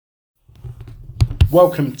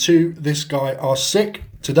Welcome to This Guy Are Sick.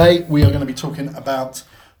 Today we are going to be talking about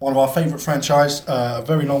one of our favourite franchise, a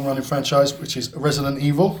very long running franchise, which is Resident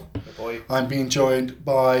Evil. Good boy. I'm being joined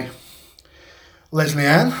by Leslie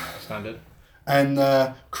Ann. Standard.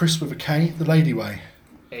 And Chris with a K, the Lady Way.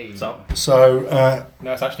 Hey. What's up? So,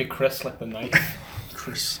 No, it's actually Chris like the knife.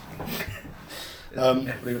 Chris. I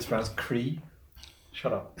believe it's pronounced Cree.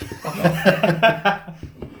 Shut up.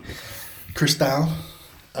 Chris Dow.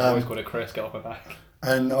 I always called it Chris, get off my back.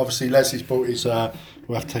 And obviously Leslie's bought his, we'll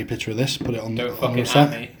have to take a picture of this, put it on, Don't on fucking the at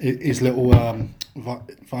me. his little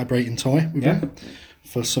vibrating toy with him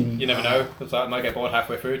for some... You never know, because I might get bored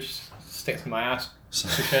halfway through, just sticks in my ass.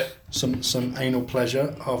 Some anal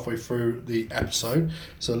pleasure halfway through the episode,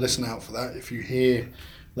 so listen out for that. If you hear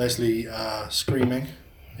Leslie screaming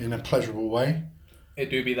in a pleasurable way, It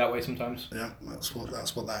do be that way sometimes. yeah, that's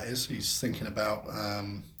what that is. He's thinking about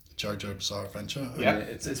JoJo Bizarre Adventure. Yeah.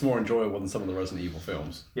 It's more enjoyable than some of the Resident Evil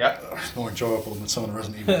films. Yeah. It's more enjoyable than some of the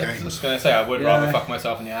Resident Evil I was games. going to say, I would Yeah. rather fuck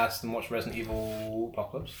myself in the ass than watch Resident Evil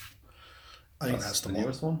Apocalypse. I think that's the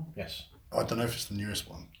newest one. Yes. I don't know if it's the newest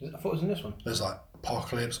one. I thought it was in this one. There's like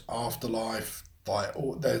Apocalypse, Afterlife, like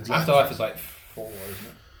all there's like, Afterlife is like 4, isn't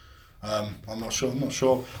it? I'm not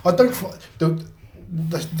sure. I don't.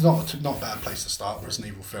 That's not a bad place to start.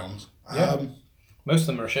 Resident Evil films. Yeah. Most of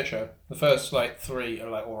them are a shit show. The first like 3 are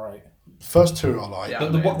like alright. First two I like. Yeah.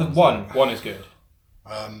 The one is good.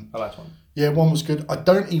 I liked one. Yeah, one was good. I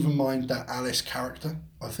don't even mind that Alice character.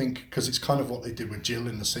 I think because it's kind of what they did with Jill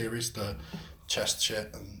in the series, the chest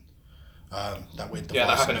shit and that weird device. Yeah,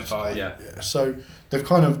 that happened in 5. Yeah. So they've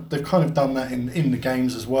kind of done that in the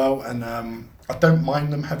games as well, and I don't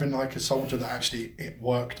mind them having like a soldier that actually it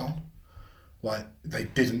worked on. Like they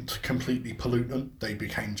didn't completely pollute them; they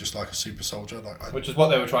became just like a super soldier. Which is what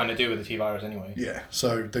they were trying to do with the T-Virus anyway. Yeah,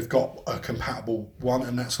 so they've got a compatible one,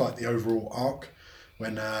 and that's like the overall arc.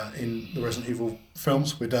 When in the Resident Evil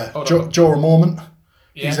films with Jorah Mormont,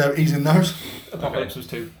 Yeah. he's in those. Apocalypse was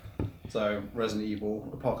 2. So Resident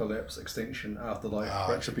Evil, Apocalypse, Extinction, Afterlife,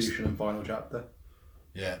 Retribution, and Final Chapter.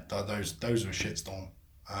 Yeah, those were a shitstorm.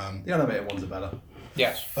 The animated ones are better.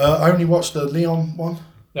 Yes. I only watched the Leon one,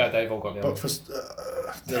 Yeah, they've all got the but other. for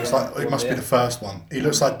there was like it must be the first one. He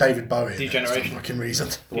looks like David Bowie. Degeneration. For some fucking reason.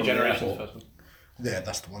 Degeneration is the first one. Yeah,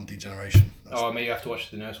 that's the one. Degeneration. That's, Oh, I mean, you have to watch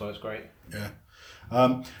the nurse one, it's great. yeah.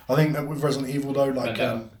 I think that with Resident Evil though, like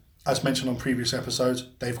And, as mentioned on previous episodes,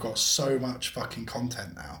 they've got so much fucking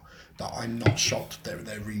content now that I'm not shocked they're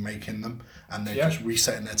remaking them and they're just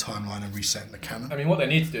resetting their timeline and resetting the canon. I mean, what they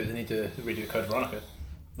need to do is they need to redo Code Veronica.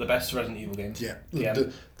 The best Resident Evil games. Yeah, Yeah.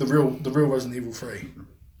 the real Resident Evil 3.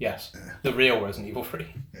 Yes. The real Resident Evil 3.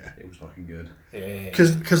 It was fucking good. Yeah.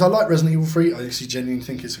 Because I like Resident Evil 3, I actually genuinely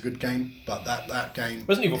think it's a good game, but that game...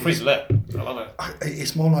 Resident Evil 3 is lit. I love it.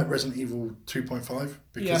 It's more like Resident Evil 2.5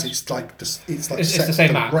 because it's like It's set the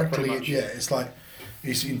same map, directly. pretty much. Yeah, it's like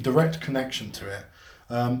it's in direct connection to it.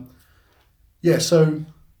 So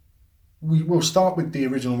we will start with the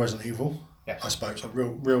original Resident Evil. Yes. I suppose a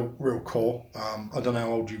real core. I don't know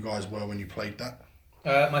how old you guys were when you played that.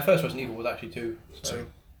 My first Resident Evil was actually 2. So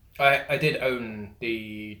I did own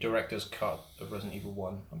the director's cut of Resident Evil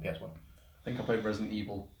 1 on PS1. I think I played Resident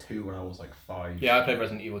Evil 2 when I was like 5. Yeah, I played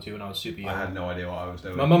Resident Evil 2 when I was super young. I had no idea what I was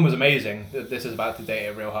doing. My mum was amazing. This is about to date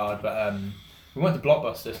it real hard, but we went to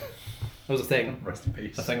Blockbusters. That was a thing. Rest in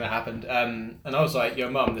peace. The thing that happened. And I was like, yo,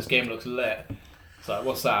 mum, this game looks lit. It's like,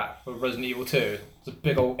 what's that? Well, Resident Evil 2. It's a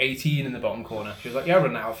big old 18 in the bottom corner. She was like, yeah, I've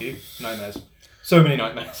run out a few. Nightmares. So many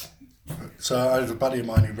nightmares. So I had a buddy of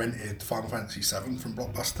mine who rented Final Fantasy VII from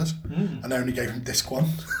Blockbusters, and they only gave him disc 1.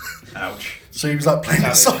 Ouch. So he was like playing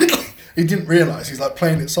it solidly. He didn't realise he's like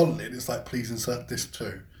playing it solidly, and it's like, please insert disc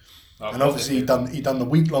 2. And obviously he done the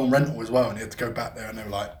week-long rental as well, and he had to go back there, and they were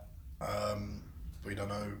like, we don't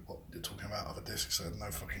know what you're talking about, other discs, so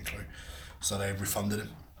no fucking clue. So they refunded him.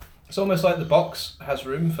 It's almost like the box has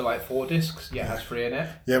room for like 4 discs. Yeah, it has 3 in it.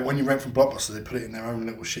 Yeah, when you rent from Blockbuster, they put it in their own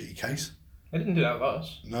little shitty case. They didn't do that with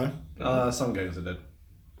us. No? Some games I did.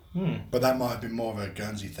 But that might have been more of a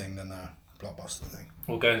Guernsey thing than a Blockbuster thing.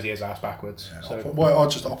 Well, Guernsey is ass backwards. Yeah, So well, it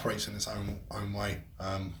just operates in its own way.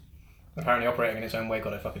 apparently operating in its own way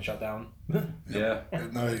got it fucking shut down. Yeah.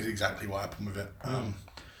 It knows exactly what happened with it.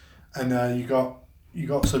 And you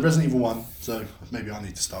got so Resident Evil 1, so maybe I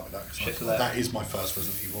need to start with that, because that is my first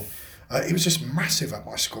Resident Evil. It was just massive at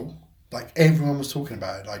my school. Like, everyone was talking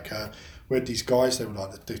about it. Like, we had these guys, they were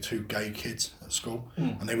like the 2 gay kids at school,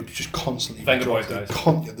 and they would just constantly be Boys guys.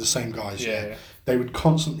 the same guys, Yeah. They would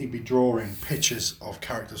constantly be drawing pictures of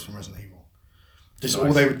characters from Resident Evil. Just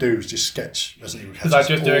all they would do is just sketch Resident Evil. Because I was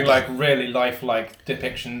just doing like really lifelike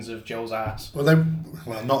depictions of Jill's ass. Well,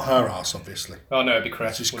 not her ass, obviously. Oh no, it'd be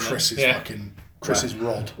Chris. It's just Chris's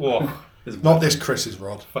rod. Whoa. Not this Chris's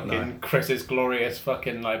rod. Fucking Chris's glorious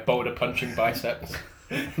fucking like boulder punching biceps.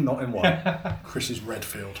 Not in one. Chris's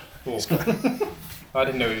Redfield. I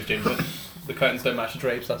didn't know he was ginger. The curtains don't match the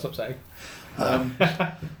drapes. That's upsetting.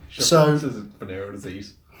 So this is venereal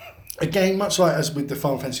disease. Again, much like as with the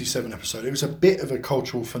Final Fantasy VII episode, it was a bit of a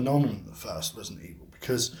cultural phenomenon, the first Resident Evil,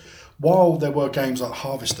 because while there were games like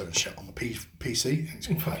Harvester and shit on the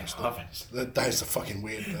PC, Harvester. That is a fucking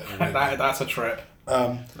weird. That's a trip.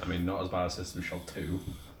 I mean, not as bad as System Shock 2.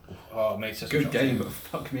 Oh, mate, System Shock 2. Good game, but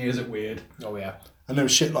fuck me, is it weird? Oh yeah. And there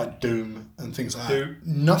was shit like Doom and things like that.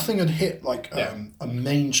 Nothing had hit like a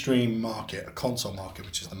mainstream market, a console market,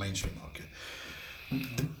 which is the mainstream market.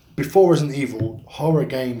 Before Resident Evil, horror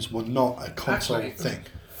games were not a console thing.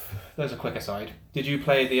 There's a quick aside. Did you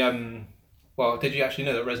play the did you actually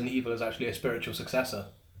know that Resident Evil is actually a spiritual successor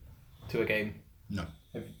to a game? No.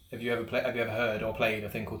 Have you ever heard or played a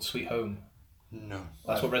thing called Sweet Home? No.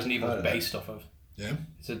 That's what Resident Evil is based off of. Yeah.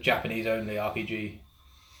 It's a Japanese only RPG.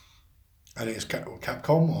 And it's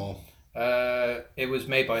Capcom or? It was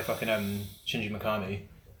made by fucking Shinji Mikami.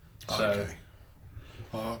 So. Okay.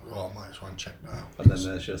 Well, I might as well check that out. And then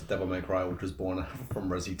there's just Devil May Cry, which was born from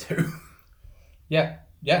Resi 2. Yeah.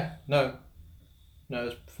 No,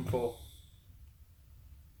 it's from 4.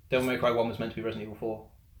 Devil May Cry 1 was meant to be Resident Evil 4.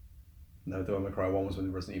 No, Devil May Cry 1 was meant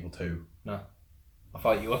to be Resident Evil 2. No. I'll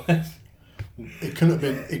fight you on this. It couldn't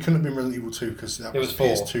have been Resident Evil 2 because that was a 4.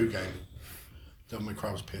 PS2 game. Devil May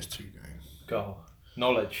Cry was a PS2 game. God.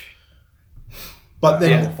 Knowledge. But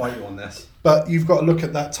then I'll fight you on this. But you've got to look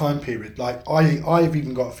at that time period. Like I've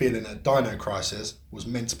even got a feeling that Dino Crisis was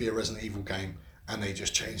meant to be a Resident Evil game, and they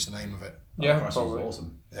just changed the name of it. Yeah, Crisis was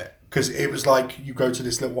awesome. Yeah, because it was like you go to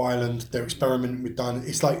this little island, they're experimenting with dino.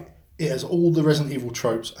 It's like it has all the Resident Evil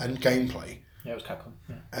tropes and gameplay. Yeah, it was Capcom.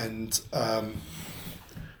 Yeah. And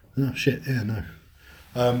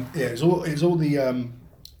it's all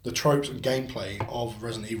the tropes and gameplay of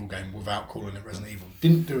Resident Evil game without calling it Resident Evil.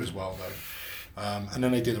 Didn't do as well though. And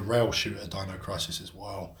then they did a rail shooter, Dino Crisis as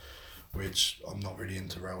well, which I'm not really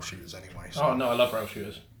into rail shooters anyway. So. Oh no, I love rail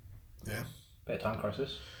shooters. Yeah. Bit of Time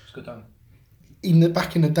Crisis. It's a good time.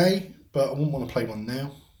 Back in the day, but I wouldn't want to play one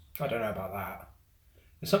now. I don't know about that.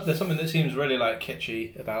 There's something that seems really like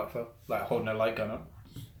kitschy about for like holding a light gun up.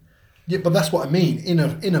 Yeah, but that's what I mean. In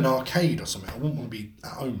an arcade or something, I wouldn't want to be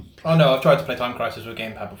at home. Oh no, I've tried to play Time Crisis with a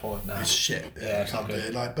gamepad before. No. It's shit. Yeah, it's not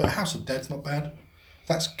good. But House of Dead's not bad.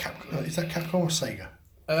 That's is that Capcom or Sega?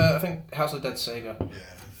 I think House of Dead's Sega.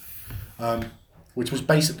 Yeah. Which was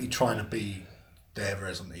basically trying to be their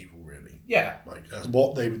Resident Evil, really. Yeah. Like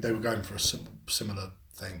what they were going for a similar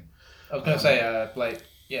thing. I was gonna say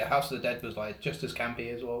House of the Dead was like just as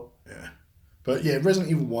campy as well. Yeah. But yeah,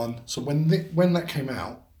 Resident Evil 1. So when that came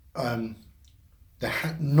out,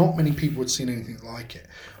 not many people had seen anything like it.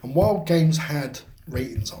 And while games had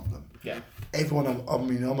ratings on them, everyone, I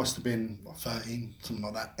mean, I must have been 13, something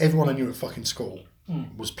like that. Everyone I knew at fucking school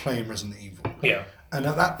was playing Resident Evil. Yeah. And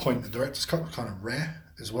at that point, the director's cut was kind of rare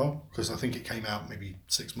as well, because I think it came out maybe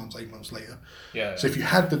 6 months, 8 months later. Yeah. So if you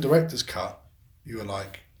had the director's cut, you were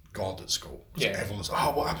like God at school. So yeah. Everyone was like,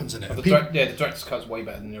 oh, what happens in it? The director's cut's way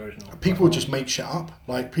better than the original. People would just make shit up.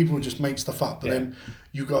 Like, people would just make stuff up. But then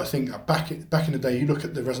you got to think, back in the day, you look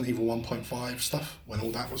at the Resident Evil 1.5 stuff, when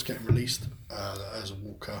all that was getting released, as a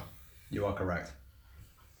Walker. You are correct.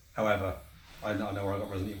 However, I know where I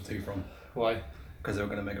got Resident Evil 2 from. Why? Because they were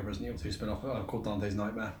going to make a Resident Evil 2 spin-off called Dante's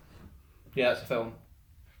Nightmare. Yeah, it's a film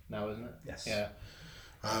now, isn't it? Yes. Yeah.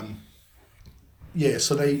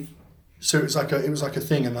 So it was like a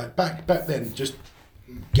thing, and like back then, just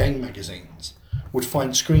game magazines would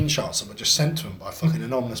find screenshots that were just sent to them by fucking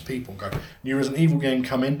anonymous people and go, new Resident Evil game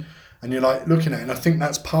coming, and you're like looking at it, and I think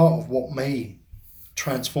that's part of what may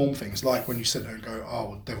transform things, like when you sit there and go, oh,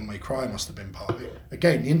 well, Devil May Cry must have been part of it.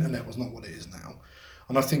 Again, the internet was not what it is now,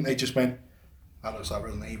 and I think they just went, that looks like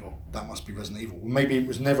Resident Evil, that must be Resident Evil. Maybe it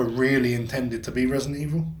was never really intended to be Resident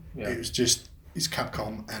Evil. It was just, it's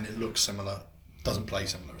Capcom and it looks similar. Doesn't play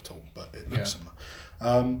similar at all, but it looks similar.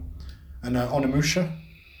 And Onimusha,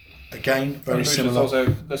 again, very similar. It's also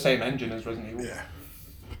the same engine as Resident Evil. Yeah.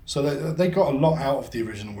 So they got a lot out of the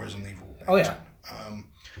original Resident Evil. Oh yeah.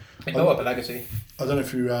 They built up a legacy. I don't know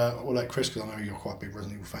if you, or like Chris, because I know you're quite a big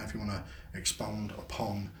Resident Evil fan, if you want to expound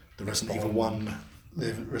upon the Resident Evil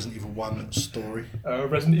 1 story.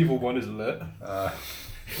 Resident Evil 1 is lit.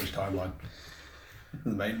 Which timeline?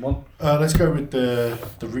 The main one? Let's go with the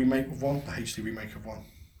remake of 1, the HD remake of 1.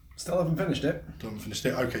 Still haven't finished it. Haven't finished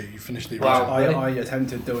it. Okay, you finished the Wow. original. I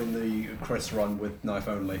attempted doing the Chris run with knife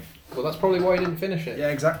only. Well, that's probably why you didn't finish it. Yeah,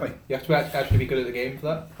 exactly. You have to actually be good at the game for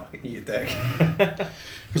that. Fucking eat a dick.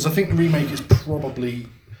 Because I think the remake is probably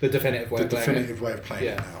The definitive way the of playing definitive way of playing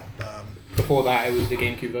it now. Before that, it was the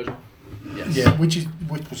GameCube version. Yes. Yeah, which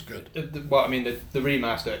was good. Well, I mean, the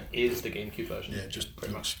remaster is the GameCube version. Yeah, just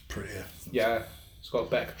pretty much prettier. Yeah, it's got a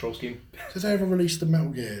better control scheme. Did they ever release the Metal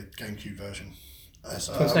Gear GameCube version? As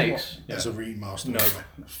Twin Snakes? As a remaster? No.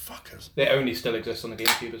 Fuckers. They only still exist on the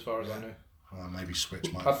GameCube, as far as I know. Maybe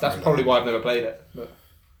Switch might. That's probably why I've never played it. But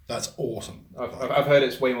That's awesome. I've heard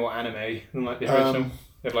it's way more anime than like the original.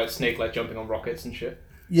 They have like Snake like jumping on rockets and shit.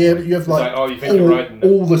 Yeah, but you have like, you think you're riding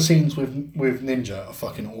all the scenes with Ninja are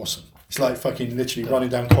fucking awesome. It's like fucking literally running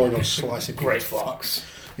down corridors, slicing. Great Fox.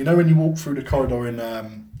 You know when you walk through the corridor in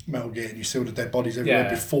Metal Gear and you see all the dead bodies everywhere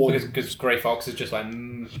before. Because Grey Fox is just like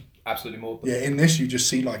absolutely more. Yeah, in this you just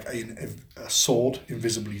see like a sword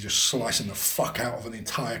invisibly just slicing the fuck out of an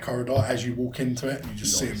entire corridor as you walk into it, and you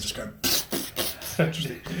just see him just going.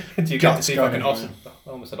 Do you get to see fucking Ocelot? I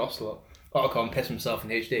almost said Ocelot. Otacon piss himself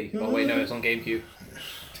in HD. Oh wait, no, it's on GameCube.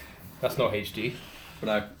 That's not HD. But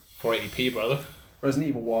no. 480p, brother. Resident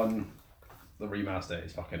Evil 1, the remaster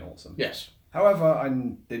is fucking awesome. Yes. However, I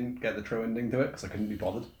didn't get the true ending to it because I couldn't be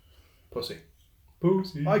bothered. Pussy.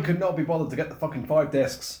 I could not be bothered to get the fucking 5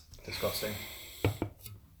 discs. Disgusting.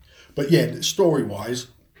 But yeah, story-wise,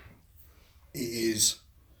 there's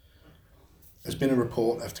been a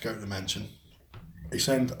report they have to go to the mansion. They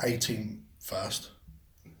send 18 first,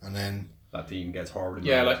 and then that team gets horribly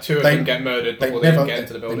murdered. Like 2 of them get murdered before they even get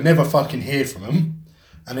into the building. They never fucking hear from them,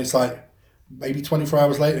 and it's like maybe 24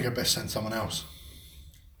 hours later they go, best send someone else.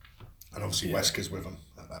 And obviously Wesker's with them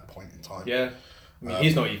at that point in time. Yeah, I mean,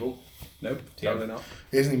 he's not evil. Nope, totally not.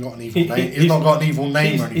 He hasn't even got an evil name. He's not got an evil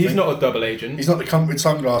name or anything. He's not a double agent. He's not the cunt with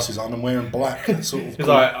sunglasses on and wearing black. Sort of He's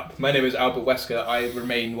like, my name is Albert Wesker. I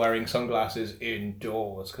remain wearing sunglasses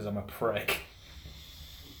indoors because I'm a prick.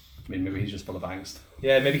 I mean, maybe he's just full of angst.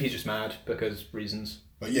 Yeah, maybe he's just mad because reasons.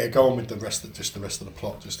 But yeah, go on with the rest of the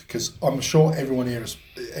plot, just because I'm sure everyone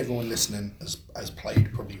listening has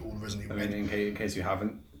played probably all Resident Evil. I mean, in case you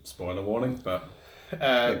haven't, spoiler warning, but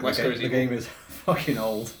the game is fucking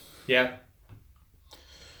old. Yeah.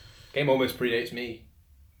 Game almost predates me.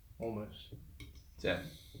 Almost. Yeah.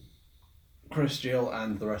 Chris, Jill,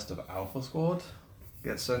 and the rest of Alpha Squad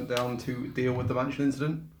get sent down to deal with the mansion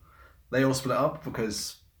incident. They all split up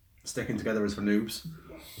because sticking together is for noobs.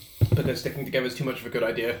 Because sticking together is too much of a good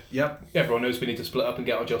idea. Yep. Everyone knows we need to split up and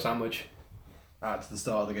get our Jill sandwich. At the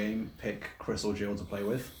start of the game, pick Chris or Jill to play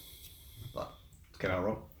with. But came out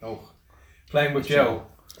wrong. Oh. Playing with Jill.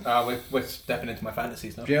 We're stepping into my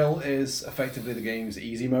fantasies now. Jill is effectively the game's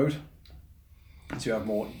easy mode. So you have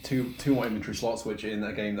two more inventory slots, which in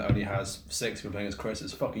a game that only has 6, if you're playing as Chris,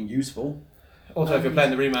 is fucking useful. Also, if you're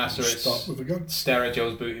playing the remaster, it's start with a gun. Stare at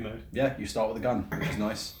Jill's booty mode. Yeah, you start with a gun, which is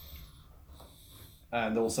nice.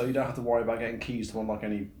 And also, you don't have to worry about getting keys to unlock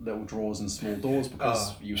any little drawers and small doors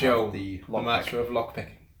because you Jill, have the master of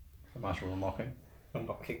lockpicking. The master of unlocking.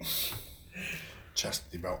 Unlocking.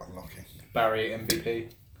 Chastity belt unlocking. Barry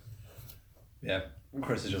MVP. Yeah,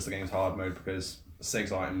 Chris is just the game's hard mode because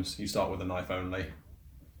 6 items, you start with a knife only.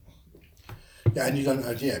 Yeah, and you don't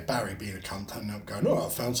Barry being a cunt and up going, I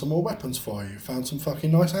found some more weapons for you, found some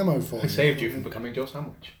fucking nice ammo for you. I saved you from becoming Jill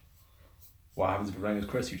sandwich. What happens if you're playing as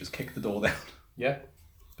Chris? You just kick the door down. Yeah,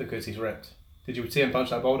 because he's ripped. Did you see him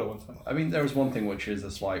punch that boulder one time? I mean, there is one thing which is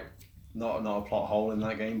a slight, not a plot hole in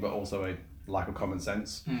that game, but also a lack of common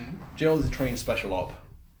sense. Jill is a trained special op.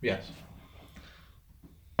 Yes.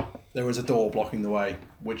 There is a door blocking the way,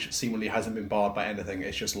 which seemingly hasn't been barred by anything.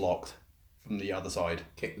 It's just locked from the other side.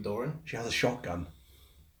 Kick the door in. She has a shotgun.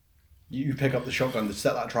 You pick up the shotgun to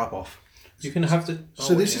set that trap off. You can have to.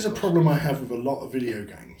 So this is a problem I have with a lot of video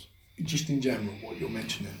games, just in general. What you're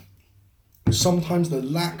mentioning, sometimes the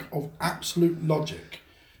lack of absolute logic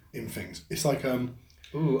in things. It's like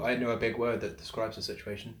Ooh, I know a big word that describes the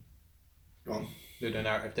situation. Go on.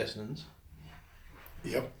 Ludonarrative dissonance.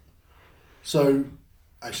 Yep. So,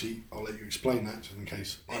 actually, I'll let you explain that just in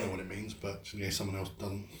case I know what it means, but just in case someone else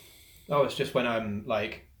doesn't. Oh, it's just when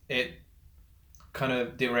it kind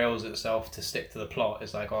of derails itself to stick to the plot.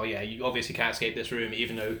 It's like, oh yeah, you obviously can't escape this room,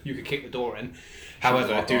 even though you could kick the door in.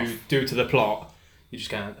 However, due to the plot, you just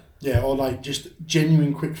can't. Yeah, or like just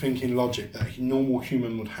genuine quick thinking logic that a normal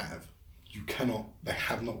human would have. They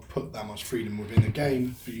have not put that much freedom within a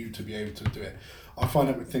game for you to be able to do it. I find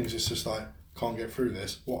out with things, it's just like, can't get through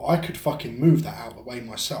this. Well, I could fucking move that out of the way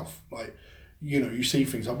myself. Like, you see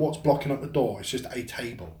things like, what's blocking up the door? It's just a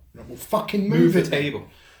table. Well, fucking move the it. table.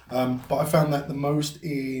 But I found that the most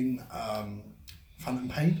in Phantom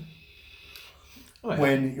Pain. Oh, yeah.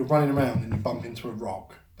 When you're running around and you bump into a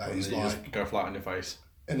rock that And is you like... just go flat on your face.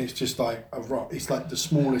 And it's just like a rock. It's like the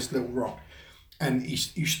smallest little rock. And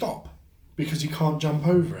you stop because you can't jump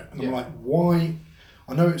over it. And I'm like, why?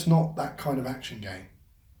 I know it's not that kind of action game.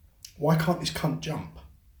 Why can't this cunt jump?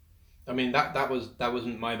 I mean, that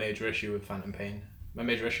wasn't my major issue with Phantom Pain. My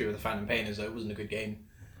major issue with the Phantom Pain is that it wasn't a good game.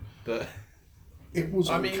 But it was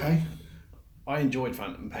okay. Mean, I enjoyed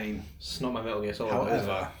Phantom Pain. It's not my Metal Gear Solid.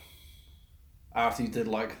 However, after you did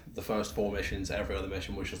like the first 4 missions, every other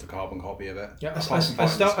mission was just a carbon copy of it. Yeah, I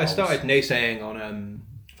started naysaying on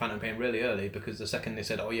Phantom Pain really early because the second they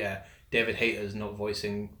said, "Oh yeah, David Hayter's not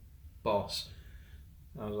voicing Boss,"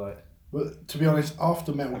 I was like. Well, to be honest,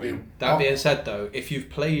 after Metal Gear... That being said, though, if you've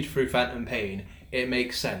played through Phantom Pain, it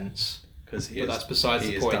makes sense. Because that's besides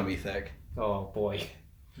the point. He is dummy thick. Oh boy,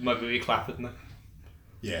 my movie clap, isn't it?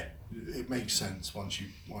 Yeah, it makes sense once you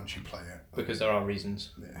play it. Because there are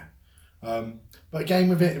reasons. Yeah. But a game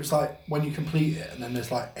with it was like when you complete it and then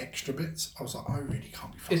there's like extra bits. I was like, I really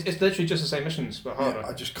can't be fucked. It's literally just the same missions, but harder. Yeah,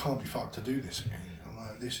 I just can't be fucked to do this again. I'm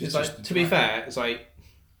like, this is it's just like, to be fair, it's like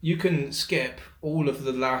you can skip all of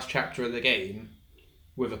the last chapter of the game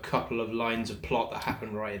with a couple of lines of plot that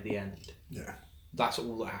happen right at the end. Yeah. That's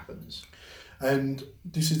all that happens. And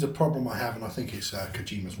this is the problem I have, and I think it's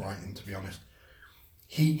Kojima's writing, to be honest.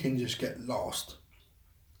 He can just get lost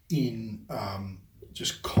in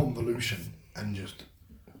just convolution and just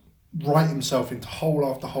write himself into hole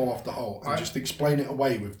after hole after hole and just explain it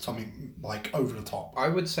away with something like over the top. I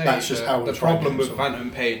would say that's just how the problem with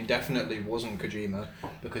Phantom Pain definitely wasn't Kojima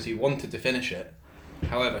because he wanted to finish it.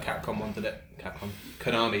 However,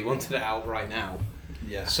 Konami wanted it out right now.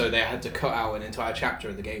 Yeah. So they had to cut out an entire chapter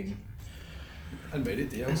of the game. And made it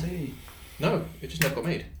DLC. No, it just never got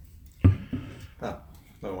made. Ah,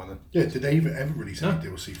 no one then. Yeah, did they ever release any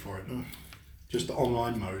DLC for it? No. Just the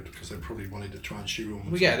online mode because they probably wanted to try and shoot on.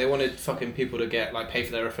 Well, yeah, they wanted fucking people to get like pay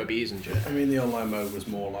for their FOBs and shit. I mean, the online mode was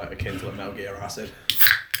more like akin to like Metal Gear Acid.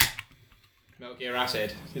 Metal Gear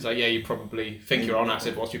Acid. It's like, yeah, you probably think you're on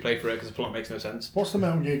acid whilst you play through it because the plot makes no sense. What's the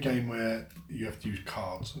Metal Gear game where you have to use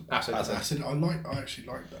cards? Acid. Acid. I actually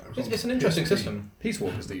like that. It's an interesting system. Peace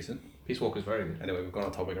Walker's decent. Peace Walker's very good. Anyway, we've gone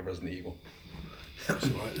on topic of Resident Evil. That's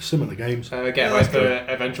right. Similar games. Get right for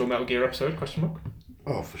eventual Metal Gear episode? Question mark.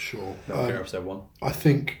 Oh, for sure. Metal Gear episode 1. I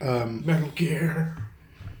think Metal Gear.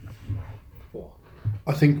 What?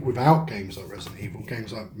 I think without games like Resident Evil,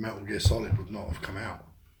 games like Metal Gear Solid would not have come out.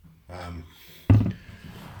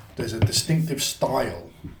 There's a distinctive style.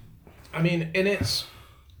 I mean, in its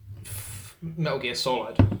Metal Gear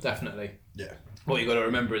Solid, definitely. Yeah. What you got to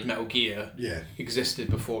remember is Metal Gear existed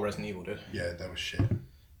before Resident Evil did. Yeah, that was shit.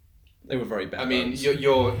 They were very bad. I mean,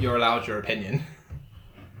 you're allowed your opinion.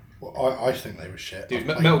 Well, I think they were shit. Dude,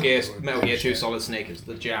 Metal Gear 2 Solid Snake is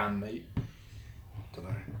the jam, mate. I don't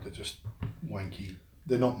know. They're just wanky.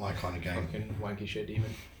 They're not my kind of game. Fucking wanky shit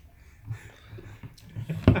demon.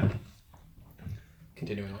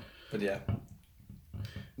 Continuing on. But yeah.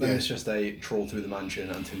 Then it's just a troll through the mansion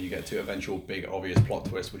until you get to eventual big obvious plot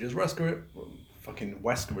twist, which is Wesker. Fucking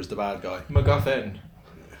Wesker is the bad guy. MacGuffin.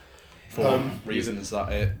 For reasons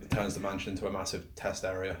that it turns the mansion into a massive test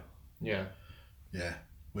area. Yeah. Yeah.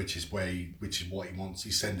 Which is what he wants.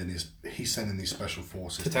 He's sending these special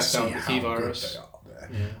forces to test out the T virus.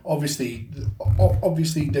 Yeah. Obviously,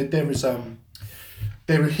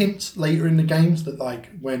 there are hints later in the games that like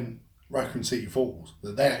when Raccoon City falls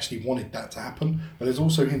that they actually wanted that to happen, but there's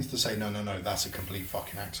also hints to say no, that's a complete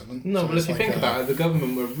fucking accident. No, so but if you think about it, the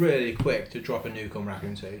government were really quick to drop a nuke on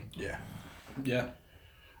Raccoon City. Yeah. Yeah.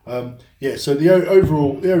 So the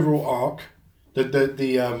overall arc,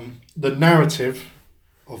 the narrative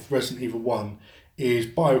of Resident Evil 1 is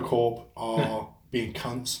Biocorp are being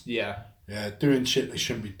cunts. Yeah. Yeah, doing shit they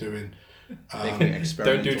shouldn't be doing.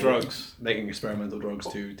 Don't do drugs. Making experimental drugs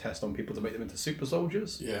to test on people to make them into super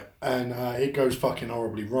soldiers. Yeah, and it goes fucking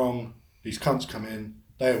horribly wrong. These cunts come in,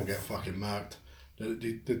 they all get fucking murked.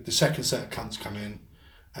 The second set of cunts come in,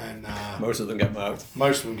 and most of them get murked.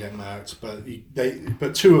 Most of them get murked,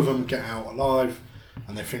 but two of them get out alive,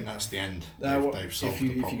 and they think that's the end. They've solved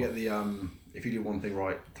the problem. If you get if you do one thing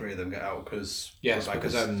right, 3 of them get out because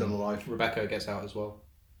because still alive. Rebecca gets out as well.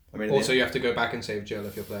 I mean, also you have to go back and save Jill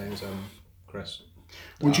if you're playing as Chris.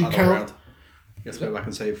 Would you count? You have to go back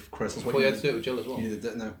and save Chris. Well, you have to do it with Jill as well.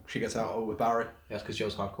 No, she gets out with Barry. That's because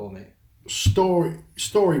Jill's hardcore, mate.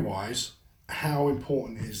 Story wise, how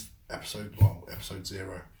important is episode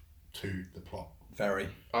 0 to the plot? Very.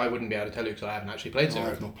 I wouldn't be able to tell you because I haven't actually played 0.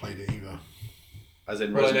 I've not played it either. As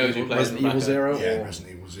in Resident Evil 0? Yeah, Or?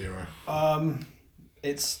 Resident Evil 0.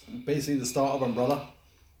 It's basically the start of Umbrella.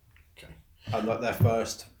 Okay. And like their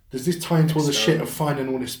first. Does this tie into all the shit of finding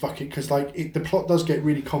all this fucking... Because like the plot does get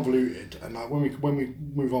really convoluted, and like when we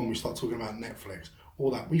move on, we start talking about Netflix.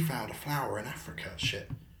 All that, we found a flower in Africa.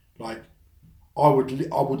 Shit. Like, I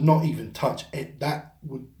would not even touch it. That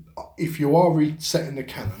would, if you are resetting the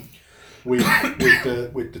canon with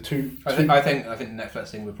the two. I think the Netflix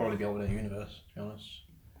thing would probably be alternate universe. To be honest.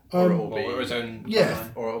 Or it'll be or its own. Yeah.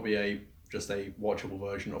 Or it'll be just a watchable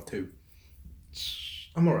version of 2.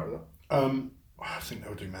 I'm alright with that. I think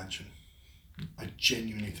they'll do Mansion. I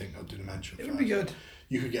genuinely think they'll do the Mansion. It would be good.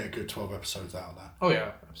 You could get a good 12 episodes out of that. Oh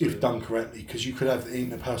yeah, absolutely. If done correctly, because you could have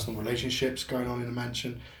interpersonal relationships going on in the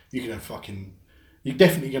mansion. You could have you're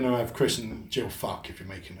definitely going to have Chris and Jill fuck if you're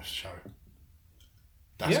making a show.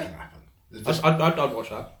 That's going to happen. I'd watch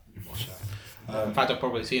that. You'd watch that. In fact, I've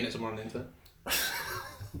probably seen it somewhere on the internet.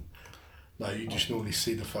 No, you just normally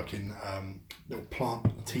see the fucking little plant,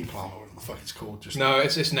 the tea plant, or whatever the fuck it's called. Just no,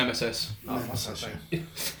 it's Nemesis. Nemesis, yeah.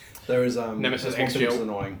 There is Nemesis one X thing that's Jill.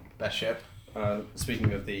 annoying. Best ship.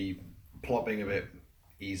 Speaking of the plot being a bit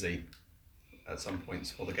easy at some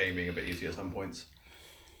points, or the game being a bit easy at some points,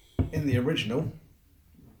 in the original,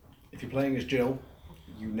 if you're playing as Jill,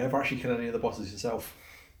 you never actually kill any of the bosses yourself,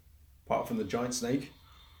 apart from the giant snake.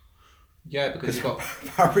 Yeah, because you've got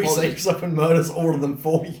Barry saves up and murders all of them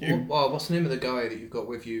for you. Well, what's the name of the guy that you've got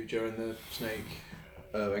with you during the snake?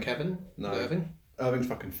 Kevin? No. Irving? Irving's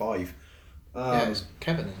fucking 5. Yeah, it's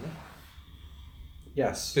Kevin, isn't it?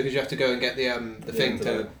 Yes. Because you have to go and get the thing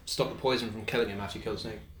to stop the poison from killing him after you kill the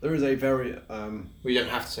snake. There is a very... Well, you don't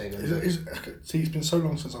have to save him. See, it's been so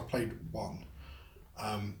long since I've played 1.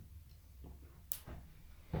 Are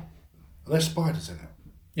there spiders in it?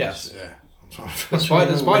 Yes. Yeah. There's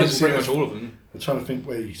spiders in pretty much all of them. I'm trying to think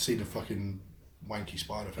where you see the fucking wanky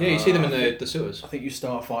spider. Yeah, you see them in the sewers. I think you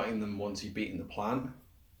start fighting them once you've beaten the plant.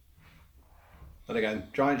 And again,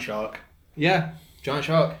 giant shark. Yeah, giant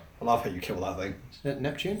shark. I love how you kill that thing. Isn't it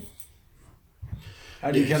Neptune?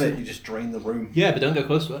 How do you kill it? You just drain the room. Yeah, but don't go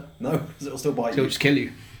close to it. No, because it'll still bite It'll you. just kill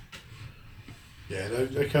you. Yeah,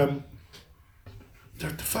 the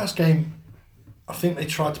first game, I think they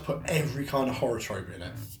tried to put every kind of horror trope in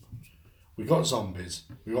it. We've got zombies,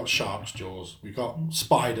 we've got sharks' jaws, we've got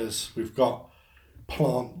spiders, we've got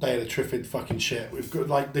plant, Daletrifiid fucking shit. We've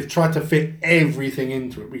got they've tried to fit everything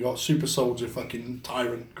into it. We got super soldier fucking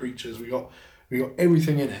tyrant creatures. We got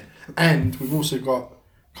everything in it, and we've also got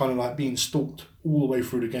kind of like being stalked all the way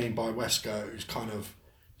through the game by Wesker, who's kind of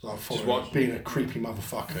like being a creepy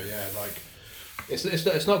motherfucker. Yeah, like it's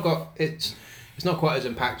not quite as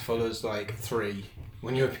impactful as like 3.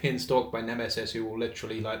 When you're being stalked by Nemesis, who will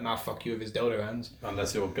literally like mouth fuck you with his dildo hands.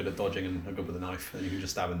 Unless you're good at dodging and are good with a knife, then you can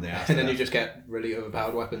just stab in the ass. And then you just get really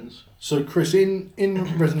overpowered weapons. So, Chris, in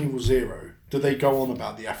Resident Evil 0, do they go on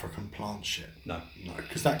about the African plant shit? No,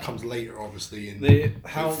 because that comes later, obviously. In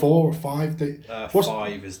 4 or 5,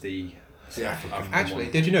 5 is the African. Actually,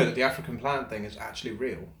 did you know that the African plant thing is actually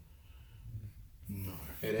real? No,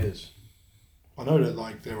 it is. I know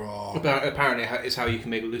that there are. Apparently, it's how you can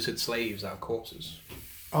make lucid slaves out of corpses.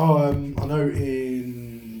 Oh, I know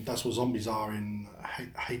that's what zombies are in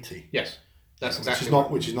Haiti. Yes, that's exactly.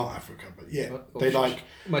 Which is not Africa, but yeah,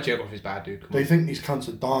 my geography's bad, dude. They think these cunts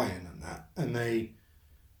are dying and that, and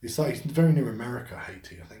it's very near America,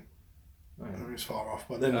 Haiti, I think. I don't know, it's far off,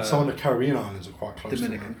 but then some of the Caribbean islands are quite close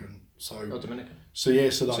Dominican. to American. So Dominican. So yeah,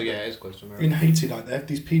 it is close to America. In Haiti, they have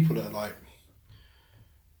these people that are like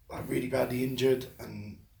really badly injured,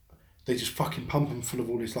 and they just fucking pump them full of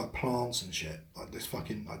all these plants and shit,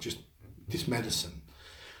 this medicine,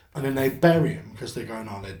 and then they bury them because they're going,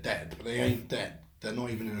 they're dead, but they ain't dead. They're not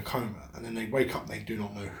even in a coma, and then they wake up. They do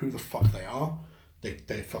not know who the fuck they are.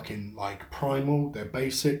 They're fucking primal. They're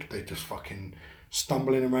basic. They're just fucking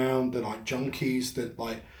stumbling around. They're like junkies. It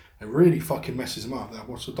really fucking messes them up.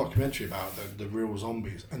 What's the documentary about the real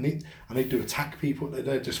zombies? And they do attack people.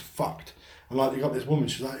 They're just fucked. And you got this woman,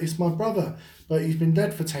 she's like, it's my brother, but he's been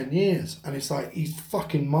dead for 10 years. And it's like, he's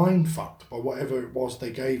fucking mind fucked by whatever it was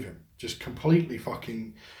they gave him. Just completely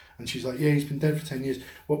fucking, and she's like, yeah, he's been dead for 10 years.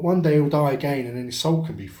 But one day he'll die again and then his soul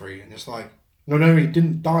can be free. And it's like, no, he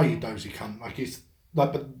didn't die, you dozy cunt.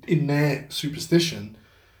 But in their superstition,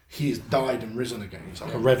 he has died and risen again. He's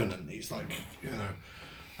like a revenant. He's like,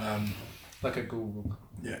 like a ghoul.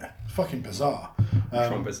 Yeah, fucking bizarre.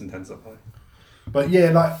 Trumpets intensify. But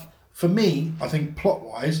yeah, for me, I think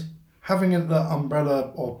plot-wise, having the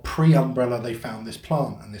umbrella or pre-umbrella, they found this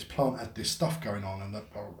plant, and this plant had this stuff going on, and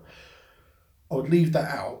I would leave that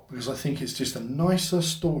out because I think it's just a nicer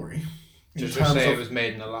story. Just to say it was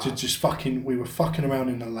made in a lab. We were fucking around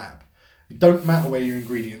in the lab. It don't matter where your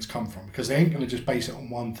ingredients come from because they ain't going to just base it on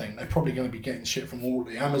one thing. They're probably going to be getting shit from all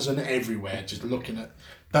the Amazon everywhere, just looking at.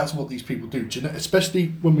 That's what these people do. Especially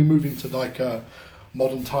when we move into like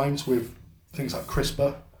modern times with things like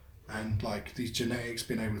CRISPR and like these genetics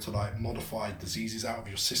being able to like modify diseases out of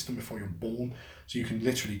your system before you're born. So you can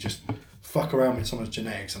literally just fuck around with someone's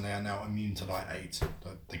genetics and they are now immune to like AIDS.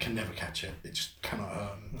 They can never catch it. It just cannot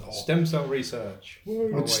hurt them. Stem cell research.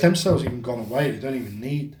 Well, stem cells even gone away. They don't even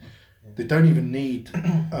need.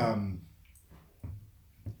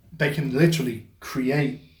 They can literally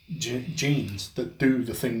create genes that do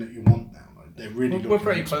the thing that you want now. Like, they're really. We're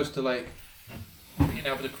pretty close to like being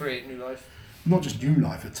able to create new life. Not just new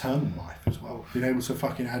life, eternal life as well. Being able to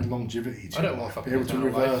fucking add longevity to your life. Being able to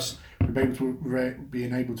reverse.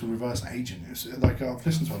 Being able to reverse aging. It's like I've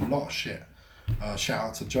listened to a lot of shit. Shout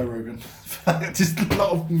out to Joe Rogan. Just a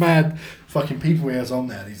lot of mad fucking people he has on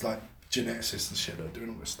there. He's like geneticists and shit that are doing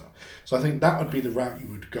all this stuff. So I think that would be the route you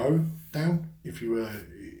would go down if you were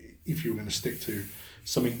going to stick to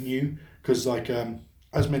something new. Because like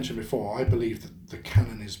as mentioned before, I believe that the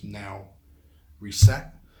canon is now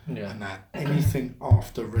reset. Yeah. And that anything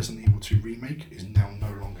after Resident Evil 2 Remake is now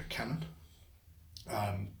no longer canon.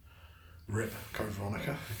 RIP Code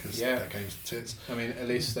Veronica, because that game's tits. I mean, at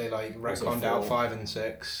least they like retconned out 5 and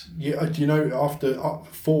 6. Yeah, do you know after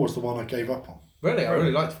 4 was the one I gave up on. Really, I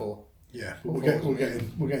really liked 4. Yeah, but we'll get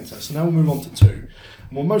into that. So now we'll move on to 2, and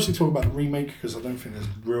we'll mostly talk about the remake because I don't think there's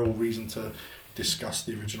real reason to discuss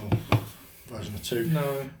the original version of 2.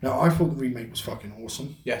 No. Now I thought the remake was fucking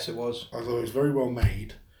awesome. Yes, it was. I thought it was very well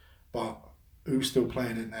made, but who's still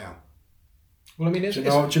playing it now? Well, I mean, do you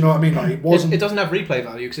know what I mean? Like, it wasn't. It doesn't have replay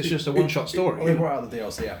value because it's just a one-shot story. They brought out the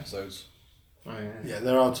DLC episodes. Oh, yeah. Yeah,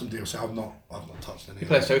 there are some DLC. I've not touched any. You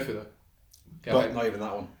play Tofu though. Yeah, But not even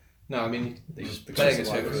that one. No, I mean, Just the playing a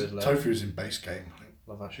Tofu Tofu is low. Tofu is in base game, I think.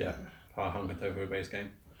 Love that shit. Yeah, Fire Hunger Tofu base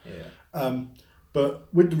game. Yeah. But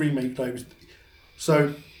with the remake,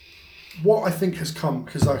 so what I think has come,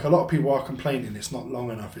 because like a lot of people are complaining it's not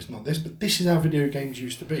long enough, it's not this, but this is how video games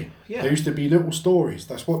used to be. Yeah. There used to be little stories.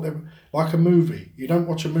 That's what they like a movie. You don't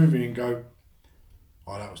watch a movie and go,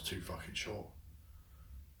 oh, that was too fucking short.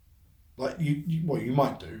 Like you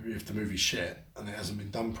might do if the movie's shit and it hasn't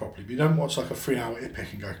been done properly. But you don't watch like a 3-hour epic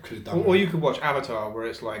and go, could have done. Or you could watch Avatar where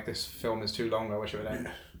it's like, this film is too long. I wish it would end.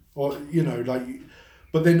 Yeah. Or like,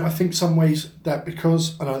 but then I think some ways that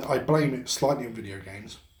because, and I blame it slightly on video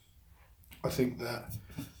games. I think that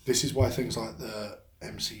this is why things like the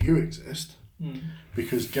MCU exist,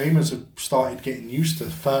 because gamers have started getting used to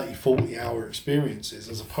 30, 40 hour experiences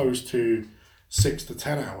as opposed to 6 to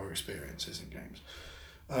 10 hour experiences in games.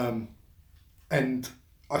 And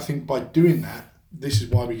I think by doing that, this is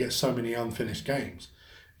why we get so many unfinished games.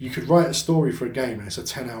 You could write a story for a game and it's a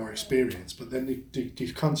 10-hour experience, but then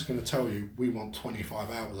these cunts are going to tell you, we want 25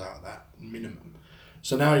 hours out of that minimum.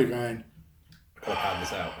 So now you're going, I'll pad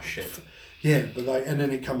this out. Shit. yeah, but like, and then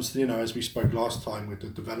it comes to, as we spoke last time with the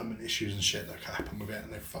development issues and shit that happen with it,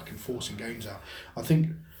 and they're fucking forcing games out. I think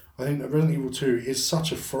that Resident Evil 2 is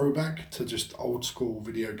such a throwback to just old school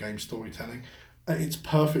video game storytelling. It's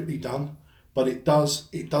perfectly done, but it does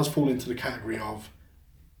fall into the category of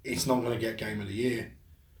it's not going to get Game of the Year.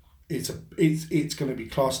 It's going to be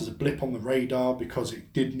classed as a blip on the radar because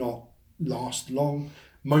it did not last long.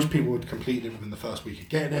 Most people would complete it within the first week of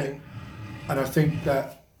getting it, and I think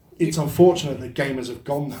that it's unfortunate that gamers have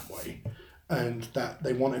gone that way, and that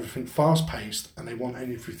they want everything fast paced and they want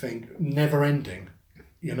everything never ending.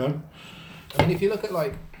 I mean, if you look at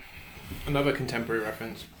like another contemporary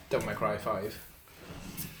reference, Devil May Cry 5.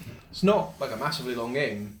 It's not like a massively long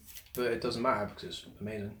game, but it doesn't matter because it's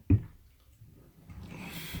amazing.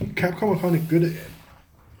 Capcom are kind of good at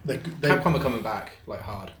it. Capcom are coming back like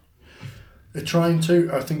hard. They're trying to.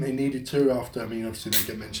 I think they needed to after. I mean, obviously they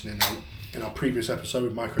get mentioned in our previous episode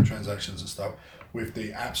with microtransactions and stuff, with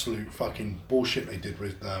the absolute fucking bullshit they did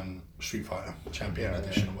with Street Fighter Champion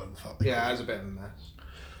Edition or whatever the fuck. Yeah, it was a bit of a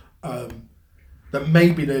mess. That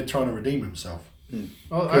maybe they're trying to redeem themselves.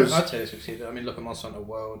 Well, I'd say they succeeded. I mean, look at Monster Hunter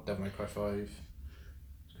World, Devil May Cry 5.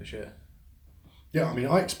 It's good shit. Yeah, I mean,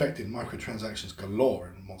 I expected microtransactions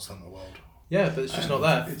galore in Monster Hunter World. Yeah, but it's just not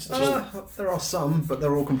there. It's There are some, but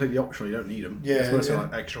they're all completely optional. You don't need them. Yeah, it's mostly yeah.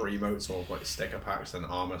 like extra emotes or like sticker packs and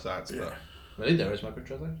armor sets. Yeah. But Really, there is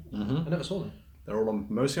microtransactions? I never saw them. they're all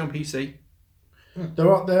mostly on PC. They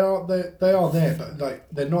are there, but like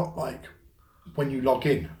they're not like when you log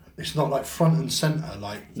in. It's not like front and center.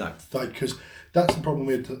 No. Because that's the problem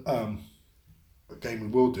with a game we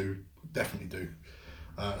will definitely do.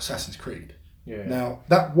 Assassin's Creed. Yeah. Now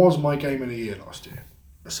that was my game of the year last year.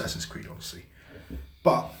 Assassin's Creed Odyssey.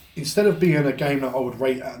 But instead of being a game that I would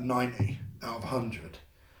rate at 90 out of 100,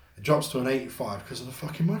 it drops to an 85 because of the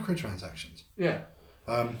fucking microtransactions. Yeah.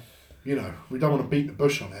 You know, we don't want to beat the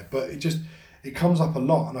bush on it, but it comes up a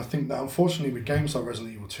lot, and I think that unfortunately with games like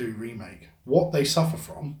Resident Evil 2 Remake, what they suffer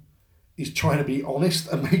from is trying to be honest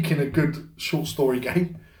and making a good short story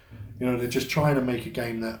game. You know, they're just trying to make a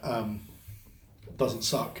game that doesn't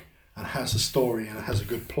suck and has a story and has a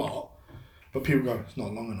good plot, but people go, it's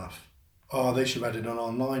not long enough. Oh, they should have added an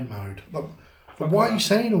online mode. But why are you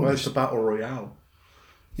saying all Well, this? it's a battle royale.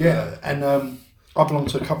 Yeah, and I belong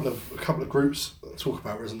to a couple of groups that talk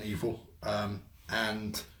about Resident Evil,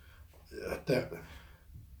 and there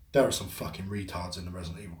are some fucking retards in the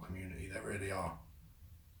Resident Evil community. There really are.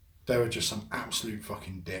 There are just some absolute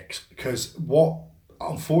fucking dicks. Because what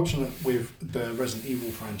unfortunate with the Resident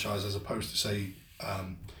Evil franchise, as opposed to say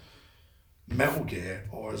Metal Gear,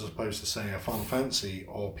 or as opposed to say a Final Fantasy,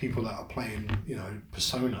 or people that are playing, you know,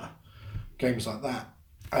 Persona, games like that,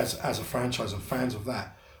 as a franchise and fans of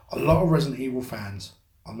that, a lot of Resident Evil fans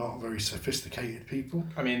are not very sophisticated people.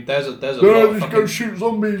 I mean, there's a No, lot of let's fucking... go shoot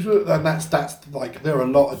zombies, and that's like, there are a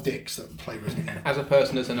lot of dicks that play Resident Evil. As a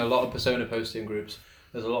person that's in a lot of Persona posting groups,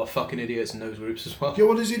 there's a lot of fucking idiots in those groups as well. Yeah,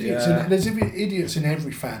 well, there's idiots. Yeah. There's idiots in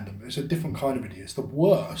every fandom. It's a different kind of idiots. The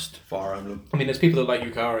worst Fire Emblem. I mean, there's people that like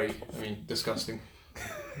Yukari. I mean, disgusting.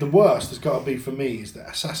 The worst has got to be for me is that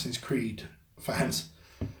Assassin's Creed fans.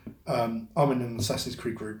 I'm in an Assassin's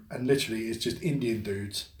Creed group, and literally it's just Indian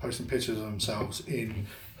dudes posting pictures of themselves in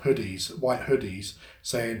hoodies, white hoodies,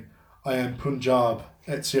 saying, "I am Punjab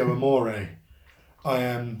Ezio Amore. I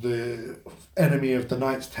am the enemy of the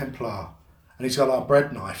Knights Templar." And he's got like a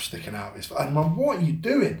bread knife sticking out of his. And I'm like, what are you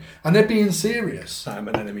doing? And they're being serious. I'm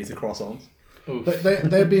an enemy to croissants.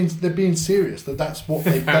 They're being serious. That's what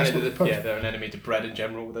they. That's what they post. Yeah, they're an enemy to bread in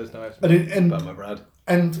general with those knives. But my bread.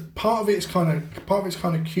 And part of it's kind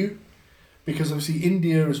of cute, because obviously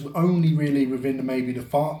India is only really within maybe the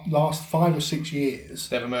last 5 or 6 years.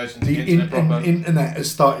 They've emerged into the internet proper. Internet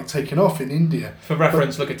has started taking off in India. For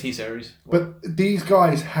reference, look at T-Series. But these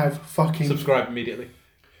guys have fucking... Subscribe immediately.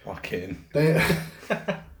 Fucking. They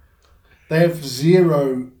have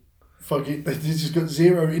zero fucking... They've just got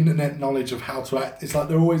zero internet knowledge of how to act. It's like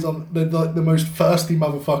they're always on... They're like the most thirsty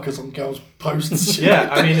motherfuckers on girls' posts. Yeah,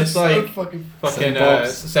 I mean, it's like... So fucking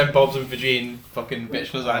Send Bob's and Virgin fucking bitch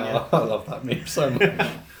lasagna. I love that meme so much.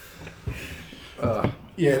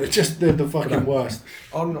 Yeah, they're the fucking worst.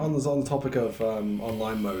 On the topic of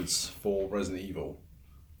online modes for Resident Evil,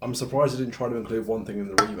 I'm surprised they didn't try to include one thing in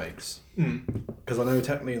the remakes. Because I know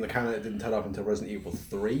technically in the canon it didn't turn up until Resident Evil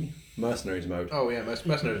 3 Mercenaries mode. Oh yeah,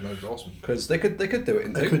 Mercenaries mode is awesome. Because they could do it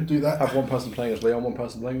in They two. could do that. Have one person playing as Leon, one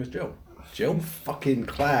person playing as Jill. Jill fucking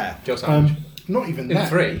Claire. Jill Sandwich. Not even in that.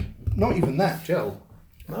 3, Not even that. Jill.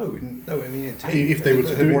 No, I mean in two. If they were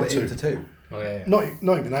to do it brought in into two. Oh yeah.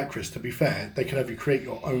 Not even that, Chris. To be fair, they could have you create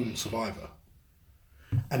your own survivor,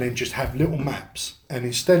 and then just have little maps. And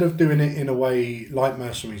instead of doing it in a way like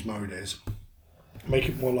Mercenaries mode is, make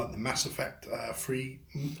it more like the Mass Effect 3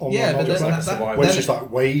 online Yeah, but multiplayer, where it's just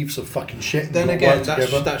like waves of fucking shit. And Then you've got again, to work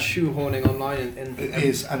together. that's shoehorning online in It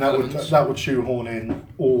is, and that would shoehorn in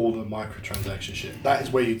all the microtransaction shit. That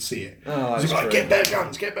is where you'd see it. Oh, It's that's like, true. get better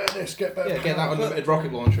guns, get better this, get better. Yeah, get that unlimited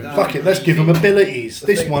rocket launcher. Fuck it, let's give them abilities.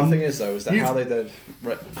 The thing is though, is that you've- how they did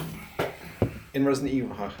in Resident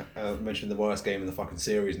Evil. I mentioned the worst game in the fucking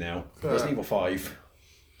series now. Resident Evil 5.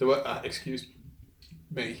 Excuse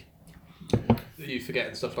me. Are you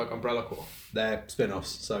forgetting stuff like Umbrella Corps? They're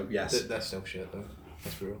spin-offs, so yes. They're still shit though.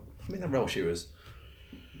 That's real. I mean, they're rail shooters.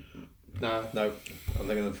 No. No, I'm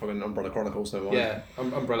thinking of fucking Umbrella Chronicles. No more. Yeah,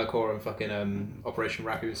 Umbrella Corps and fucking Operation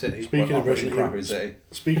Raccoon City. Speaking of Operation Resident Raccoon Evil, City.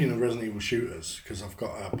 speaking of Resident Evil shooters, because I've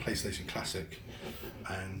got a PlayStation Classic,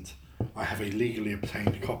 and I have a legally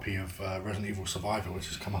obtained copy of Resident Evil Survivor, which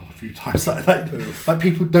has come up a few times. Like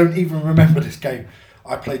people don't even remember this game.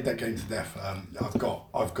 I played that game to death.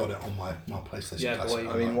 I've got it on my PlayStation Classic.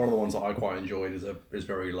 boy. I mean, one of the ones that I quite enjoyed is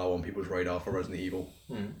very low on people's radar for Resident Evil.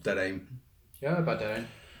 Dead Aim. Yeah, about that.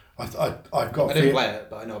 I've got. I didn't play it,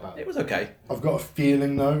 but I know about It it. was okay. I've got a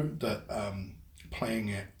feeling though that playing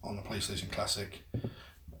it on the PlayStation Classic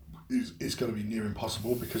is going to be near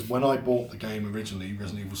impossible, because when I bought the game originally,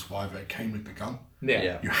 Resident Evil Survivor, it came with the gun.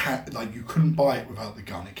 Yeah. You had you couldn't buy it without the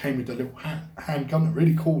gun. It came with the little handgun, a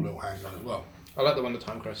really cool little handgun as well. I like the one the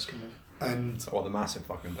Time Crisis came with. And Or the massive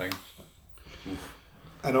fucking thing.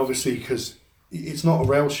 and obviously because it's not a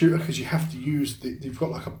rail shooter, because you have to use you've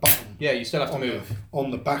got like a button. Yeah, you still have to move. On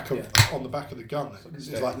the back of the gun. It's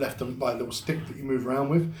like left like a little stick that you move around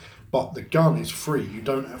with, but the gun is free. You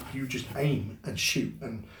don't have. You just aim and shoot,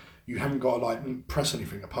 and you haven't got to like press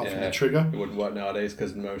anything apart from the trigger. It wouldn't work nowadays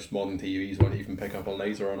because most modern TVs won't even pick up a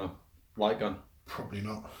laser on a light gun. Probably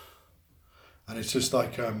not. And it's just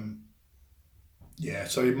like, so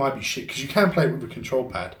it might be shit because you can play it with a control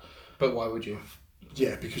pad. But why would you?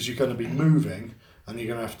 Yeah, because you're going to be moving and you're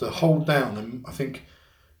going to have to hold down, and I think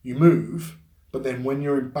you move, but then when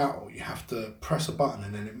you're in battle, you have to press a button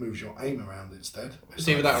and then it moves your aim around instead. It's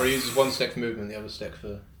either that or it uses one stick for movement, the other stick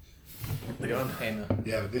for the gun. Aimer.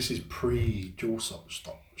 Yeah, but this is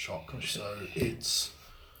pre-DualShock, so it's...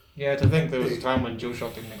 Yeah, to think there was a time when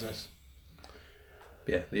DualShock didn't exist.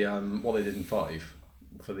 Yeah, the what they did in 5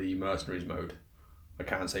 for the Mercenaries mode, I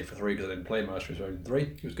can't say for 3 because I didn't play Mercenaries mode in 3.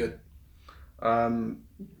 It was good.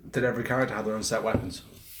 Did every character have their own set weapons?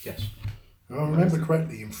 Yes. If I remember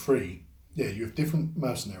correctly, in 3, you have different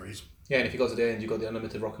mercenaries. Yeah, and if you got to the end, you got the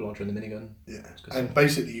unlimited rocket launcher and the minigun. Yeah, and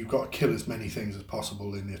basically you've got to kill as many things as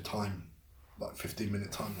possible in your time, like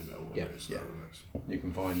 15-minute time limit or whatever. You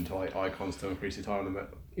can find like icons to increase your time limit.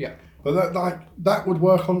 Yeah. But that would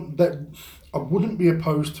work on that. I wouldn't be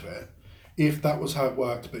opposed to it if that was how it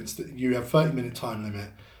worked. But you have 30-minute time limit,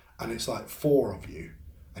 and it's like 4 of you,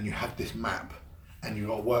 and you have this map, and you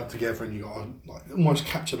got to work together, and you got to like almost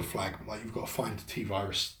capture the flag. Like you've got to find the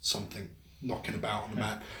T-virus something knocking about on the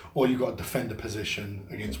map, or you've got to defend a position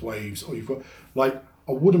against waves, or you've got like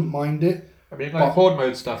I wouldn't mind it. I mean, like horde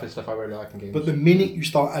mode stuff is stuff I really like in games. But the minute you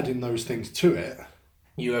start adding those things to it,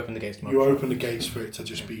 you open the gates. You open the gates for it to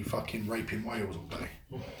just be fucking raping whales all day,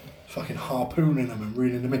 fucking harpooning them and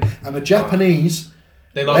reeling them in. And the Japanese,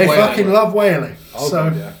 they fucking love whaling. Oh, so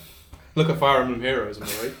God, yeah. Look at Fire Emblem Heroes, am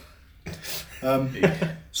I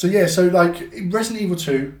right? So like Resident Evil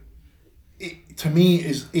 2, it, to me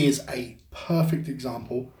is a perfect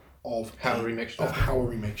example of how a remake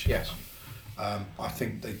should Yes. I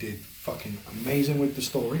think they did fucking amazing with the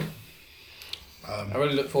story. I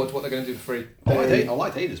really look forward to what they're going to do for free. I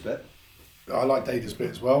like Ada's bit. I like Ada's bit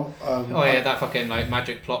as well. That fucking like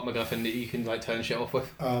magic plot MacGuffin that you can like turn shit off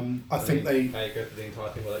with. I think they go through the entire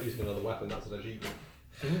thing without using another weapon. That's an achievement.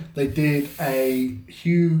 They did a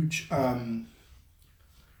huge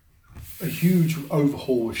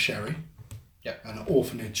overhaul with Sherry. Yeah. And an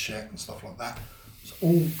orphanage shit and stuff like that. It's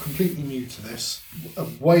all completely new to this. A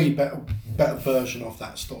way better version of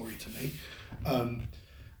that story to me.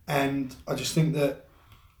 And I just think that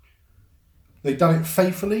they've done it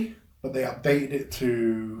faithfully, but they updated it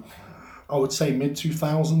to, I would say,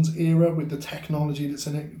 mid-2000s era with the technology that's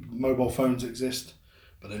in it. Mobile phones exist,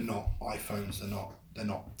 but they're not iPhones. They're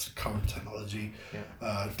not current technology.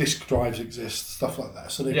 Yeah. Disk drives exist, stuff like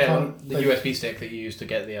that. So the USB stick that you use to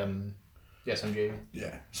get the SMG.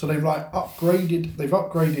 Yeah. So they've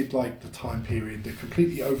upgraded like the time period. They've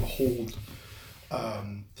completely overhauled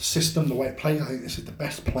the system, the way it plays. I think this is the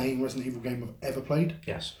best playing Resident Evil game I've ever played.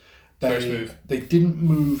 Yes. Very smooth. They didn't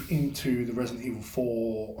move into the Resident Evil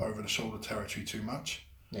 4 over the shoulder territory too much.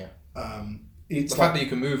 Yeah. It's the fact that you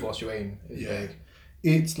can move whilst you aim is big.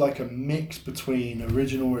 It's like a mix between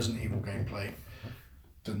original Resident Evil gameplay,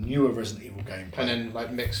 the newer Resident Evil gameplay, and then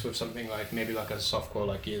like mixed with something like maybe like a softcore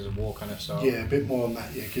like Gears of War kind of style. Yeah, a bit more on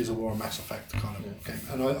that. Yeah, Gears of War and Mass Effect kind of game,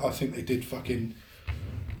 and I think they did fucking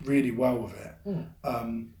really well with it.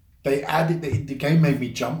 They added the game made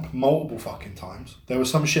me jump multiple fucking times. There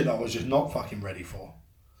was some shit that I was just not fucking ready for.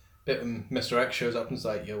 Bit when Mr. X shows up and is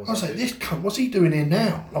like, yo, I was like, this cunt, what's he doing here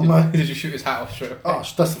now? Did you shoot his hat off straight away? Oh,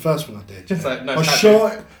 that's the first one I did. Just like, no,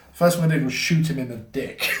 first one I did was shoot him in the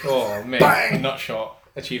dick. Oh, mate. Bang! Not shot.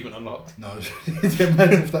 Achievement unlocked. No,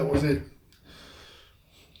 imagine if that was it.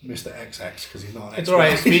 Mr. XX, because he's not an It's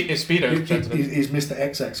alright, it's Speedo. He's Mr.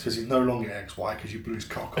 XX because he's no longer XY because you blew his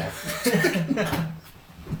cock off.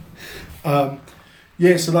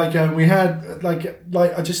 So like we had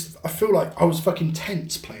I feel like I was fucking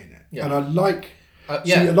tense playing it, and I like.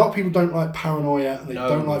 See, a lot of people don't like paranoia and they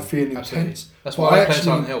don't like feeling tense. That's why I play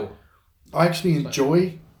Silent Hill. I actually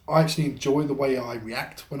enjoy the way I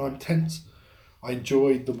react when I'm tense. I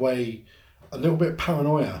enjoy the way a little bit of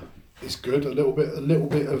paranoia is good. A little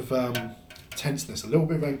bit of tenseness, a little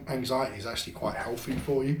bit of anxiety is actually quite healthy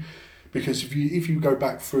for you, because if you go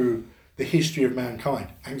back through the history of mankind,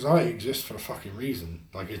 anxiety exists for a fucking reason.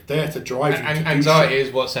 Like, it's there to drive you. Anxiety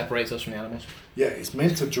is what separates us from the animals. Yeah, it's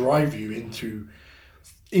meant to drive you into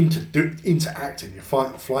acting, your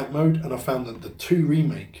fight or flight mode. And I found that the 2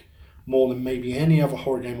 remake, more than maybe any other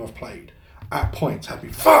horror game I've played, at points had me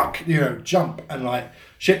jump and like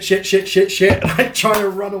shit, like trying to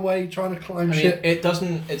run away, trying to climb shit. It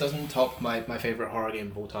doesn't top my favourite horror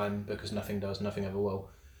game of all time, because nothing ever will.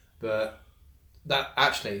 But that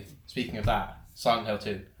actually, speaking of that, Silent Hill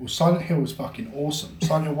 2. Well, Silent Hill was fucking awesome.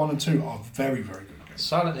 Silent Hill 1 and 2 are very, very good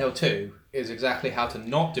Silent Hill 2 is exactly how to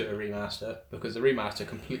not do a remaster, because the remaster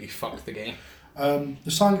completely fucked the game.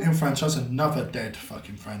 The Silent Hill franchise, another dead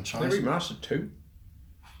fucking franchise. They remastered 2.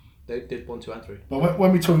 They did 1, 2, and 3. But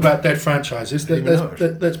when we talk about dead franchises,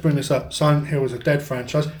 let's bring this up. Silent Hill is a dead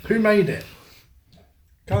franchise. Who made it?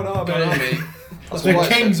 Konami. The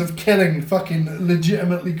kings of killing fucking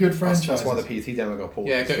legitimately good franchises. That's why the PT demo got pulled.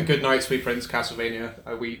 Yeah, good night, sweet prince, Castlevania.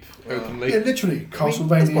 I weep openly. Yeah, literally. Castlevania.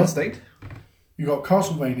 That's Bloodstained. You've got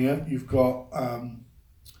Castlevania, you've got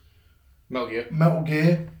Metal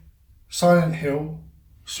Gear, Silent Hill,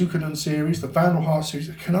 Suikoden series, the Vandal Heart series.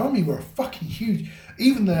 Konami were a fucking huge.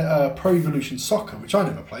 Even the Pro Evolution Soccer, which I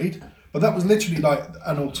never played, but that was literally like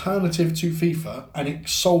an alternative to FIFA, and it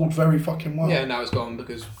sold very fucking well. Yeah, now it's gone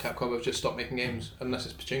because Capcom have just stopped making games, unless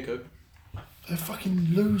it's pachinko. They're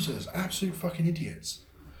fucking losers, absolute fucking idiots.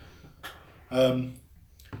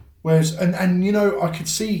 Whereas, and you know, I could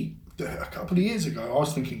see a couple of years ago, I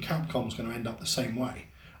was thinking Capcom's going to end up the same way,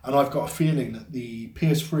 and I've got a feeling that the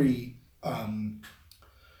PS3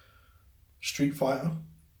 Street Fighter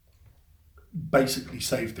basically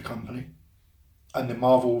saved the company, and the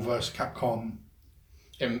Marvel vs. Capcom.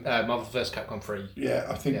 Marvel vs. Capcom 3. Yeah,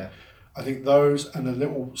 I think those and the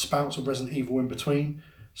little spouts of Resident Evil in between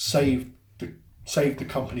saved the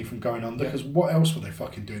company from going under. Because what else were they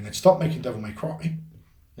fucking doing? They'd stopped making Devil May Cry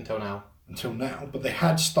until now, but they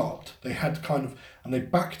had stopped. They had kind of, and they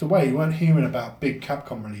backed away. You weren't hearing about big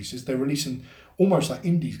Capcom releases. They're releasing almost like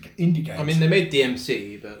indie games. I mean, they made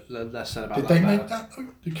DMC, but less said about Did that. they make that?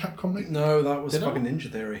 Did Capcom make that? No, that was fucking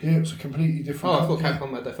Ninja Theory. Yeah, it was a completely different. Oh, I thought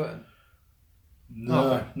Capcom had their foot in.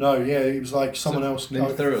 No, yeah, it was like someone else.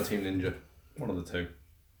 Ninja Theory or Team Ninja? One of the two.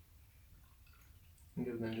 I think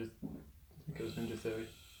it was Ninja Theory.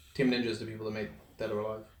 Team Ninja's the people that made Dead or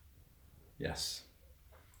Alive. Yes.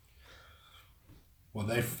 Well,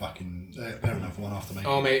 they're another one after me.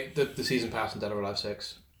 Oh, mate, the season pass in Dead or Alive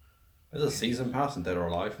 6. There's a season pass in Dead or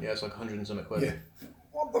Alive. Yeah, it's like 100 and something quid. Yeah.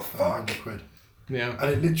 What the fuck? £100. Yeah.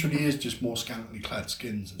 And it literally is just more scantily clad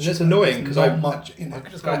skins. And it's annoying because not much in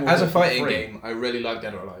it. As a fighting game, I really like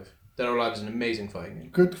Dead or Alive. Dead or Alive is an amazing fighting game.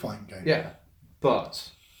 Good fighting game. Yeah,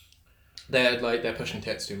 but they're pushing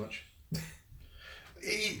tits too much.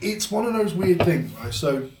 It's one of those weird things, right?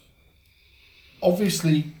 So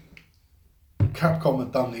obviously, Capcom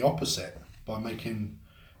had done the opposite by making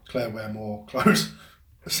Claire wear more clothes,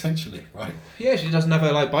 essentially, right? Yeah, she doesn't have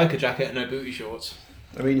a biker jacket and no booty shorts.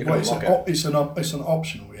 I mean, you can unlock it. It's an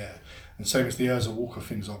optional, yeah. And same as the Urza Walker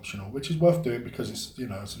thing's optional, which is worth doing because it's, you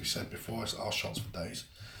know, as we said before, it's our shots for days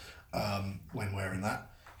when wearing that,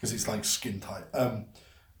 because it's like skin tight.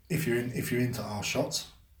 If you're into our shots,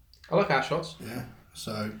 I like our shots. yeah.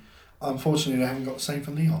 So unfortunately, they haven't got the same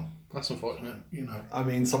for Leon. That's unfortunate. You know, I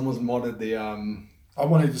mean, someone's modded the I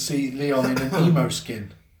wanted to see Leon in an emo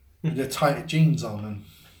skin with the tight jeans on and.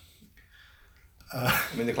 I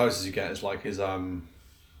mean, the closest you get is like his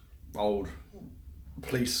old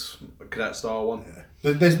police cadet style one.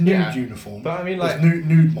 Yeah. There's nude uniform. But I mean, there's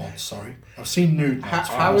nude mods. Sorry, I've seen nude mods.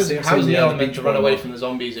 How is Leon meant to run away from the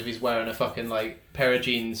zombies if he's wearing a fucking pair of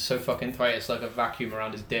jeans so fucking tight it's like a vacuum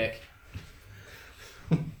around his dick?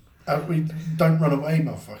 We don't run away,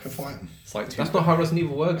 motherfucker. Fight him. It's like That's not how Resident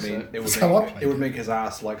Evil works. I mean, it would make his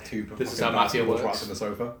ass like two. This is how Mafia works. Right on the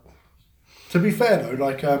sofa. To be fair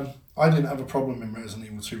though, I didn't have a problem in Resident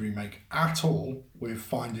Evil 2 Remake at all with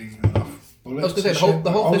finding enough bullets. I was going to say,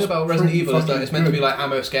 the whole thing about Resident Evil is that it's meant to be like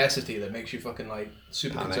ammo scarcity that makes you fucking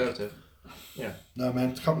super conservative. Yeah. No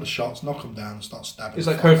man, a couple of shots, knock them down and start stabbing. It's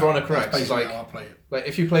like Code Veronica X. That's It's basically how I play it. like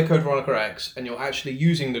if you play Code Veronica X and you're actually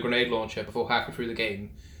using the grenade launcher before halfway through the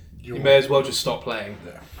game, you may as well just stop playing.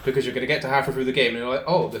 Yeah. Because you're going to get to halfway through the game and you're like,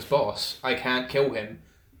 oh, this boss, I can't kill him.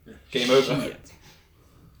 Game over.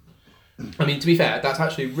 I mean, to be fair, that's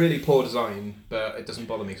actually really poor design, but it doesn't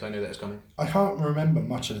bother me because I know that it's coming. I can't remember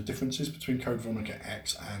much of the differences between Code Veronica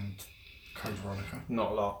X and Code Veronica.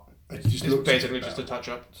 Not a lot. It just It's basically just a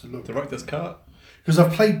touch-up. Director's cut. Because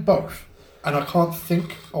I've played both, and I can't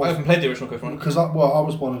think of... I haven't played the original Code Veronica. Because I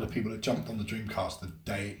was one of the people that jumped on the Dreamcast the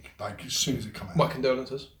day, as soon as it came out. What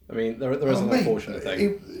condolences? I mean, there is an unfortunate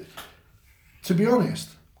thing. To be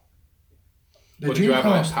honest, the What did you have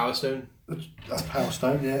on Dreamcast... Power Stone? That's Power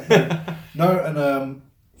Stone, yeah. No, and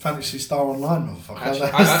Fantasy Star Online, motherfucker. Actually,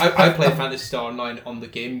 I played Phantasy Star Online on the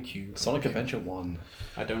GameCube. Sonic Adventure 1.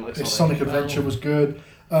 I don't like Sonic Adventure was good.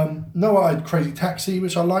 No, I had Crazy Taxi,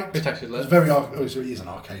 which I liked. Crazy Taxi it is an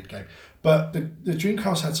arcade game. But the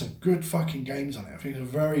Dreamcast had some good fucking games on it. I think it's a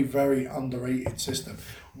very, very underrated system.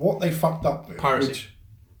 What they fucked up with...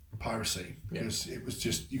 Piracy. Because it was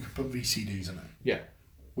just... You could put VCDs in it. Yeah.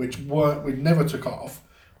 We never took off.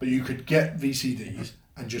 but you could get VCDs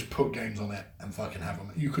and just put games on it and fucking have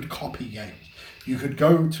them. You could copy games. You could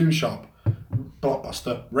go to a shop,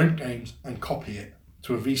 Blockbuster, rent games and copy it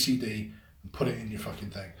to a VCD and put it in your fucking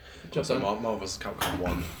thing. Just like Marvel vs. Capcom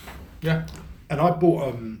 1. Yeah. And I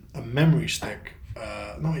bought a memory stick.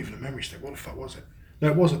 Not even a memory stick. What the fuck was it? No,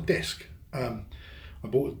 it was a disc. I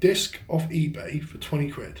bought a disc off eBay for 20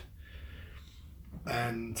 quid.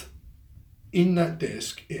 And in that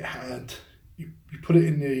disc, it had you put it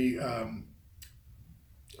in the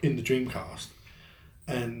Dreamcast,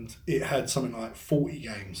 and it had something like 40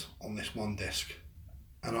 games on this one disc.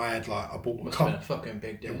 And I had I bought Must have been a fucking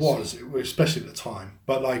big disc. It was especially at the time.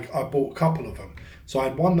 But I bought a couple of them. So I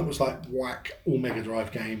had one that was whack all Mega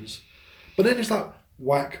Drive games, but then it's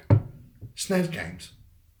whack SNES games.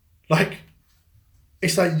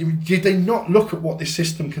 It's did they not look at what this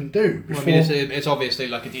system can do before? Well, I mean, it's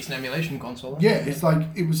obviously a decent emulation console. Yeah, it's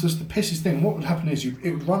it was just the pissest thing. What would happen is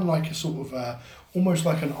it would run a sort of almost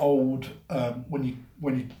like an old when you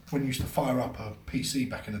used to fire up a PC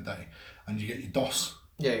back in the day, and you get your DOS.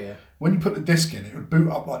 Yeah. When you put the disc in, it would boot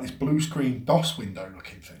up like this blue screen DOS window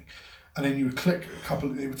looking thing, and then you would click a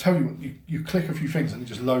couple. It would tell you you click a few things, and it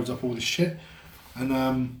just loads up all this shit.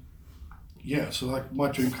 And so my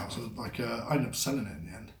Dreamcast, I ended up selling it in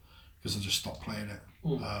the end because I just stopped playing it.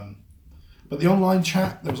 But the online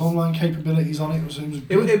chat, there was online capabilities on it.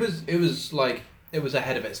 It was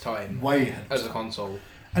ahead of its time. Way ahead as a console,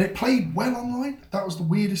 and it played well online. That was the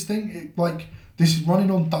weirdest thing. This is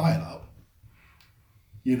running on dial-up.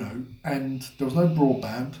 And there was no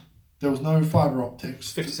broadband, there was no fibre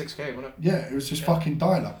optics. 56k, wasn't it? Yeah, it was just fucking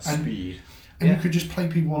dial-up. Speed. And you could just play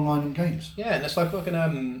people online on games. Yeah, and it's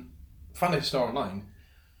fucking Phantasy Star Online.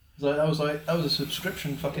 That was a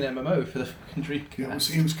subscription fucking MMO for the fucking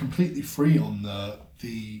Dreamcast. It was completely free on the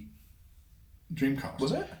Dreamcast.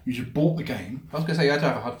 Was it? You just bought the game. I was gonna say you had to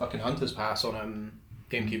have a fucking Hunter's Pass on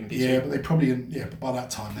GameCube and PC. Yeah, but they probably but by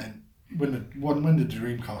that time then. When did the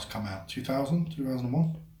Dreamcast come out? 2000?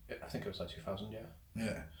 2001? Yeah, I think it was 2000, yeah.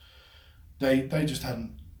 Yeah. They just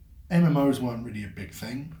hadn't... MMOs weren't really a big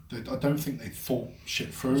thing. I don't think they thought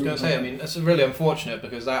shit through. I was going to say, I mean, that's really unfortunate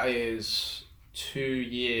because that is 2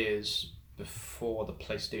 years before the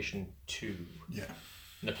PlayStation 2. Yeah.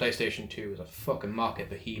 And the PlayStation 2 was a fucking market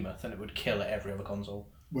behemoth and it would kill every other console.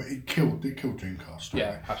 Well, it killed Dreamcast.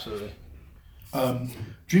 Yeah, absolutely.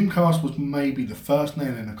 Dreamcast was maybe the first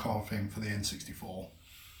nail in the coffin for the N64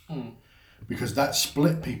 because that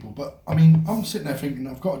split people. But I mean, I'm sitting there thinking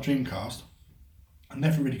I've got a Dreamcast. I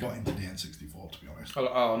never really got into the N64 to be honest.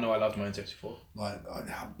 Oh no, I loved my N64.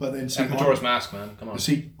 But then Majora's Mask, man, come on.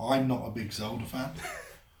 See, I'm not a big Zelda fan,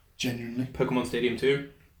 genuinely. Pokemon Stadium 2.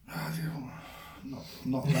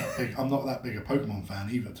 Not that big. I'm not that big a Pokemon fan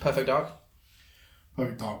either. Perfect Dark.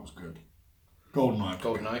 Perfect Dark was good.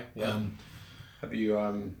 GoldenEye, yeah.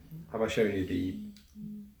 Have I shown you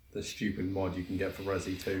the stupid mod you can get for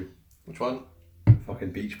Resi 2? Which one? Fucking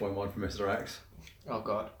Beach Boy mod for Mr. X. Oh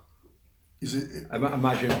god. Is it?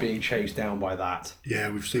 Imagine being chased down by that. Yeah,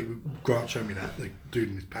 we've seen. Grant showed me that, the dude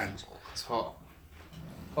in his pants. It's hot.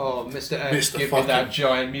 Oh, Mr. X, give me that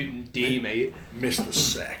giant mutant D, mate. Mr.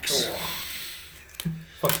 Sex.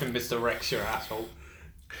 Fucking Mr. Rex, your asshole.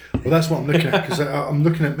 Well, that's what I'm looking at because I'm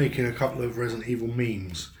looking at making a couple of Resident Evil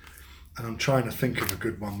memes. And I'm trying to think of a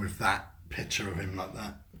good one with that picture of him like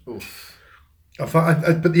that. Oof.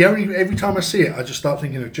 But every time I see it, I just start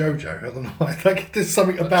thinking of JoJo. I don't know. There's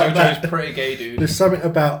something about JoJo's pretty gay, dude. There's something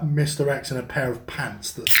about Mr. X in a pair of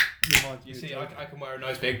pants that reminds me. You see, I can wear a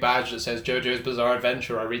nice big badge that says JoJo's Bizarre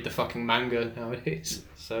Adventure. I read the fucking manga nowadays,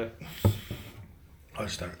 so. I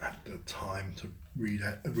just don't have the time to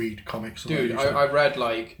read comics. Dude, I read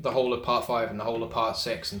the whole of Part 5 and the whole of Part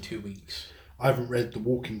 6 in 2 weeks. I haven't read The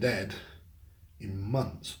Walking Dead in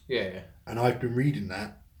months. Yeah. And I've been reading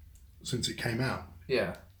that since it came out.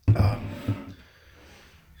 Yeah.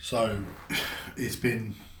 So it's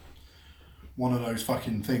been one of those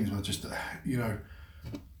fucking things where just, I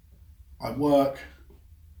work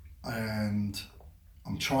and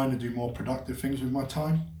I'm trying to do more productive things with my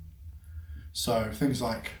time. So things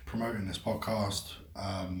like promoting this podcast,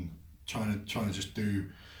 trying to just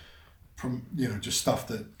do just stuff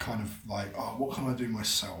that kind of what can I do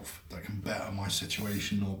myself that can better my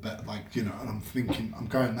situation or better, and I'm thinking I'm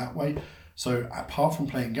going that way. So apart from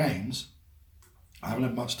playing games, I haven't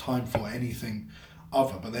had much time for anything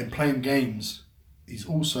other. But then playing games is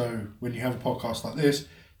also, when you have a podcast like this,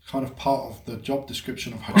 kind of part of the job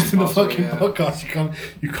description of hosting a fucking podcast.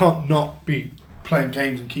 You can't not be playing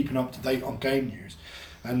games and keeping up to date on game news.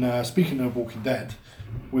 And speaking of Walking Dead,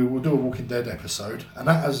 we will do a Walking Dead episode, and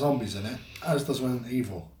that has zombies in it, as does Resident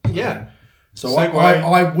Evil. Yeah. So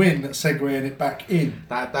I win at segueing it back in.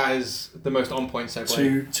 That is the most on point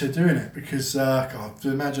segue. To doing it because, God,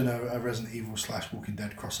 imagine a Resident Evil / Walking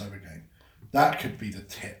Dead crossover game. That could be the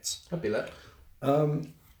tits. That'd be lit.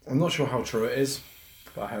 I'm not sure how true it is,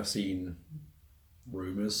 but I have seen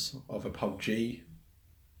rumours of a PUBG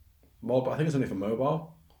mod, but I think it's only for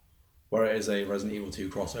mobile, where it is a Resident Evil 2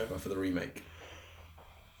 crossover for the remake.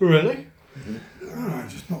 Really? I'm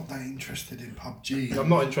just not that interested in PUBG. I'm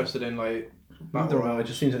not interested in like battle royale. It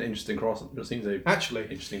just seems an interesting crossover. It seems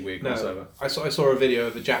interesting weird crossover. I saw a video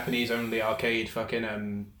of a Japanese only arcade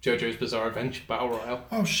fucking JoJo's Bizarre Adventure battle royale.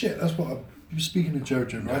 Oh shit! That's what I'm speaking of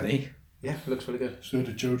JoJo, right? Really? Yeah, it looks really good. So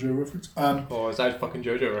the JoJo reference. Or is that a fucking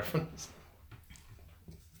JoJo reference?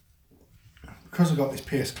 Because I got this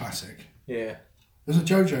PS Classic. Yeah. There's a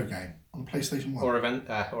JoJo game on PlayStation 1. Or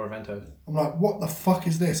Evento. I'm like, what the fuck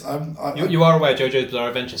is this? You are aware JoJo's Bizarre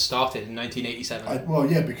Adventure started in 1987. Well,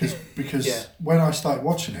 yeah, because Yeah. when I started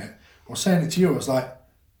watching it, I was saying it to you. I was like,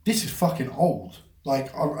 this is fucking old.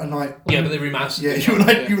 Like, yeah, but they remastered. Yeah, you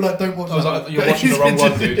were like, don't watch. I was like, you're watching the wrong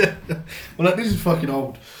one, dude. Yeah. Well, like, this is fucking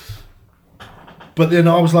old. But then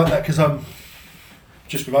I was like that because I'm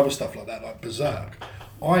just with other stuff like that, like Berserk.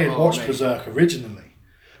 I had watched Berserk originally,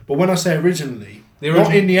 but when I say originally,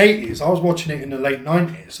 not in the 80s. I was watching it in the late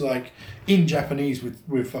 90s, like in Japanese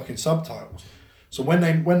with fucking subtitles. So when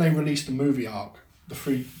they released the movie arc, the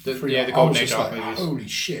Golden Age arc movies. Holy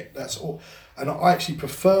shit, that's all. And I actually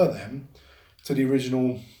prefer them to the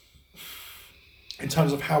original in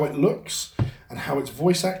terms of how it looks and how it's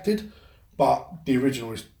voice acted, but the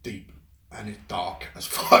original is deep and it's dark as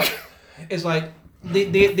fuck. It's like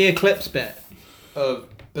the Eclipse bit of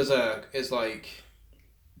Berserk is like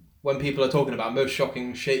when people are talking about most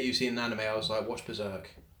shocking shit you see in anime. I was like, watch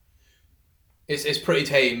Berserk. It's pretty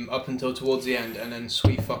tame up until towards the end, and then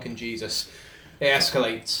sweet fucking Jesus, it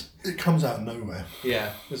escalates. It comes out of nowhere.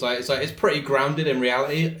 Yeah, it's pretty grounded in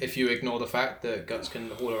reality if you ignore the fact that Guts can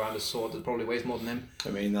haul around a sword that probably weighs more than him. I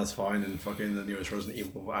mean, that's fine. And fucking the newest Resident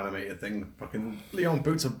Evil animated thing, fucking Leon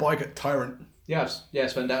boots a bike at Tyrant. Yes,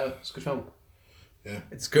 Vendetta. It's a good film. Yeah,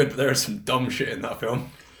 it's good, but there is some dumb shit in that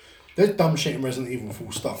film. There's dumb shit in Resident Evil,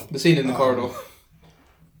 full stop. The scene in the corridor.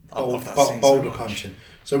 Boulder punching.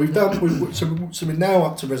 So we've done. So we're now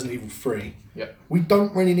up to Resident Evil 3. Yeah. We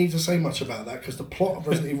don't really need to say much about that because the plot of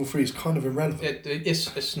Resident Evil 3 is kind of irrelevant.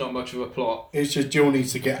 It's not much of a plot. It's just Jill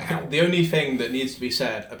needs to get out. The only thing that needs to be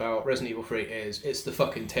said about Resident Evil 3 is it's the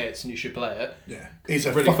fucking tits and you should play it. Yeah, it's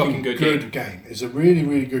a really fucking good game. It's a really,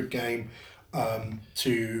 really good game. How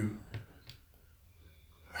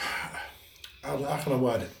can I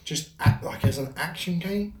word it? Just like as an action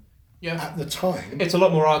game. Yeah. At the time, it's a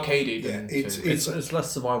lot more arcadey. Yeah, it's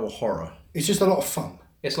less survival horror. It's just a lot of fun.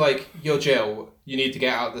 It's like you're Jill. You need to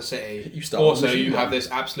get out of the city. You have this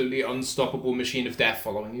absolutely unstoppable machine of death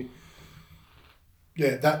following you.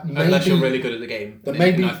 Yeah, that unless you're really good at the game. That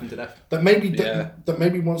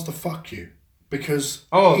maybe wants to fuck you because.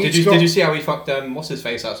 Oh, did you see how he fucked what's his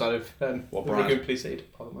face outside of what brand? Please say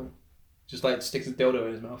Parliament. Just like sticks a dildo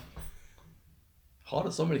in his mouth.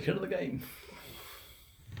 Hardest somebody kill the game.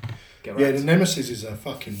 Yeah, the Nemesis is a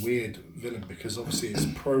fucking weird villain because obviously it's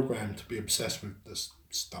programmed to be obsessed with the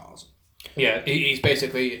stars. Yeah, he's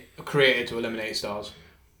basically created to eliminate stars.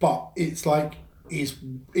 But it's like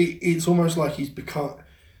it's almost like he's become,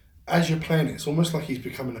 as you're playing it, it's almost like he's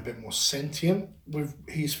becoming a bit more sentient with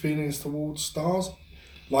his feelings towards stars.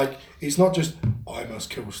 Like, it's not just, I must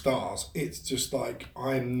kill stars. It's just like,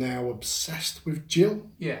 I'm now obsessed with Jill.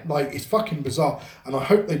 Yeah. Like, it's fucking bizarre. And I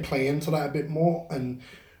hope they play into that a bit more. And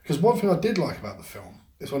because one thing I did like about the film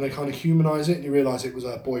is when they kind of humanise it and you realise it was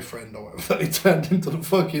her boyfriend or whatever that they turned into the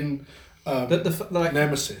fucking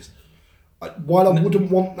Nemesis. While I wouldn't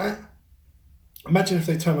want that, imagine if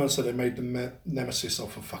they turned around and said they made the Nemesis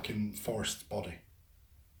off a fucking Forrest's body.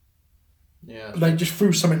 Yeah. They just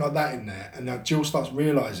threw something like that in there, and now Jill starts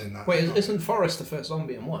realising that. Wait, isn't Forrest the first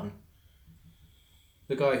zombie in one?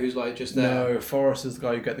 The guy who's like just there. No, Forrest is the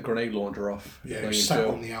guy who get the grenade launcher off. Yeah, he's sat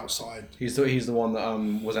on the outside. He's the one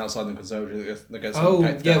that was outside the conservatory that gets. Oh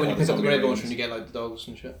yeah, when you pick up the grenade launcher and you get like the dogs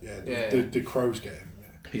and shit. Yeah, the crows get him.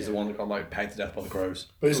 He's the one that got like pegged to death by the crows.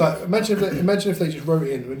 But it's like imagine if they just wrote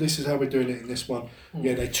in, this is how we're doing it in this one.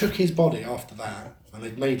 Yeah, they took his body after that and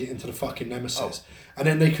they made it into the fucking Nemesis, and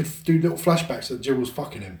then they could do little flashbacks that Jill was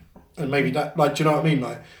fucking him, and maybe that, like, do you know what I mean?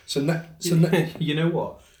 Like, you know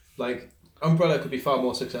what? Like, Umbrella could be far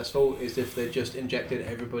more successful is if they just injected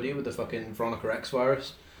everybody with the fucking Veronica X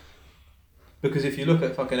virus. Because if you look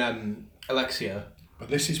at fucking Alexia, but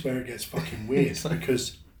this is where it gets fucking weird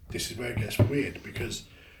because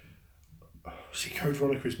See, Code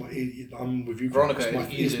Veronica is I'm with you. Veronica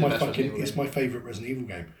it's my favourite Resident Evil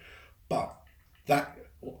game. But that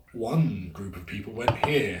one group of people went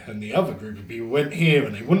here and the other group of people went here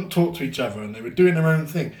and they wouldn't talk to each other and they were doing their own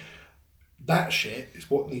thing. That shit is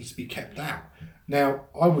what needs to be kept out. Now,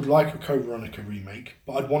 I would like a Code Veronica remake,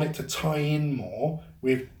 but I'd want it to tie in more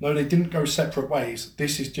with, no, they didn't go separate ways.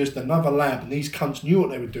 This is just another lab and these cunts knew what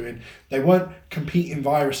they were doing. They weren't competing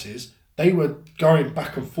viruses. They were going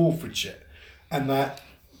back and forth with shit. And that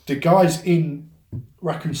the guys in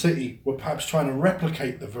Raccoon City were perhaps trying to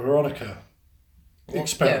replicate the Veronica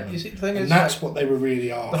experiment. Yeah, you see, the thing and is, that's like, what they were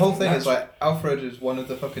really after. The whole thing is like Alfred is one of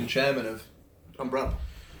the fucking chairmen of Umbrella,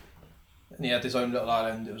 and he had his own little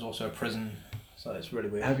island. It was also a prison, so it's really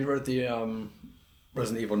weird. Have you read the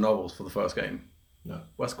Resident Evil novels for the first game? No.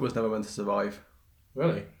 Wesker was never meant to survive.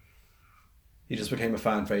 Really? He just became a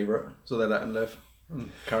fan favourite, so they let him live and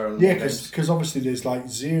carry on. Yeah, because obviously there's like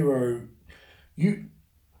zero. You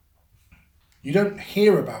don't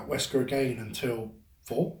hear about Wesker again until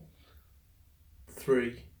 4?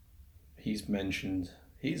 3. He's mentioned.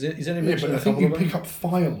 He's only Yeah, mentioned. but I think you pick up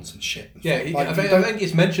files and shit. Yeah, I think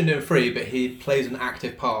it's mentioned in 3, but he plays an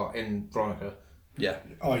active part in Veronica. Yeah.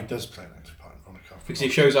 Oh, he does play an active part in Veronica. Because he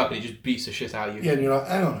shows up and he just beats the shit out of you. Yeah, and you're like,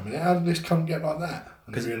 hang on a minute, how did this cunt get like that?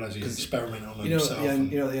 And you realise he's experimenting on himself. At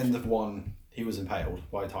the end of 1, he was impaled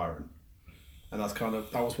by a tyrant. And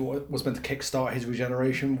that was what was meant to kickstart his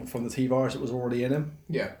regeneration from the T-virus that was already in him.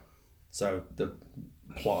 Yeah. So the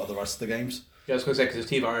plot of the rest of the games. Yeah, I was going to say, because his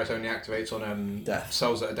T-virus only activates on death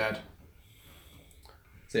cells that are dead.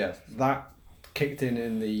 So yeah, that kicked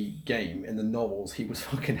in the game. In the novels, he was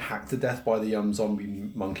fucking hacked to death by the zombie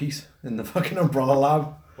monkeys in the fucking Umbrella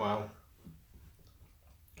lab. Wow.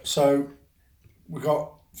 So we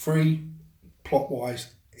got 3,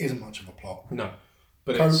 plot-wise, isn't much of a plot. No.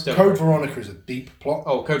 But Code Veronica is a deep plot.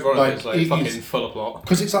 Oh, Code Veronica is fucking full of plot.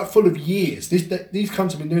 Because it's like full of years. These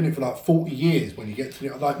cunts have been doing it for like 40 years when you get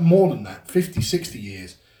to like more than that, 50, 60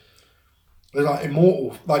 years. They're like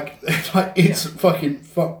immortal. It's fucking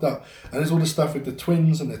fucked up. And there's all the stuff with the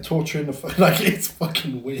twins and they're torturing it's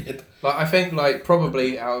fucking weird. Like, I think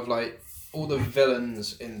probably out of all the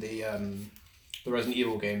villains in the Resident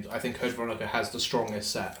Evil games, I think Code Veronica has the strongest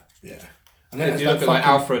set. Yeah. And then if you look at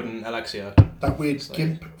Alfred and Alexia. That weird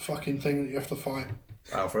gimp fucking thing that you have to fight.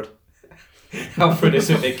 Alfred. Alfred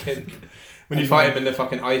is a big kid. When you fight him in the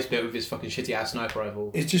fucking ice bit with his fucking shitty ass sniper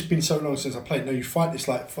rifle. It's just been so long since I played. No, you fight this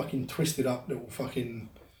fucking twisted up little fucking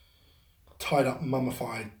tied up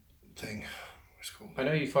mummified thing. What's it called? I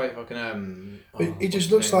know you fight fucking it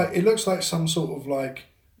just looks like some sort of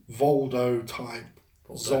Voldo type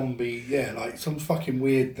zombie. Yeah, like some fucking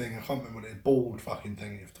weird thing. I can't remember what it is. Bald fucking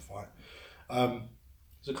thing you have to fight.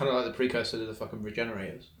 So kind of like the precursor to the fucking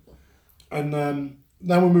regenerators. And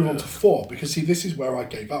now we'll move on to 4, because see, this is where I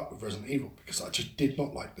gave up with Resident Evil, because I just did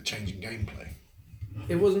not like the changing gameplay.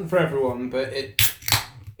 It wasn't for everyone, but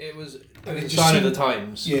it was a sign of the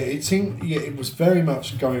times. Yeah, it was very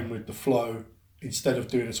much going with the flow instead of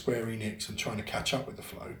doing a Square Enix and trying to catch up with the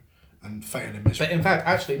flow and failing miserably. But in fact,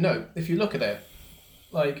 actually, no. If you look at it,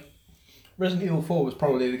 Resident Evil 4 was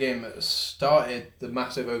probably the game that started the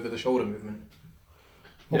massive over-the-shoulder movement.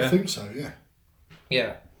 I think so, yeah.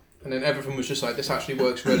 Yeah. And then everything was just like, this actually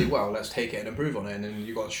works really well, let's take it and improve on it. And then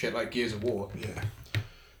you got shit like Gears of War. Yeah.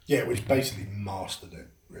 Yeah, which basically mastered it,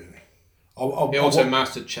 really. It also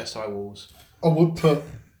mastered chest-high walls. I would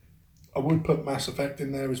put Mass Effect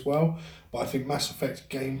in there as well, but I think Mass Effect's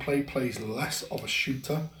gameplay plays less of a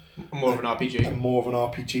shooter. More of an RPG. And more of an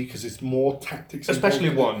RPG, because it's more tactics. Especially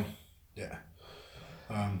involved. 1.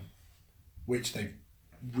 Yeah. Which they've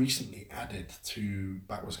recently added to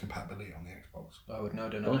backwards compatibility on the Xbox. I would know,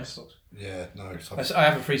 don't know Xbox. Yeah, no. I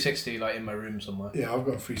have a 360 in my room somewhere. Yeah, I've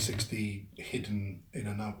got a 360 hidden in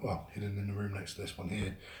the room next to this one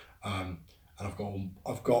here, and I've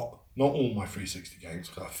got not all my 360 games,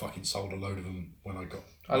 because I fucking sold a load of them when I got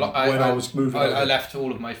I was moving. I left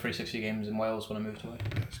all of my 360 games in Wales when I moved away.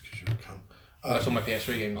 That's because you're a cunt. That's all my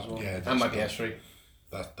PS3 games as well. Yeah, and my PS3.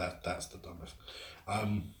 That's the dumbest.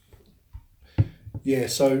 Yeah,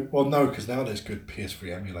 so, well, no, because now there's good PS3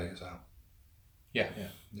 emulators out. Yeah.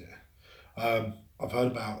 I've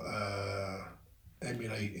heard about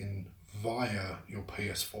emulating via your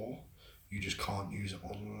PS4. You just can't use it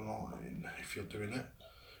online if you're doing it.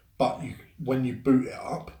 But when you boot it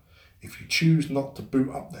up, if you choose not to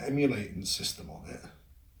boot up the emulating system on it,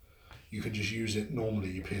 you can just use it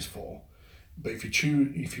normally, your PS4. But if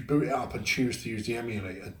you boot it up and choose to use the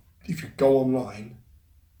emulator, if you go online,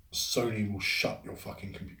 Sony will shut your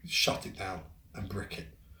fucking computer, shut it down and brick it,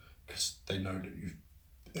 because they know that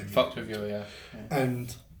you've fucked with you, yeah.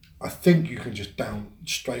 And I think you can just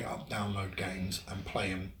straight up download games and play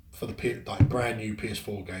them for the like brand new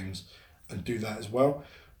PS4 games and do that as well.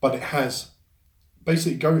 But it has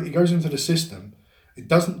basically it goes into the system.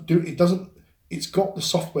 It's got the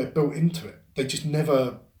software built into it. They just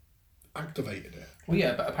never activated it. Well,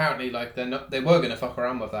 yeah, but apparently, like they were going to fuck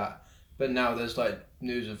around with that, but now there's like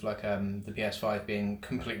news of like the PS5 being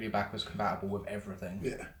completely backwards compatible with everything.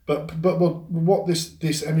 Yeah, but what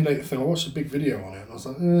this emulator thing? I watched a big video on it, and I was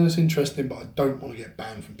like, it's interesting, but I don't want to get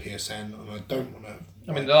banned from PSN, and I don't want to.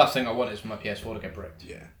 I mean, the last thing I want is for my PS4 to get bricked.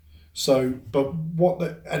 Yeah. So, but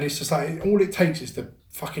and it's just like all it takes is to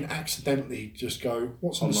fucking accidentally just go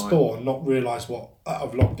what's on the store and not realise what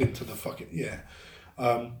I've logged into the fucking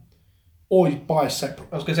or you buy a separate.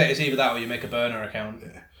 I was gonna say it's either that or you make a burner account.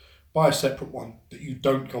 Yeah. Buy a separate one that you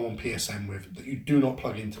don't go on PSN with, that you do not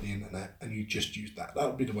plug into the internet, and you just use that. That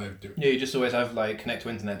would be the way of doing it. Yeah, you just always have like connect to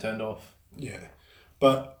internet turned off. Yeah,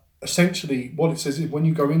 but essentially what it says is when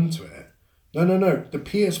you go into it, no, the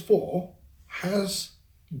PS4 has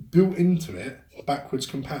built into it backwards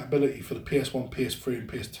compatibility for the PS1, PS3 and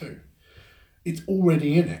PS2. It's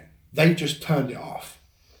already in it. They just turned it off.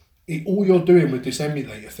 All you're doing with this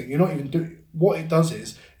emulator thing, you're not even doing... What it does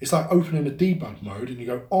is, it's like opening a debug mode and you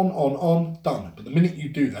go on, done. But the minute you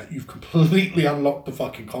do that, you've completely unlocked the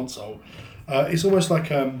fucking console. It's almost like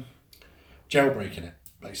jailbreaking it,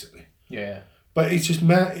 basically. Yeah. But it's just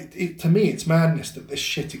mad. To me, it's madness that this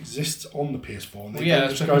shit exists on the PS4. And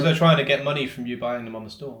because they're trying to get money from you buying them on the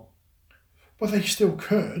store. Well, they still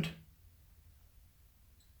could.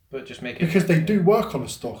 But just make it... Because they do work on the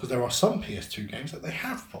store, because there are some PS2 games that they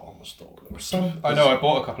have put on the store. There are some... I know, I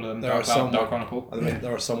bought a couple of them. There are some... Dark Chronicle. I mean,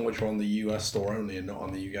 there are some which are on the US store only and not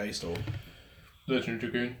on the UK store. Legend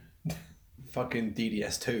of Dragoon. Fucking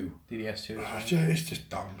DDS2. DDS2. It's just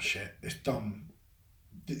dumb shit. It's dumb.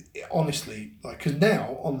 Honestly, like, because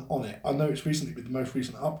now on it, I know it's recently with the most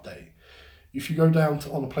recent update, if you go down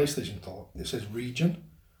on a PlayStation store, it says region,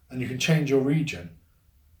 and you can change your region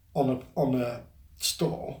on a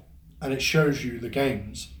store, and it shows you the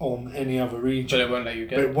games on any other region. But it won't let you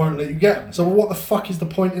get them. But it won't let you get them. So what the fuck is the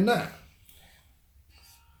point in that?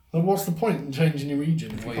 Then what's the point in changing your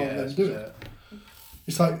region if you can't let them do it?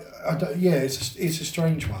 It's like, it's a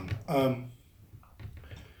strange one.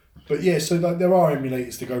 But yeah, so like, there are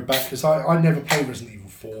emulators to go back, because I never played Resident Evil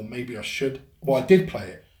 4. Maybe I should. Well, I did play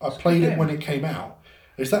it. I played it when it came out.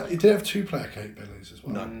 It did have 2-player capabilities as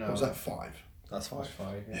well. No. Or was that 5? That's 5.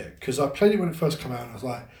 Yeah, because I played it when it first came out, and I was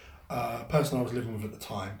like, a person I was living with at the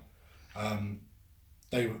time,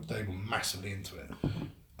 they were massively into it,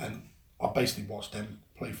 and I basically watched them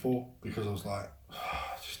play 4 because I was like,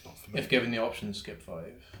 it's just not for me. If given the option, skip 5.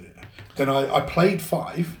 Yeah. Then I played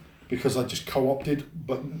 5 because I just co-opted,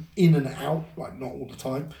 but in and out, like not all the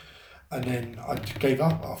time, and then I gave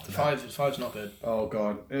up after that. 5's not good. Oh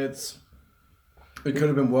god, it could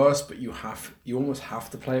have been worse, but you almost have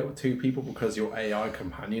to play it with 2 people because your AI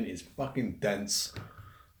companion is fucking dense.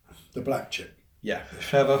 The black chick. Yeah.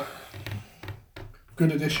 Trevor.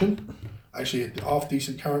 Good addition. Actually, a half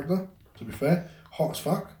decent character, to be fair. Hot as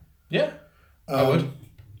fuck. Yeah. I would.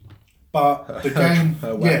 But the game,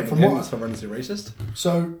 from what horrendously racist.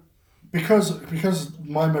 So, because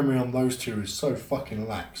my memory on those 2 is so fucking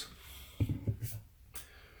lax.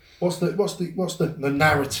 What's the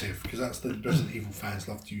narrative? Because that's the Resident Evil fans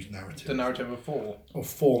love to use narrative. The narrative of 4. Of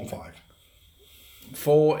 4 and 5.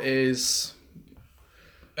 4 is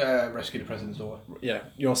rescue the president's daughter. Yeah,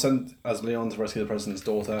 you're sent as Leon to rescue the president's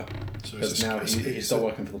daughter. So because now he's not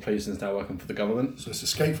working for the police and he's now working for the government. So it's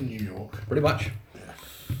Escape from New York. Pretty much. Yeah.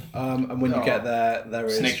 And when you get there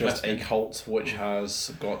is Snake just Plissken. a cult which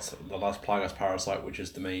has got the last Plagas parasite, which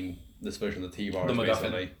is this version of the T-Virus,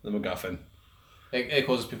 basically. The MacGuffin. It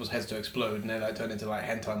causes people's heads to explode and they like turn into like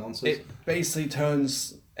hentai monsters. It basically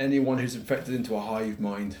turns anyone who's infected into a hive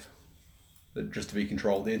mind, just to be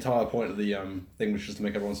controlled. The entire point of the thing was just to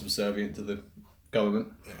make everyone subservient to the government.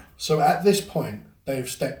 Yeah. So at this point, they've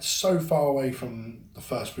stepped so far away from the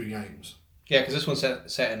first 3 games. Yeah, because this one's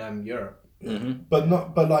set in Europe. Mm-hmm.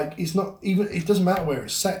 But like it's not even. It doesn't matter where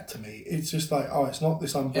it's set to me. It's just like it's not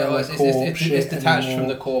this Umbrella core shit. It's detached anymore. from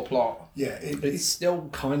the core plot. Yeah, it's still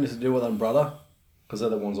kind of to do with Umbrella because they're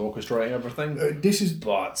the ones orchestrating everything.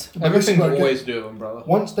 Everything's always to do with Umbrella.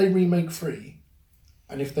 Once they remake 3,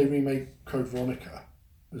 and if they remake Code Veronica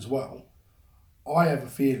as well, I have a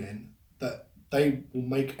feeling that they will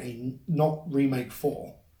make not remake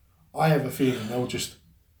 4. I have a feeling they'll just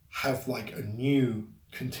have like a new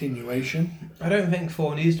continuation. I don't think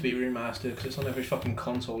 4 needs to be remastered because it's on every fucking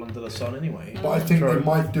console under the sun anyway. But I think they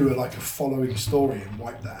might do a following story and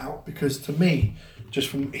wipe that out, because to me, just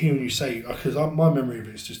from hearing you say, because my memory of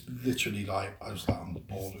it is just literally like, I was like, I'm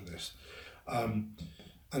bored of this. And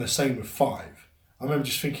the same with 5. I remember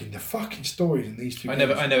just thinking, the fucking stories in these two I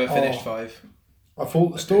never finished 5. I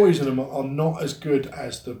thought the stories in them are not as good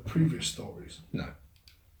as the previous stories. No.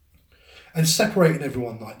 And separating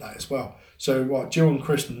everyone like that as well. So, what, Jill and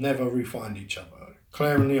Chris never re-find each other.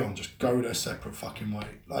 Claire and Leon just go their separate fucking way.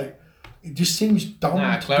 Like, it just seems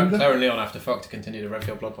dumb. Claire and Leon have to fuck to continue the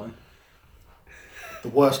Redfield bloodline. The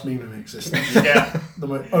worst meme in existence. Yeah. The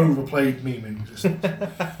most overplayed meme in existence.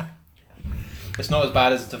 It's not as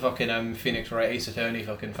bad as the fucking Phoenix Wright Ace Attorney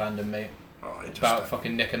fucking fandom, mate. Oh, it's about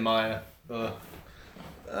fucking Nick and Maya. Ugh.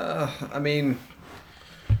 I mean,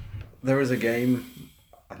 there is a game.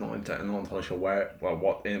 I'm not entirely sure where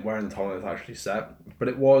in the timeline it's actually set, but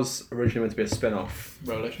it was originally meant to be a spin-off.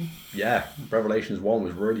 Revelation. Yeah, Revelations 1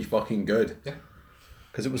 was really fucking good. Yeah.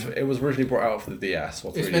 Because it was originally brought out for the DS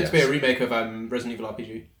or 3DS. It's meant to be a remake of Resident Evil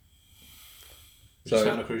RPG. Which is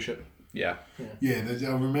on a cruise ship. Yeah. Yeah,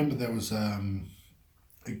 I remember there was a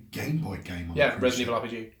Game Boy game on Resident Evil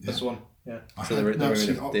RPG. That's the one. Yeah. So they remade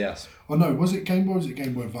the DS. Oh no, was it Game Boy or was it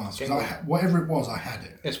Game Boy Advance? Because whatever it was, I had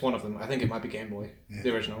it. It's one of them. I think it might be Game Boy. Yeah.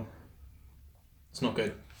 The original. It's not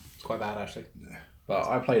good. It's quite bad actually. Yeah. But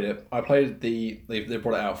I played it. I played they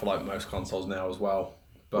brought it out for like most consoles now as well.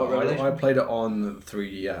 But I played it on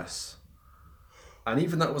 3DS. And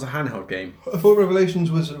even that was a handheld game. I thought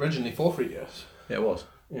Revelations was originally for 3DS. Yeah, it was.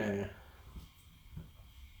 Yeah.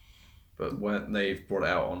 But when they brought it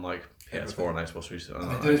out on like PS4 and Xbox 360,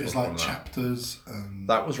 and they did it as like chapters.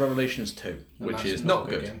 That was Revelations 2, which is not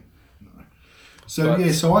good. No.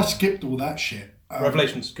 So so I skipped all that shit.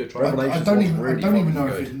 Revelations good. I don't even know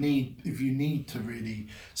if you need to really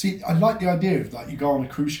see. I like the idea of like you go on a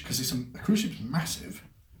cruise ship, because a cruise ship's massive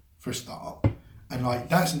for a start, and like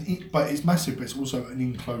but it's massive, but it's also an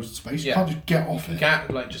enclosed space. You can't just get off it. You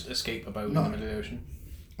can't like just escape a boat in the middle of the ocean.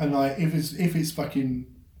 And like if it's fucking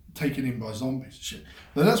taken in by zombies and shit.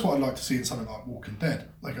 But that's what I'd like to see in something like Walking Dead.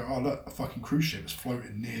 Like, oh look, a fucking cruise ship is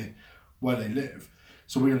floating near where they live,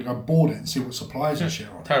 so we're gonna go board it and see what supplies and shit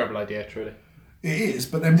are. Terrible idea, truly. It is,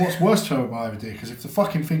 but then what's worse terrible idea? Because if the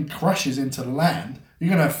fucking thing crashes into the land, you're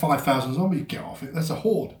gonna have 5,000 zombies get off it. That's a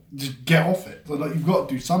horde. Just get off it. So like you've got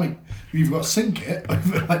to do something. You've got to sink it,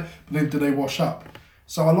 but then do they wash up?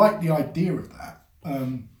 So I like the idea of that.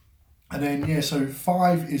 And then so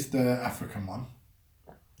 5 is the African one.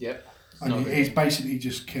 Yep. And he's basically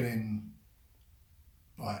just killing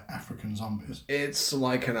like African zombies. It's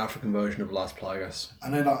like an African version of Last Plagueis.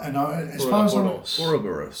 And then as far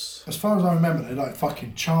as I remember, they're like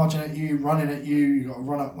fucking charging at you, running at you. You got to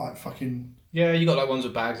run up like fucking. Yeah, you got like ones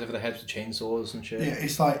with bags over their heads with chainsaws and shit. Yeah,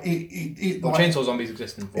 it's like well, chainsaw zombies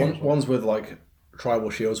exist in ones with like tribal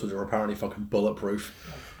shields, which are apparently fucking bulletproof.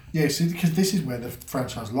 Yeah, see, because this is where the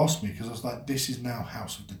franchise lost me, because I was like, this is now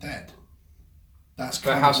House of the Dead.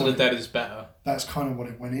 But House of the Dead is better. That's kind of what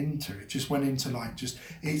it went into. It just went into like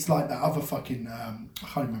it's like that other fucking I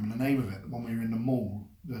can't remember the name of it. The one where you're in the mall,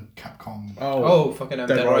 the Capcom. Fucking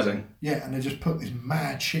Dead Rising. Yeah, and they just put this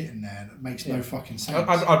mad shit in there that makes no fucking sense.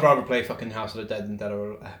 I'd rather play fucking House of the Dead than Dead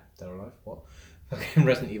or Alive. What? Fucking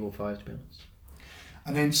Resident Evil 5, to be honest.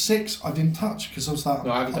 And then 6, I didn't touch because I was like,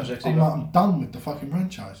 no, I haven't touched 6 either. I'm done with the fucking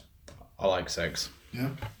franchise. I like 6. Yeah.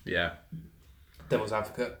 Yeah. Devil's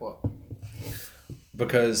Advocate. What?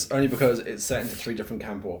 Because it's set into 3 different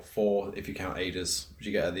campaigns, 4 if you count Ada's, which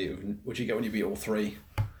you get when you beat all 3.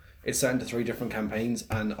 It's set into 3 different campaigns,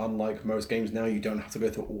 and unlike most games now, you don't have to go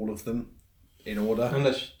through all of them in order. In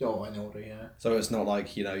order, yeah. So it's not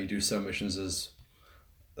like you do some missions as,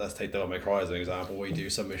 let's take Devil May Cry as an example, where you do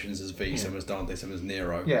some missions as V, some as Dante, some as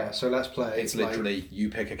Nero. Yeah, so let's play. It's literally you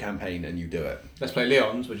pick a campaign and you do it. Let's play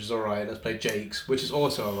Leon's, which is alright. Let's play Jake's, which is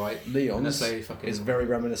also alright. Leon's is very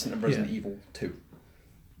reminiscent of Resident Evil 2.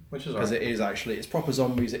 Which is alright. Because it's proper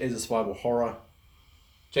zombies, it is a survival horror.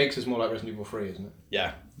 Jake's is more like Resident Evil 3, isn't it?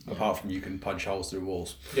 Yeah, apart from you can punch holes through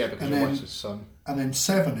walls. Yeah, because your wife's his son. And then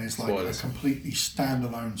 7 is like a completely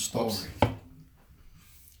standalone story.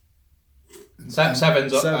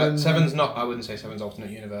 Seven's not. I wouldn't say 7's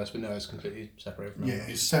alternate universe, but no, it's completely separated from it. Yeah,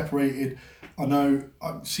 it's separated. I know.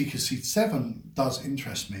 Because 7 does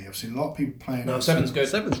interest me. I've seen a lot of people playing. No, 7's good.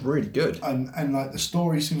 7's really good. And like the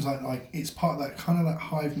story seems like it's part of that kind of that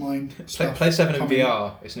hive mind stuff. Play 7 in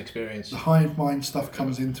VR. It's an experience. The hive mind stuff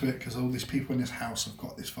comes into it because all these people in this house have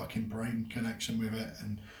got this fucking brain connection with it,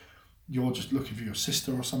 and you're just looking for your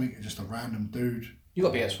sister or something. You're just a random dude. You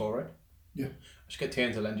got PS4, right? Yeah. I should get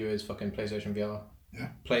Tian to lend you his fucking PlayStation VR. Yeah.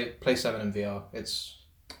 Play 7 in VR. It's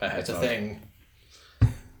a thing.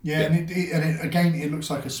 Yeah, and it again, it looks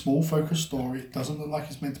like a small focused story. It doesn't look like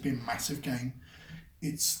it's meant to be a massive game.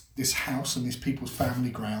 It's this house and this people's family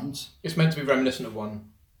grounds. It's meant to be reminiscent of 1.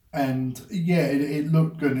 And yeah, it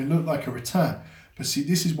looked good. It looked like a return. But see,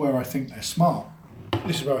 this is where I think they're smart.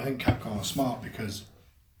 This is where I think Capcom are smart, because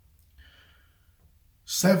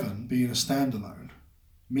 7 being a standalone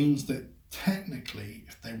means that technically,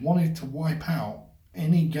 if they wanted to wipe out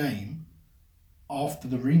any game after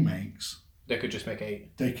the remakes, they could just make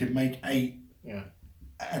 8. They could make 8. Yeah.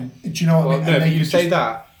 And do you know what I mean? No, and but you say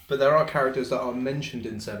that, but there are characters that are mentioned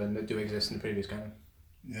in 7 that do exist in the previous canon.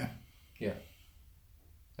 Yeah. Yeah.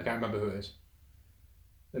 I can't remember who it is.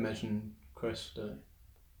 They mention Chris, don't they?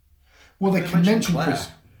 Well, they can mention Claire. Chris.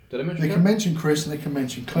 Did I mention They Claire? can mention Chris and they can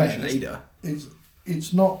mention Claire. Ada.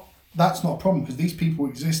 It's not. That's not a problem, because these people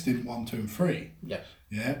exist in 1, 2, and 3. Yes.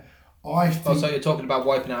 Yeah. I think. Oh, so you're talking about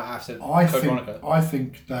wiping out after Code Veronica? I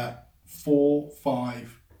think that 4,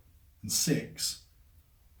 5, and 6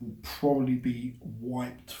 will probably be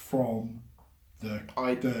wiped from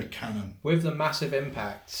the canon. With the massive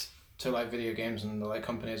impact to like video games and the like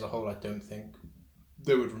company as a whole, I don't think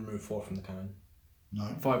they would remove 4 from the canon.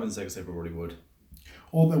 No. 5 and 6 they probably would.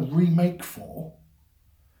 Or they'll remake 4,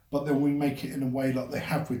 but they'll remake it in a way like they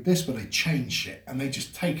have with this, where they change shit and they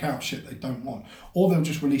just take out shit they don't want. Or they'll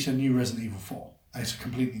just release a new Resident Evil 4 and it's a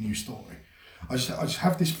completely new story. I just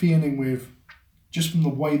have this feeling with, just from the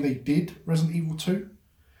way they did Resident Evil 2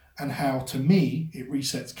 and how, to me, it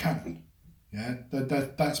resets canon. Yeah,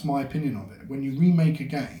 that's my opinion of it. When you remake a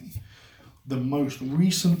game, the most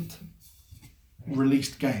recent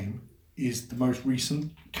released game is the most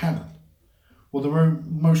recent canon. Well, the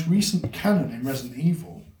most recent canon in Resident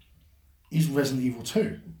Evil is Resident Evil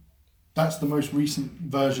 2. That's the most recent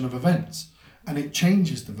version of events. And it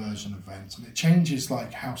changes the version of events, and it changes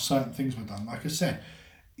like how certain things were done. Like I said,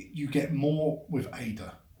 you get more with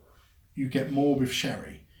Ada. You get more with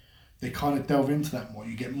Sherry. They kind of delve into that more.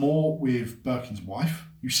 You get more with Birkin's wife.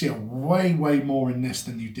 You see a way more in this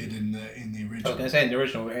than you did in the original. I was going to say, in the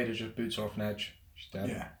original, Ada just boots her off an edge. She's dead.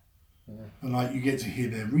 Yeah. And like, you get to hear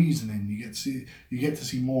their reasoning. You get to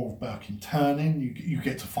see more of Birkin turning. You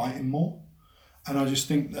get to fight him more. And I just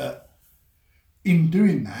think that in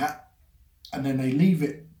doing that, and then they leave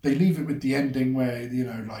it with the ending where, you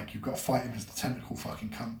know, like, you've got to fight him as the tentacle fucking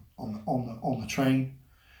cunt on the train.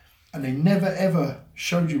 And they never ever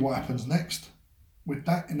showed you what happens next with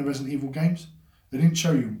that in the Resident Evil games. They didn't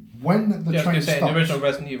show you when the train stops. In the original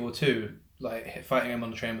Resident Evil 2, like, fighting him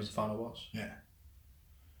on the train was the final boss. Yeah.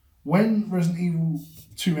 When Resident Evil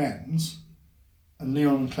 2 ends and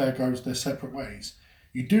Leon and Claire goes their separate ways,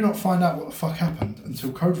 you do not find out what the fuck happened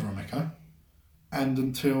until Code Veronica and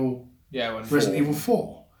until Resident Evil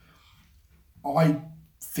 4. I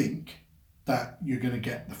think that you're going to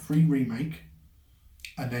get the free remake,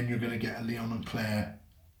 and then you're going to get a Leon and Claire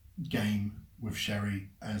game with Sherry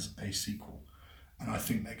as a sequel. And I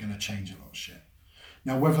think they're going to change a lot of shit.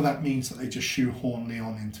 Now, whether that means that they just shoehorn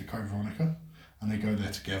Leon into Code Veronica and they go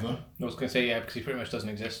there together. I was going to say, yeah, because he pretty much doesn't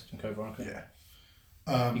exist in Code Veronica.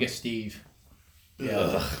 Yeah. You get Steve.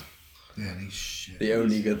 Yeah. Yeah, and he's shit. The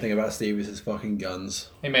only good thing about Steve is his fucking guns.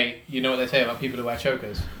 Hey mate, you know what they say about people who wear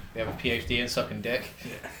chokers? They have a PhD in sucking dick.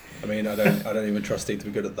 Yeah. I mean, I don't even trust Steve to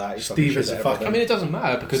be good at that. He's Steve is a fucking... I mean, it doesn't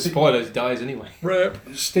matter because spoilers, he dies anyway. Rip.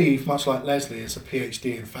 Steve, much like Leslie, is a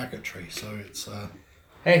PhD in faggotry, so it's...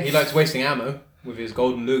 Hey, he likes wasting ammo with his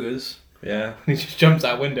golden Lugers. Yeah. He just jumps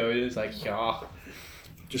out window and it's like, yeah.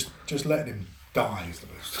 Just letting him die is the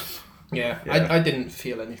best. Yeah. I didn't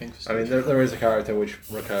feel anything for Steve. I mean, there is a character which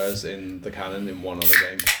recurs in the canon in one other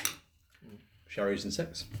game. Sherry's in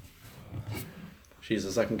 6. She's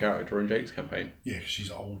the second character in Jake's campaign. Yeah, because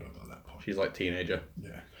she's older by that point. She's like teenager.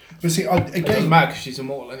 Yeah, but see, it doesn't matter because she's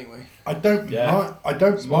immortal anyway. I don't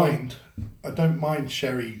mind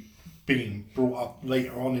Sherry being brought up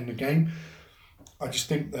later on in the game. I just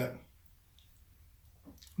think that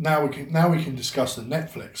now we can discuss the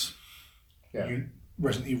Netflix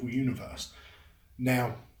Resident Evil universe.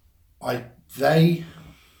 Now, looking at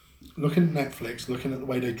Netflix, looking at the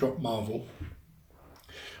way they drop Marvel,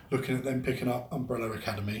 looking at them picking up Umbrella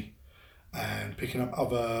Academy and picking up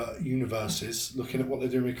other universes, looking at what they're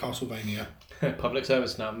doing with Castlevania. Public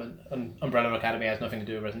service announcement. Umbrella Academy has nothing to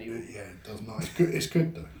do with Resident Evil. Yeah, it does not. It's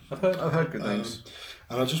good though. I've heard good things.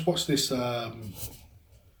 And I just watched this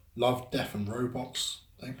Love, Death and Robots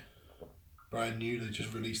thing. Brand new. They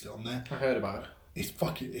just released it on there. I heard about it. It's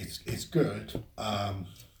good.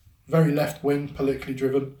 Very left wing, politically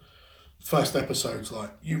driven. First episode's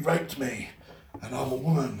like, you raped me, and I'm a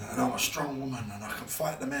woman, and I'm a strong woman, and I can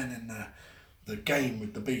fight the men in the game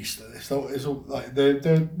with the beast. It's all like there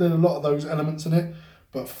are a lot of those elements in it,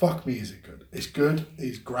 but fuck me, is it good? It's good.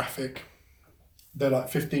 It's graphic. They're like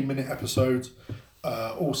 15-minute episodes,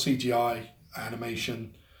 all CGI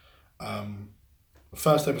animation.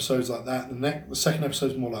 First episode's like that. The second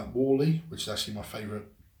episode's more like Wall-E, which is actually my favourite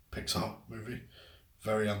Pixar movie.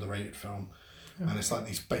 Very underrated film. And it's like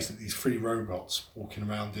these three robots walking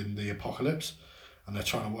around in the apocalypse, and they're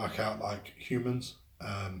trying to work out like humans.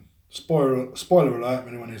 Spoiler alert! For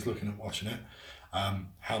anyone who's looking at watching it,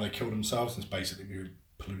 how they kill themselves is basically we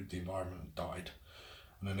polluted the environment and died,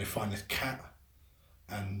 and then they find this cat,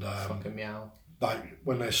 and fucking meow. Like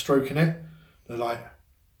when they're stroking it, they're like,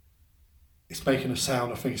 it's making a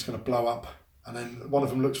sound. I think it's going to blow up. And then one of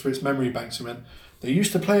them looks for its memory banks and went, they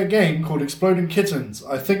used to play a game called Exploding Kittens.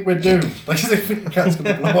 I think we're doomed. Like, they think the cat's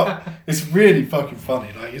going to blow up. It's really fucking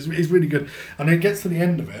funny. Like, it's really good. And it gets to the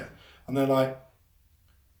end of it, and they're like,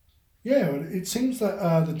 yeah, it seems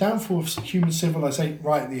that the downfall of human civilization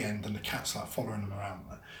right at the end, and the cat's like following them around.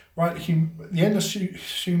 Right, the end of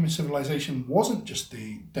human civilization wasn't just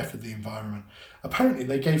the death of the environment. Apparently,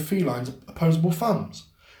 they gave felines opposable thumbs.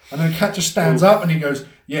 And then the cat just stands up and he goes,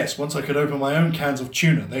 yes, once I could open my own cans of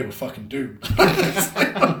tuna, they were fucking doomed.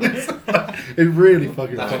 It really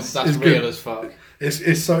fucking That's it's real good. as fuck.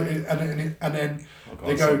 It's so, and then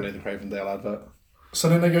they go, the Cravendale advert. so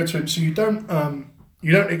then they go to him, so you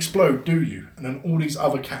don't explode, do you? And then all these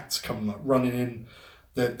other cats come like running in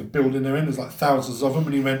the building they're in, there's like thousands of them,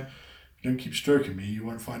 and he went, you don't keep stroking me, you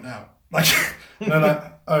won't find out. Like, and they're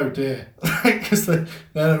like, oh dear. Because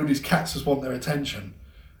all these cats just want their attention.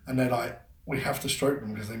 And they're like, we have to stroke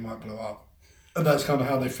them because they might blow up. And that's kind of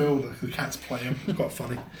how they feel. The cats play them. It's quite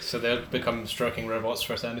funny. So they'll become stroking robots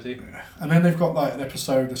for eternity. And then they've got like an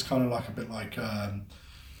episode that's kind of like a bit like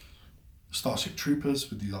Starship Troopers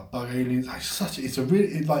with these like bug aliens. It's a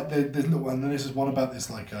really like there's little one. And then this is one about this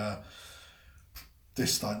like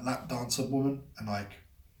this like lap dancer woman, and like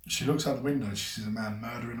she looks out the window and she sees a man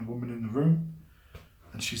murdering a woman in the room.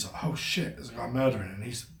 And she's like, oh shit, there's a guy murdering. And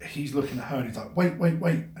he's looking at her and he's like, wait.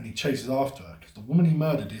 And he chases after her because the woman he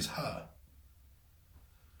murdered is her.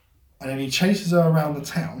 And then he chases her around the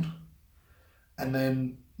town. And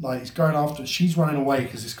then like he's going after her. She's running away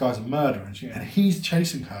because this guy's a murderer. And he's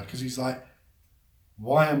chasing her because he's like,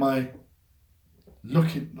 why am I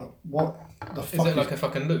looking, like, what the fuck is it like a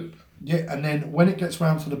fucking loop? Yeah, and then when it gets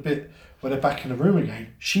round to the bit where they're back in the room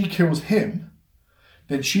again, she kills him.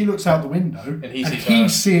 Then she looks out the window and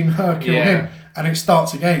he's seeing her kill him, and it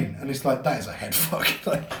starts again, and it's like, that is a head fuck.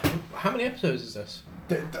 Like, how many episodes is this?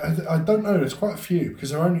 I don't know. There's quite a few because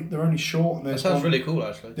they're only short. And that sounds really cool,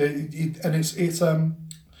 actually. And it's do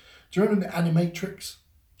you remember the Animatrix?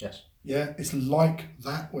 Yes. Yeah, it's like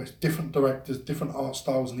that where it's different directors, different art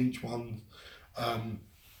styles in each one.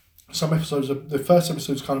 Some episodes, the first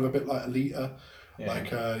episode's kind of a bit like Alita. Yeah. Like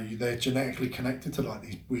they're genetically connected to like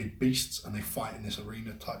these weird beasts, and they fight in this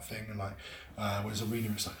arena type thing, and like whereas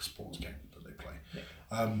arena is like a sports game that they play.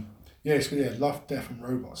 Yeah. Love, Death and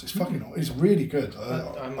Robots. It's fucking it's really good.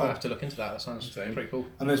 I might have to look into that. That sounds pretty cool.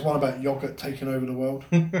 And there's one about yogurt taking over the world.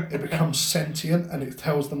 It becomes sentient and it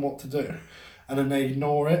tells them what to do, and then they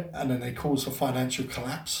ignore it, and then they cause for financial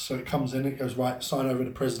collapse. So it comes in, it goes, right, sign over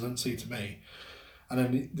the presidency to me. And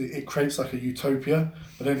then it creates like a utopia,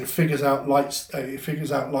 but then it figures out light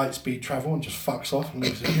speed travel and just fucks off and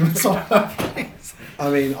leaves the humans on that place. I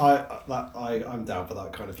mean, I'm down for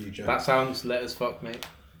that kind of future. That sounds lit as fuck, mate.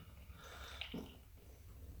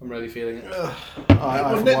 I'm really feeling it.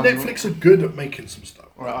 Netflix are good at making some stuff.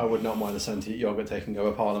 Right, I would not mind a sentient yogurt taking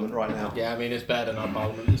over Parliament right now. Yeah, I mean, it's better than our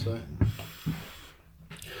Parliament, so.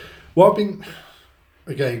 Well, I've been,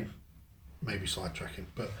 again, maybe sidetracking,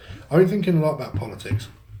 but I've been thinking a lot about politics.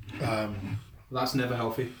 That's never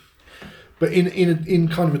healthy. But in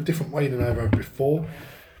kind of a different way than ever before.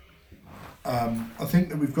 I think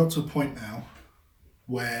that we've got to a point now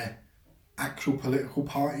where actual political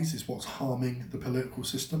parties is what's harming the political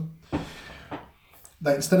system.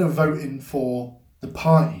 That instead of voting for the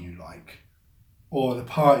party you like or the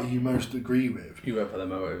party you most agree with, you vote for their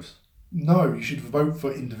motives. No, you should vote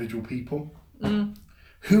for individual people.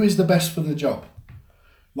 Who is the best for the job?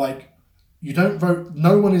 Like, you don't vote,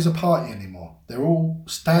 no one is a party anymore. They're all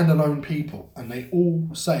standalone people, and they all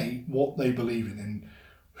say what they believe in and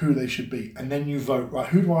who they should be. And then you vote, right,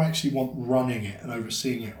 who do I actually want running it and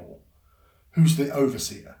overseeing it all? Who's the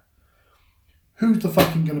overseer? Who's the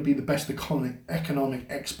fucking going to be the best economic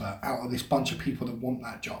expert out of this bunch of people that want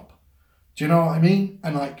that job? Do you know what I mean?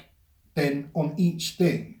 And like, then on each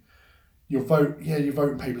thing, your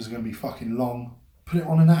voting papers are going to be fucking long. Put it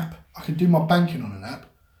on an app. I can do my banking on an app.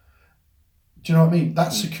 Do you know what I mean?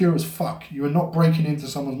 That's secure as fuck. You are not breaking into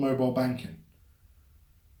someone's mobile banking.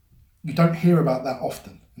 You don't hear about that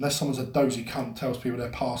often, unless someone's a dozy cunt, tells people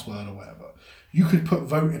their password or whatever. You could put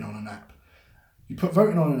voting on an app. You put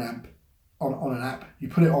voting on an app, on an app, you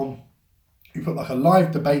put it on, you put like a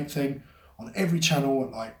live debate thing on every channel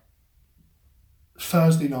at like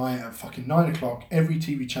Thursday night at fucking 9 o'clock. Every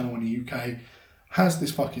TV channel in the UK has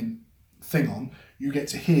this fucking thing on. You get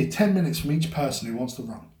to hear 10 minutes from each person who wants to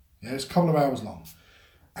run. Yeah, it's a couple of hours long.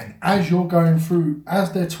 And as you're going through,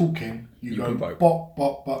 as they're talking, you go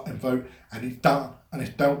bot, and vote, and it's done, and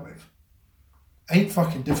it's dealt with. Ain't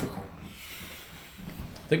fucking difficult.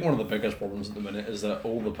 I think one of the biggest problems at the minute is that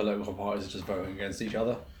all the political parties are just voting against each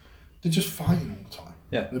other. They're just fighting all the time.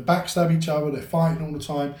 Yeah. They backstab each other, they're fighting all the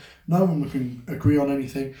time. No one can agree on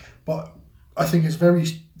anything. But I think it's very,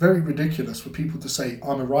 very ridiculous for people to say,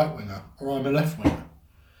 I'm a right winger or I'm a left winger.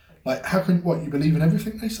 Like, how can, you believe in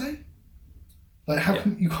everything they say? Like, how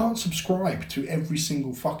can, you can't subscribe to every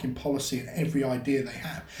single fucking policy and every idea they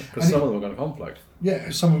have. Because some of them are going to conflict. Yeah,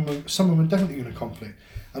 some of them are definitely going to conflict.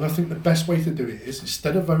 And I think the best way to do it is,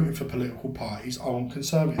 instead of voting for political parties, I want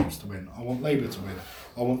Conservatives to win, I want Labour to win,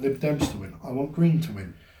 I want Lib Dems to win, I want Green to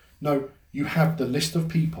win. No, you have the list of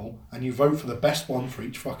people and you vote for the best one for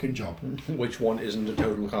each fucking job. Which one isn't a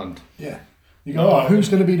total cunt? Yeah. You go, who's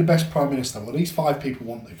going to be the best Prime Minister? Well, these 5 people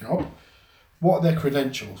want the job. What are their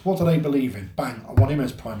credentials? What do they believe in? Bang, I want him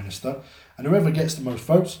as Prime Minister. And whoever gets the most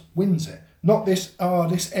votes wins it. Not this,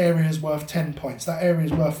 this area is worth 10 points, that area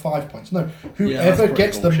is worth 5 points. No, whoever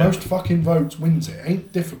gets the most fucking votes wins it.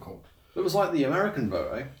 Ain't difficult. It was like the American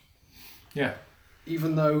vote, eh? Yeah.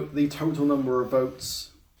 Even though the total number of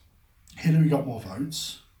votes... Hillary got more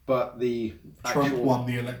votes. But the Trump won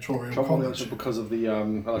the electoral college. Because of the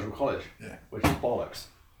electoral college. Yeah. Which is bollocks.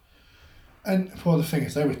 And well, the thing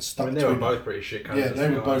is, they were stuck. They were both pretty shit candidates. Yeah,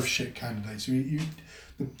 they were both shit candidates.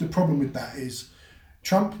 The problem with that is,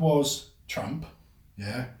 Trump was Trump.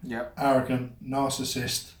 Yeah. Yeah. Arrogant,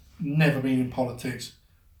 narcissist, never been in politics,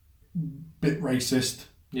 bit racist.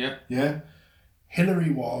 Yeah. Yeah.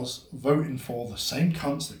 Hillary was voting for the same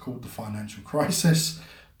cunts that caused the financial crisis,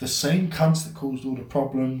 the same cunts that caused all the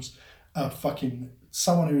problems. Fucking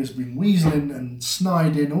someone who has been weaseling and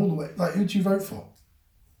sniding all the way. Like, who do you vote for?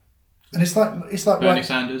 And it's like Bernie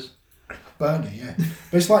Sanders. Bernie, yeah.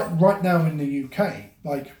 But it's like right now in the UK,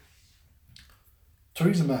 like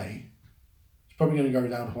Theresa May is probably going to go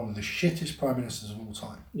down to one of the shittest prime ministers of all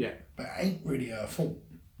time. Yeah. But it ain't really her fault.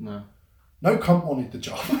 No. No cunt wanted the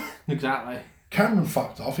job. Exactly. Cameron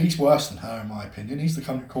fucked off. He's worse than her in my opinion. He's the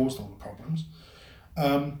cunt that caused all the problems.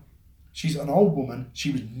 She's an old woman.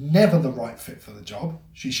 She was never the right fit for the job.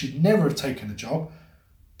 She should never have taken the job.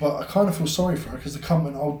 But I kind of feel sorry for her because the cunt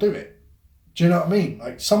went, I'll do it. Do you know what I mean?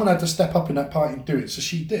 Like, someone had to step up in that party and do it, so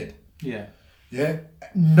she did. Yeah. Yeah,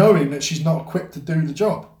 knowing that she's not equipped to do the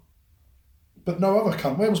job. But no other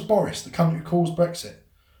cunt. Where was Boris, the cunt who caused Brexit?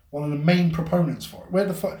 One of the main proponents for it. Where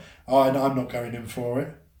the fuck? Oh, no, I'm not going in for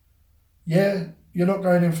it. Yeah, you're not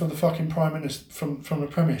going in for the fucking Prime Minister from the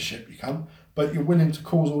Premiership, you cunt. But you're willing to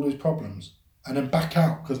cause all these problems and then back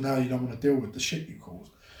out because now you don't want to deal with the shit you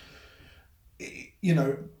caused. You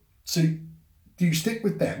know, so do you stick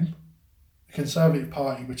with them, the Conservative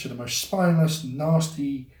Party, which are the most spineless,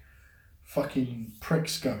 nasty fucking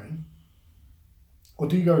pricks going, or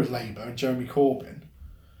do you go with Labour and Jeremy Corbyn?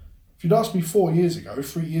 If you'd asked me 3 years ago,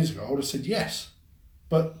 I would have said yes.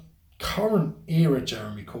 But current era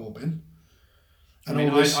Jeremy Corbyn, and I mean,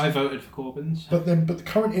 all this, I voted for Corbyn's. but the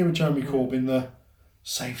current era Jeremy Corbyn, the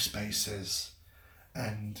safe spaces.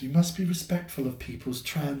 And you must be respectful of people's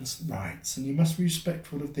trans rights, and you must be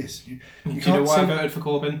respectful of this. You do you know why I voted for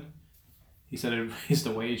Corbyn? He said it raised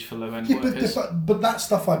the wage for low-end workers. But that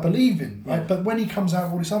stuff I believe in, right? Yeah. But when he comes out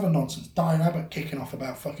with all this other nonsense, Diane Abbott kicking off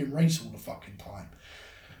about fucking race all the fucking time,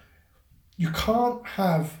 you can't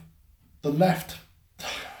have the left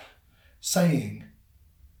saying,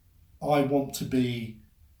 I want to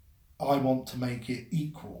make it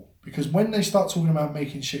equal. Because when they start talking about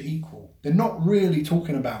making shit equal, they're not really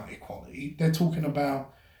talking about equality. They're talking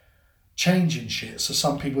about changing shit so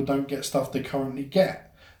some people don't get stuff they currently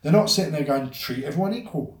get. They're not sitting there going, treat everyone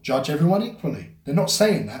equal, judge everyone equally. They're not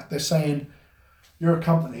saying that. They're saying, you're a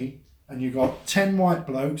company and you've got 10 white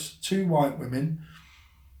blokes, 2 white women.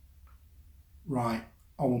 Right,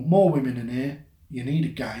 I want more women in here. You need a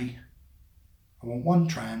gay. I want 1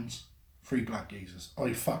 trans, 3 black geezers. Oh,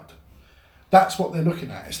 you fucked. That's what they're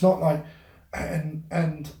looking at. It's not like,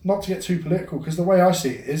 and not to get too political, because the way I see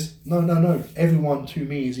it is, no. Everyone to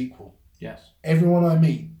me is equal. Yes. Everyone I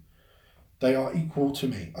meet, they are equal to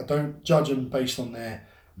me. I don't judge them based on their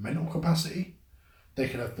mental capacity. They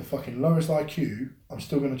could have the fucking lowest IQ. I'm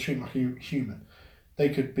still going to treat them like a human. They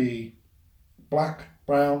could be black,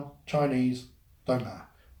 brown, Chinese, don't matter.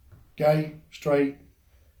 Gay, straight,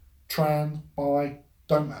 trans, bi,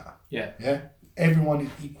 don't matter. Yeah. Yeah? Everyone is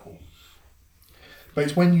equal. But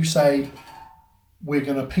it's when you say we're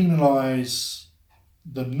going to penalise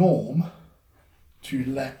the norm to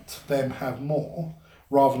let them have more,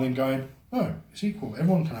 rather than going, no, it's equal.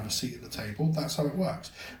 Everyone can have a seat at the table. That's how it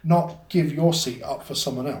works. Not give your seat up for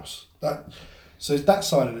someone else. So it's that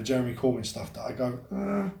side of the Jeremy Corbyn stuff that I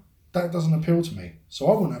go, that doesn't appeal to me. So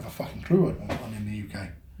I wouldn't have a fucking clue I'd want one in the UK.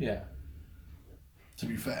 Yeah. To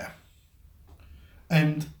be fair.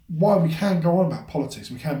 And why we can go on about politics,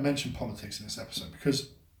 we can mention politics in this episode,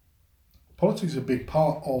 because politics is a big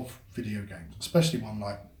part of video games, especially one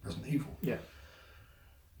like Resident Evil. Yeah.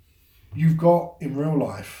 You've got, in real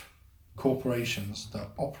life, corporations that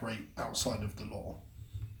operate outside of the law,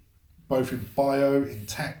 both in bio, in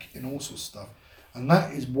tech, in all sorts of stuff. And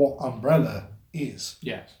that is what Umbrella is.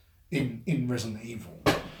 Yes. In Resident Evil.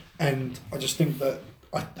 And I just think that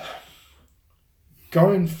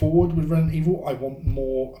going forward with Resident Evil, I want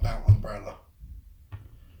more about Umbrella.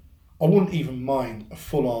 I wouldn't even mind a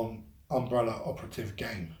full-on Umbrella operative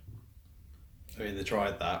game. I mean, they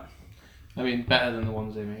tried that. I mean, better than the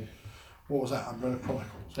ones they made. What was that? Umbrella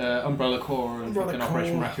Chronicles? Umbrella Corps and Umbrella fucking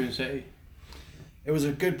Operation Corps. Raccoon City. It was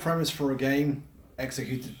a good premise for a game,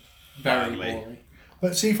 executed Very badly. poorly.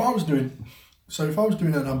 But see, if I was doing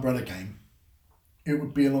an Umbrella game, it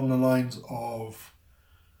would be along the lines of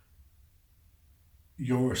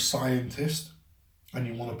you're a scientist and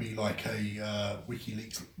you want to be like a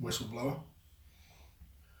WikiLeaks whistleblower,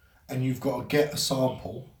 and you've got to get a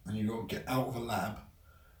sample and you've got to get out of a lab,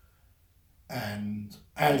 and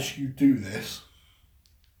as you do this,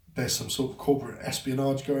 there's some sort of corporate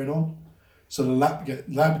espionage going on. So the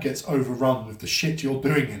lab gets overrun with the shit you're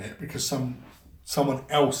doing in it because someone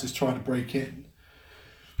else is trying to break in.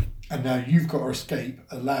 And now you've got to escape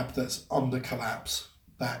a lab that's under collapse,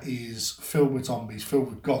 that is filled with zombies, filled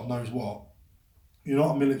with God knows what. You're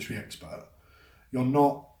not a military expert. You're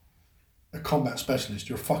not a combat specialist.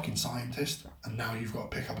 You're a fucking scientist. And now you've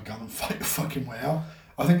got to pick up a gun and fight your fucking way out.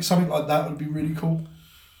 I think something like that would be really cool.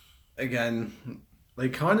 Again, they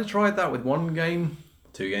kind of tried that with one game,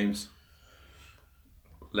 2 games.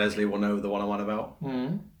 Leslie will know the one I'm on about.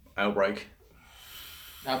 Mm. Outbreak.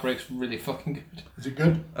 Outbreak's really fucking good. Is it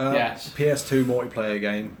good? Yes. PS2 multiplayer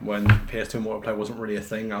game, when PS2 multiplayer wasn't really a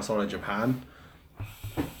thing outside of Japan.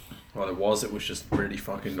 Well, it was just really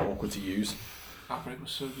fucking awkward to use. Outbreak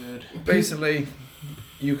was so good. Basically,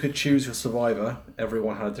 you could choose your survivor.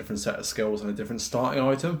 Everyone had a different set of skills and a different starting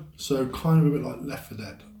item. So kind of a bit like Left 4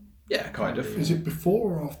 Dead. Yeah, kind of. Is it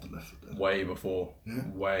before or after Left 4 Dead? Way before. Yeah.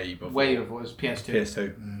 Way before. Way before, it was PS2.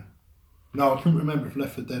 PS2. Yeah. No, I couldn't remember if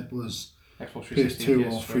Left 4 Dead was Xbox 360 PS2 and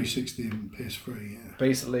or PS3. 360 and PS3, yeah.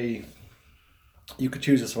 Basically, you could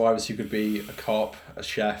choose a survivor, so you could be a cop, a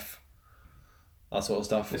chef, that sort of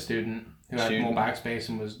stuff. The student who had more bag space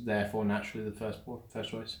and was therefore naturally the first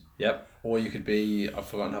choice. Yep. Or you could be, I've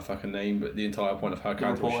forgotten her fucking name, but the entire point of her The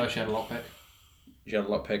character reporter, was she had a lockpick. she had a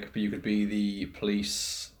lockpick, but you could be the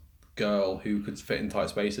police girl who could fit in tight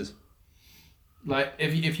spaces. Like,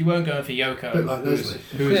 if you weren't going for Yoko, Bit like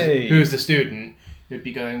Leslie. who's the student, you'd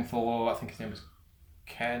be going for, I think his name was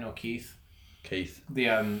Ken or Keith, the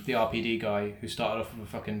RPD guy who started off with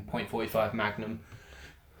a fucking .45 Magnum.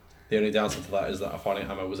 The only downside to that is that a fighting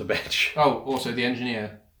hammer was a bitch. Oh, also the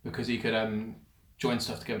engineer, because he could join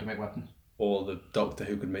stuff together to make weapons. Or the doctor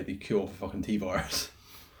who could make the cure for fucking T-virus.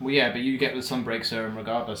 Well, yeah, but you get the sunbreak serum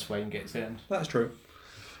regardless where you can get it in. That's true.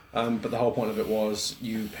 But the whole point of it was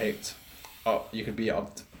you picked up, you could be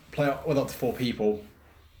play up with up to 4 people.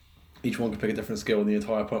 Each one could pick a different skill, and the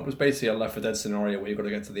entire point was basically a Left 4 Dead scenario where you've got to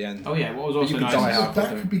get to the end. Oh yeah, what was But also you could nice die is- out.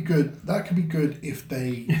 That could be good. That could be good if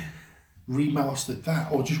they remastered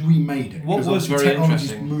that or just remade it. What because was obviously very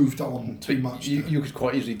technology's interesting- moved on too much. You could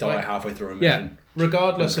quite easily die Like- halfway through a Yeah, mission.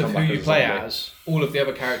 regardless And of come who back you as a play zombie. as, all of the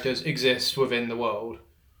other characters exist within the world,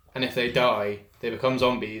 and if they die, they become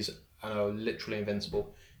zombies and are literally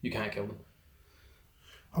invincible. You can't kill them.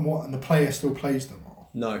 And the player still plays them. Or?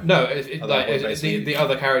 No. No, At that point, basically- the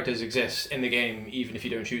other characters exist in the game even if you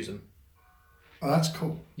don't choose them. Oh, that's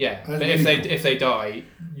cool. Yeah, That's but really cool. if they die,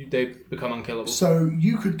 they become unkillable. So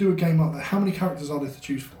you could do a game like that. How many characters are there to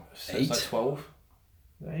choose from? So it's like 12,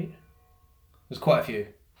 8. There's quite a few.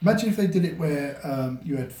 Imagine if they did it where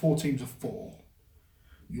you had 4 teams of 4.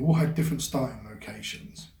 You all had different starting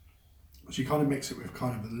locations. So you kind of mix it with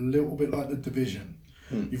kind of a little bit like the Division.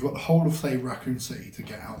 You've got the whole of, say, Raccoon City to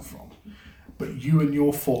get out from. but you and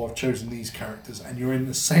your 4 have chosen these characters, and you're in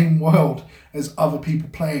the same world as other people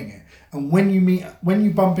playing it. And when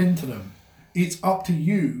you bump into them, it's up to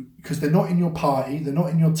you, because they're not in your party, they're not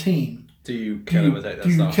in your team. Do you kill them and take their stuff?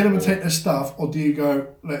 Do you kill them and take their stuff, or do you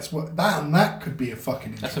go, let's work that? And that could be a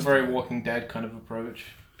fucking interesting. That's a very Walking Dead kind of approach.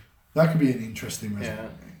 That could be an interesting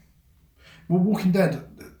Resident game. Well, Walking Dead.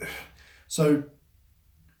 So,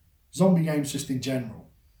 zombie games just in general.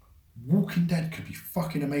 Walking Dead could be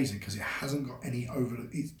fucking amazing because it hasn't got any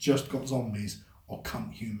it's just got zombies or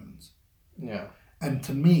cunt humans. Yeah. And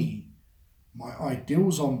to me, my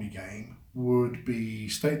ideal zombie game would be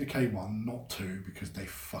State of Decay 1, not 2, because they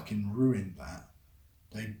fucking ruined that.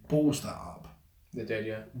 They ballsed that up. They did,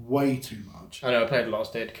 yeah. Way too much. I know, I played a lot of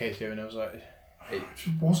State of Decay 2 and I was like... It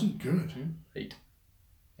just wasn't good. 8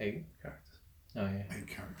 characters. Oh, yeah. 8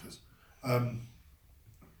 characters. And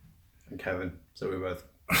Kevin, so we're both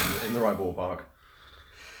in the right ballpark.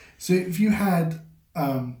 So if you had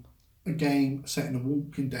a game set in a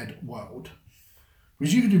Walking Dead world,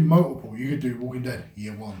 because you could do multiple, you could do Walking Dead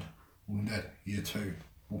Year 1, Walking Dead Year 2,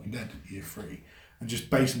 Walking Dead Year 3, and just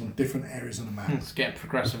base them on different areas of the map. It's getting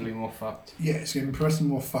progressively more fucked. Yeah, it's getting progressively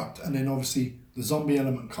more fucked, and then obviously the zombie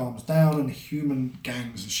element calms down and the human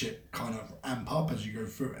gangs and shit kind of amp up as you go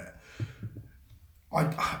through it.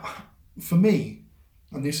 For me,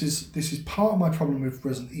 and this is part of my problem with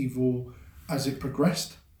Resident Evil as it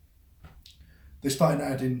progressed, they started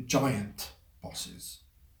adding giant bosses,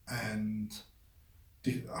 and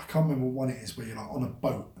I can't remember what one it is where you're like on a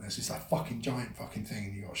boat and there's this like fucking giant fucking thing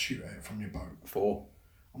and you got to shoot at it from your boat. 4.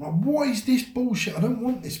 I'm like, what is this bullshit? I don't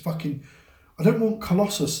want this fucking. I don't want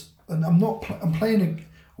Colossus, and I'm not. I'm playing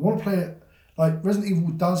I want to play it like Resident Evil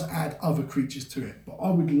does add other creatures to it, but I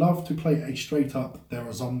would love to play a straight up. There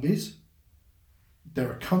are zombies. There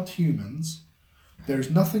are cunt humans. There is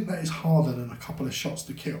nothing that is harder than a couple of shots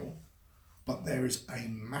to kill, but there is a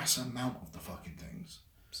mass amount of the fucking things.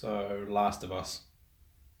 So, Last of Us.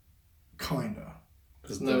 Kinda.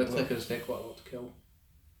 No, the clickers take quite a lot to kill.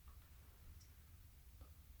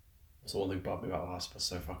 That's the one thing bugged me about Last of Us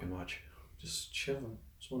so fucking much. Just chill them.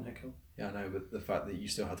 Just one hit kill. Yeah, I know, but the fact that you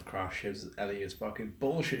still had to crash shows that Ellie is fucking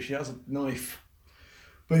bullshit. She has a knife.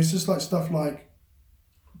 But it's just like stuff like,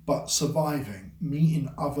 but surviving,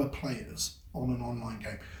 meeting other players on an online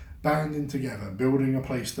game, banding together, building a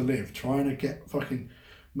place to live, trying to get fucking.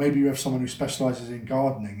 Maybe you have someone who specialises in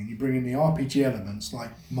gardening and you bring in the RPG elements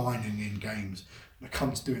like mining in games. The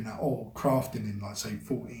cunt's doing that, or crafting in, like, say,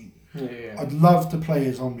 14. Yeah. I'd love to play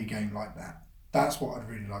a zombie game like that. That's what I'd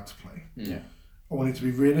really like to play. Yeah. I want it to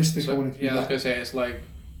be realistic. So, I want it to be I was going to say,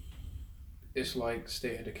 it's like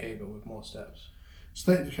State of Decay, but with more steps.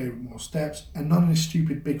 State of Decay with more steps, and none of this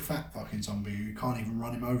stupid big fat fucking zombie who you can't even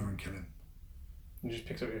run him over and kill him. You just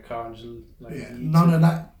picks up your car and just like... Yeah, none of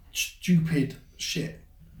that stupid shit.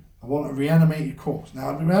 I want a reanimated corpse.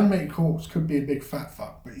 Now, the reanimated corpse could be a big fat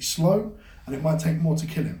fuck, but he's slow, and it might take more to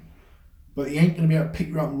kill him. But he ain't going to be able to pick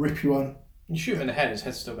you up and rip you on. You shoot him in the head, his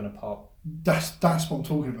head's still going to pop. That's what I'm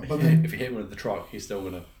talking about. But then If you hit him with the truck, he's still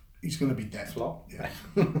gonna. He's going to be dead. Flop. Yeah.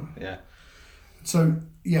 Yeah. So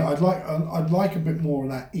yeah, I'd like a bit more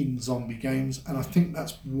of that in zombie games, and I think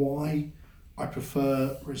that's why I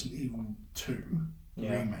prefer Resident Evil 2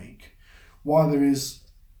 Remake. Why there is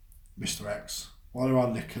Mr. X, why there are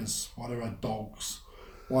lickers, why there are dogs,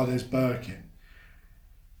 why there's Birkin.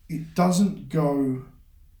 It doesn't go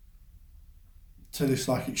to this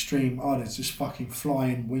like extreme, there's just fucking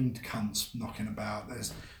flying wind cunts knocking about.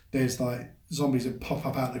 There's like zombies that pop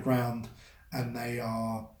up out of the ground and they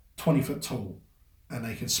are 20 foot tall and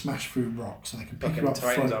they can smash through rocks and they can pick you up.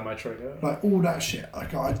 Titans on my trigger. Like all that shit.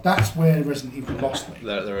 Like that's where Resident Evil lost me.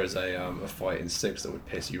 There is a fight in 6 that would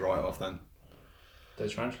piss you right off then. The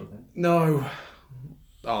tarantula thing. No.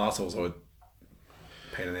 Oh, that's also a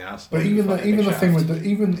pain in the ass. But even the thing with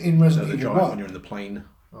even in Resident Evil 1, when you're in the plane.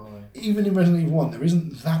 Oh, yeah. even in Resident Evil 1, there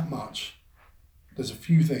isn't that much. There's a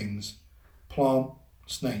few things, plant,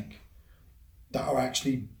 snake, that are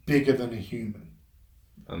actually bigger than a human.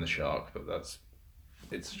 And the shark, but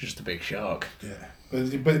it's just a big shark. Yeah,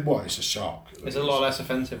 but what? It's a shark. It's a lot less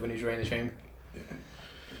offensive when you drain the chamber. Yeah.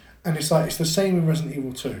 And it's the same in Resident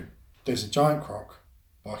Evil 2. There's a giant croc,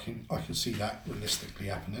 but I can see that realistically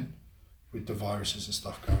happening with the viruses and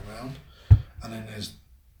stuff going around. And then there's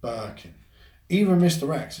Birkin. Even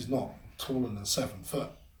Mr. X is not taller than 7 foot.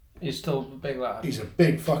 He's still a big lad. He's a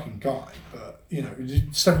big fucking guy, but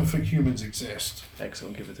 7 foot humans exist. X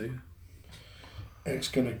will give it to you. X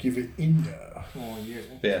gonna give it in there. Oh, yeah.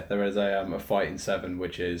 Yeah, there is a fight in 7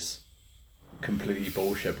 which is completely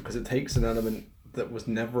bullshit because it takes an element that was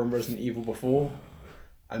never in Resident Evil before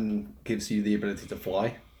and gives you the ability to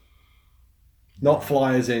fly. Not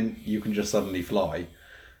fly as in you can just suddenly fly.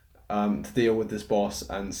 To deal with this boss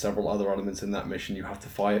and several other elements in that mission, you have to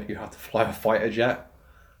fly a fighter jet,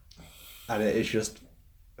 and it is just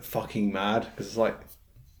fucking mad because it's like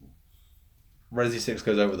Resi 6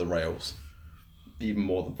 goes over the rails even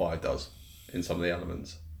more than 5 does in some of the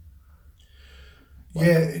elements.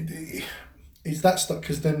 Yeah, it's that stuff,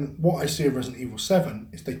 because then what I see of Resident Evil 7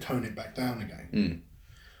 is they tone it back down again.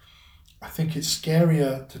 I think it's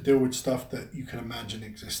scarier to deal with stuff that you can imagine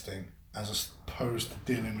existing as opposed to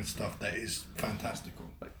dealing with stuff that is fantastical.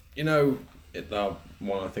 You know,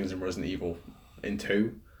 one of the things in Resident Evil in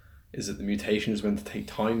 2 is that the mutation is meant to take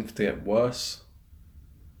time to get worse.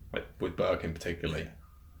 Like with Birkin particularly.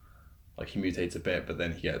 Like he mutates a bit, but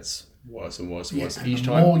then he gets worse and worse and worse each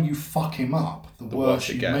time. The more you fuck him up, the worse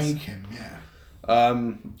you make him,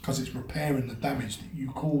 because it's repairing the damage that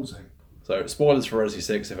you causing. So spoilers for Resi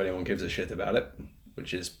 6 if anyone gives a shit about it,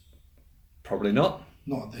 which is probably not.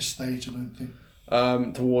 Not at this stage, I don't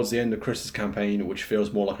think. Towards the end of Chris's campaign, which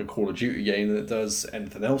feels more like a Call of Duty game than it does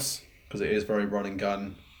anything else, because it is very run and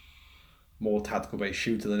gun, more tactical based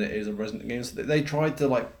shooter than it is a Resident game. So they tried to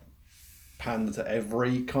like pander to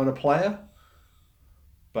every kind of player.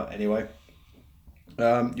 But anyway,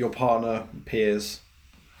 your partner Piers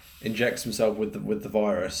injects himself with the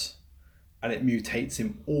virus, and it mutates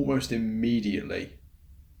him almost immediately,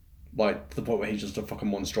 like to the point where he's just a fucking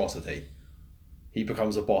monstrosity. He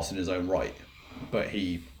becomes a boss in his own right, but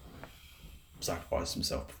he sacrifices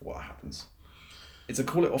himself before that happens. It's a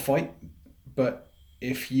cool little fight, but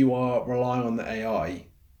if you are relying on the AI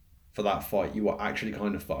for that fight, you are actually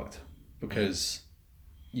kind of fucked, because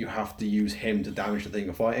you have to use him to damage the thing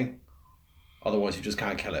you're fighting. Otherwise, you just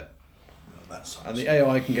can't kill it. And the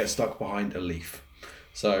AI can get stuck behind a leaf.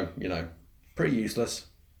 So, pretty useless.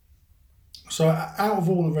 So, out of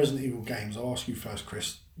all the Resident Evil games, I'll ask you first,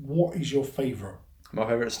 Chris, what is your favourite? My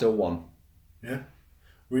favourite is still 1. Yeah?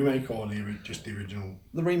 Remake or just the original?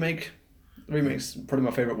 The remake. The remake's probably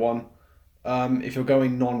my favourite one. If you're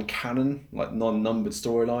going non-canon, like non-numbered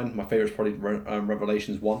storyline, my favourite is probably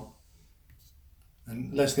Revelations 1.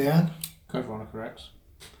 And Leslie Ann? Code Veronica X.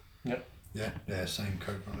 Yep. Yeah, same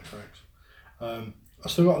Code Veronica X. I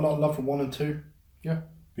still got a lot of love for 1 and 2. Yeah.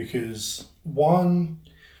 Because one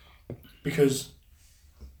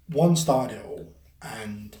started it all,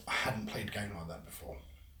 and I hadn't played a game like that before.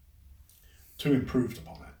 2 improved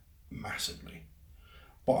upon it massively.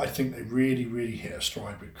 But I think they really, really hit a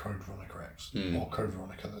stride with Code Veronica X, or Code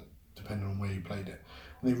Veronica, depending on where you played it.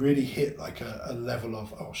 And they really hit like a level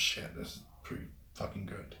of, oh shit, this is pretty fucking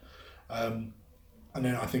good. And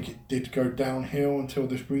then I think it did go downhill until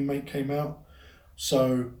this remake came out.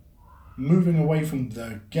 So, moving away from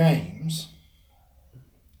the games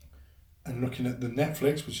and looking at the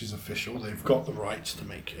Netflix, which is official, they've got the rights to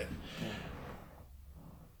make it. Yeah.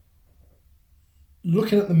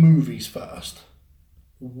 Looking at the movies first,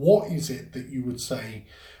 what is it that you would say,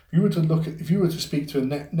 if you were to speak to a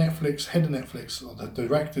Netflix, head of Netflix, or the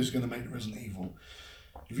director who's going to make Resident Evil,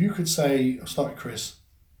 if you could say, I'll start with Chris,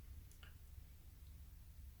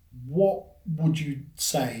 what would you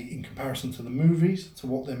say in comparison to the movies to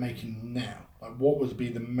what they're making now? Like, what would be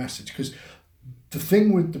the message? Because the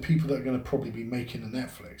thing with the people that are going to probably be making a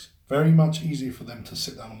Netflix, very much easier for them to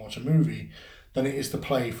sit down and watch a movie than it is to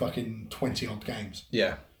play fucking 20 odd games.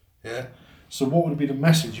 Yeah. Yeah. So what would be the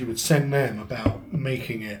message you would send them about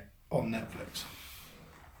making it on Netflix?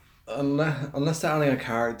 Unless they're adding a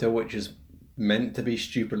character which is meant to be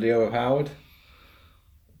stupidly overpowered,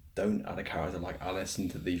 don't add a character like Alice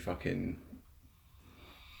into the fucking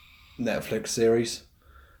Netflix series.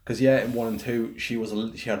 Because in 1 and 2 she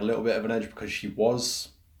had a little bit of an edge because she was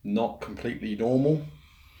not completely normal,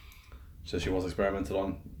 so she was experimented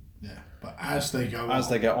on. Yeah, but as they get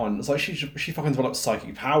on, it's like she fucking developed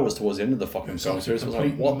psychic powers towards the end of the fucking film series. It was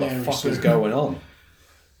like, what the fuck is going on?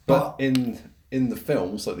 But in the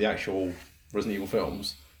films, like the actual Resident Evil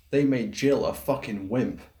films, they made Jill a fucking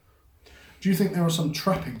wimp. Do you think there are some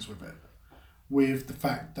trappings with it? With the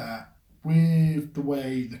fact that, with the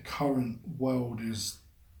way the current world is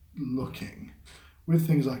looking, with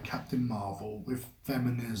things like Captain Marvel, with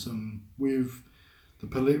feminism, with the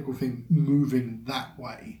political thing moving that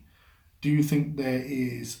way, do you think there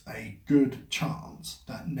is a good chance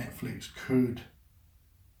that Netflix could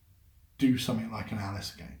do something like an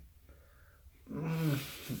Alice game?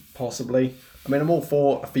 Possibly. I mean, I'm all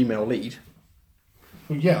for a female lead.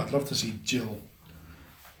 Well, yeah, I'd love to see Jill.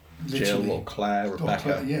 Jill or Claire,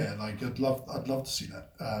 Rebecca. Yeah, like I'd love to see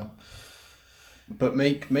that. But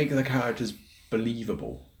make the characters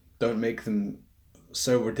believable. Don't make them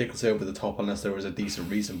so ridiculously over the top unless there is a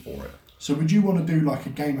decent reason for it. So would you want to do like a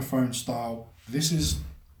Game of Thrones style, this is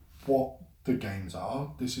what the games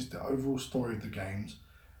are. This is the overall story of the games.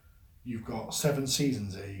 You've got 7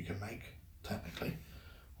 seasons here you can make, technically,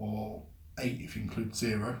 or 8 if you include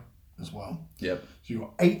 0 as well. Yep. So you've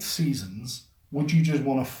got 8 seasons. Would you just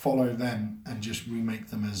want to follow them and just remake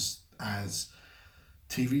them as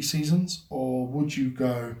TV seasons, or would you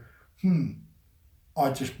go,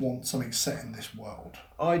 I just want something set in this world?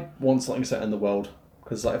 I want something set in the world,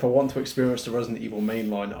 because if I want to experience the Resident Evil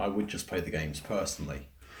mainline, I would just play the games personally.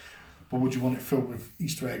 But would you want it filled with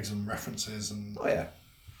Easter eggs and references and? Oh yeah.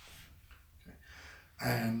 Okay.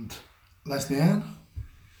 And Leslie Ann?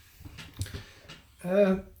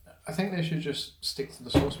 I think they should just stick to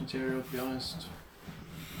the source material, to be honest.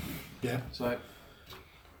 Yeah. So.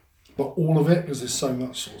 But all of it, because there's so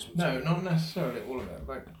much source material. No, not necessarily all of it.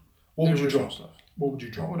 Like, what would you original drop? stuff. What would you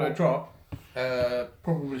drop? What would I drop?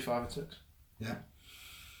 Probably 5 and 6. Yeah.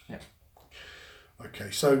 Yeah. Okay,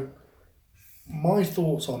 so my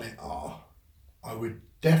thoughts on it are, I would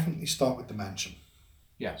definitely start with the mansion.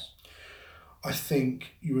 Yes. I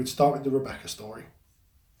think you would start with the Rebecca story.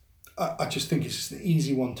 I just think it's just an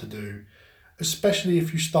easy one to do, especially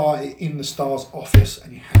if you start it in the Star's office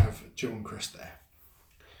and you have Jill and Chris there.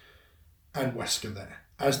 And Wesker there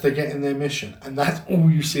as they're getting their mission, and that's all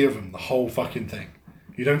you see of them the whole fucking thing.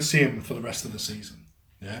 You don't see them for the rest of the season,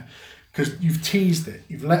 yeah, because you've teased it.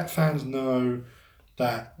 You've let fans know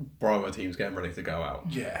that Bravo team's getting ready to go out.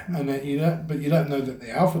 Yeah, and then but you don't know that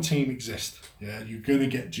the Alpha team exists. Yeah, you're gonna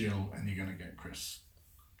get Jill and you're gonna get Chris.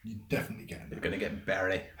 You're definitely getting them. You're gonna get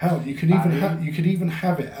Barry. Hell, you could even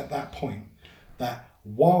have it at that point that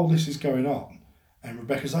while this is going on. And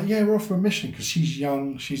Rebecca's like, yeah, we're off for a mission because she's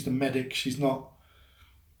young, she's the medic, she's like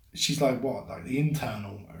what, like the intern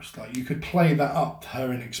almost. Like you could play that up to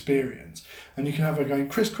her inexperience, and you can have her going,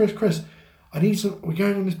 Chris, I need some. We're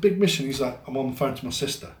going on this big mission. He's like, I'm on the phone to my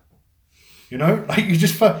sister. You know, like you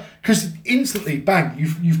just because instantly, bang,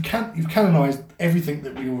 you've canonized everything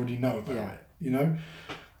that we already know about it. You know,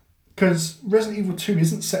 because Resident Evil 2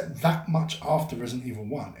 isn't set that much after Resident Evil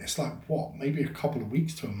 1. It's like what, maybe a couple of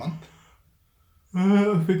weeks to a month.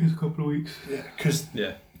 I think it's a couple of weeks. Yeah,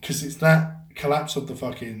 because it's that collapse of the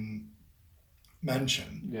fucking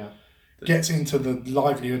mansion. Yeah, gets into the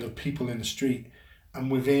livelihood of people in the street,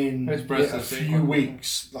 and within a few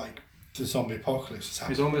weeks, like the zombie apocalypse is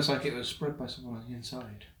happening. It's almost like it was spread by someone on the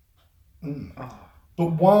inside. But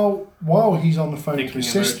while he's on the phone to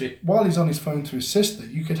his sister, while he's on his phone to his sister,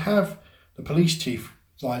 you could have the police chief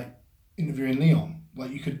like interviewing Leon.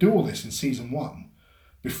 Like you could do all this in season 1.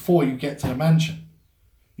 Before you get to the mansion,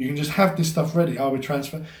 you can just have this stuff ready. I would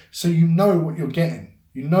transfer, so you know what you're getting.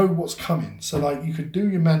 You know what's coming. So like you could do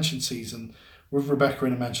your mansion season with Rebecca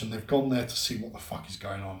in a mansion. They've gone there to see what the fuck is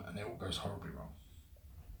going on, and it all goes horribly wrong.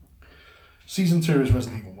 Season 2 is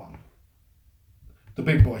Resident Evil 1. The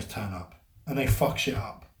big boys turn up and they fuck shit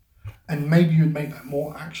up, and maybe you'd make that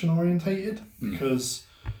more action orientated because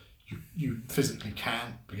you physically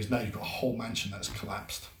can, because now you've got a whole mansion that's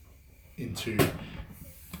collapsed into.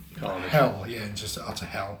 Hell, yeah, just utter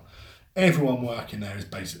hell. Everyone working there is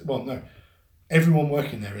everyone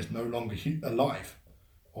working there is no longer alive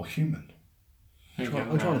or human.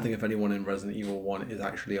 I'm trying to think if anyone in Resident Evil 1 is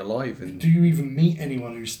actually alive. Do you even meet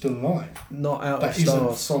anyone who's still alive? Not out that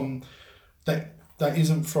of stars. That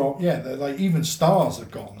isn't from, they're like, even stars are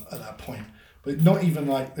gone at that point. But not even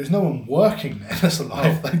like, there's no one working there that's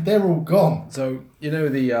alive. Like, they're all gone. So, you know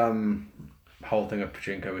the whole thing of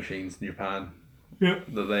pachinko machines in Japan? Yeah.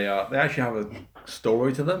 That they actually have a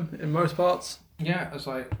story to them in most parts. Yeah, it's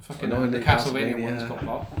like fucking the Castlevania one's got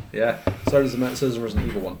plot. Yeah, so does the Resident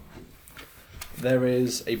Evil one. There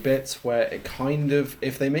is a bit where it kind of,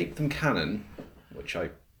 if they make them canon, which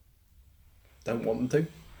I don't want them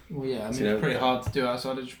to. Well, yeah, I mean, it's pretty hard to do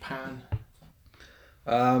outside of Japan.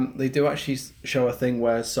 They do actually show a thing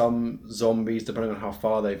where some zombies, depending on how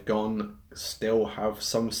far they've gone, still have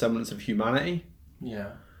some semblance of humanity.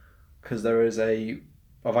 Yeah. Because there is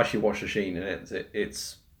I've actually watched the scene and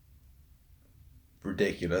it's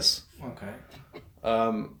ridiculous. Okay.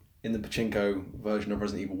 In the pachinko version of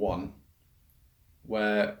Resident Evil 1,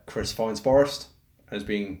 where Chris finds Forrest and is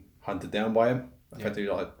being hunted down by him, effectively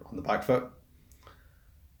like on the back foot,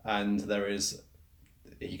 and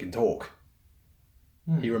he can talk.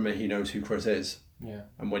 He knows who Chris is. Yeah.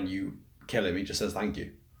 And when you kill him, he just says thank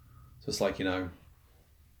you. So it's like,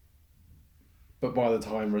 but by the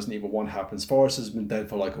time Resident Evil 1 happens, Forrest has been dead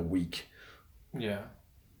for like a week. Yeah.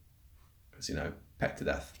 Because, pecked to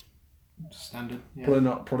death. Standard. Yeah.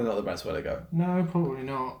 Probably not the best way to go. No, probably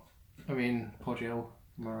not. I mean, poor Jill,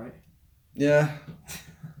 am I right? Yeah.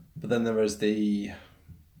 But then there is the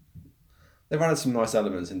They've added some nice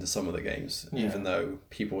elements into some of the games, Yeah. even though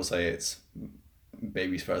people will say it's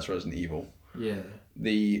baby's first Resident Evil. Yeah.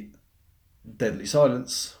 The Deadly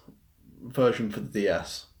Silence version for the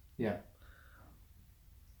DS. Yeah.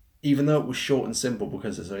 Even though it was short and simple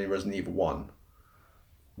because it's only Resident Evil 1,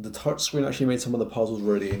 the touchscreen actually made some of the puzzles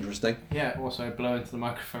really interesting. Yeah, also blow into the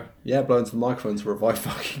microphone. Yeah, blow into the microphone to revive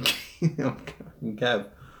fucking Kev.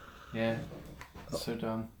 Yeah. So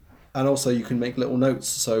dumb. And also you can make little notes,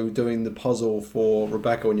 so doing the puzzle for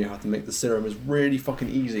Rebecca when you have to make the serum is really fucking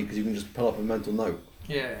easy because you can just pull up a mental note.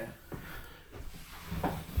 Yeah.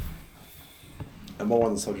 And more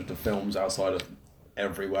on the subject of films outside of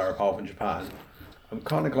everywhere apart from Japan, I'm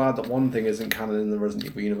kind of glad that one thing isn't canon in the Resident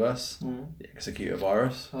Evil universe, the Executor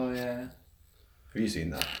virus. Oh, yeah. Have you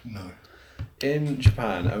seen that? No. In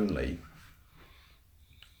Japan only,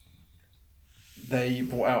 they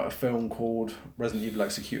brought out a film called Resident Evil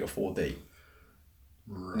Executor 4D.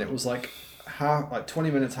 Right. And it was like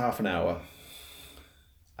 20 minutes, half an hour.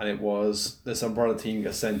 And it was this umbrella team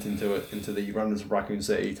gets sent into the remnants of Raccoon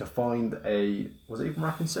City to find was it even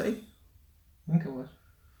Raccoon City? I think it was.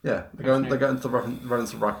 Yeah, they go into the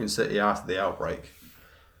remnants of Raccoon City after the outbreak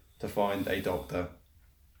to find a doctor.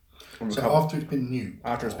 So after it's been nuked?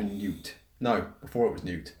 After it's been nuked. No, before it was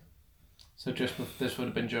nuked. So this would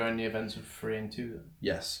have been during the events of 3 and 2 then?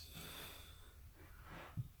 Yes.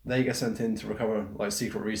 They get sent in to recover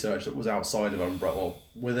secret research that was outside of Umbrella, well,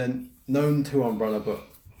 within known to Umbrella, but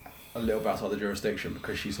a little bit outside the jurisdiction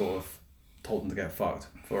because she sort of told them to get fucked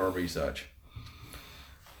for her research.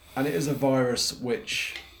 And it is a virus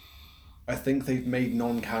which I think they've made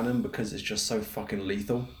non-canon because it's just so fucking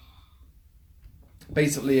lethal.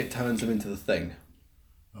 Basically, it turns them into the Thing.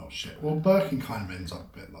 Oh shit. Well, Birkin kind of ends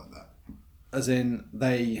up a bit like that. As in,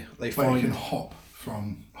 they But find... you can hop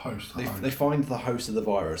from host to host. They find the host of the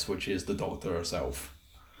virus, which is the doctor herself.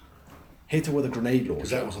 Hit her with a grenade launcher. Because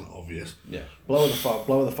that wasn't obvious. Yeah. Blow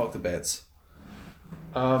her the fuck to bits.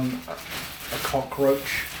 A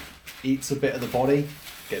cockroach eats a bit of the body,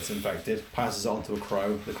 gets infected, passes it on to a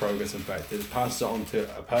crow, the crow gets infected, passes it on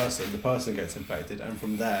to a person, the person gets infected, and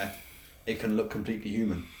from there, it can look completely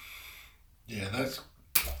human. Yeah, that's...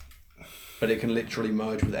 But it can literally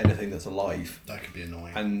merge with anything that's alive. That could be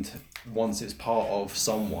annoying. And once it's part of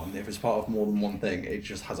someone, if it's part of more than one thing, it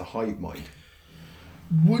just has a hive mind.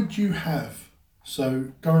 Would you have...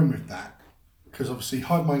 So, going with that, because obviously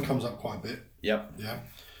hive mind comes up quite a bit. Yep.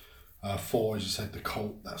 Yeah. 4, as you said, the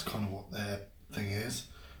cult, that's kind of what their thing is.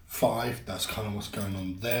 5, that's kind of what's going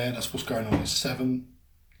on there. That's what's going on in 7,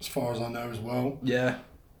 as far as I know as well. Yeah.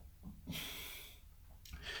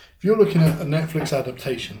 If you're looking at a Netflix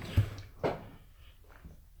adaptation,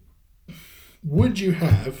 would you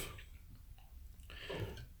have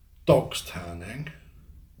dogs turning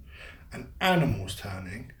and animals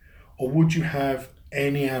turning, or would you have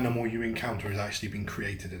any animal you encounter has actually been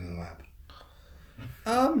created in a lab?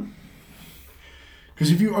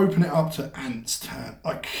 Because if you open it up to ants turn,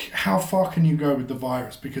 how far can you go with the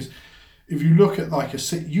virus? Because if you look at a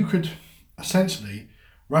city, you could essentially,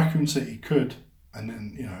 Raccoon City could, and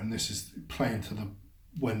then and this is playing to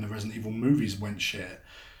when the Resident Evil movies went shit.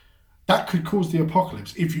 That could cause the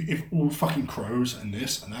apocalypse if all fucking crows and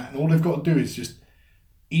this and that, and all they've got to do is just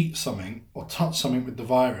eat something or touch something with the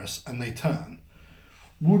virus and they turn.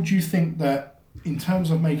 Would you think that in terms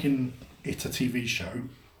of making it a TV show,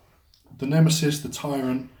 the Nemesis, the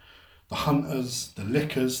Tyrant, the Hunters, the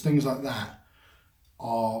Lickers, things like that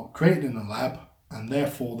are created in a lab and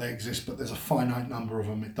therefore they exist, but there's a finite number of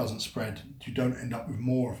them, it doesn't spread, you don't end up with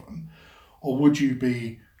more of them? Or would you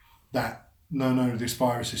be that, no, this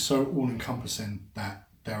virus is so all-encompassing that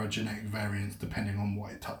there are genetic variants depending on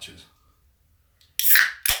what it touches?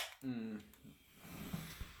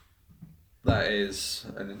 That is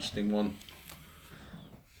an interesting one.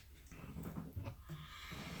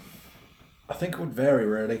 I think it would vary,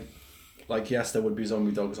 really. Yes, there would be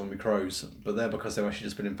zombie dogs, zombie crows, but they're because they've actually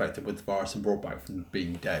just been infected with the virus and brought back from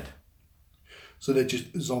being dead. So they're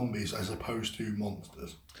just zombies as opposed to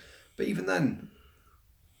monsters? But even then,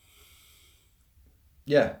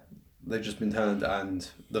 yeah, they've just been turned and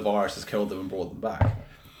the virus has killed them and brought them back.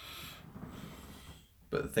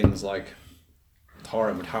 But things like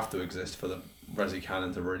Tyrant would have to exist for the Resi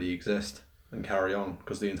canon to really exist and carry on,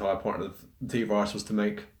 because the entire point of the T-Virus was to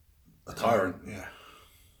make a Tyrant. Yeah.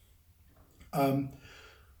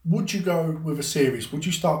 Would you go with a series? Would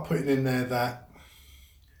you start putting in there that,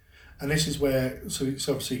 and this is where, so it's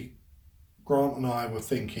obviously Grant and I were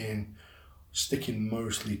thinking sticking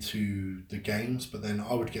mostly to the games, but then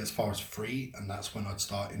I would get as far as 3, and that's when I'd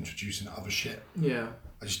start introducing other shit. Yeah.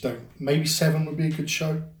 I just don't, maybe 7 would be a good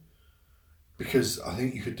show. because I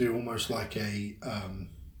think you could do almost like a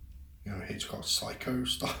Hitchcock Psycho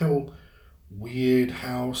style weird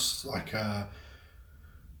house, like a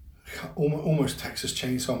almost Texas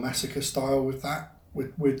Chainsaw Massacre style with that,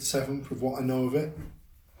 with Seventh, with what I know of it,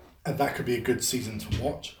 and that could be a good season to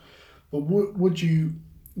watch. But would you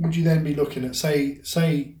then be looking at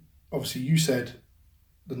say obviously you said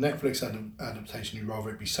the Netflix adaptation, you'd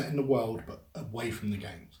rather it be set in the world but away from the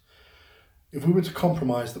games. If we were to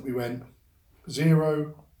compromise that we went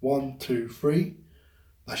 0, 1, 2, 3,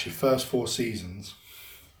 that's your first 4 seasons,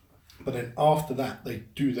 but then after that they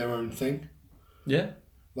do their own thing. Yeah.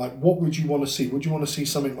 Like, what would you want to see? Would you want to see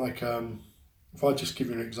something like, if I just give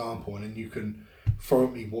you an example and then you can throw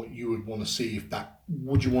at me what you would want to see,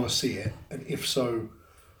 would you want to see it? And if so,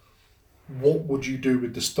 what would you do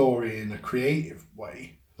with the story in a creative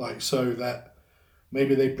way? Like, so that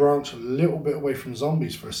maybe they branch a little bit away from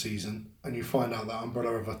zombies for a season and you find out that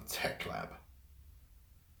Umbrella have a tech lab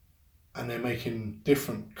and they're making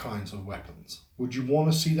different kinds of weapons. Would you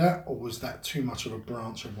want to see that, or was that too much of a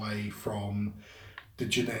branch away from the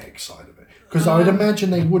genetic side of it? Because I would imagine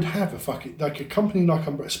they would have a company like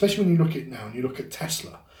Umbrella, especially when you look at it now and you look at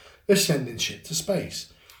Tesla, they're sending shit to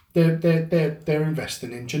space. They're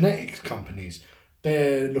investing in genetics companies.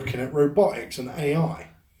 They're looking at robotics and AI.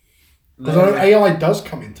 Because AI does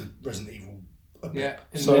come into Resident Evil a bit.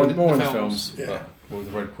 Yeah, So more in the films, yeah. but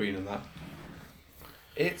with the Red Queen and that.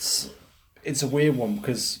 It's a weird one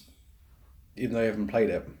because even though you haven't played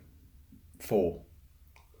it,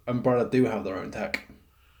 Umbrella do have their own tech.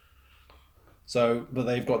 So, but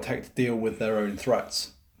they've got tech to deal with their own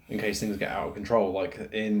threats in case things get out of control. Like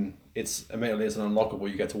admittedly it's an unlockable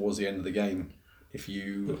you get towards the end of the game if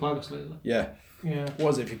you. The Climate Slayer. Yeah. Yeah. What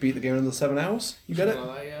was it? If you beat the game in under 7 hours, you get it.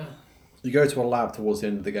 Like that, yeah. You go to a lab towards the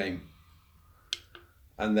end of the game,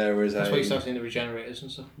 and there is That's why you start seeing the regenerators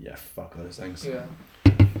and stuff. Yeah, fuck those things. Yeah.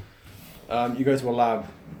 You go to a lab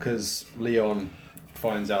because Leon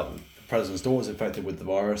finds out that the president's daughter is infected with the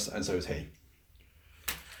virus, and so is he.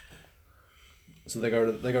 So they go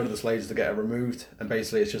to this laser to get it removed, and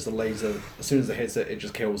basically it's just a laser. As soon as it hits it, it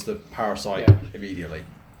just kills the parasite immediately.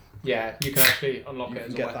 Yeah, you can actually unlock You it can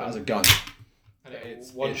as a get weapon. that as a gun. And it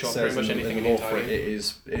It one shot says pretty much in anything in the the law for entire it,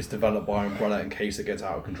 game. it's developed by Umbrella in case it gets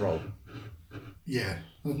out of control. Yeah,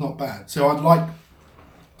 that's not bad.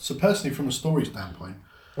 So personally, from a story standpoint,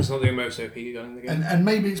 It's not the most OP gun in the game. and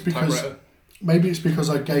maybe it's because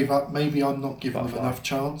I gave up. Maybe I'm not giving them enough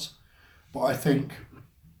chance. But I think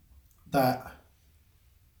that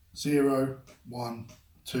 0, 1,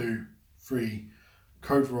 2, 3,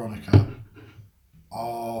 Code Veronica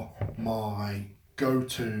are my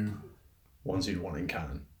go-to. Ones you'd want in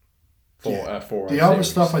canon. For the other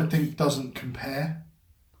stuff I think doesn't compare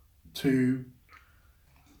to.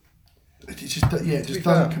 It just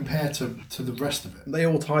doesn't compare to the rest of it. They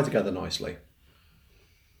all tie together nicely.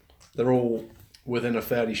 They're all within a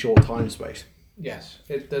fairly short time space. Yes,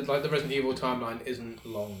 the Resident Evil timeline isn't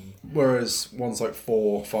long. Whereas ones like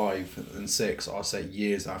 4, 5, and 6 are set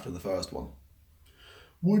years after the first one.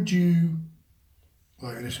 Would you,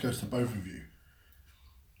 and this goes to both of you,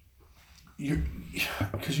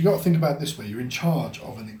 because you got to think about it this way, you're in charge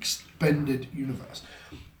of an expanded universe.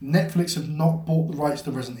 Netflix have not bought the rights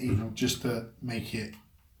to Resident Evil just to make it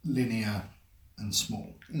linear and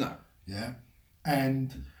small. No. Yeah?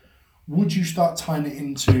 And would you start tying it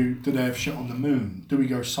into, do they have shit on the moon? Do we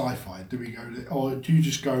go sci-fi? Do we go, or do you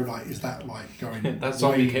just go like, is that like going? That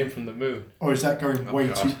zombie came from the moon. Or is that going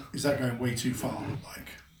way too far? Like,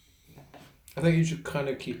 I think you should kind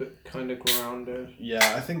of keep it kind of grounded.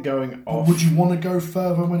 Yeah, I think going off. Would you want to go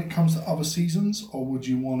further when it comes to other seasons, or would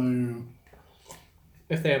you want to?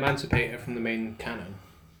 If they emancipate it from the main canon,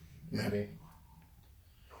 Yeah. maybe.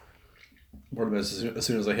 Problem is, as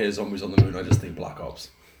soon as I hear zombies on the moon, I just think Black Ops.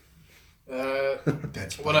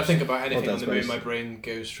 Dead Space. When I think about anything Dead on the moon, Space. my brain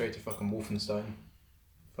goes straight to fucking Wolfenstein.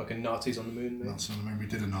 Fucking Nazis on the moon, mate. That's on the moon. We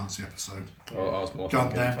did a Nazi episode. Oh, I was more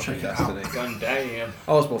Gundam, thinking check fucking it Destiny. Gun damn.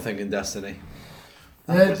 I was more thinking Destiny.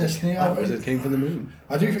 Yeah, Destiny. That was it came from the moon.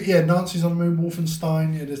 I do think, Nazis on the moon,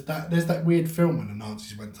 Wolfenstein. Yeah, there's that weird film when the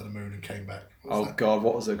Nazis went to the moon and came back. God,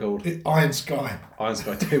 what was it called? Iron Sky. Iron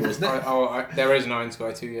Sky 2, wasn't it? There is an Iron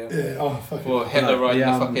Sky too, yeah. Yeah. Oh, fucking. Or Hitler No, riding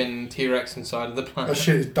yeah, the fucking T-Rex inside of the That planet.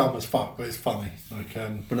 shit is dumb as fuck, but it's funny. Like,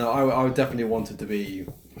 But no, I would definitely want it to be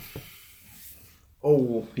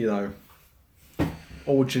all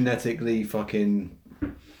genetically fucking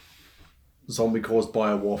zombie caused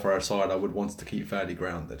by a warfare aside. I would want it to keep fairly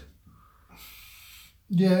grounded.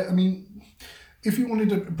 yeah, I mean, if you wanted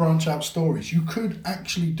to branch out stories, you could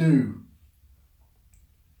actually do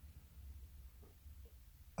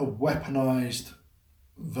a weaponized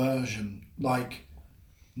version, like,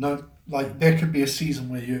 no, like there could be a season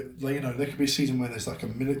where there could be a season where there's like a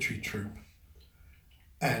military troop,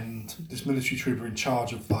 and this military troop are in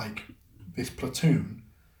charge of like this platoon,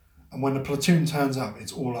 and when the platoon turns up,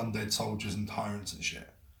 it's all undead soldiers and tyrants and shit,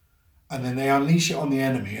 and then they unleash it on the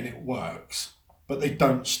enemy and it works, but they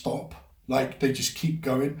don't stop. Like they just keep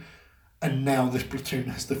going, and now this platoon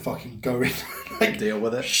has to fucking go in like deal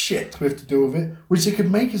with it. Shit, we have to deal with it, which they could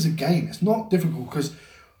make as a game. It's not difficult because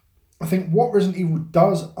I think what Resident Evil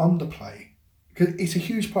does underplay, because it's a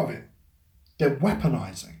huge part of it, they're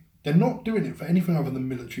weaponizing. They're not doing it for anything other than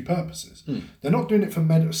military purposes. They're not doing it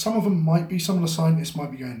for some of them might be, some of the scientists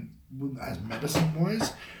might be going, as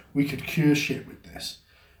medicine-wise, we could cure shit with this.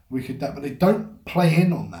 We could that, but they don't play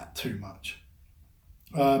in on that too much.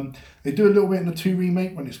 They do a little bit in the 2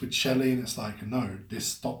 remake when it's with Shelley and it's like, no, this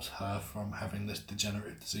stops her from having this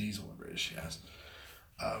degenerative disease or whatever it is she has.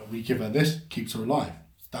 We give her this, keeps her alive.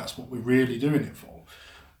 That's what we're really doing it for.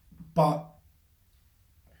 But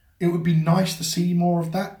it would be nice to see more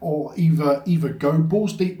of that, or either go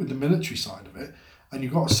balls deep with the military side of it, and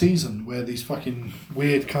you've got a season where these fucking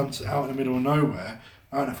weird cunts out in the middle of nowhere,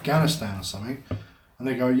 out in Afghanistan or something, and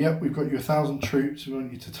they go, yep, we've got you 1,000 troops, we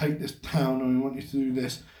want you to take this town, and we want you to do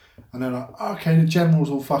this. And they're like, okay, the general's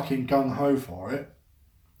all fucking gung-ho for it.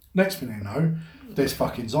 Next thing they know, there's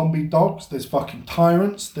fucking zombie dogs, there's fucking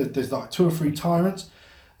tyrants, there's like 2 or 3 tyrants,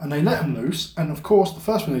 and they let them loose, and of course the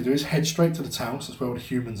first thing they do is head straight to the town, because that's where all the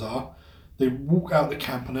humans are. They walk out the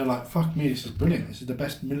camp and they're like, fuck me, this is brilliant, this is the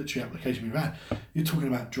best military application we've had. You're talking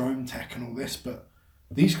about drone tech and all this, but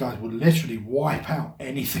these guys will literally wipe out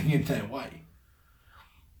anything in their way.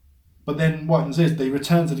 But then what happens is they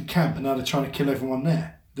return to the camp and now they're trying to kill everyone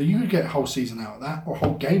there. You could get a whole season out of that, or a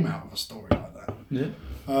whole game out of a story like that. Yeah.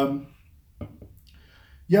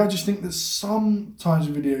 I just think that sometimes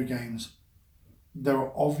in video games there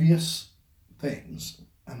are obvious things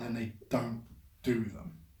and then they don't do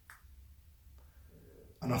them.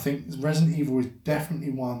 And I think Resident Evil is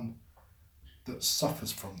definitely one that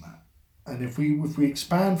suffers from that. And if we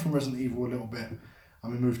expand from Resident Evil a little bit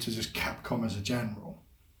and we move to just Capcom as a general,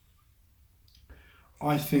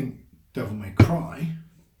 I think Devil May Cry,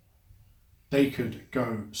 they could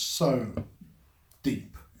go so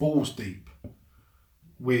deep, balls deep,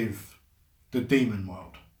 with the demon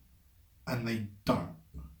world, and they don't.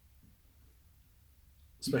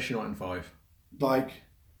 Especially not in 5. Like,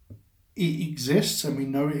 it exists, and we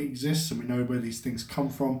know it exists, and we know where these things come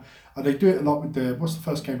from. And they do it a lot with what's the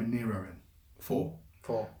first game with Nero in? 4.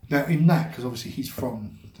 Now, in that, because obviously he's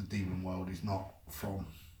from the demon world, he's not from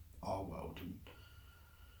our world.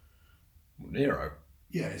 Nero?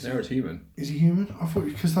 Yeah, Nero's human. Is he human? I thought,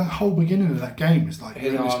 because the whole beginning of that game is like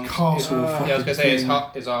His in this arms, castle. yeah, I was gonna say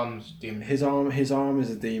his arms demon. His arm is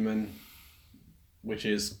a demon, which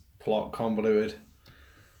is plot convoluted.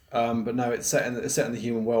 But no, it's set in the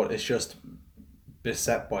human world. It's just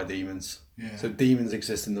beset by demons. Yeah. So demons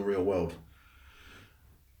exist in the real world.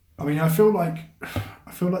 I mean, I feel like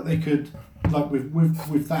they could, like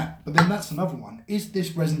with that, but then that's another one. Is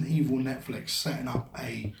this Resident Evil Netflix setting up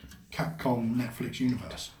a Capcom Netflix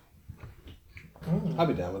universe? I'd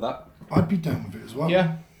be down with that. I'd be down with it as well.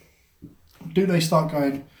 Yeah. Do they start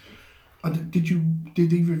going? Did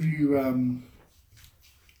either of you?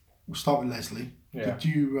 We'll start with Leslie. Yeah. Did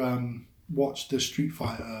you watch the Street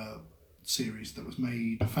Fighter series that was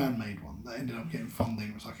made, a fan made one that ended up getting funding?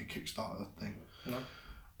 It was like a Kickstarter thing. No.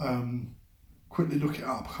 Quickly look it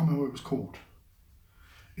up. I can't remember what it was called.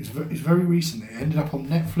 It's very recent. It ended up on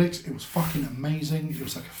Netflix. It was fucking amazing. It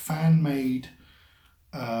was like a fan-made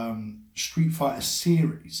Street Fighter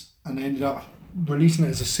series, and they ended up releasing it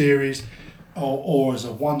as a series or as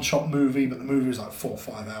a one-shot movie. But the movie was like 4 or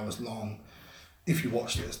 5 hours long. If you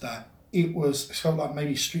watched it as that, it felt like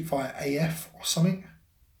maybe Street Fighter AF or something.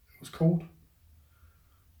 It was called.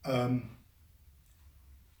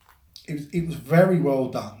 It was very well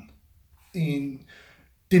done.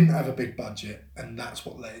 Didn't have a big budget, and that's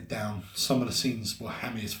what let it down. Some of the scenes were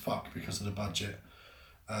hammy as fuck because of the budget.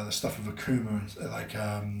 The stuff with Akuma, like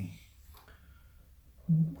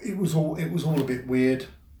it was all a bit weird,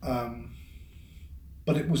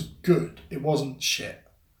 but it was good. It wasn't shit.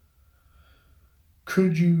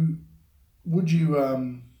 Would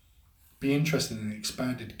you be interested in an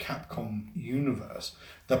expanded Capcom universe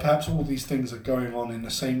that perhaps all these things are going on in the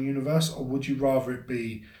same universe, or would you rather it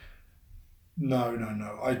be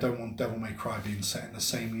no, I don't want Devil May Cry being set in the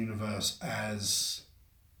same universe as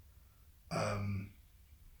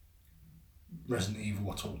Resident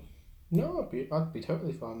Evil at all? No, I'd be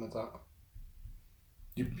totally fine with that.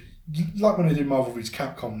 You like when they do Marvel vs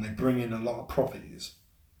Capcom, they bring in a lot of properties.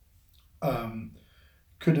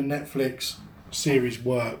 could a Netflix series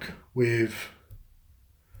work with?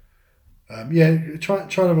 Try and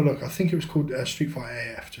have a look. I think it was called Street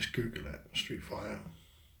Fighter AF. Just Google it. Street Fighter.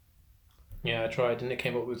 Yeah, I tried, and it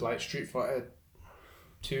came up with like Street Fighter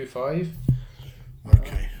 2.5.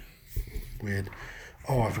 Okay. Weird.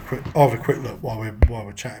 I'll have a quick look while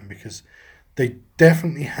we're chatting, because they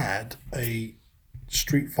definitely had a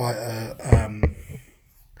Street Fighter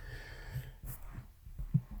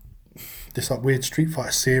this like weird Street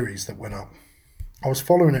Fighter series that went up. I was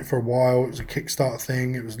following it for a while. It was a Kickstarter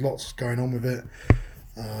thing. It was lots going on with it.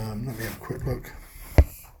 Let me have a quick look.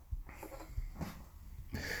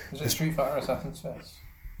 Was it Street Fighter Assassin's Fist?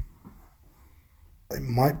 It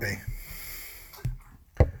might be.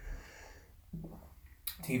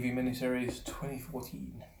 TV miniseries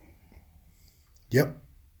 2014. Yep,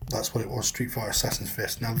 that's what it was, Street Fighter Assassin's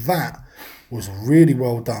Fist. Now that was really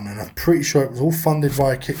well done, and I'm pretty sure it was all funded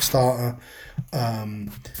via Kickstarter.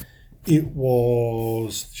 It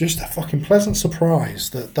was just a fucking pleasant surprise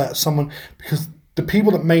that someone, because the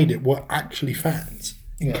people that made it were actually fans,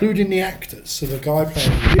 including the actors. So the guy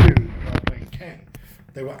playing Ryu and the guy playing Ken,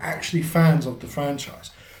 they were actually fans of the franchise.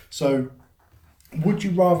 So would you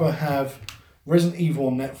rather have Resident Evil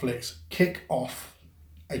on Netflix kick off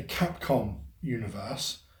a Capcom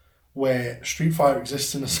universe where Street Fighter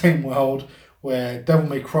exists in the same world, where Devil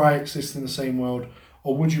May Cry exists in the same world,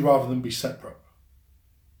 or would you rather them be separate?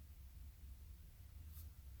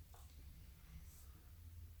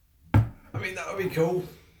 I mean, that would be cool.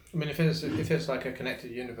 I mean, if it's like a connected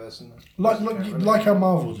universe, and like how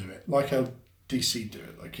Marvel do it, like how DC do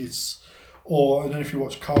it, like it's, or I don't know if you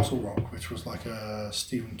watch Castle Rock, which was like a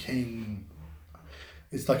Stephen King.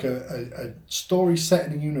 It's like a story set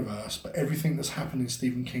in a universe, but everything that's happened in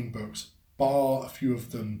Stephen King books, bar a few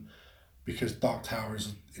of them, because Dark Tower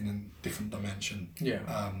is in a different dimension.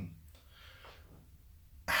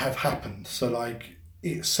 Have happened. So like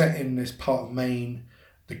it's set in this part of Maine.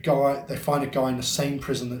 They find a guy in the same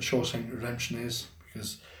prison that Shawshank Redemption is,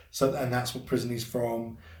 and that's what prison he's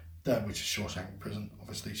from, which is Shawshank Prison,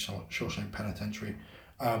 obviously Shawshank Penitentiary.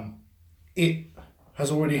 It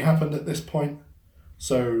has already happened at this point,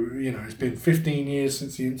 so it's been 15 years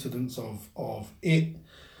since the incidents of it.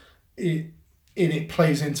 It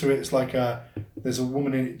plays into it. It's like there's a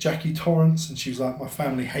woman in it, Jackie Torrance, and she's like, my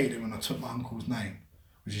family hated it when I took my uncle's name,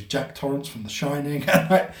 which is Jack Torrance from The Shining.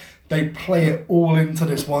 They play it all into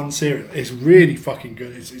this one series. It's really fucking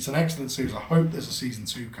good. It's an excellent series. I hope there's a season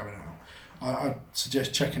 2 coming out. I'd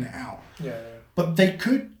suggest checking it out. Yeah. But they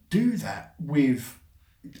could do that with,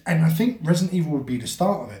 and I think Resident Evil would be the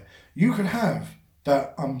start of it. You could have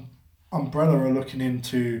that Umbrella are looking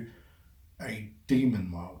into a demon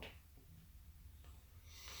world.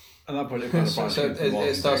 At that point,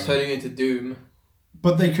 it starts turning into Doom.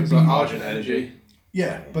 But they could be like Argent Energy.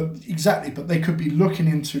 Yeah, but exactly. But they could be looking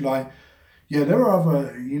into there are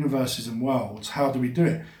other universes and worlds. How do we do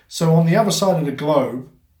it? So on the other side of the globe,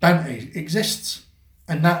 Dante exists,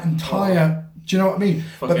 and that entire. Do you know what I mean?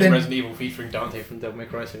 Fucking Resident Evil featuring Dante from Devil May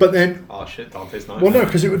Cry. But then, oh shit, Dante's nice. Well, no,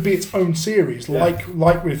 because it would be its own series, like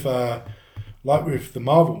with the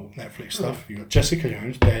Marvel Netflix stuff. You got Jessica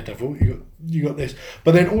Jones, Daredevil. You got this,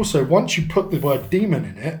 but then also once you put the word demon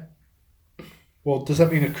in it, well, does that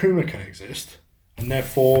mean Akuma can exist? And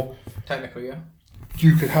therefore, technically, yeah,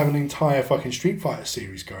 you could have an entire fucking Street Fighter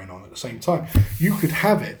series going on at the same time. You could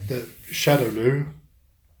have it that Shadowloo,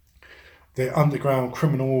 the underground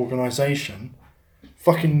criminal organisation,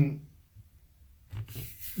 fucking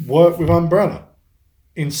work with Umbrella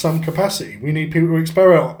in some capacity. We need people to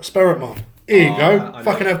experiment. Here you go.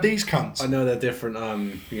 Fucking have these cunts. I know they're different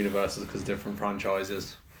universes because different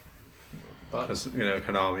franchises. Because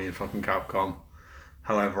Konami and fucking Capcom.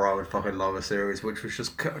 However, I would fucking love a series which was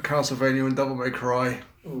just Castlevania and Devil May Cry.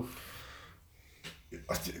 Oof.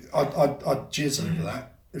 I'd jizz over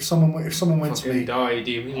that. If someone went to me, I'd love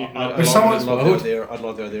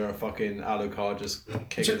the idea of fucking Alucard just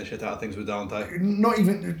kicking the shit out of things with Dante. Not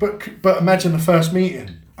even, but imagine the first meeting,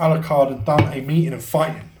 Alucard and Dante meeting and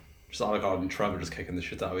fighting. Just Alucard and Trevor just kicking the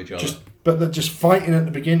shit out of each other. But they're just fighting at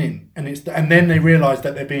the beginning, and then they realise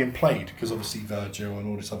that they're being played because obviously Virgil and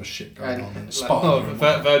all this other shit going on. And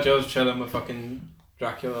Virgil's chilling with fucking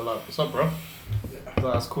Dracula. Like, what's up, bro?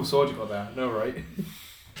 That's a cool sword you got there. No, right?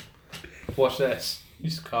 Watch this. You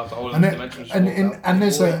just carved the whole dimension. And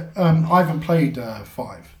there's a I haven't played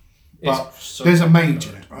 5, but there's a mage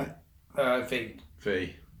in it, right? V.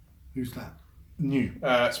 Who's that? New.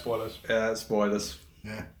 Spoilers. Yeah, spoilers.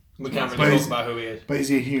 Yeah. We can't really talk about who he is. But is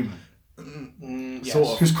he a human? Yes. Sort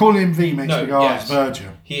of. Because calling him V makes me go, it's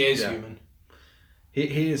Virgil. He is human.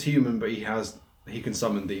 He is human, but he can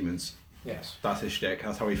summon demons. Yes. That's his shtick.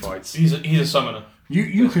 That's how he fights. He's a summoner.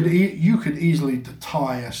 You could easily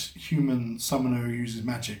tie a human summoner who uses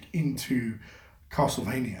magic into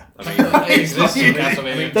Castlevania. I mean, It exists in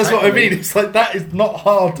Castlevania. That's what I mean. It's like that is not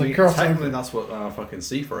hard to cross technically, over. that's what fucking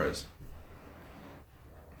Cipher is.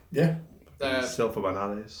 Yeah. Silver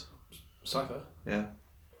bananas. Cypher. Yeah.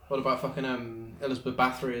 What about fucking Elizabeth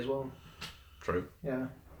Bathory as well? True. Yeah.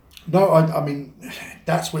 No, I mean,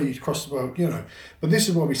 that's where you cross the world, But this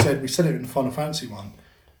is what we said. We said it in Final Fantasy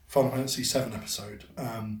 7 episode,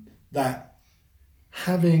 that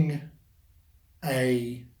having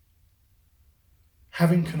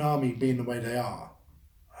Konami being the way they are,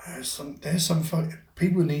 there's some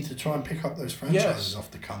people need to try and pick up those franchises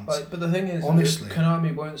off the cunts. But the thing is, honestly,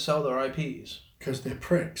 Konami won't sell their IPs because they're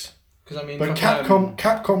pricks. Because I mean, but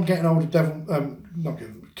Capcom getting hold of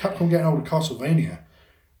Capcom getting hold of Castlevania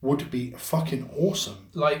would be fucking awesome.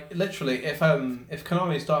 Like literally, if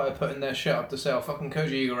Konami started putting their shit up to sale, fucking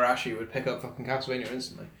Koji Igarashi would pick up fucking Castlevania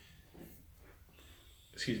instantly.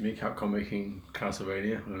 Excuse me, Capcom making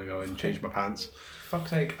Castlevania. I'm gonna go and change my pants. Fuck's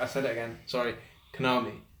sake, I said it again. Sorry,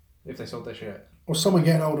 Konami. If they sold their shit. Or someone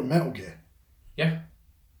getting hold of Metal Gear. Yeah.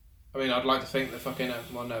 I mean, I'd like to think that fucking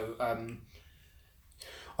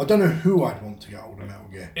I don't know who I'd want to get hold of Metal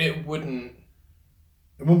Gear. It wouldn't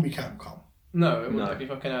be Capcom. No, it wouldn't be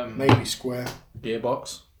fucking maybe Square.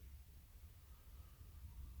 Gearbox.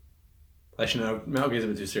 Actually, no. Metal Gear's a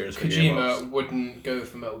bit too serious for Kojima Gearbox. wouldn't go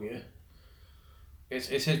for Metal Gear. It's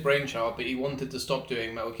his brainchild, but he wanted to stop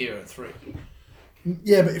doing Metal Gear at 3.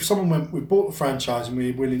 Yeah, but if someone went, we bought the franchise and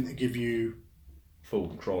we're willing to give you full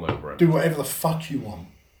control over it, do whatever the fuck you want,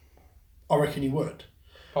 I reckon he would.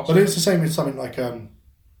 Possibly. But it's the same with something like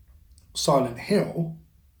Silent Hill.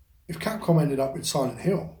 If Capcom ended up with Silent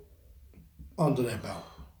Hill under their belt,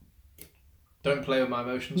 don't play with my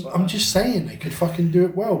emotions. Like I'm that. just saying they could fucking do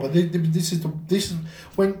it well. But this is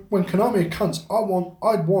when Konami are cunts.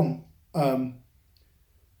 I'd want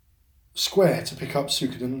Square to pick up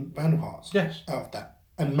Suikoden Vandal Yes. out of that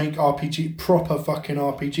and make proper fucking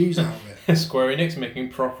RPGs out of it. Square Enix making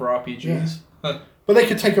proper RPGs. Yeah. But they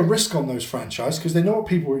could take a risk on those franchises because they know what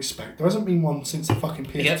people expect. There hasn't been one since the fucking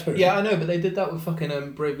PS2. Yeah, I know, but they did that with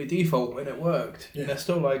fucking Bravely Default and it worked. Yeah. They're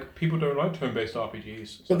still like, people don't like turn-based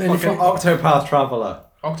RPGs. But then fucking Octopath Traveler.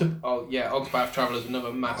 Octopath Traveler is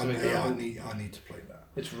another massive example. I need to play that.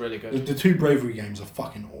 It's really good. The two Bravery games are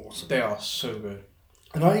fucking awesome. They are so good.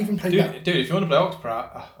 And I even played that. Dude, if you want to play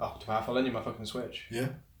Octopath, I'll lend you my fucking Switch. Yeah?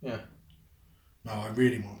 Yeah. No, I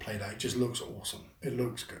really want to play that. It just looks awesome. It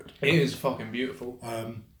looks good. It is fucking beautiful.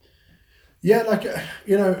 Yeah, like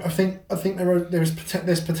I think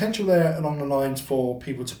there's potential there along the lines for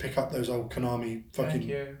people to pick up those old Konami fucking. Thank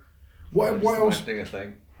you. What else? Imagining a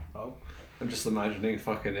thing. Oh. I'm just imagining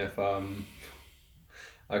fucking if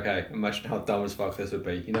Okay, imagine how dumb as fuck this would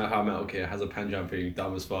be. You know how Metal Gear has a pen jumping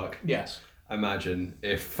dumb as fuck. Yes. Imagine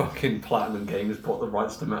if fucking Platinum Games bought the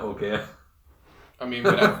rights to Metal Gear. I mean,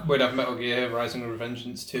 we'd have Metal Gear Rising of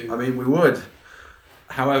Revengeance too. I mean, we would.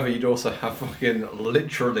 However, you'd also have fucking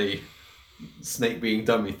literally Snake being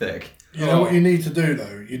dummy thick. You know what you need to do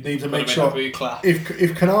though? You'd need to make sure if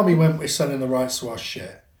Konami went with selling the rights to our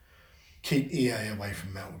shit, keep EA away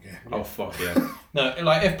from Metal Gear. Oh fuck yeah! No,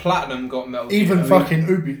 like if Platinum got Metal Gear, Even fucking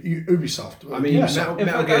Ubisoft. I mean, Ubisoft.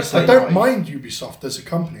 Metal Gear. I don't mind Ubisoft as a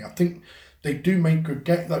company. I think they do make good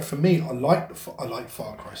games. Like for me, I like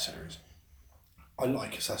Far Cry series. I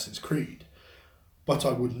like Assassin's Creed, but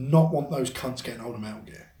I would not want those cunts getting hold of Metal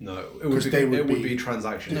Gear. No, it would be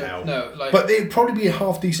transaction hell. No, like. But it'd probably be a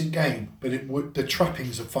half decent game. But it would the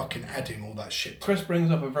trappings of fucking adding all that shit. Chris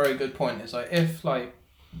brings up a very good point. It's like if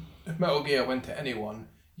Metal Gear went to anyone,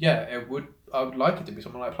 yeah, it would. I would like it to be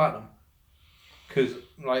something like Platinum, because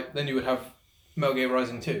like then you would have Metal Gear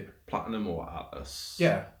Rising 2. Platinum or Atlas?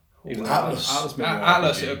 Yeah. Even Atlas.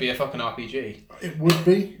 Atlas, it would be a fucking RPG. It would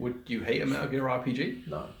be. Would you hate a Metal Gear RPG?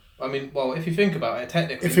 No. I mean, well, if you think about it,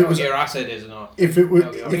 technically, If it Metal was- Gear Acid is an RPG. If it was,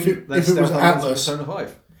 Metal Gear. if it Let's was Stealth Elements of Atlas, Persona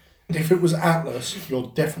 5. if it was Atlas,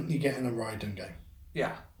 you're definitely getting a Raiden game.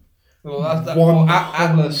 Yeah. Well, well,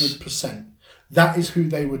 Atlas. 100%. That is who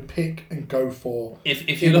they would pick and go for.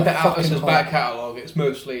 If you look at Atlas's back catalogue, it's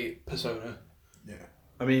mostly Persona. Yeah.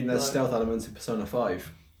 I mean, there's Right. stealth elements in Persona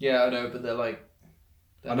 5. Yeah, I know, but they're like.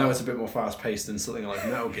 I know it's a bit more fast paced than something like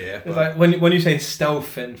Metal Gear, It's but like when you say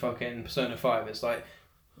stealth in fucking Persona 5, it's like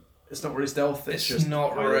it's not really stealth. It's it's just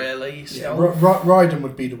not kind of- really Yeah, stealth. Raiden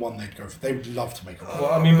would be the one they'd go for. They would love to make a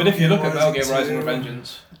Well, I mean, but if you look at Metal Gear Rising Rising 2.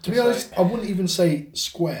 Revengeance, To be it's honest, like- I wouldn't even say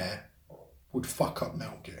Square would fuck up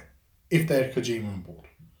Metal Gear if they had Kojima on board.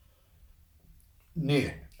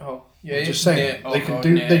 Near. Oh, yeah. I'm just saying, yeah. they can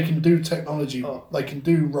do technology, they can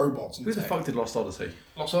do robots and Who the tech. fuck did Lost Odyssey?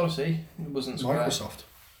 Lost Odyssey. It wasn't Square. Microsoft.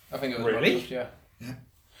 I think it was Really? Microsoft, yeah. Yeah.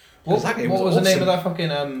 What, That game what was was the name awesome. of that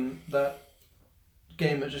fucking that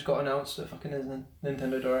game that just got announced at fucking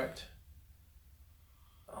Nintendo Direct?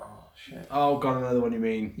 Oh shit. Oh god, I know the one you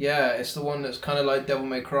mean. Yeah, it's the one that's kind of like Devil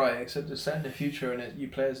May Cry, except it's set in the future and you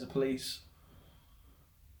play as the police.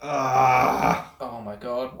 Ah. Oh my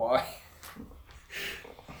god, why?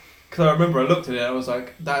 Because I remember I looked at it, I was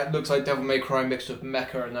like, that looks like Devil May Cry mixed with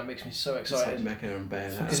Mecha, and that makes me so It's like excited. Mecha and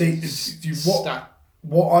Bayonetta. See,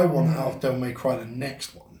 what I want out of Devil May Cry, the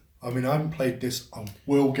next one. I mean, I haven't played this. I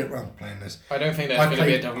will get around to playing this. I don't think there's going to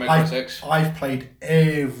be a Devil May Cry 6. I've played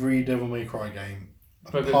every Devil May Cry game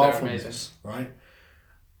But apart they're from amazing. this, right?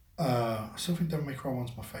 I still think Devil May Cry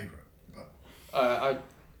 1's my favourite. But I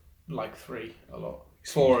like 3 a lot.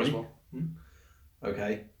 4 as well.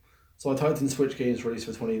 Okay. So I typed in Switch games released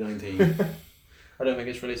for 2019. I don't think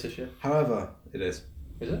it's released this year. However, it is.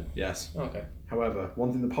 Is it? Yes. Oh, okay. However,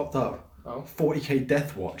 one thing that popped up: Oh. 40k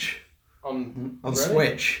Death Watch On on really?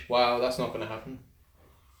 Switch. Wow, that's not going to happen.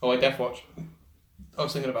 Oh, like Death Watch. I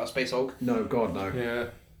was thinking about Space Hulk. No, God,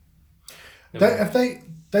 no. Yeah.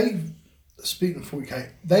 they speaking of 40k,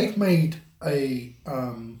 they've made a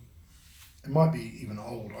it might be even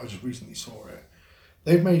old. I just recently saw it.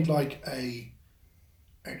 They've made like a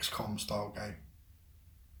XCOM style game,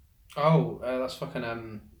 Oh, that's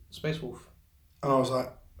fucking Space Wolf. and I was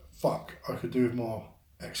like, "Fuck! I could do with more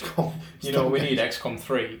XCOM." You know, we need XCOM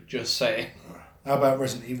 3, just saying. How about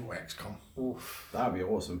Resident Evil XCOM? Oof. That'd be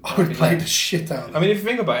awesome. I would play the shit out of it. I mean, if you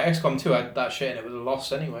think about it, XCOM 2 had that shit and it was a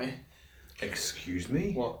loss anyway. Excuse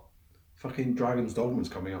me? What? Fucking Dragon's Dogma's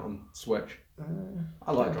coming out on Switch.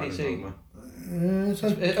 I like on Dragon's PC. Dogma.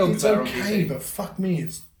 It'll be It's better on okay, PC. but fuck me,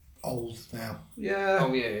 it's old now. Yeah.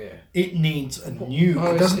 Oh, yeah. It needs a new.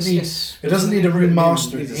 Oh, it doesn't need. It doesn't need a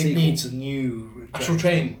remaster. needs a It sequel. needs a new. Astral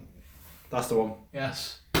Chain. That's the one.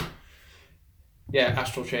 Yes. Yeah,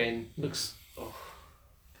 Astral Chain looks. Oh.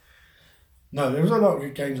 No, there was a lot of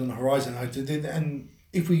good games on the horizon. I did, and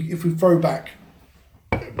if we throw back,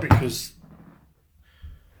 because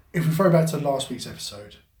if we throw back to last week's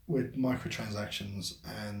episode with microtransactions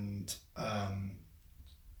and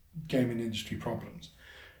gaming industry problems,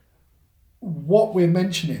 what we're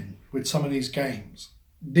mentioning with some of these games,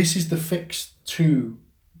 this is the fix to.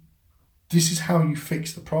 This is how you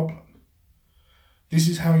fix the problem. This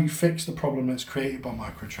is how you fix the problem that's created by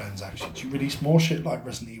microtransactions. You release more shit like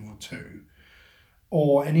Resident Evil 2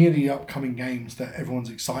 or any of the upcoming games that everyone's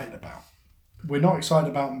excited about. We're not excited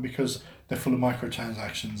about them because they're full of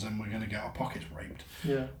microtransactions and we're going to get our pockets raped.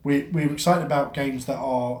 Yeah. We're excited about games that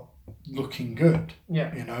are looking good.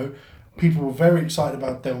 Yeah. You know, people were very excited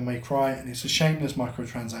about Devil May Cry, and it's a shame there's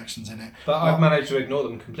microtransactions in it. But I've managed to ignore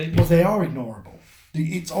them completely. Well, they are ignorable.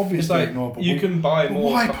 It's obviously It's like, ignorable. you can buy but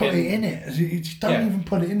more why fucking... put it in it? You don't Yeah. even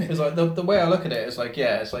put it in it. It's like, the way I look at it is like,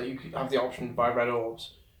 yeah, it's like you could have the option to buy red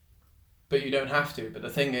orbs, but you don't have to. But the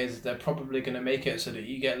thing is, they're probably going to make it so that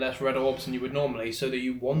you get less red orbs than you would normally, so that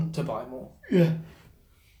you want to buy more. Yeah.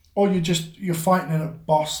 Or you're fighting a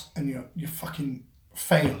boss and you're fucking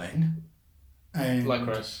failing, and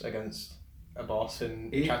Lycros against a boss in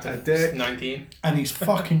Eat a chapter dick. 19. and he's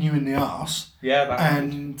fucking you in the ass, Yeah, that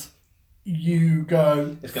and you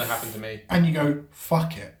go, it's going to happen to me. and you go,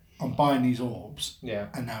 fuck it, I'm buying these orbs, Yeah.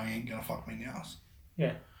 and now he ain't gonna fuck me in the ass.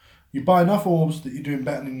 Yeah. You buy enough orbs that you're doing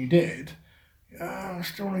better than you did. I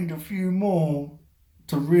still need a few more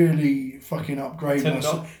to really fucking upgrade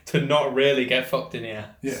To not really get fucked in here.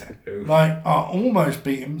 Yeah. Oof. Like, I almost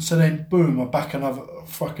beat him, so then boom, I'll chuck another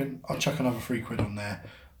 £3 on there.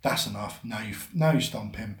 That's enough. Now you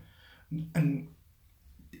stomp him. And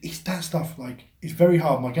it's that stuff, like, it's very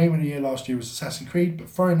hard. My game of the year last year was Assassin's Creed, but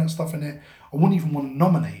throwing that stuff in it, I wouldn't even want to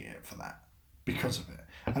nominate it for that because of it.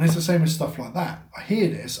 And it's the same with stuff like that. I hear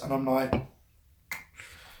this and I'm like,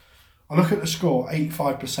 I look at the score,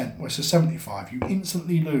 85%, well, it's a 75. You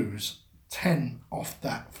instantly lose 10 off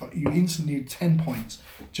that. You instantly lose 10 points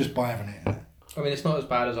just by having it in it. I mean, it's not as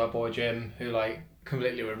bad as our boy Jim, who, like,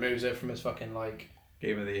 completely removes it from his fucking, like,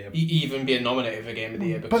 Game of the year. even being nominated for Game of the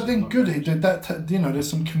Year. because But then it's not good, good. there's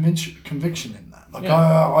some conviction in that. Like,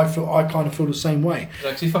 Yeah. I kind of feel the same way.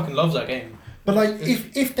 Like, he fucking loves that game. But like,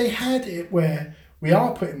 if they had it where we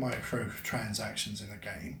are putting microtransactions in a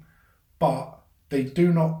game, but they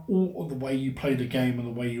do not alter the way you play the game and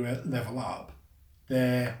the way you level up,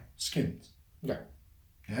 they're skins. Yeah.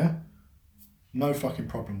 Yeah? No fucking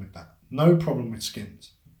problem with that. No problem with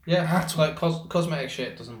skins. Yeah, At all. like cosmetic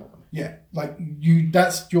shit doesn't bother me. Yeah, like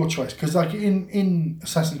that's your choice. Because like in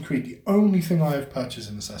Assassin's Creed, the only thing I have purchased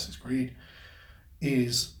in Assassin's Creed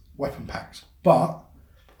is weapon packs. But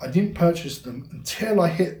I didn't purchase them until I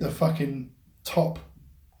hit the fucking top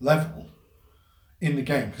level in the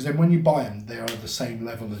game. Because then when you buy them, they are the same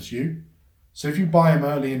level as you. So if you buy them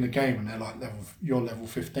early in the game and they're like you're level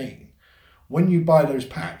 15, when you buy those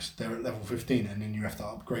packs, they're at level 15 and then you have to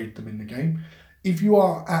upgrade them in the game. If you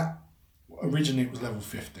are at, originally it was level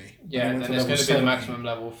 50. Yeah, then it's going to be the maximum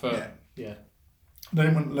level for... Yeah. Then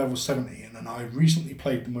it went to level 70, and then I recently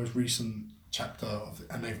played the most recent chapter of it,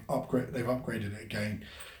 and they've upgraded it again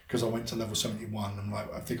because I went to level 71. I'm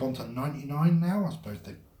like, have they gone to 99 now? I suppose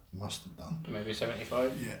they must have done. Maybe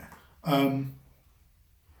 75. Yeah.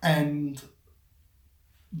 And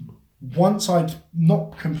once I'd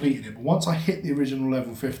not completed it, but once I hit the original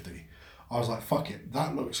level 50, I was like, fuck it,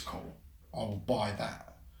 that looks cool. I will buy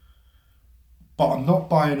that. But I'm not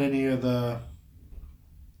buying any of the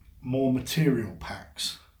more material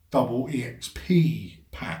packs. Double EXP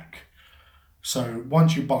pack. So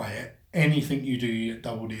once you buy it, anything you do, you get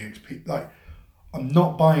double EXP. Like, I'm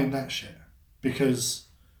not buying that shit because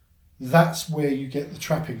that's where you get the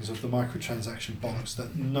trappings of the microtransaction bollocks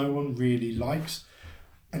that no one really likes.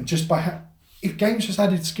 And just by if games just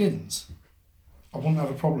added skins, I wouldn't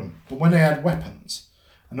have a problem. But when they add weapons,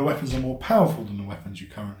 and the weapons are more powerful than the weapons you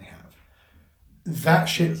currently have, that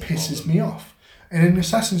shit pisses me off. And in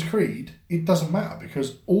Assassin's Creed, it doesn't matter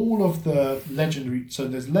because all of the legendary... So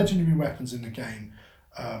there's legendary weapons in the game,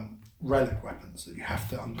 relic weapons that you have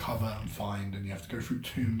to uncover and find, and you have to go through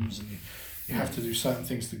tombs, and you have to do certain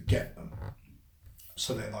things to get them.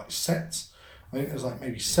 So they're like sets. I think there's like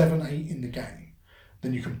maybe 7, 8 in the game.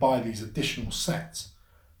 Then you can buy these additional sets.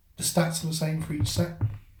 The stats are the same for each set.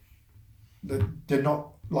 They're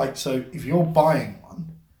not like... So if you're buying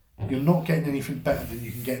one, you're not getting anything better than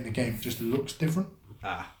you can get in the game. It just looks different.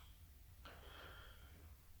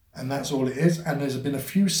 And that's all it is. And there's been a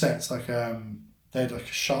few sets like they had like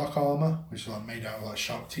a shark armor, which is like made out of like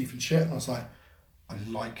shark teeth and shit. And I was like, I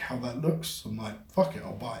like how that looks. I'm like, fuck it,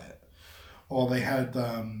 I'll buy it. Or they had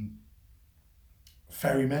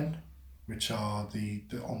ferrymen, which are the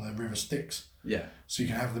on the river Styx. Yeah. So you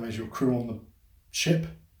can have them as your crew on the ship.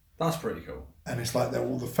 That's pretty cool. And it's like they're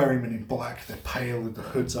all the ferrymen in black, they're pale with the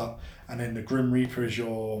hoods up, and then the Grim Reaper is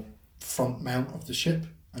your front mount of the ship,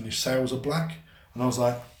 and your sails are black. And I was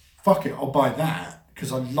like, fuck it, I'll buy that,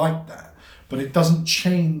 because I like that. But it doesn't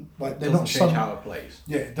change, like they're not... It doesn't change how it plays.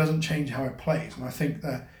 Yeah, it doesn't change how it plays. And I think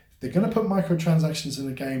that if they're going to put microtransactions in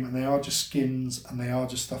the game, and they are just skins, and they are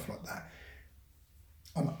just stuff like that,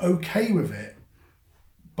 I'm okay with it,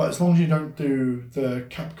 but as long as you don't do the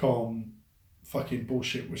Capcom fucking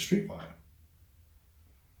bullshit with Street Fighter,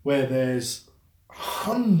 where there's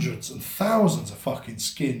hundreds and thousands of fucking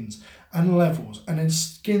skins and levels, and then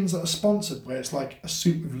skins that are sponsored, where it's like a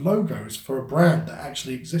suit with logos for a brand that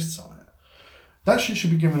actually exists on it. That shit should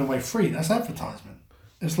be given away free. That's advertisement.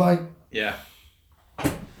 It's like... Yeah.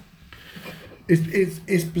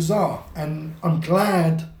 It's bizarre, and I'm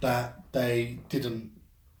glad that they didn't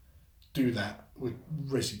do that with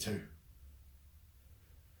Resi 2.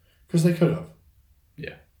 Because they could have.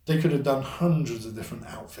 Yeah. They could have done hundreds of different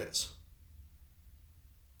outfits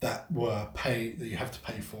that you have to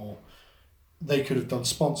pay for. They could have done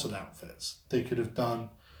sponsored outfits. They could have done,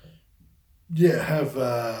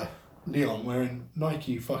 have Leon wearing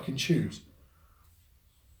Nike fucking shoes.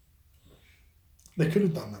 They could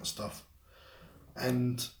have done that stuff.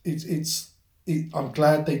 And I'm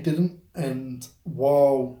glad they didn't. And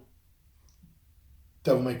while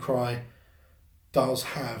Devil May Cry does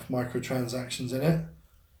have microtransactions in it,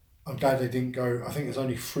 I'm glad they didn't go... I think there's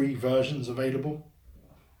only 3 versions available,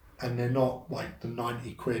 and they're not like the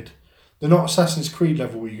 90 quid. They're not Assassin's Creed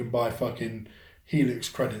level where you can buy fucking Helix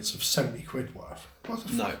credits of 70 quid worth. What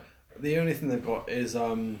the No. The only thing they've got is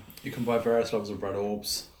you can buy various levels of red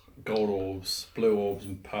orbs, gold orbs, blue orbs,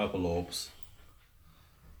 and purple orbs.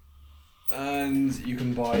 And you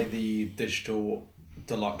can buy the digital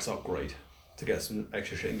deluxe upgrade to get some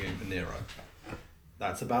extra shit in game for Nero.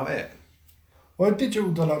 That's about it. Well, a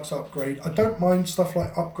digital deluxe upgrade, I don't mind stuff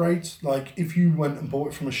like upgrades. Like if you went and bought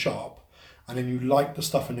it from a shop and then you like the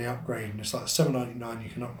stuff in the upgrade and it's like $7.99, you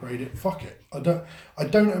can upgrade it. Fuck it. I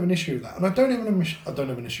don't have an issue with that, and I don't have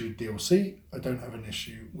an issue with DLC. I don't have an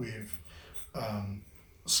issue with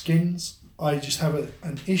skins. I just have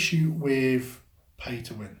an issue with pay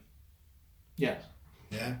to win. Yes.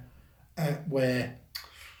 Yeah. Where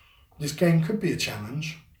this game could be a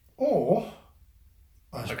challenge, or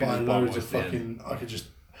I just buy loads of fucking... I could just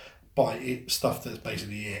buy stuff that's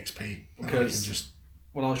basically EXP. Because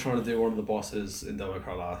when I was trying to do one of the bosses in Devil May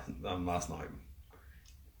Cry last night,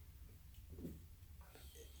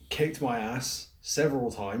 kicked my ass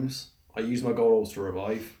several times I used my gold orbs to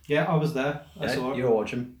revive. Yeah, I was there. I Yeah, saw it. you're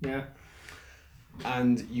watching. Yeah.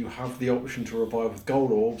 And you have the option to revive with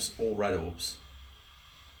gold orbs or red orbs.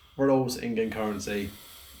 Red orbs, in-game currency,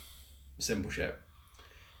 simple shit.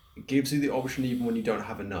 It gives you the option even when you don't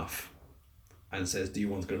have enough, and says, "Do you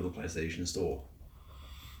want to go to the PlayStation Store?"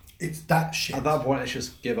 It's that shit. At that point, let's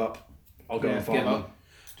just give up. I'll go and farm give them. up.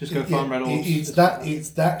 Just go farm red orbs.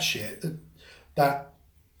 It's that shit that,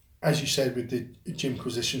 as you said with the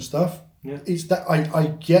Gymquisition stuff. Yeah. It's that I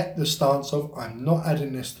get the stance of I'm not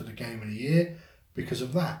adding this to the game in a year because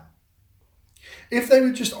of that. If they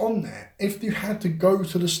were just on there, if you had to go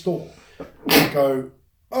to the store and go,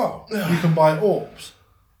 oh, you can buy orbs.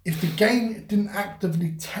 If the game didn't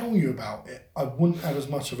actively tell you about it, I wouldn't have as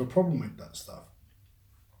much of a problem with that stuff.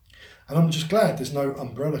 And I'm just glad there's no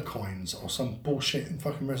umbrella coins or some bullshit in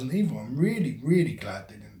fucking Resident Evil. I'm really, really glad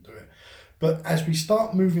they didn't do it. But as we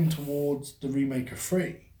start moving towards the remake of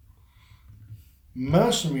 3,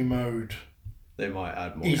 mercenary mode They might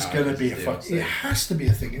add more. is going to be a fucking... It has to be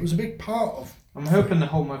a thing. It was a big part of... I'm hoping the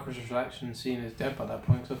whole microtransaction scene is dead by that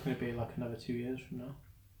point, because it's going to be like another 2 years from now.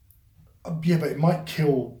 Yeah, but it might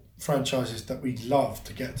kill franchises that we love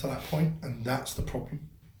to get to that point, and that's the problem.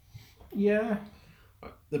 Yeah.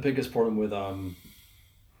 The biggest problem with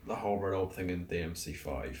the whole red orb thing in DMC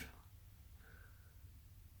 5.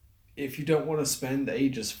 If you don't want to spend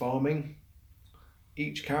ages farming,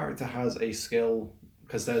 each character has a skill,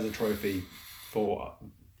 because there's a trophy for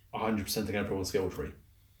 100%ing everyone's skill tree.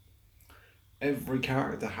 Every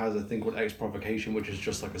character has a thing called X Provocation, which is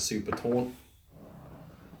just like a super taunt.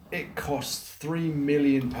 It costs 3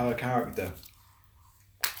 million per character.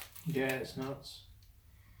 Yeah, it's nuts.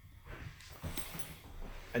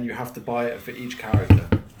 And you have to buy it for each character.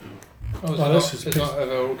 Oh, this is not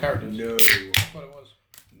all characters? No. That's what it was.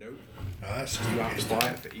 Nope. No, that's You have to buy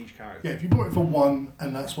it for each character. Yeah, if you bought it for one,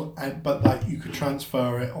 and that's what, but like you could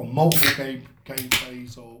transfer it on multiple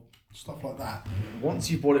gameplays or stuff like that. Once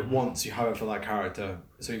you bought it once, you have it for that character.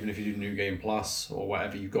 So even if you do New Game Plus or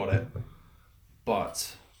whatever, you got it.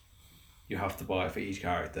 But you have to buy it for each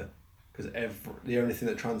character, because the only thing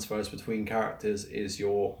that transfers between characters is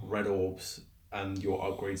your red orbs and your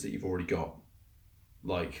upgrades that you've already got,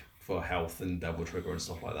 like for health and Devil Trigger and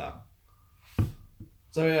stuff like that.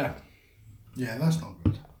 So yeah. Yeah, that's not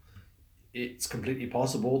good. It's completely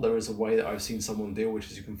possible. There is a way that I've seen someone deal, which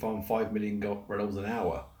is you can farm 5 million red orbs an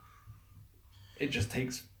hour. It just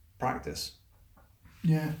takes practice.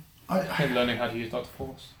 Yeah. And learning how to use Dr.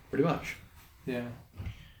 Force. Pretty much. Yeah.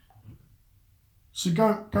 So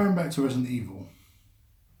going back to Resident Evil,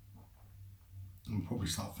 we'll probably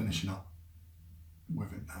start finishing up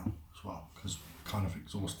with it now as well, because we kind of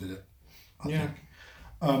exhausted it, I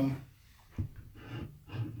think.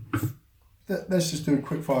 Let's just do a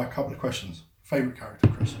quick fire couple of questions. Favourite character,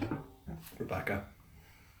 Chris? Rebecca.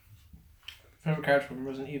 Favorite character from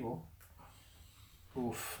Resident Evil?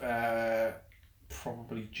 Oof.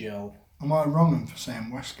 Probably Jill. Am I wrong for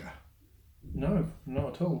saying Wesker? No,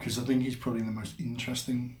 not at all. Because I think he's probably the most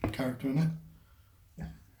interesting character in it.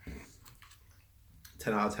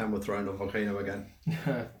 10 out of 10 with throwing a volcano again.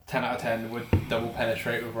 10 out of 10 would double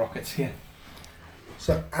penetrate with rockets, yeah.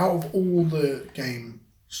 So out of all the game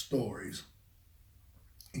stories,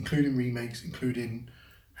 including remakes, including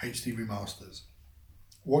HD remasters,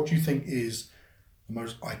 what do you think is the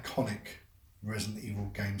most iconic Resident Evil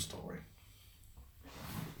game story?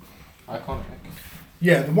 Iconic.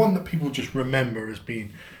 Yeah, the one that people just remember as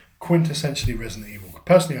being quintessentially Resident Evil.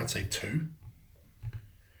 Personally, I'd say 2.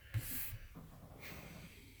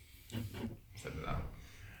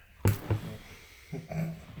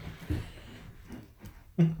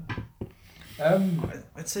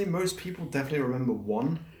 I'd say most people definitely remember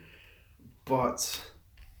 1, but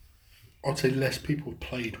I'd say less people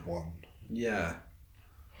played 1. yeah,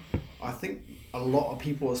 I think a lot of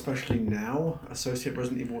people, especially now, associate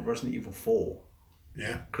Resident Evil with Resident Evil 4.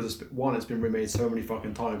 Yeah. Because 1, it's been remade so many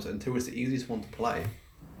fucking times, and 2, it's the easiest one to play.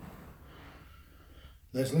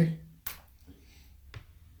 Leslie?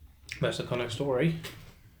 Most iconic story.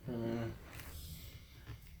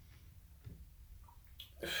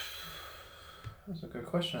 That's a good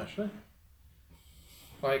question, actually.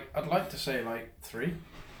 Like, I'd like to say, 3.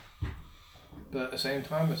 But at the same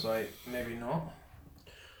time, it's maybe not.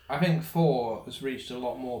 I think 4 has reached a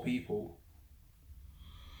lot more people.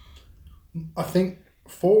 I think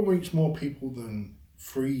 4 reached more people than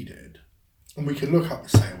 3 did. And we can look up the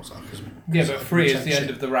sales. Yeah, but 3 is the end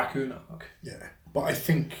of the raccoon arc. Yeah. But I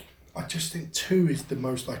just think 2 is the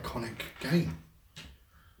most iconic game.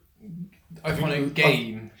 Iconic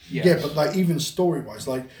game, yes. Yeah, but even story-wise,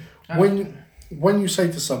 when you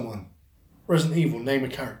say to someone, Resident Evil, name a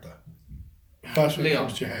character, First one Leon.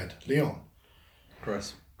 comes to your head. Leon.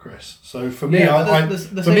 Chris. So for me, Yeah, but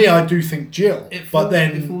I do think Jill. It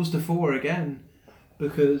then falls to 4 again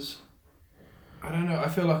because I don't know. I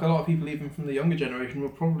feel like a lot of people, even from the younger generation, will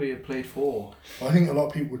probably have played 4. I think a lot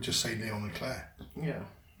of people would just say Leon and Claire Yeah.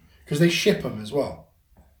 because they ship them as well.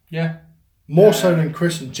 Yeah. More so than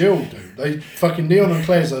Chris and Jill do. They fucking Leon and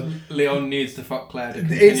Claire's are. Leon needs to fuck Claire. To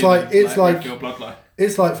It's like your bloodline.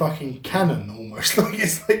 It's like fucking canon almost. Like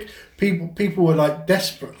it's like people were like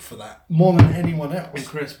desperate for that more than anyone And else.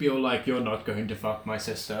 Chris be all like, "You're not going to fuck my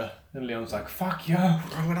sister," and Leon's like, "Fuck you."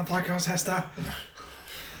 I'm gonna fuck your sister.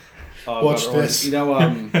 Watch this. You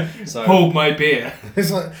know, so Hold my beer. It's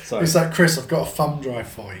like Chris, I've got a thumb drive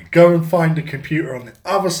for you. Go and find the computer on the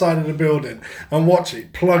other side of the building and watch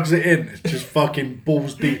it. Plugs it in. It's just fucking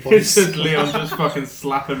balls deep on It's his. just Leon just fucking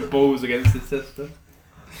slapping balls against his sister.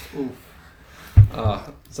 Oof.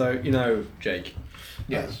 so you know Jake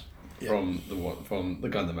Yes. from the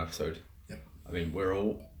Gundam episode. Yep. I mean, we're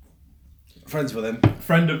all friends with him.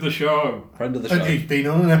 Friend of the show. Friend of the show. And he's been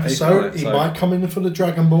on an episode. He might come in for the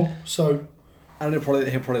Dragon Ball. So. And he'll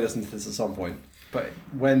probably listen to this at some point. But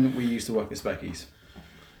when we used to work at Specky's,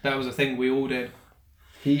 That was a thing we all did.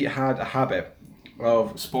 he had a habit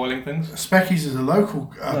of Spoiling things. Specky's is a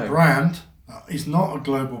local No. brand. It's not a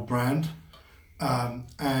global brand,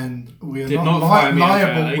 and we are Did not, not fire me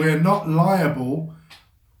liable. unfairly. We're not liable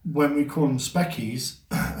when we call them Specky's.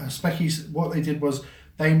 Specky's. What they did was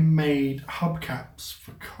they made hubcaps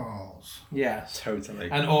for cars. Yes. totally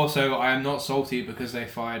And also, I am not salty because they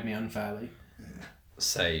fired me unfairly.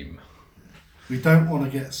 same. We don't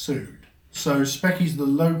want to get sued. So Specky's the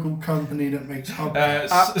local company that makes hubcaps.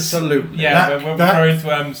 Absolutely. Yeah, That- we're that-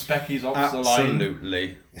 referring to Specky's Ops line.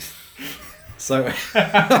 Absolutely. So,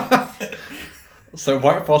 so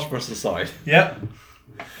White Phosphorus aside, Yep.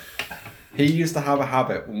 he used to have a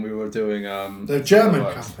habit when we were doing the German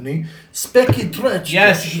works. company, Specky Dredge.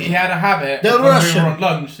 Yes, he had a habit They're when we Russian. were on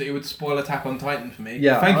lunch that he would spoil Attack on Titan for me.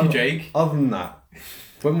 Yeah, Thank you, Jake. Other than that,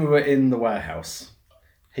 when we were in the warehouse,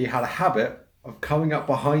 he had a habit of coming up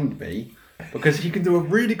behind me because he can do a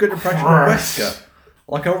really good impression of Wesker.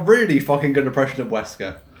 Like a really fucking good impression of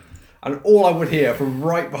Wesker. And all I would hear from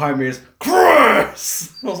right behind me is,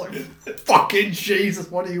 Chris! I was like, fucking Jesus,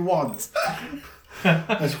 what do you want?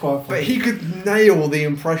 That's quite funny. But he could nail the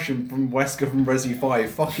impression from Wesker from Resi 5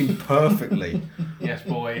 fucking perfectly. Yes,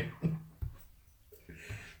 boy.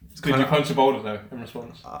 Did kinda- you punch a boulder though in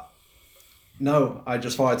response? No, I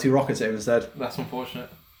just fired 2 rockets at him instead. That's unfortunate.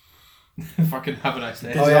 Fucking have a nice day.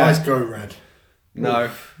 His Oh, yeah. eyes go red. No.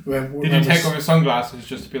 When Did you take off your sunglasses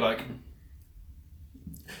just to be like,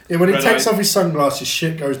 Yeah, when he Red takes eyes. off his sunglasses,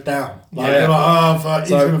 shit goes down. Like, Yeah. you're like, oh, fuck, he's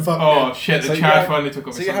So- gonna fuck oh me. shit, the So you Chad have- finally took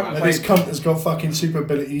off so his you haven't And sunglasses. this cunt has got fucking super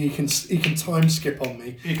ability. He can time skip on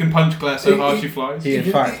me. He can punch Claire so He- hard he- she flies. He in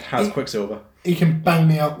He- fact he- has he- Quicksilver. He can bang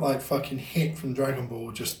me up like fucking Hit from Dragon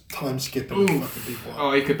Ball, just time skipping and Oof. fucking people up.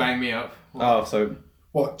 Oh, he could bang me up. Oh, so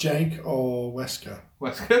What, Jake or Wesker?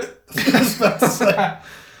 Wesker.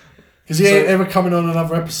 Because he ain't ever coming on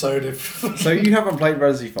another episode if. so you haven't played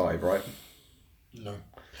Resi 5, right? No.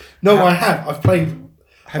 No, I have. I've played.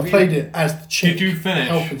 Have I you- played it as the chick. Did you finish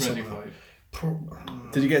helping Resi someone.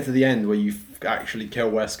 5? Did you get to the end where you actually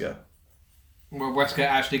kill Wesker? Where Wesker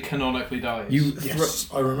actually canonically dies. You Yes,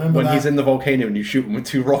 I remember when that. he's in the volcano and you shoot him with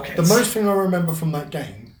 2 rockets. The most thing I remember from that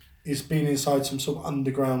game is being inside some sort of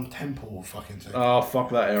underground temple fucking thing. Oh, fuck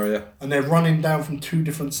that area. And they're running down from 2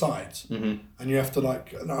 different sides. Mm-hmm. And you have to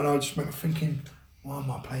like... And I just remember thinking, why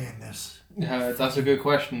am I playing this? That's a good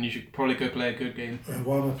question. You should probably go play a good game.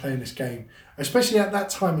 Why am I playing this game? Especially at that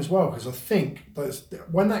time as well, because I think that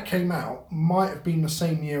when that came out, might have been the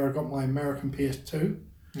same year I got my American PS2.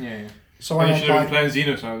 Yeah. So Well, I you had should have like... been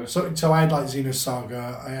playing Xenosaga. So I had like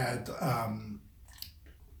Xenosaga, I had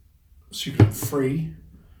Super 3,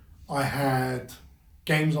 I had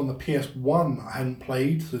games on the PS1 I hadn't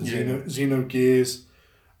played, the Xenogears,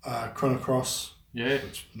 Chrono Cross, Yeah.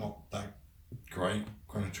 which not that great,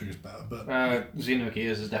 Chrono Trigger's better, but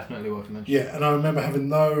Xenogears is definitely worth mentioning. yeah, and I remember having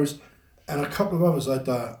those, and a couple of others. I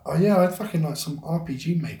had fucking like some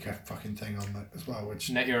RPG Maker fucking thing on that as well, which...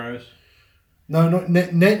 Net Euros. No, not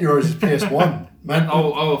Net Euros is PS1, man.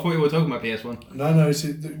 Oh, I thought you were talking about PS1. No,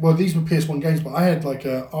 well, these were PS1 games, but I had like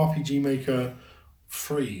a RPG Maker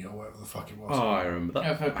 3 or whatever the fuck it was. Oh, I remember that.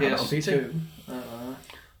 Yeah, for I had it on PS2.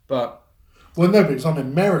 But Well, no, but it was on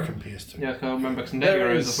American PS2. Yeah, I can't remember because Net There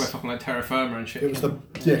Euros is- is where fucking like Terra Firma and shit. It was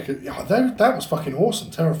that was fucking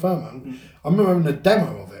awesome, Terra Firma. I remember having a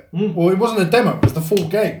demo of it. Well, it wasn't a demo; it was the full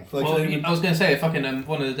game. Like, Well, they- I was going to say, fucking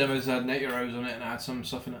one of the demos had Net Euros on it and had some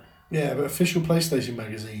stuff in it. yeah, but official PlayStation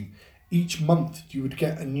magazine each month you would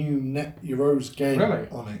get a new Net Euros game Really?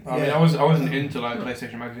 on it. I mean, I wasn't into like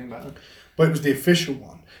PlayStation Magazine back then. But it was the official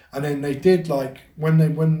one. And then they did like when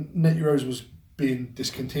Net Euros was being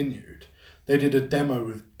discontinued, they did a demo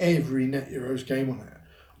with every Net Euros game on it.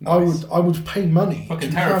 Nice. I would pay money.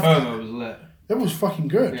 Fucking Terra Firma was lit. It was fucking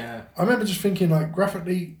good. Yeah. I remember just thinking like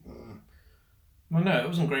graphically. Well, no, it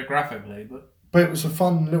wasn't great graphically, But it was a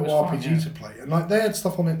fun little RPG fun, yeah. to play, and like they had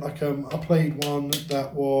stuff on it. Like I played one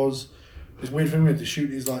that was this weird thing we had to shoot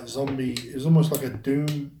these like zombie. It was almost like a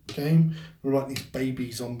Doom game with like these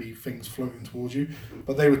baby zombie things floating towards you,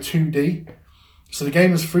 but they were 2D. So the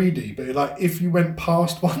game was 3D, but like if you went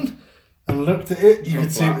past one and looked at it, you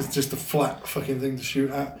could see it was just a flat fucking thing to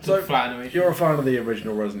shoot at. so flat animation. You're a fan of the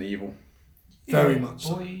original Resident Evil. Very much.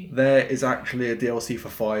 So. Boy. There is actually a DLC for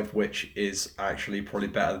 5, which is actually probably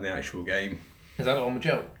better than the actual game. Is that the one with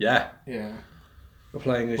Joe? Yeah, Yeah. we're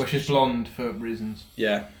playing as Which is blonde for reasons.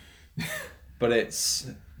 yeah, but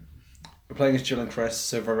we're playing as Jill and Chris,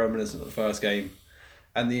 so very reminiscent of the first game,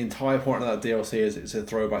 and the entire point of that DLC is it's a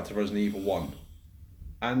throwback to Resident Evil 1,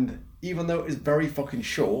 and even though it's very fucking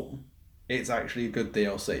short, it's actually a good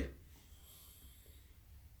DLC.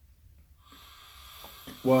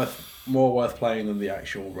 More worth playing than the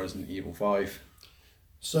actual Resident Evil 5.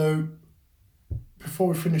 So before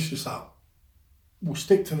we finish this up, we'll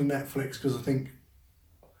stick to the Netflix because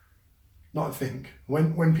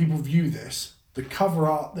when people view this, the cover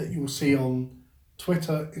art that you'll see on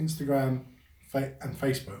Twitter, Instagram, and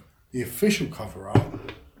Facebook, the official cover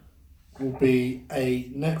art will be a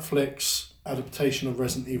Netflix adaptation of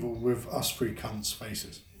Resident Evil with us three cunts'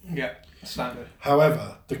 faces. Yeah, standard.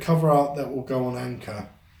 However, the cover art that will go on Anchor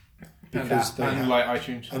because and like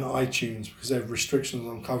iTunes. and iTunes because they have restrictions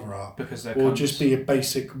on cover art Because they're will cunts. just be a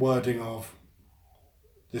basic wording of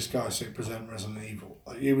this guy said present Resident Evil.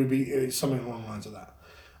 Like, it's something along the lines of that.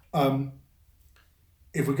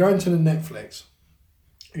 If we go into the Netflix,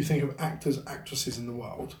 you think of actors, actresses in the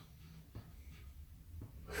world.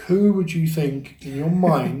 Who would you think in your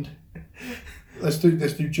mind? let's do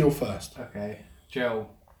Jill first. Okay. Joe.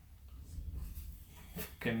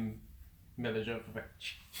 Fucking Mila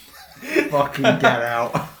Jovovich. Fucking get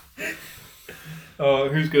out. Oh,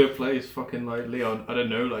 who's gonna play his fucking like Leon? I don't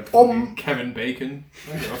know, like Kevin Bacon.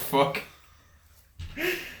 I don't give a fuck.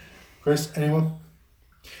 Chris, anyone?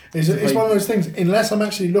 It's one of those things. Unless I'm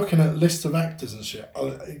actually looking at lists of actors and shit,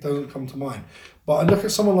 it doesn't come to mind. But I look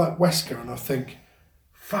at someone like Wesker and I think,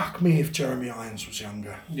 fuck me if Jeremy Irons was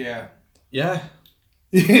younger. Yeah. Yeah.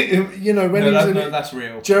 You know when that's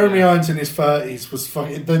real. Jeremy Irons in his 30s was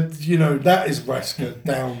fucking. That is Wesker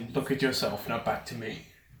down. Look at yourself, now back to me.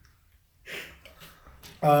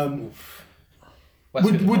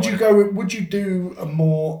 Would you go? Would you do a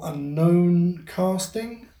more unknown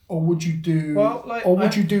casting, or would you do?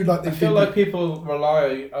 Would you do like they I feel did? like people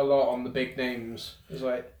rely a lot on the big names. It's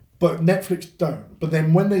like, But Netflix don't. But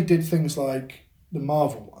then when they did things like the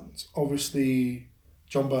Marvel ones, obviously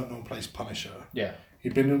John Bernthal plays Punisher. yeah,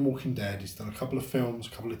 He'd been in Walking Dead. He's done a couple of films, a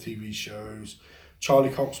couple of TV shows. Charlie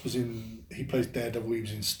Cox he plays Daredevil. He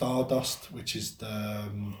was in Stardust, which is the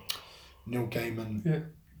Neil Gaiman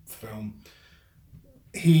film.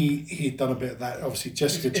 He'd done a bit of that. Obviously,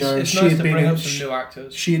 Jessica Jones. It's nice to bring up some new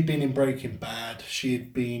actors. She had been in Breaking Bad. She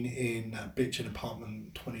had been in that bitch in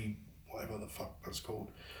Apartment 20, whatever the fuck that's called.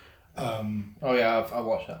 Oh yeah, I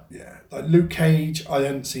watched that. Yeah, like Luke Cage. I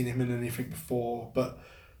hadn't seen him in anything before, but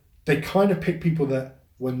they kind of pick people that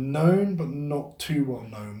were known but not too well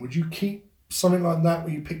known. Would you keep something like that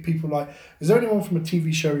where you pick people like? Is there anyone from a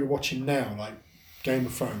TV show you're watching now, like Game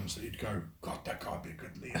of Thrones, that you'd go, God, that guy'd be a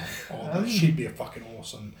good leader, or she'd be a fucking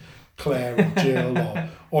awesome Claire or Jill,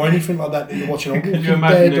 or anything like that you're watching? Or Could you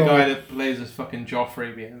imagine the guy that plays as fucking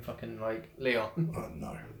Joffrey being fucking like Leon?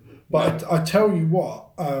 No, but I tell you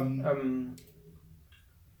what,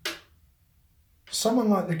 someone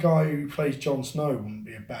like the guy who plays Jon Snow wouldn't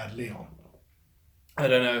be a bad Leon. I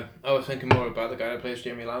don't know. I was thinking more about the guy that plays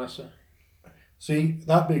Jaime Lannister. See,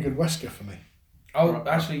 that'd be a good Wesker for me. Oh,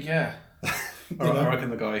 actually, yeah. I reckon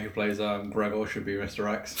the guy who plays Gregor should be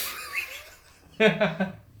Mr. X.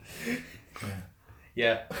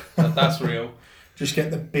 Yeah, that's real. Just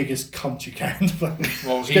get the biggest cunt you can.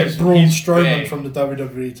 Well, get Braun Strowman big. from the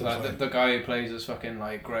WWE to Like, play. the guy who plays as fucking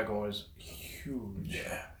like Gregor is huge.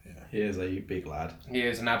 Yeah. He is a big lad. He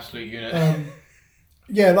is an absolute unit.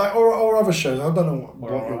 Yeah, like or other shows. I don't know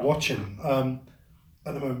what you're watching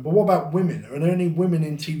at the moment. But what about women? Are there any women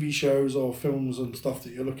in TV shows or films and stuff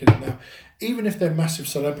that you're looking at now? Even if they're massive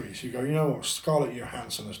celebrities, you go, you know what, Scarlett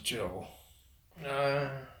Johansson as Jill.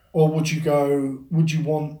 Or would you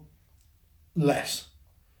want less?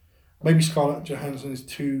 Maybe Scarlett Johansson is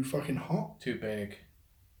too fucking hot. Too big.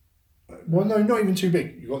 Well, no, not even too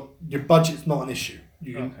big. Your budget's not an issue.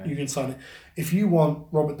 You can sign it. If you want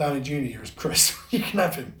Robert Downey Jr. as Chris, you can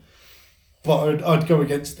have him. But I'd go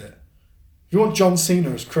against it. If you want John Cena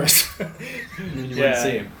as Chris, you wouldn't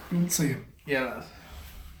see him. You wouldn't see him. Yeah.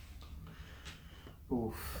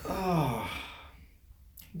 Oof.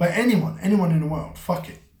 But anyone in the world, fuck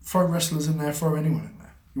it. Throw wrestlers in there, throw anyone in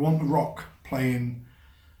there. You want The Rock playing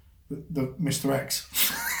the Mr. X.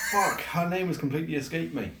 Fuck, her name has completely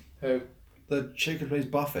escaped me. Who? The chick who plays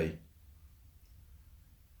Buffy.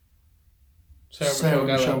 Sarah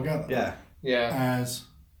Michelle Gellar. Yeah. Yeah. As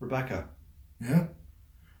Rebecca. Yeah.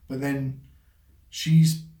 But then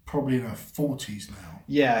she's probably in her 40s now.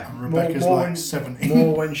 Yeah. And Rebecca's more like when, 70.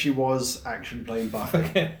 More when she was actually playing Buffy.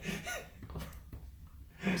 Okay.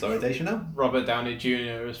 Sorry, Deschanel? Robert Downey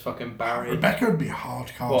Jr. is fucking Barry. Rebecca would be a hard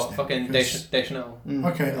casting. What? Fucking because- Deschanel.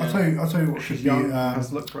 Okay, Yeah. I'll tell you what should She's be. young,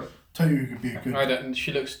 has looked for it. Tell you who could be a good. I don't.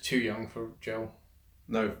 She looks too young for Joe.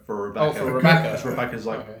 No, for Rebecca. Oh, for Rebecca. Because Rebecca's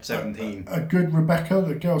like Okay. 17. A good Rebecca.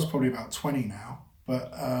 The girl's probably about 20 now,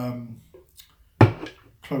 but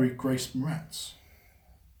Chloe Grace Moretz.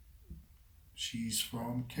 She's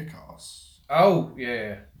from Kick-Ass. Oh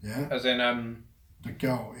yeah. Yeah. As in The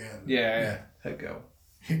girl. Yeah. Yeah. Head girl.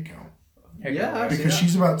 Hit girl. Yeah, I've seen Because that.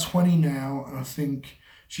 she's about 20 now, and I think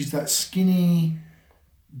she's that skinny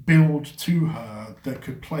build to her that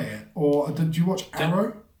could play it. Or did you watch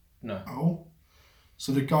Arrow? No. Oh.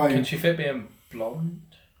 So the guy. Can she fit being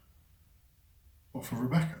blonde? What, for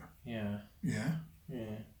Rebecca? Yeah. Yeah.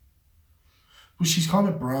 Yeah. Well, she's kind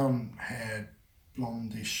of brown haired,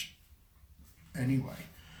 blondish anyway.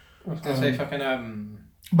 I was gonna say fucking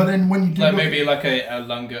But then when you do. like look maybe like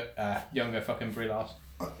a younger fucking Brie Larson,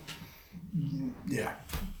 yeah.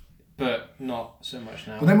 but not so much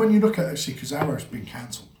now. But then when you look at actually, because Arrow's been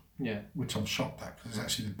cancelled, Yeah. which I'm shocked at because it's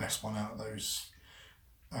actually the best one out of those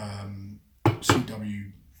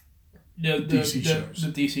CW. Yeah, DC shows.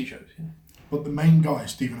 The DC shows. Yeah. But the main guy,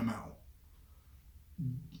 Stephen Amell,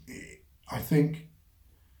 I think,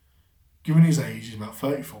 given his age, he's about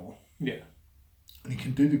 34, Yeah. and he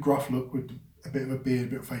can do the gruff look with a bit of a beard,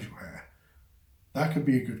 a bit of facial hair. That could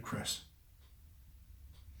be a good Chris.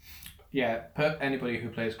 Yeah, but anybody who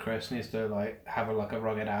plays Chris needs to like have a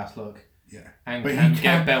rugged ass look Yeah. and But can he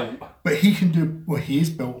get can- built. But he can do, well, he is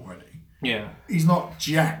built already. Yeah. He's not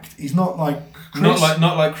jacked. He's not like Chris.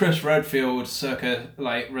 Not like Chris Redfield circa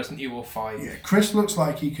like Resident Evil 5. Yeah, Chris looks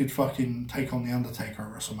like he could fucking take on the Undertaker at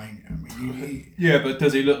WrestleMania. I mean, Yeah, but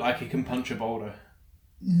does he look like he can punch a boulder?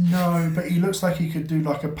 no, but he looks like he could do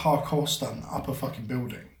like a parkour stunt up a fucking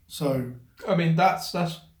building. So I mean, that's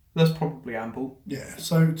probably ample. yeah,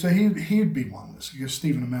 so he'd be one. Because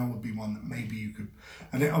Stephen Amell would be one that maybe you could,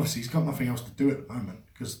 and then obviously he's got nothing else to do at the moment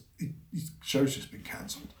because his show's just been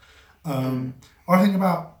cancelled. I think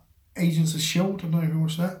about Agents of S.H.I.E.L.D. I don't know if you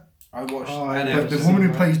watched that. I watched. But the woman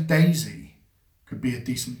who plays Daisy could be a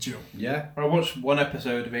decent Jill. Yeah. I watched one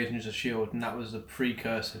episode of Agents of S.H.I.E.L.D. and that was the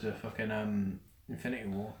precursor to fucking Infinity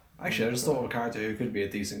War. Actually, I just thought of a character who could be a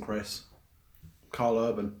decent Chris. Carl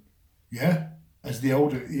Urban. Yeah, as the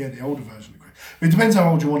older version of Chris. But it depends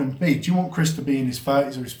how old you want him to be. Do you want Chris to be in his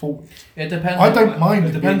 30s or his 40s? It depends. I don't mind It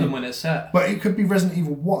it depends being- on when it's set. But it could be Resident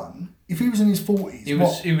Evil 1. If he was in his 40s, He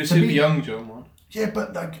was to super be- young during one. Yeah,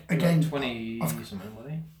 but like again, 20 something,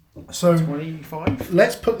 wasn't he? so 25?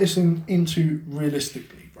 let's put this into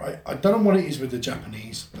realistically, right? I don't know what it is with the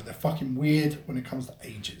Japanese, but they're fucking weird when it comes to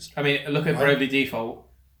ages. I mean, look at Right. Bravely Default.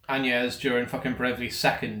 Agnes during fucking Bravely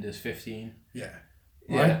Second is 15. Yeah.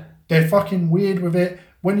 Yeah. Right? They're fucking weird with it.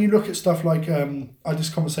 When you look at stuff like, I had this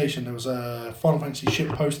conversation, there was a Final Fantasy shit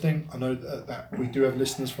posting. I know that we do have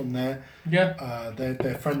listeners from there. Yeah.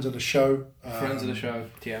 They're friends of the show. Friends of the show,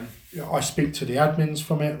 TM. I speak to the admins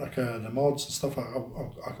from it, like the mods and stuff.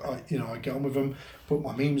 I get on with them, put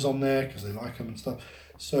my memes on there because they like them and stuff.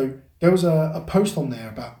 So there was a post on there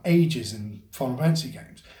about ages in Final Fantasy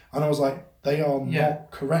games, and I was like, they are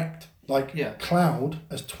not correct. Like Cloud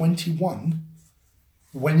as 21,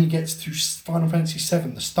 when he gets to Final Fantasy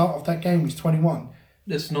 7, the start of that game, he's 21.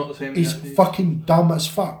 It's not the same. He's fucking dumb as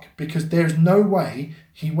fuck because there's no way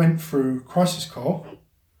he went through Crisis Core,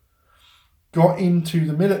 got into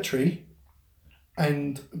the military,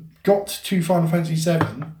 and got to Final Fantasy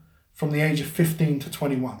 7 from the age of 15 to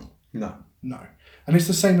 21. No. And it's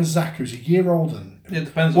the same as Zack, who's a year older than him. It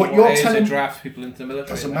depends What on you're what age telling- they draft people into the military.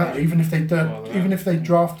 Doesn't like, matter, even if they Well, even if they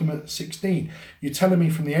draft them at 16. You're telling me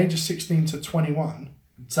from the age of 16 to 21,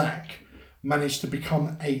 Zack managed to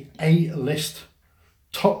become a A-list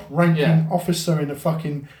top ranking officer in the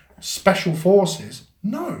fucking special forces?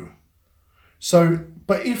 No. So,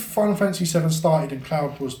 but if Final Fantasy VII started and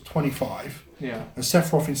Cloud was 25, Yeah. and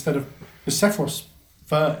Sephiroth because Sephiroth's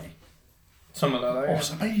 30. Something like that. Oh, Yeah.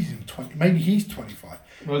 so maybe he's 20. Maybe he's 25.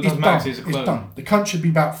 Well, it It's doesn't matter. done. He's a It's clone. done. The cunt should be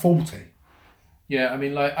about 40. Yeah, I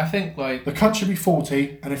mean, like, I think, like, The cunt should be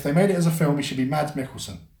 40, and if they made it as a film, he should be Mads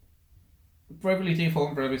Mikkelsen. Bravely Default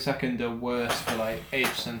and Bravely Second are worse for, like, age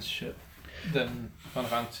censorship than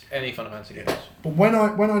any Final Fantasy games. But when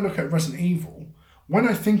I look at Resident Evil, when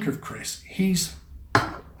I think of Chris, he's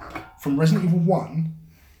from Resident Evil 1,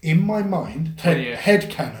 in my mind, head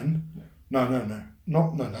canon.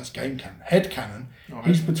 No, that's game canon. Head canon. Oh,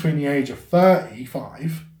 He's between the age of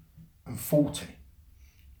 35 and 40.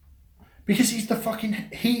 Because he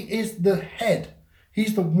is the head.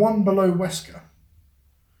 He's the one below Wesker.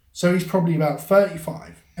 So he's probably about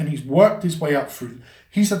 35, and he's worked his way up through.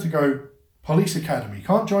 He's had to go police academy. You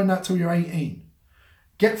can't join that till you're 18.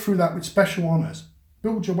 Get through that with special honours.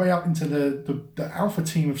 Build your way up into the Alpha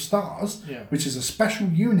Team of Stars, which is a special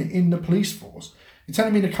unit in the police force. You're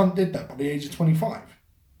telling me the cunt did that by the age of 25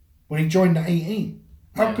 when he joined at 18?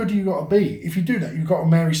 How good you got to be? If you do that, you've got a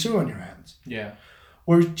Mary Sue on your hands. Yeah.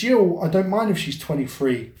 Whereas Jill, I don't mind if she's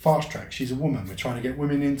 23, fast track. She's a woman. We're trying to get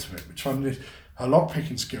women into it. We're trying to. Her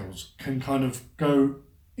lockpicking skills can kind of go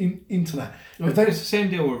into that. Well, If they- it's the same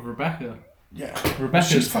deal with Rebecca. Yeah. Rebecca's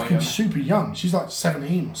She's quite fucking young. super young. She's like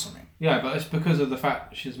 17 or something. Yeah, but it's because of the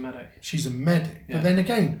fact she's medic. She's a medic. Yeah. But then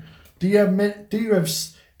again, do you have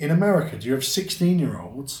in America, do you have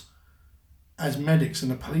 16-year-olds as medics in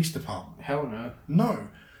the police department? Hell no. No.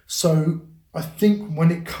 So I think when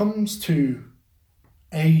it comes to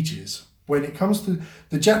ages, when it comes to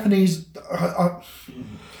the Japanese,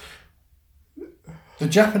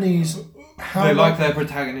 They like their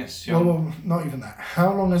protagonists young. well, not even that.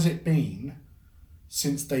 How long has it been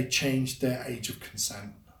since they changed their age of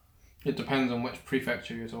consent? It depends on which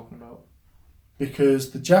prefecture you're talking about.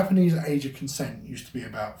 Because the Japanese age of consent used to be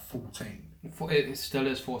about 14. It still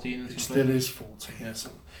is 14. It still is 14. Yes.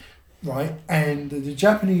 Right? And the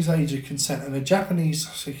Japanese age of consent, and the Japanese,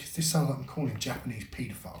 this sounds like I'm calling Japanese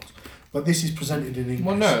paedophiles, but this is presented in English.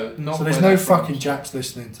 Well, no, not so there's where no they're from. fucking Japs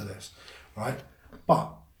listening to this, right?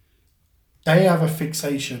 But they have a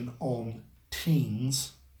fixation on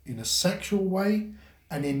teens in a sexual way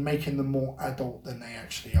and in making them more adult than they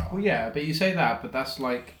actually are. Well, yeah, but you say that, but that's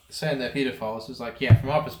like saying they're paedophiles is like, yeah, from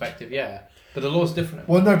our perspective, yeah. But the law's different.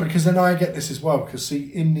 Well, no, because then I get this as well, because see,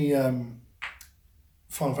 in the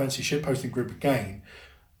Final Fantasy shitposting group again,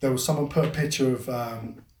 there was someone put a picture of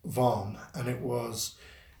Vaughn, and it was,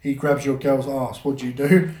 he grabs your girl's ass, what do you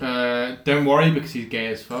do? Don't worry, because he's gay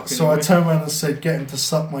as fuck. So I turned around and said, get him to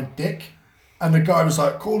suck my dick. And the guy was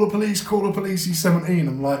like, call the police, he's 17.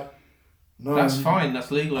 I'm like, no. That's fine, that's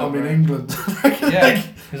legal. I'm in over England. Yeah.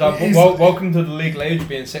 He's like, He's- welcome to the legal age of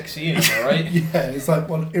being 16, alright? Yeah, it was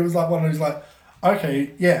like one of those like,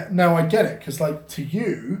 okay, yeah, now I get it. Because like to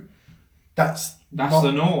you, that's not,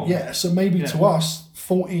 the norm. Yeah, so maybe Yeah. to us,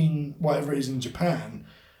 14, whatever it is in Japan,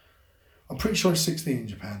 I'm pretty sure it's 16 in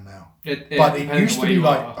Japan now. But it depends used on to where be you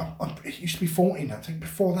like, are. it used to be 14. I think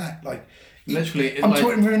before that, like, Literally, I'm like,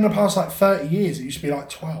 talking within the past like 30 years, it used to be like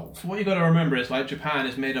 12. what you got to remember is like Japan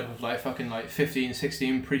is made up of like fucking like 15,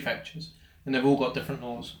 16 prefectures, and they've all got different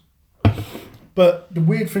laws. But the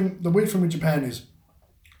weird thing with Japan is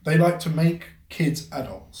they like to make kids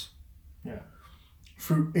adults. Yeah.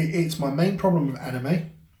 It's my main problem with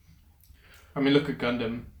anime. I mean, look at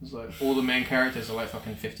Gundam. It's like all the main characters are like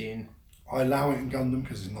fucking 15. I allow it in Gundam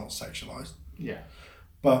because it's not sexualized. Yeah.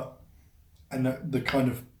 But and the kind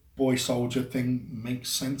of boy soldier thing makes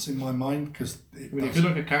sense in my mind because I mean, if you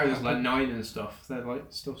look at characters like 9 and stuff, they're like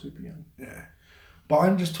still super young. yeah. But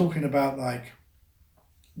I'm just talking about like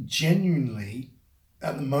genuinely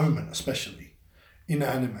at the moment, especially in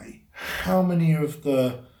anime, how many of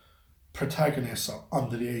the protagonists are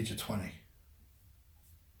under the age of 20?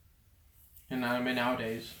 In anime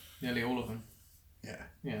nowadays, nearly all of them. Yeah.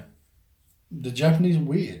 Yeah. The Japanese are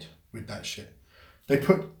weird with that shit. They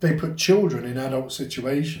put children in adult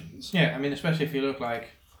situations. Yeah, I mean, especially if you look like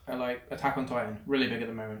Attack on Titan, really big at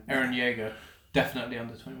the moment. Eren Yeager, definitely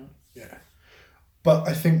under 21. Yeah. But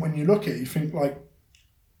I think when you look at it, you think like,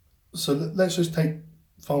 so let's just take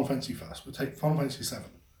Final Fantasy first. We'll take Final Fantasy 7.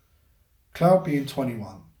 Cloud being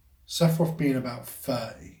 21, Sephiroth being about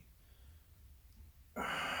 30.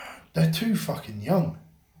 They're too fucking young.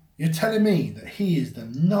 You're telling me that he is the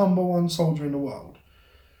number one soldier in the world,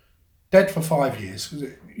 dead for 5 years,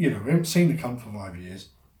 because we haven't seen the cunt for 5 years.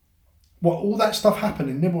 What, all that stuff happened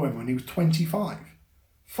in Nibelheim when he was 25?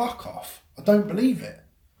 Fuck off. I don't believe it.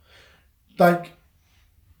 Like,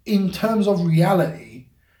 in terms of reality,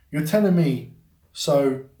 you're telling me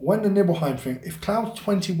So when the Nibelheim thing, if Cloud's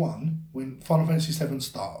 21 when Final Fantasy VII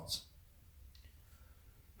starts,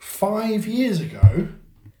 5 years ago,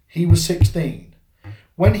 he was 16.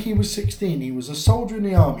 When he was 16, he was a soldier in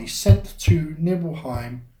the army sent to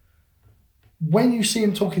Nibelheim. When you see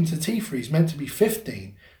him talking to Tifa, he's meant to be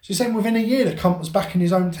 15. So you're saying within a year, the cunt was back in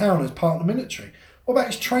his own town as part of the military. What about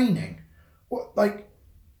his training? What, they're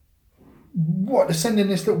sending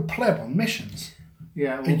this little pleb on missions?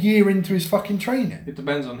 Yeah, a year into his fucking training. It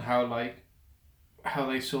depends on how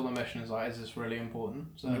they saw the mission as is this really important?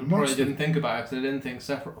 So they It probably must didn't think about it because they didn't think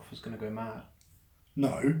Sephiroth was going to go mad.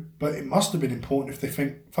 No, but it must have been important if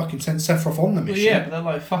they fucking sent Sephiroth on the mission. Well, yeah, but they're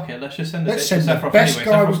like, fuck it, let's just send Let's send the Sephiroth best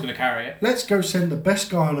anyway. guy Sephiroth's going to carry it. Let's go send the best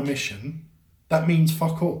guy on a mission. That means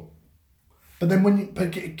fuck all. But then when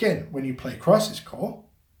you play Crisis Core,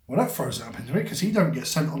 well, that throws it up into it because he don't get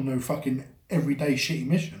sent on no fucking everyday shitty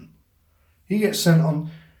mission. He gets sent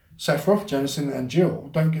on Sephiroth, Jensen, and Jill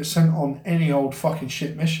don't get sent on any old fucking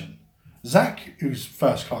shit mission. Zack, who's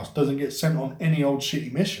first class, doesn't get sent on any old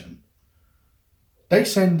shitty mission. They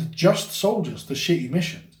send just soldiers to shitty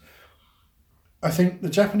missions. I think the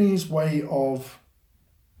Japanese way of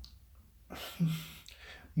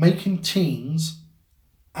making teens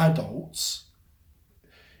adults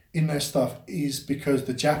in their stuff is because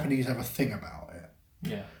the Japanese have a thing about it.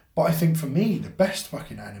 Yeah. But I think for me, the best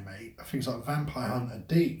fucking anime are things like Vampire Hunter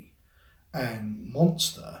D and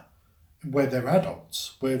Monster, where they're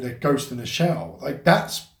adults, where they're Ghost in a Shell.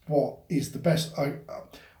 That's what is the best.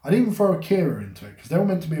 I'd even throw Akira into it because they were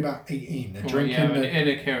meant to be about 18. They're drinking. Yeah,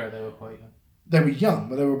 in Akira they were quite young. They were young,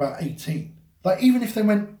 but they were about 18. Even if they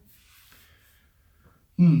went,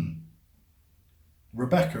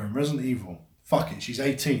 Rebecca in Resident Evil, fuck it, she's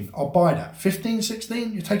 18. I'll buy that. 15,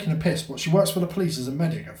 16, you're taking a piss. What, she works for the police as a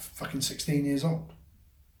medic at fucking 16 years old.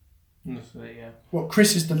 Yeah. What,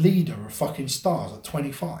 Chris is the leader of fucking Stars at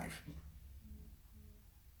 25.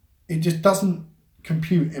 It just doesn't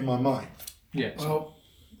compute in my mind. Yeah. Well,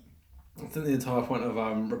 I think the entire point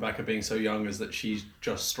of Rebecca being so young is that she's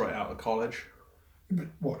just straight out of college. But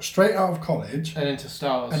what, straight out of college And into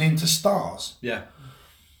Stars. Yeah.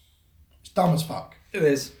 It's dumb as fuck. It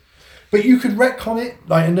is. But you could retcon it,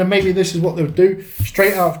 and then maybe this is what they would do.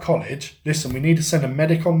 Straight out of college, listen, we need to send a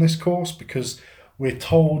medic on this course because we're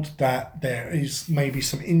told that there is maybe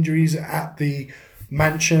some injuries at the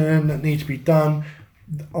mansion that need to be done.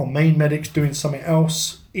 Our main medic's doing something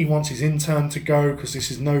else. He wants his intern to go because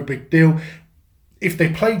this is no big deal. If they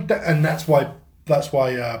played that, and that's why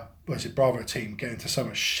Bravo team get into so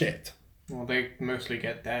much shit. Well, they mostly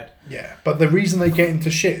get dead. Yeah, but the reason they get into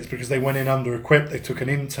shit is because they went in under-equipped, they took an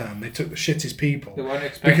intern, they took the shittest people. They weren't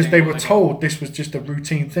expecting because they were told this was just a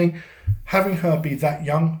routine thing. Having her be that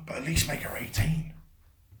young, but at least make her 18.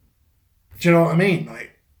 Do you know what I mean?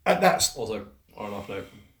 That's... Also, on an off note,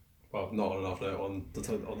 well, not on an off note, on the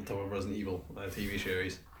top of Resident Evil TV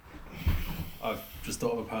series, I've just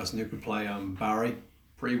thought of a person who could play Barry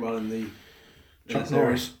pretty well in the Chuck series.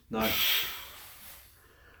 Norris. No.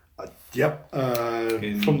 Yep.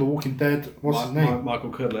 From The Walking Dead. What's his name?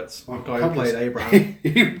 Michael Kudlitz. The Michael guy who played Abraham.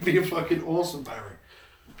 He would be a fucking awesome Barry.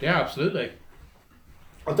 Yeah, absolutely.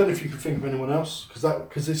 I don't know if you can think of anyone else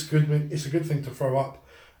because it's good. It's a good thing to throw up,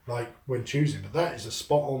 when choosing. But that is a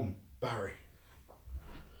spot on Barry.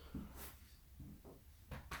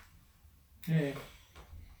 Yeah.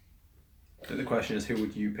 I think the question is, who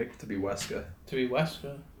would you pick to be Wesker? To be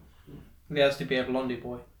Wesker, he has to be a blondie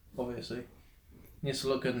boy, obviously. He needs to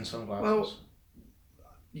look good in sunglasses. Well,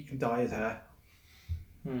 you can dye his hair.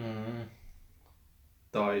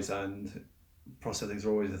 Dyes and prosthetics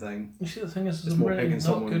are always a thing. You see, the thing is, It's I'm more really picking not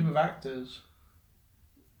someone- good with actors.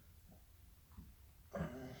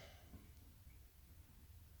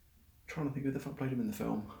 Trying to think who the fuck played him in the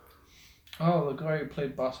film. Oh, the guy who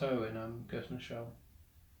played Bato in Ghost in the Shell.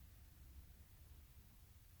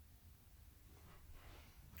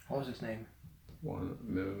 What was his name? One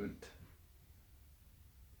moment.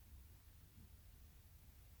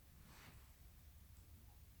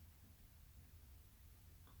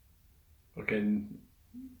 Fucking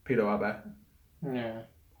Peter Abbe. Yeah.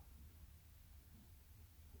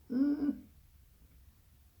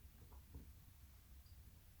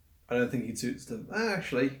 I don't think he suits them.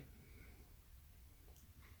 Actually,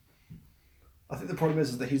 I think the problem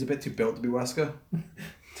is that he's a bit too built to be Wesker.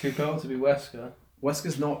 Too built to be Wesker.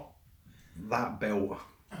 Wesker's not that built.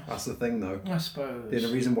 That's the thing, though. I suppose. The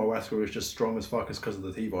only reason why Wesker was just strong as fuck is because of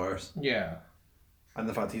the T-virus. Yeah. And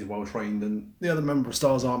the fact he's well trained and the other member of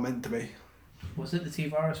Stars aren't meant to be. Was it the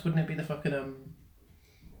T-virus? Wouldn't it be the fucking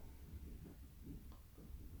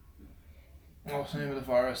what's the name of the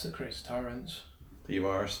virus that creates tyrants?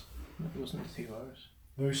 T-virus. It wasn't the T-Virus.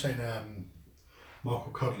 We were saying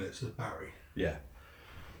Michael Cudlitz as Barry. Yeah.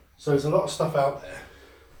 So there's a lot of stuff out there,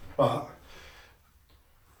 but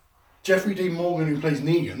Jeffrey Dean Morgan, who plays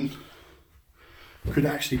Negan, could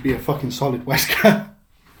actually be a fucking solid Wesker.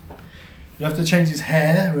 You have to change his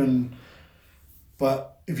hair,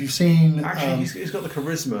 but if you've seen, Actually, he's got the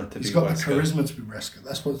charisma to be. He's got Wesker. the charisma to be Wesker.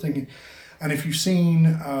 That's what I'm thinking. And if you've seen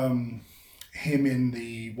him in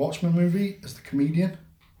the Watchmen movie as the comedian,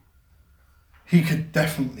 he could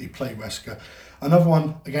definitely play Wesker. Another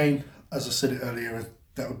one, again, as I said it earlier,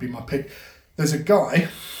 that would be my pick. There's a guy,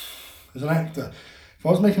 there's an actor. If I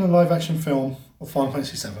was making a live action film of Final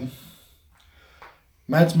Fantasy VII,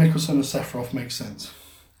 Mads Mikkelsen as Sephiroth makes sense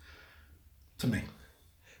to me.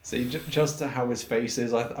 See, just how his face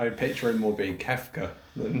is, I picture him more being Kefka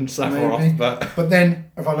than Sephiroth. Maybe. But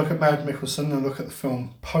then, if I look at Mads Mikkelsen and look at the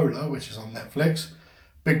film Polar, which is on Netflix,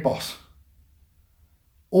 Big Boss.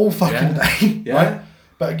 All fucking day, Yeah. right?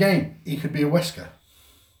 But again, he could be a Wesker.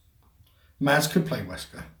 Mads could play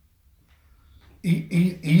Wesker.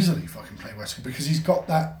 He easily fucking play Wesker because he's got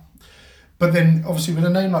that. But then, obviously, with a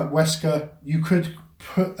name like Wesker, you could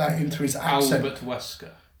put that into his accent. Albert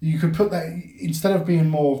Wesker. You could put that, instead of being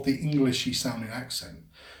more of the Englishy sounding accent,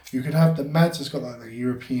 you could have that Mads has got like the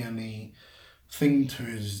European-y thing to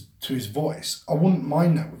his voice. I wouldn't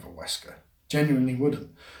mind that with a Wesker. Genuinely wouldn't.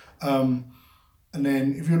 And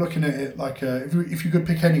then if you're looking at it like, if you could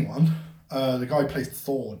pick anyone, the guy who plays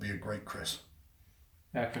Thor would be a great Chris.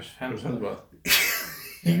 Yeah, Chris Hemsworth.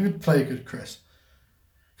 He would play a good Chris.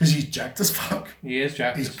 Because he's jacked as fuck. He is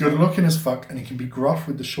jacked. He's good looking as fuck, and he can be gruff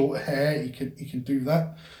with the short hair. He can do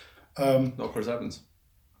that. not Chris Evans.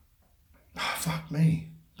 Fuck me.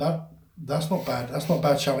 That's not bad. That's not a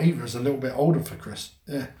bad shout either. He's a little bit older for Chris.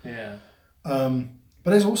 Yeah. Yeah. But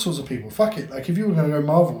there's all sorts of people. Fuck it. Like if you were going to go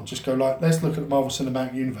Marvel, just go like, let's look at the Marvel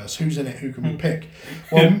Cinematic Universe. Who's in it? Who can we pick?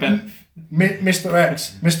 Well, Mr.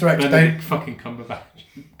 X. Mr. X. Benedict fucking Cumberbatch.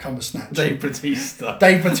 Cumbersnatch. Dave Bautista.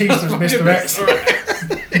 Dave Bautista's Mr. X.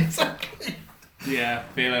 Exactly. Yeah,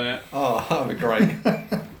 feeling it. Oh, that would be great.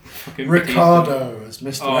 Fucking Ricardo as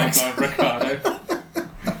Mr. X. Oh god, Ricardo.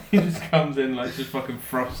 He just comes in like just fucking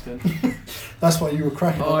frosting. That's why you were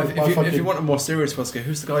cracking Oh, up with my if fucking... you want a more serious Wesker,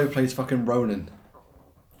 who's the guy who plays fucking Ronan?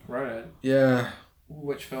 Right. Yeah.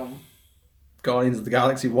 Which film? Guardians of the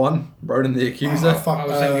Galaxy 1, Ronan the Accuser. Oh, fuck, I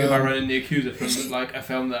was thinking about running the Accuser from like a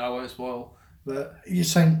film that I won't spoil. But You're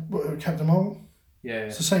saying what, Captain Marvel? yeah.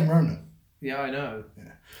 It's the same Ronan. Yeah, I know.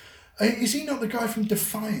 Is he not the guy from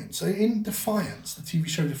Defiance? In Defiance, the TV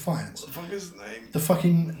show Defiance, What the fuck is his name? the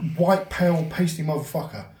fucking white, pale, pasty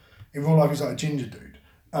motherfucker. In real life, he's like a ginger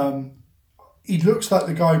dude. He looks like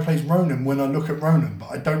the guy who plays Ronan when I look at Ronan, but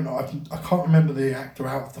I don't know. I can't remember the actor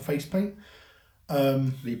out of the face paint.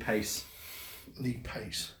 Lee Pace. Lee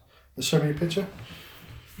Pace. Let's show me a picture.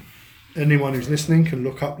 Anyone who's listening can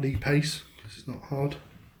look up Lee Pace, because it's not hard.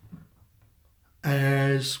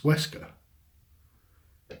 As Wesker.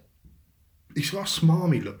 He's got a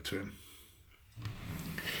smarmy look to him.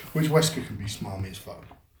 Which Wesker can be smarmy as fuck,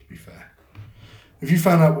 to be fair. If you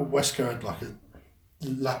found out what Wesker had like a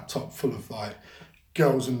laptop full of like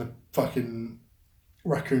girls in the fucking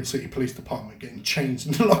Raccoon City Police Department getting changed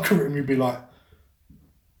in the locker room, you'd be like,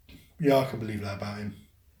 yeah, I can believe that about him.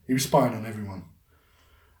 He was spying on everyone.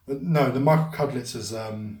 But no, the Michael Cudlitz as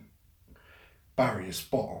Barry is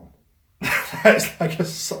spot on. That's like a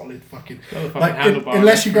solid fucking like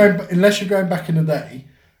unless you're going back in the day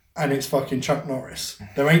and it's fucking Chuck Norris.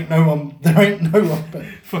 There ain't no one but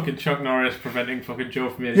Fucking Chuck Norris preventing fucking Joe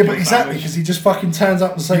from being yeah, but exactly because he just fucking turns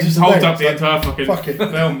up and saves he just the holds day. up the Like, entire fucking fuck it.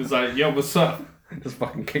 film. It's like, yo, what's up? Just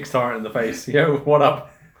fucking kickstart it in the face. Yo, what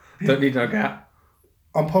up? Don't need no gap.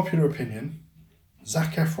 Unpopular opinion,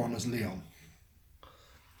 Zac Efron as Leon.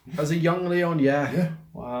 As a young Leon, yeah. Yeah,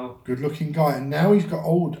 Wow. good looking guy, and now he's got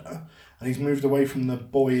older and he's moved away from the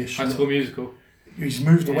boyish High look. School Musical. He's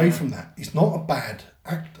moved away Yeah. from that. He's not a bad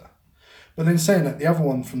actor. But then saying that, the other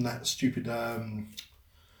one from that stupid, the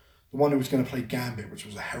one who was going to play Gambit, which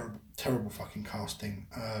was a terrible fucking casting.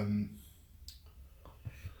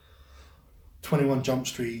 21 Jump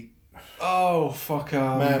Street. Oh, fuck.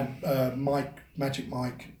 Magic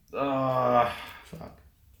Mike. Fuck.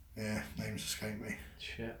 Yeah, names escape me.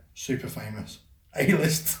 Shit. Super famous.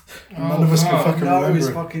 A-list. Oh, None of us can fuck. fucking no, remember his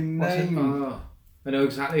it. fucking What's it? name. Oh, I know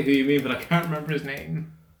exactly who you mean, but I can't remember his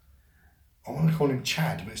name. I want to call him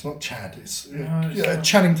Chad, but it's not Chad. It's, No, it's not.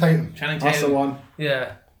 Channing Tatum. Channing That's the Tatum. one.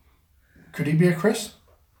 Yeah. Could he be a Chris?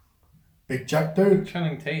 Big Jack dude.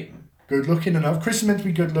 Channing Tatum. Good looking enough. Chris is meant to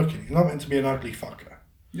be good looking. He's not meant to be an ugly fucker.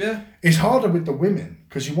 Yeah. It's harder with the women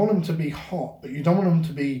because you want them to be hot, but you don't want them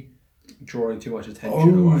to be drawing too much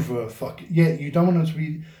attention away. Fucking yeah, you don't want them to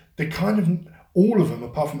be. They kind of all of them,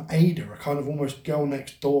 apart from Ada, are kind of almost girl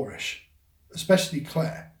next door-ish. Especially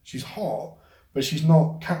Claire. She's hot, but she's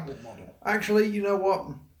not catwalk model. Actually, you know what?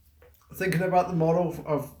 Thinking about the model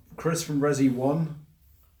of Chris from Resi 1,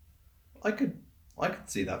 I could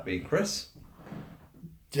see that being Chris.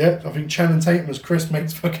 Yeah, I think Channing Tatum as Chris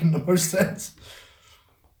makes fucking the most sense.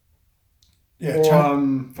 Yeah,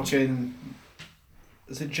 or fucking,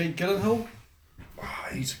 is it Jake Gyllenhaal? Oh,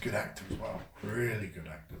 he's a good actor as well. Really good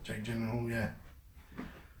actor. Jake Gyllenhaal, yeah.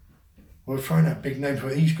 We're throwing out big names,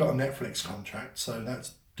 but he's got a Netflix contract, so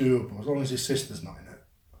that's doable as long as his sister's not in it.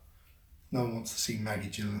 No one wants to see Maggie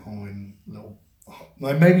Gyllenhaal in little.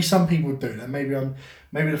 Like maybe some people do that. Maybe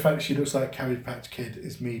the fact that she looks like a Cabbage Patch Kid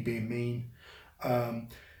is me being mean. I'll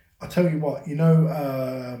tell you what. You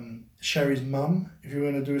know, Sherry's mum. If you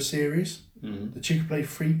were going to do a series, the chick who played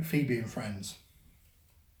Phoebe in Friends.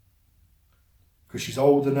 Because she's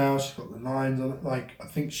older now, she's got the lines on it. Like I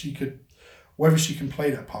think she could, whether she can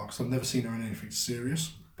play that part. Because I've never seen her in anything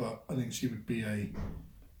serious, but I think she would be a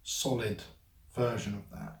solid version of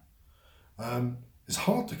that. It's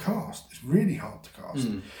hard to cast. It's really hard to cast.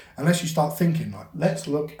 Unless you start thinking like, let's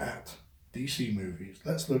look at DC movies.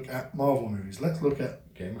 Let's look at Marvel movies. Let's look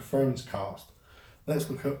at Game of Thrones cast. Let's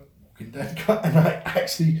look at Walking Dead cast. And I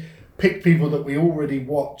actually pick people that we already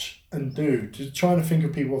watch and do. Just trying to think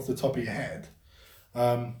of people off the top of your head.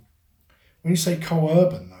 When you say Cole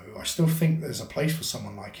Urban though, I still think there's a place for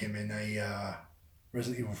someone like him in a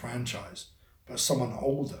Resident Evil franchise. But someone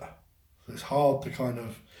older. So it's hard to kind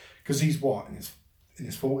of... Because he's what? In his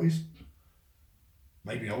 40s?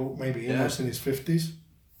 Maybe almost in his 50s?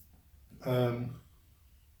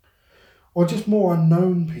 Or just more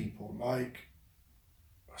unknown people. Like,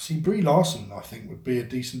 see, Brie Larson, I think, would be a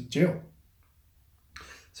decent Jill.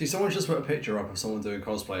 See, someone just put a picture up of someone doing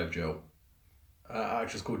cosplay of Jill.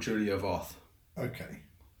 Actress called Julia Voth. Okay.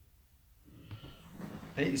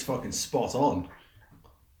 It's fucking spot on.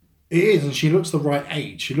 It is, and she looks the right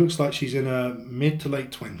age. She looks like she's in her mid to late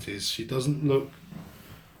 20s. She doesn't look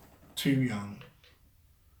too young.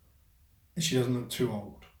 And she doesn't look too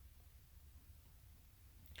old.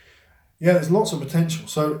 Yeah, there's lots of potential.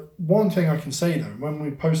 So one thing I can say though, when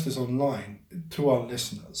we post this online to our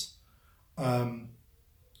listeners,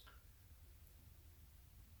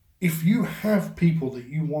 if you have people that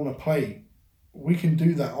you want to play, we can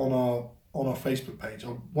do that on our Facebook page.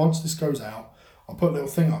 Once this goes out, I'll put a little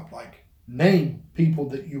thing up like name people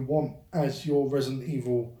that you want as your Resident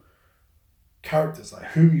Evil characters, like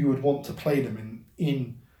who you would want to play them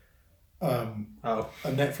in a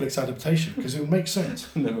Netflix adaptation, because it would make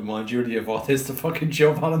sense. Never mind, Julia Voth is the fucking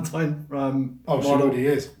Jill Valentine she already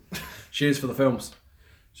is. She is for the films.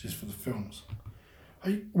 She's for the films.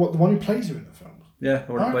 What, the one who plays her in the films? Yeah,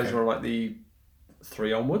 the one who plays her like the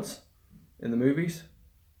 3 onwards in the movies.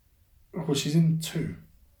 Well, she's in 2.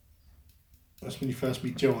 That's when you first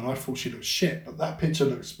meet Jill, and I thought she looked shit, but that picture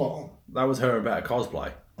looks spot on. That was her in better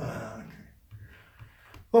cosplay. Okay.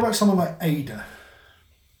 What about someone like Ada?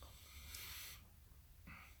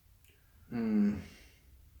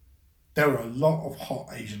 There are a lot of hot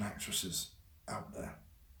Asian actresses out there.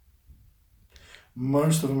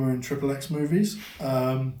 Most of them are in XXX movies.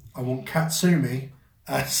 I want Katsumi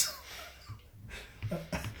as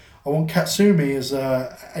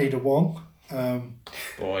Ada Wong.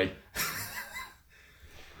 Boy.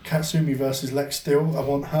 Katsumi versus Lex Steel. I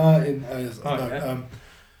want her in as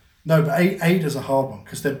no, but Ada's a hard one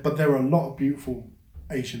because there are a lot of beautiful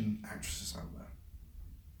Asian actresses out there.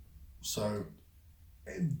 So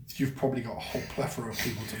you've probably got a whole plethora of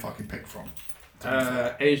people to fucking pick from.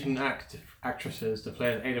 Asian actresses to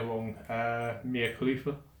play Ada Wong, Mia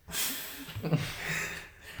Khalifa.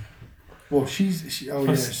 Well, she's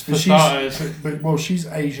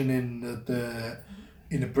Asian in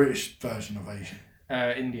the British version of Asian.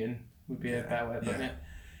 Indian would be a better way of putting it.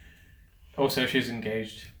 Also, she's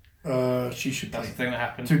engaged. She should play. That's the thing that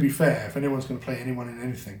happened. To be fair, if anyone's going to play anyone in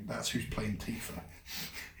anything, that's who's playing Tifa.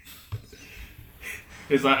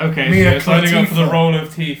 It's like, okay, so you're signing up for the role of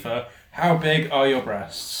Tifa. How big are your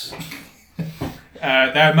breasts?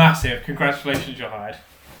 They're massive. Congratulations, you're hired.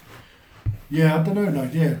 Yeah, I don't know. No,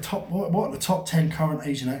 yeah. What are the top 10 current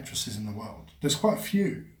Asian actresses in the world? There's quite a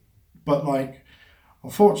few, but like,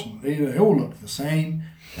 unfortunately, they all look the same,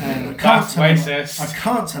 and I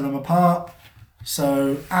can't tell them apart.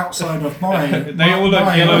 So outside of mine, they all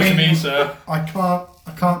look yellow to me, sir. I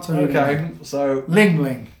can't tell you. Okay, so Ling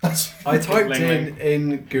Ling. I typed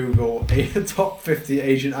in Google top 50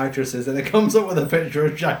 Asian actresses, and it comes up with a picture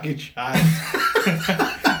of Jackie Chan.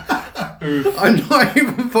 I'm not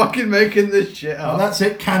even fucking making this shit Well, up. that's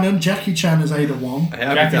it. Canon. Jackie Chan as Ada Wong.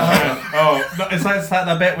 Jackie Chan. Oh, it's like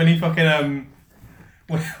that bit when he fucking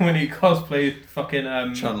when he cosplayed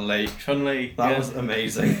fucking Chun-Li. Chun-Li. That was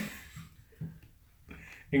amazing.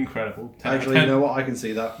 Incredible. Actually, you know what? I can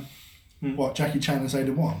see that. What, Jackie Chan as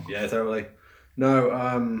Ada Wong? Yeah, totally. No,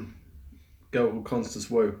 girl called Constance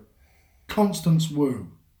Wu. Constance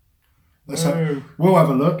Wu. We'll have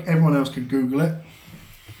a look. Everyone else can Google it.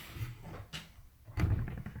 I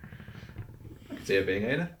can see her being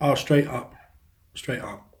Ada. Oh, straight up. Straight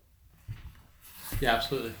up. Yeah,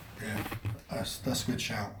 absolutely. Yeah, that's a good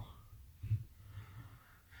shout.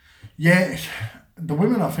 Yeah, the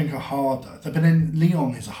women I think are harder. But then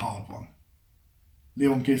Leon is a hard one.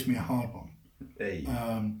 Leon gives me a hard one. Hey.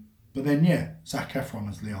 But then yeah, Zac Efron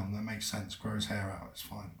as Leon, that makes sense. Grow his hair out, it's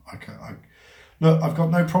fine. Look, I've got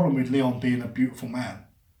no problem with Leon being a beautiful man.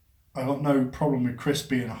 I've got no problem with Chris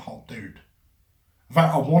being a hot dude. In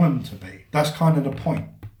fact, I want him to be. That's kind of the point,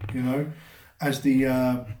 you know. As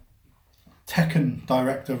the Tekken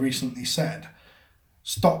director recently said,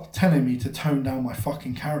 stop telling me to tone down my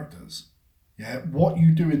fucking characters. Yeah, what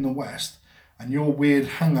you do in the West and your weird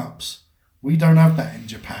hang-ups, we don't have that in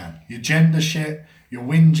Japan. Your gender shit, your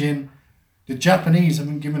whinging. The Japanese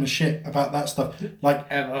haven't given a shit about that stuff. Like,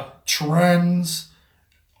 Ever. trans,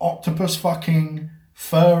 octopus fucking,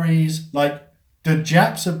 furries. Like, the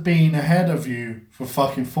Japs have been ahead of you for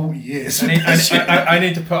fucking 40 years. I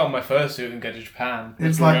need to put on my fursuit and go to Japan.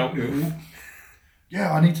 It's like,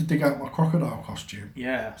 yeah, I need to dig out my crocodile costume.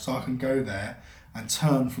 Yeah. So I can go there and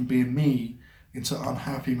turn from being me into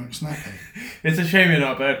unhappy McSnappy. It's a shame you're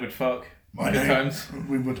not a bird would fuck. My Good name, times.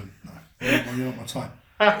 we wouldn't. No, you're not my type.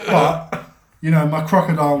 But you know, my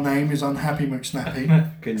crocodile name is Unhappy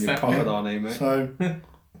McSnappy. Can you crocodile name it? So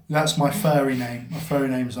that's my furry name. My furry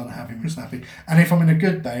name is Unhappy McSnappy. And if I'm in a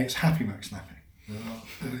good day, it's Happy McSnappy.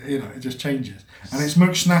 You know, it just changes. And it's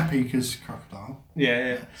McSnappy because crocodile.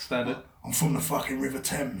 Yeah, standard. I'm from the fucking River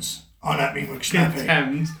Thames. Unhappy McSnappy.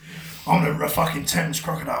 Thames. I'm the fucking Thames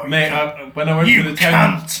crocodile. Mate, when I went You through the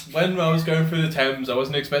Thames, when I was going through the Thames, I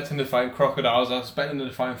wasn't expecting to find crocodiles. I was expecting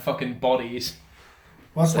to find fucking bodies.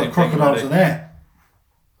 Well, that's why Same thing, crocodiles really. are there.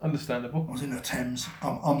 Understandable. I was in the Thames.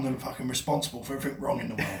 I'm the fucking responsible for everything wrong in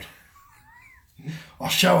the world. I'll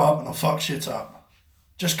show up and I'll fuck shit up.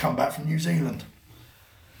 Just come back from New Zealand.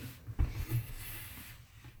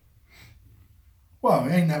 Well,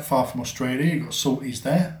 it ain't that far from Australia. You've got salties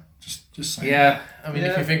there. Just saying. Yeah, I mean,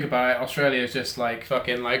 if you think about it, Australia is just like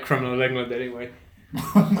fucking like criminal England anyway.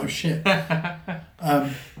 No shit.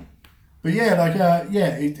 But yeah, like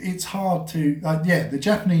it's hard to the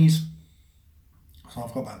Japanese. So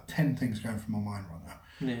I've got about 10 things going through my mind right now.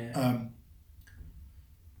 Yeah.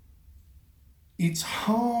 It's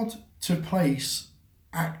hard to place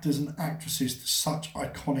actors and actresses to such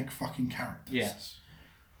iconic fucking characters. Yes.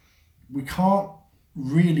 We can't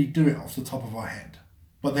really do it off the top of our head.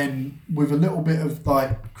 But then with a little bit of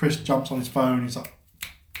like, Chris jumps on his phone, he's like,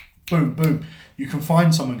 boom, boom. You can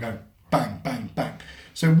find someone going, bang, bang, bang.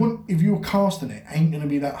 So if you were casting it, ain't going to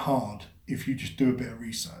be that hard if you just do a bit of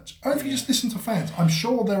research. Or if you just listen to fans. I'm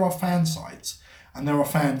sure there are fan sites and there are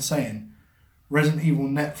fans saying, Resident Evil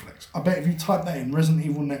Netflix. I bet if you type that in, Resident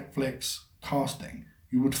Evil Netflix casting,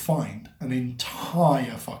 you would find an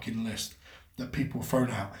entire fucking list that people have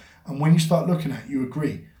thrown out. And when you start looking at it, you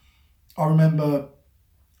agree. I remember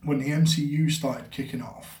when the MCU started kicking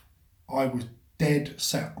off, I was dead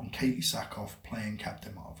set on Katie Sackhoff playing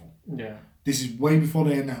Captain Marvel. Yeah. This is way before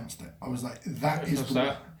they announced it. I was like, that is the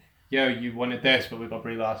one. Yo, you wanted this, but we got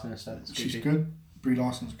Brie Larson instead. She's good. Brie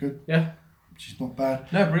Larson's good. Yeah. She's not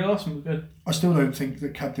bad. No, Brie Larson was good. I still don't think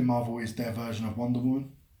that Captain Marvel is their version of Wonder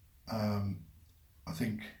Woman. I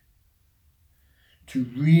think to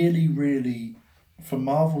really, for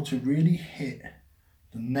Marvel to really hit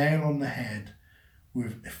the nail on the head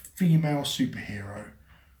with a female superhero,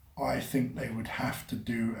 I think they would have to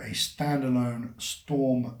do a standalone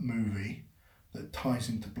Storm movie that ties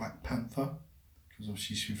into Black Panther, because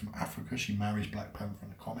obviously she's from Africa, she marries Black Panther in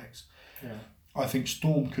the comics. Yeah. I think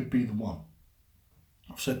Storm could be the one.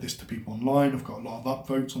 I've said this to people online, I've got a lot of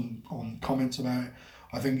upvotes on comments about it.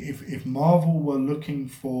 I think if Marvel were looking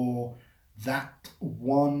for that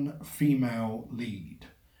one female lead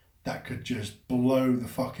that could just blow the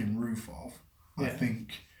fucking roof off, I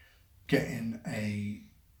think getting a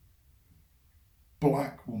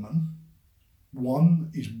black woman,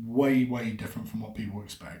 one, is way different from what people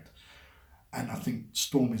expect. And I think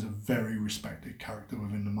Storm is a very respected character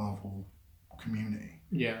within the Marvel community.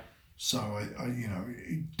 Yeah. So,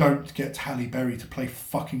 I don't get Halle Berry to play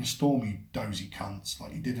fucking Storm, you dozy cunts,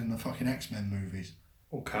 like you did in the fucking X-Men movies.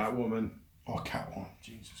 Or Catwoman. Or Catwoman.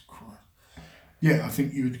 Jesus Christ. Yeah, I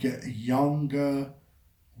think you would get a younger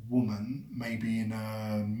woman, maybe in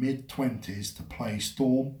her mid-20s, to play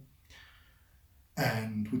Storm.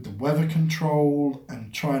 And with the weather control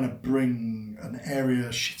and trying to bring an area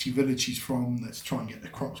shitty village she's from, let's try and get the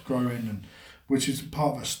crops growing, and which is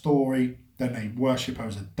part of a story. Then they worship her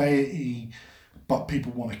as a deity, but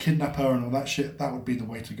people want to kidnap her and all that shit. That would be the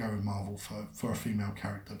way to go in Marvel for a female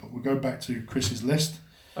character. But we'll go back to Chris's list.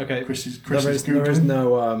 Okay. There is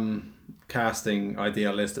no casting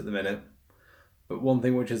idea list at the minute. But one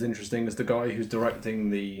thing which is interesting is the guy who's directing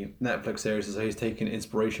the Netflix series is he's taking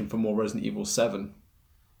inspiration from more Resident Evil 7.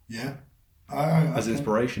 Yeah. As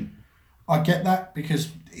inspiration. I get that, because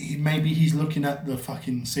maybe he's looking at the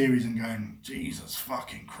fucking series and going, Jesus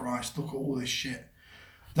fucking Christ, look at all this shit.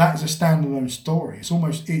 That is a standalone story. It's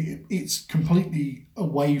almost, it's completely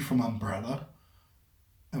away from Umbrella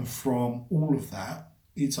and from all of that.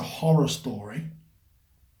 It's a horror story.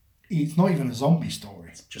 It's not even a zombie story.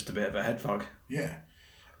 It's just a bit of a headfuck. Yeah.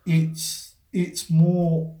 It's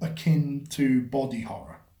more akin to body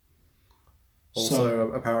horror.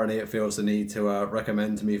 Also, apparently it feels the need to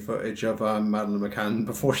recommend to me footage of Madeleine McCann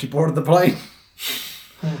before she boarded the plane.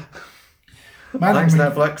 Thanks,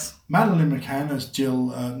 Netflix. Madeleine McCann as Jill...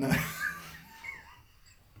 no.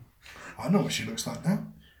 I know what she looks like now.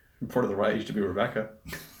 Probably the right age to be Rebecca.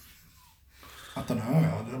 I don't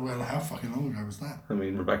know. Well, how fucking long ago was that? I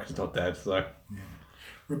mean, Rebecca's not dead, so... Yeah.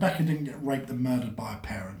 Rebecca didn't get raped and murdered by her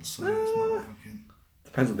parents, so it's not fucking...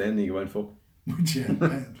 Depends on the ending you went for. Which, yeah,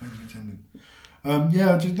 depends which ending.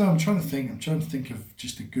 Yeah, I'm trying to think. I'm trying to think of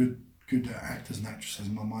just a good actors and actresses.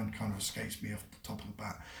 My mind kind of escapes me off the top of the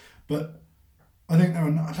bat. But I think there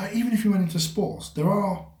are, like, even if you went into sports, there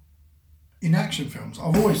are, in action films,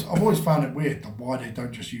 I've always found it weird that why they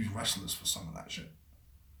don't just use wrestlers for some of that shit.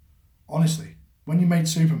 Honestly, when you made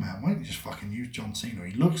Superman, why don't you just fucking use John Cena?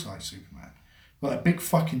 He looks like Superman. Got a big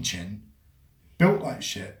fucking chin, built like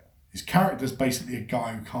shit. His character's basically a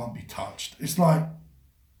guy who can't be touched. It's like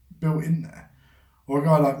built in there. Or a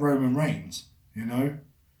guy like Roman Reigns, you know?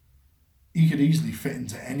 He could easily fit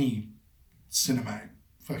into any cinematic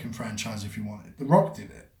fucking franchise if you wanted. The Rock did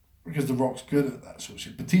it, because The Rock's good at that sort of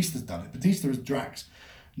shit. Batista's done it. Batista is Drax.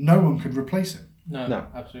 No one could replace him. No,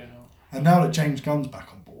 absolutely not. And now that James Gunn's back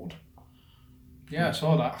on board... Yeah, I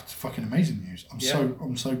saw that. It's fucking amazing news.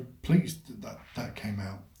 I'm so pleased that came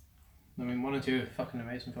out. I mean, one or two fucking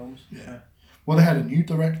amazing films. Yeah. Well, they had a new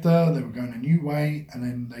director. They were going a new way, and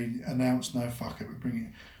then they announced, "No, fuck it, we're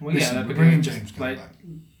bringing." Well, we're bringing James Gunn back.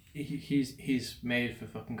 He's made for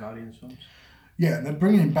fucking Guardians films. Yeah, and they're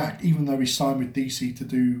bringing him back, even though he signed with DC to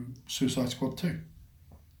do Suicide Squad 2.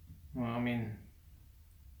 Well, I mean,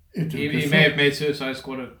 he may have made Suicide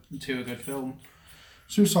Squad 2 a good film.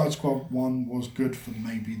 Suicide Squad 1 was good for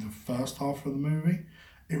maybe the first half of the movie.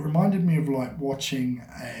 It reminded me of like watching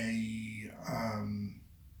a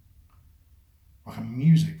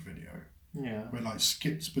music video. Yeah. Where like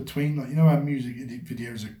skips between, like, you know how music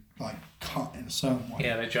videos are like cut in a certain way.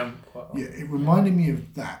 Yeah, they jump quite well. Yeah, it reminded me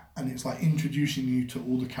of that, and it's like introducing you to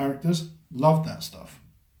all the characters. Love that stuff.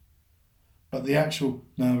 But the actual,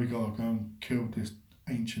 now we gotta go and kill this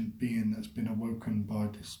ancient being that's been awoken by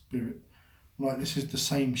this spirit. Like, this is the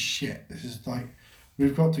same shit. This is like,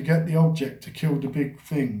 we've got to get the object to kill the big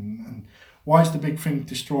thing. And why is the big thing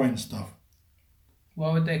destroying stuff?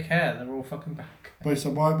 Why would they care? They're all fucking back. But it's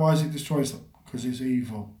like, why is it destroying stuff? Because it's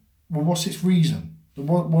evil. Well, what's its reason?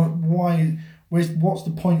 Why? What's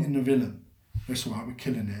the point in the villain? It's all right, we're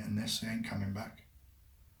killing it, and this ain't coming back.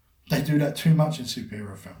 They do that too much in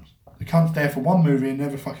superhero films. They come there for one movie and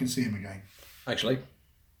never fucking see him again. Actually,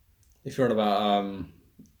 if you're on about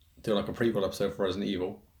do like a prequel episode for Resident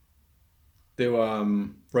Evil, do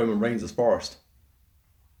Roman Reigns as Forrest.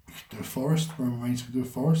 Do a Forrest. Roman Reigns could do a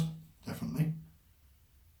Forrest, definitely.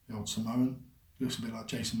 The old Samoan. Looks a bit like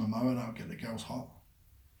Jason Momoa. That would get the girls hot.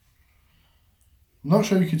 I'm not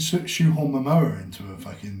sure you could shoehorn Momoa into a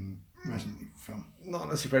fucking Resident Evil film. Not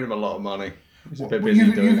unless you paid him a lot of money. He's a bit Well, busy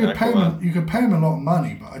you doing could pay Aquaman. you could pay him a lot of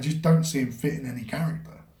money, but I just don't see him fitting any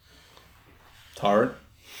character. Tyrant.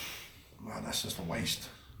 Well, that's just a waste.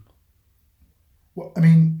 Well, I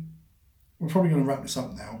mean, we're probably going to wrap this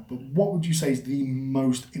up now, but what would you say is the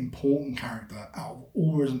most important character out of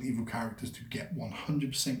all Resident Evil characters to get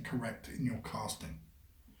 100% correct in your casting?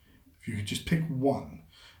 If you could just pick one,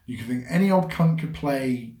 you could think any old cunt could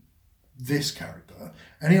play this character,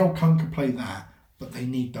 any old cunt could play that, but they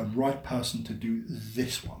need the right person to do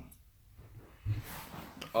this one.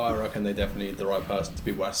 I reckon they definitely need the right person to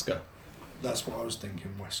be Wesker. That's what I was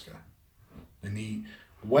thinking, Wesker.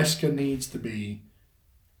 Wesker needs to be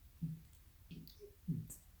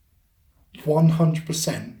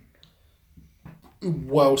 100%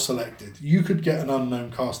 well selected. You could get an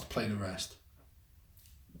unknown cast to play the rest,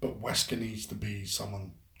 but Wesker needs to be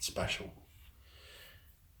someone special.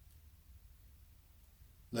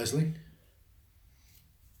 Leslie?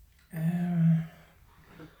 I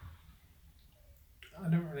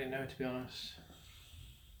don't really know, to be honest.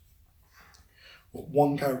 What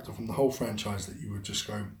one character from the whole franchise that you would just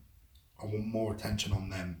go, I want more attention on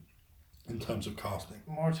them in terms of casting?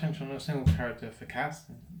 More attention on a single character for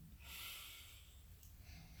casting.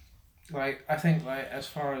 Like, I think, like, as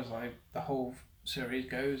far as, like, the whole series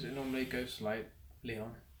goes, it normally goes to, like,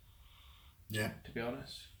 Leon. Yeah. To be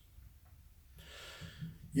honest.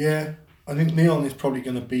 Yeah, I think Leon is probably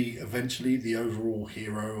going to be eventually the overall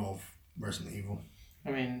hero of Resident Evil.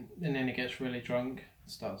 I mean, and then he gets really drunk,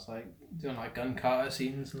 starts, like, doing, like, gun carter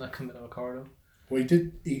scenes and, like, coming out of a corridor. Well,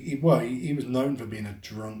 he was known for being a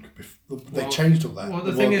drunk. They changed all that. Well,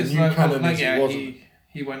 the thing is, like, wasn't.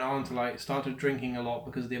 He went on to, like, started drinking a lot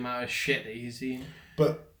because of the amount of shit that he's seen.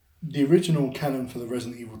 But the original canon for the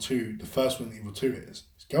Resident Evil 2, the first Resident Evil 2 is,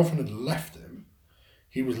 his girlfriend had left him.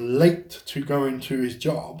 He was late to going to his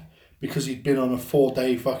job because he'd been on a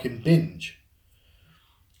 4-day fucking binge.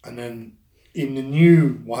 And then in the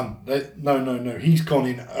new one, no, he's gone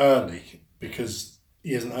in early because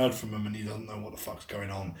he hasn't heard from him and he doesn't know what the fuck's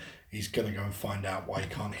going on. He's going to go and find out why he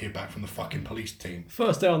can't hear back from the fucking police team.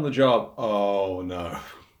 First day on the job. Oh no.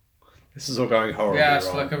 This is all going horribly Yeah, it's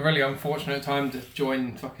wrong. like a really unfortunate time to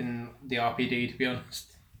join fucking the RPD, to be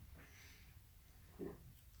honest.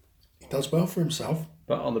 He does well for himself.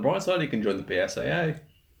 But on the bright side, he can join the BSAA.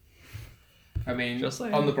 I mean, Just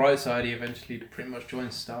saying. on the bright side, he eventually pretty much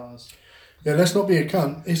joins Stars. Yeah, let's not be a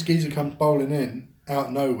cunt. This geezer comes bowling in out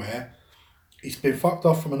of nowhere. He's been fucked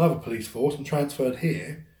off from another police force and transferred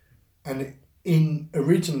here. And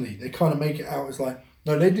originally, they kind of make it out as like,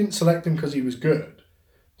 no, they didn't select him because he was good.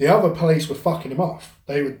 The other police were fucking him off.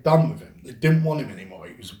 They were done with him. They didn't want him anymore.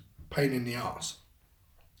 He was a pain in the ass.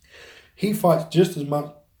 He fights just as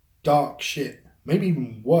much dark shit, maybe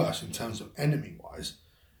even worse in terms of enemy-wise,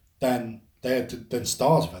 than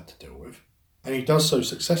Stars have had to deal with. And he does so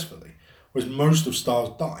successfully, whereas most of Stars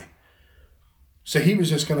die. So he was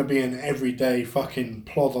just going to be an everyday fucking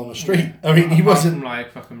plod on the street. I mean, he wasn't from,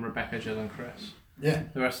 like, fucking Rebecca, Jill, and Chris. Yeah.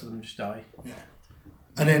 The rest of them just die. Yeah.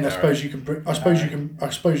 And then I suppose you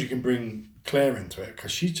can bring Claire into it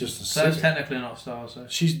because she's just a So it's civvy. technically not Stars, though.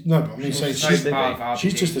 She's no, but I mean, saying She's part of RPD.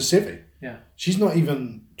 she's just a civvy. Yeah. She's not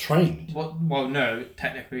even trained. Well, no.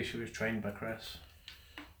 Technically, she was trained by Chris.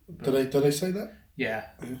 Did they say that? Yeah.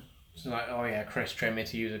 It's like, oh yeah, Chris trained me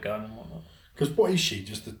to use a gun and whatnot. Because what is she?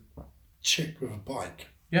 Just a chick with a bike?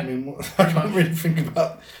 Yeah. I mean, I can't really think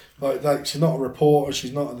about like she's not a reporter.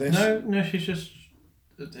 She's not this. No, she's just.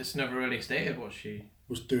 It's never really stated what she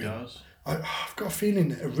was doing. does. I've got a feeling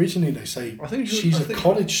that originally they say she's a think-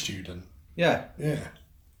 college student. Yeah. Yeah.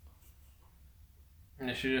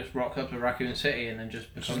 And she just rocked up to Raccoon City and then just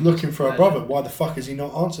becomes... She's looking for her brother. Why the fuck has he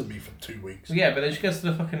not answered me for 2 weeks? Well, yeah, but then she gets to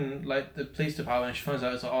the fucking, like, the police department and she finds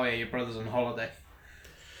out it's like, oh yeah, your brother's on holiday.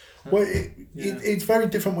 Well, it's very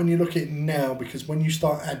different when you look at it now because when you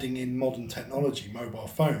start adding in modern technology, mobile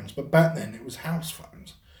phones, but back then it was house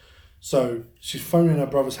phones. So she's phoning her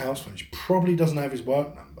brother's house phone. She probably doesn't have his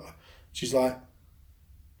work number. She's like,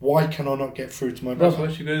 why can I not get through to my brother? That's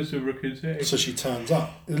why she goes to Raccoon City. So she turns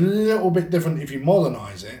up. A little bit different if you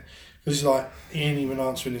modernise it. Because it's like, he ain't even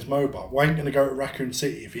answering his mobile. Well, I ain't going to go to Raccoon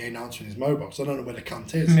City if he ain't answering his mobile. Because I don't know where the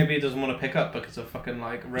cunt is. Maybe he doesn't want to pick up because of fucking,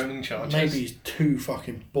 like, roaming charges. Maybe he's too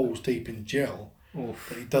fucking balls deep in Jill. Oof.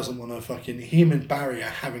 But he doesn't want to fucking... Him and Barry are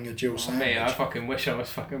having a Jill sandwich. Mate, I fucking wish I was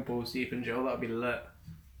fucking balls deep in jail. That'd be lit.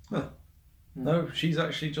 Huh. No, she's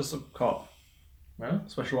actually just a cop. Well,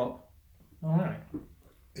 Special op. alright.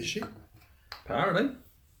 Is she? Apparently.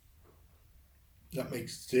 That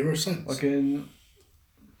makes zero sense. Fucking...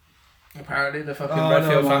 Apparently the fucking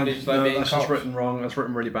Redfield family just like being that's cops. just written wrong. That's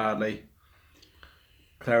written really badly.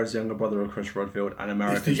 Claire is the younger brother of Chris Redfield and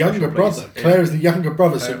American. It's the younger Special brother. Police. Claire is the younger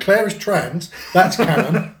brother. So Claire is trans. That's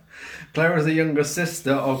canon. Claire is the younger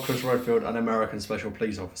sister of Chris Redfield, an American Special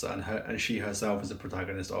Police Officer, and she herself is the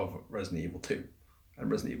protagonist of Resident Evil 2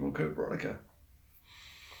 and Resident Evil Code Veronica.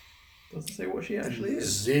 Doesn't say what she actually is.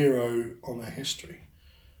 Zero on her history.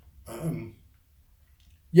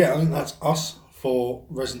 Yeah, I think that's us for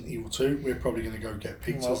Resident Evil 2. We're probably going to go get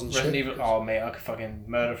pizzas and Resident shit. Evil. Oh mate, I could fucking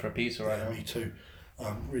murder for a pizza right Yeah, now. me too.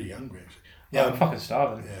 I'm really hungry actually. Yeah, I'm fucking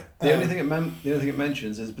starving. Yeah. The only thing it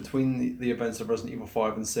mentions is between the events of Resident Evil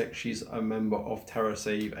 5 and 6, she's a member of Terror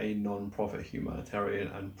Save, a non-profit humanitarian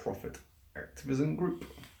and profit activism group.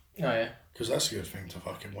 Oh yeah. Because that's a good thing to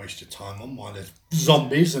fucking waste your time on while there's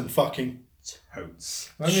zombies and fucking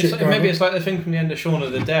Totes. Maybe it's like the thing from the end of Shaun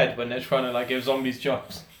of the Dead when they're trying to like give zombies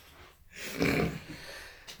jobs.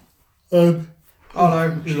 Oh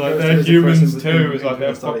no, It's like they're humans too. It's like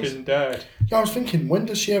they're fucking dead. Yeah, I was thinking, when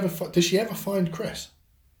does she ever find Chris?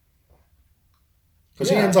 Because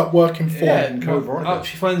he Yeah. ends up working for Code Veronica. Oh,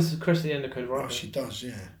 she finds Chris at the end of Code Oh, Veronica. she does,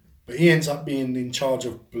 yeah. But he ends up being in charge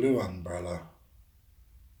of Blue Umbrella.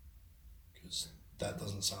 Because that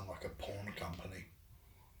doesn't sound like a porn company.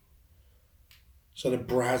 So the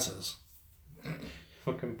Brazzers.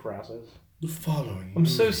 Fucking brazzers. The following I'm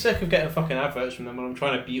so movie- sick of getting fucking adverts from them when I'm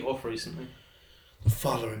trying to beat off recently. The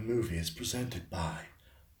following movie is presented by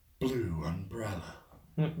Blue Umbrella.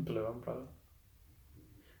 Blue Umbrella.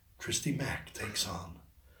 Christy Mack takes on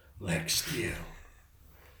Lex Steele.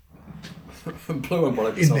 Blue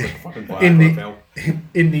Umbrella In sounds the- like a fucking in the- Viagra pill.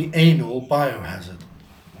 In the anal biohazard.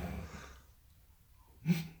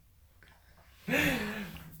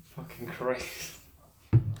 Fucking Christ.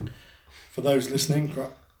 For those listening,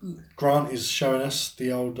 Grant is showing us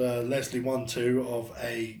the old Leslie 1-2 of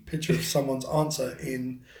a picture of someone's answer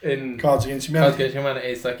in In Cards Against Cards Humanity. Against Humanity,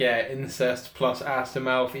 it's like, yeah, incest plus ass to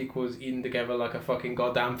mouth equals eating together like a fucking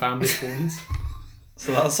goddamn family twins.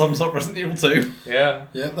 So that sums up Resident Evil 2. Yeah.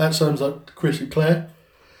 Yeah, that sums up Chris and Claire.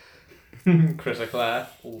 Chris Leclerc.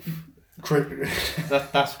 Oof. Chris.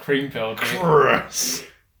 That's cream filled, mate.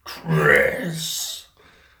 Chris.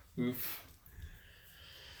 Oof.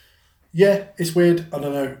 Yeah, it's weird. I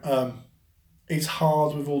don't know. It's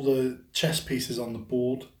hard with all the chess pieces on the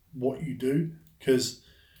board, what you do, because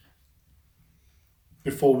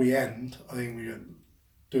before we end, I think we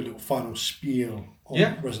do a little final spiel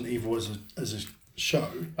on Resident Evil as a show.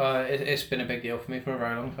 It's been a big deal for me for a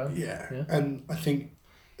very long time. Yeah. Yeah. And I think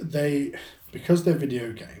because they're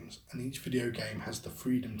video games, and each video game has the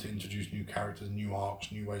freedom to introduce new characters, new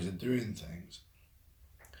arcs, new ways of doing things,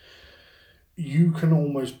 you can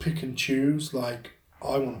almost pick and choose, like,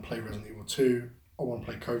 I want to play Resident Evil 2, I want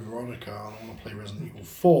to play Code Veronica, and I want to play Resident Evil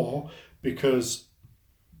 4, because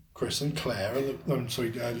Chris and Claire are Leon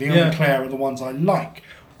and Claire are the ones I like.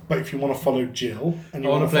 But if you want to follow Jill, and I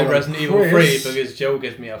you want to play follow Resident Evil 3 Chris, because Jill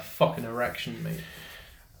gives me a fucking erection, mate.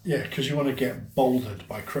 yeah, because you want to get bouldered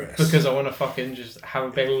by Chris. Because I want to fucking just have a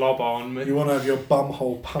big lob on me. You want to have your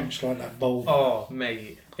bumhole punched like that boulder. Oh,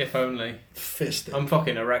 mate. If only. Fisted. I'm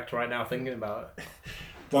fucking erect right now thinking about it.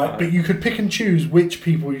 Right, but you could pick and choose which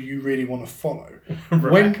people you really want to follow.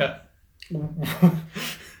 Rebecca.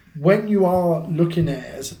 When you are looking at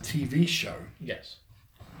it as a TV show, Yes.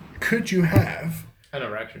 could you have An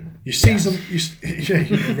erection. your season?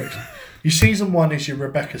 Your season 1 is your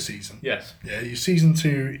Rebecca season. Yes. Yeah. Your season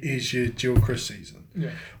 2 is your Jill Chris season.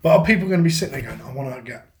 Yeah. But are people going to be sitting there going, "I want to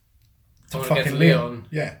get to I wanna get fucking to Leon. Leon.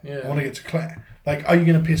 Yeah. Yeah. I want to get to Claire." Like, are you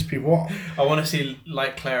going to piss people off? I want to see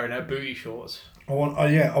like Claire in her booty shorts. I want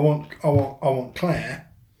Claire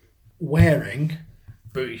wearing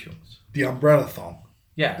Booty shorts. the umbrella thong.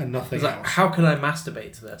 Yeah. And nothing It's like, else. how can I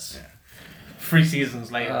masturbate to this? Yeah. 3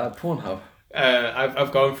 seasons later. Pornhub.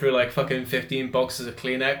 I've gone through like fucking 15 boxes of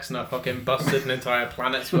Kleenex and I fucking busted an entire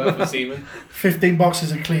planet's worth of semen. 15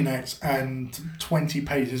 boxes of Kleenex and 20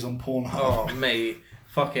 pages on Pornhub. Oh, mate.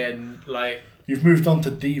 Fucking like. You've moved on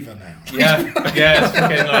to Diva now. Yeah, it's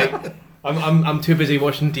fucking like. I'm too busy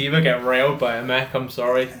watching Diva get railed by a mech, I'm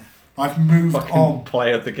sorry. I've moved on.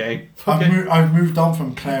 Play of the game. I've moved on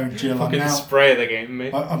from Claire and Jill. Fucking spray the game,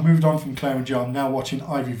 mate. I've moved on from Claire and Jill. I'm now watching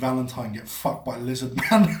Ivy Valentine get fucked by Lizard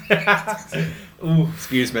Man. Ooh,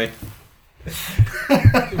 Excuse me.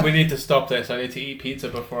 we need to stop this. I need to eat pizza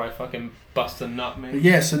before I fucking bust a nut, mate. But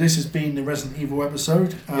yeah, so this has been the Resident Evil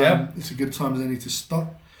episode. Yeah. It's a good time as any to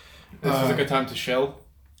stop. This is a good time to chill.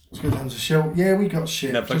 It's a good time to chill. Yeah, we got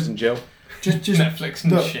shit. Netflix and Jill. Just Netflix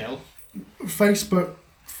and look, chill.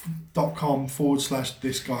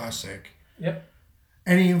 Facebook.com/thisguyaresick. Yep.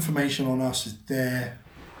 Any information on us is there.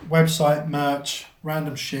 Website, merch,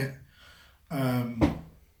 random shit,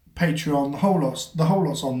 Patreon, the whole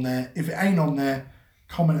lot's on there. If it ain't on there,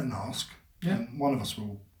 comment and ask. Yeah. And one of us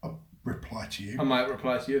will reply to you. I might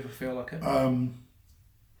reply to you if I feel like it.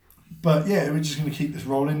 But yeah, we're just going to keep this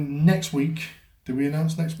rolling. Next week, did we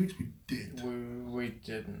announce next week's? We did. We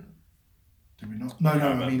didn't. Did we not? No, I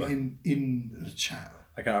remember. mean in the chat.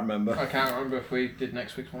 I can't remember. I can't remember if we did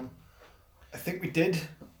next week's one. I think we did.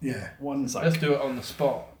 Yeah, One Let's sec. do it on the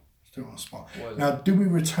spot. let's do it on the spot. What is Now, do we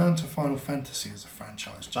return to Final Fantasy as a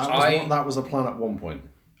franchise? That was a plan at one point.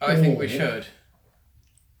 I think we should.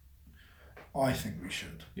 I think we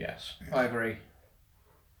should. Yes, I agree.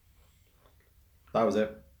 That was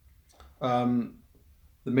it. The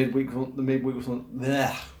midweek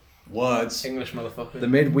one. Words. English motherfucker. The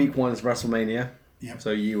midweek one is WrestleMania. Yep.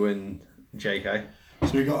 So you and JK.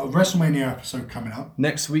 So we got a WrestleMania episode coming up.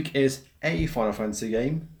 Next week is a Final Fantasy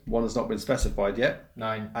game. One has not been specified yet.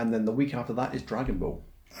 9. And then the week after that is Dragon Ball.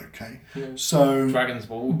 Okay. So Dragon's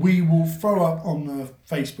Ball. we will throw up on the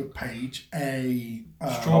Facebook page a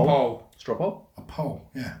Straw poll. Straw poll? a poll,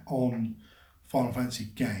 yeah, on Final Fantasy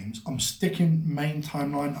games. I'm sticking main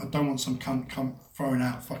timeline. I don't want some cunt come throwing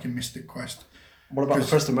out fucking Mystic Quest. What about the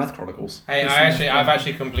Crystal Math Chronicles? Hey, I've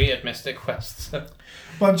actually completed Mystic Quest. But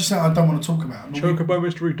I'm just saying I don't want to talk about it. Chocobo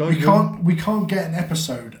Mystery Dungeon. We can't get an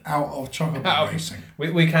episode out of Chocobo Racing.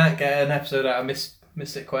 We can't get an episode out of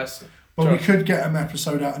Mystic Quest. But we could get an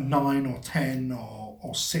episode out of 9 or 10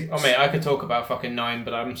 or 6. Oh mate, I could talk about fucking 9,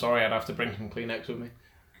 but I'm sorry, I'd have to bring some Kleenex with me.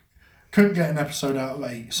 Couldn't get an episode out of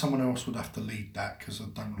 8. Someone else would have to lead that because I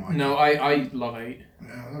don't like. No, I love 8.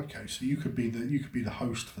 Yeah, okay. So you could be the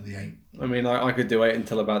host for the 8. I mean, I could do 8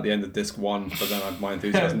 until about the end of disc 1, but then my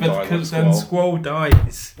enthusiasm But died. because then Squall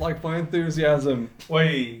dies. Like my enthusiasm.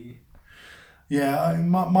 Way. Yeah,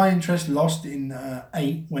 my interest lost in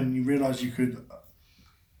 8 when you realise you could.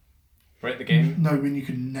 Break the game. No, when you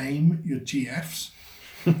could name your GFs.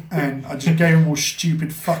 And I just gave them all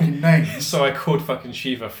stupid fucking names. So I called fucking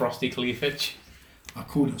Shiva Frosty Cleavage. I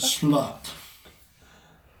called it Slut.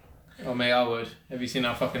 Oh mate, I would. Have you seen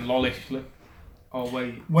that fucking lolly look? Oh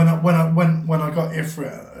wait. When I got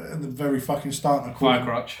Ifrit at the very fucking start, I called him,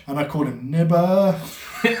 Firecrotch. and I called him Nibber.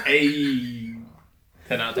 Hey.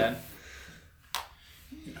 10 out of 10.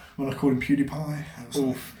 When I called him PewDiePie, I was like,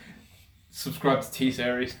 Oof. Subscribe to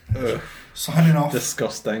T-Series. signing off.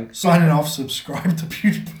 Disgusting. Signing off. Subscribe to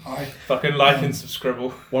PewDiePie. Fucking like and subscribe.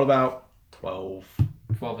 What about 12?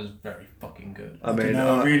 12 is very fucking good. I mean,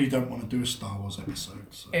 I really don't want to do a Star Wars episode.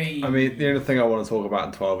 So. Hey. I mean, the only thing I want to talk about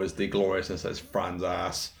in 12 is the gloriousness that's Fran's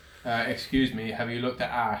ass. Excuse me, have you looked at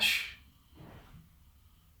Ash?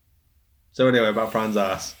 So anyway, about Fran's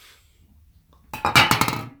ass.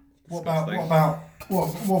 What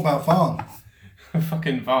about Varn?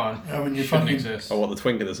 Fucking Varn. I mean, you Shouldn't fucking exist. Or what, the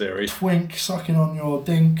twink of the series? twink sucking on your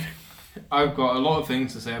dink. I've got a lot of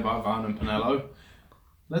things to say about Varn and Pinello.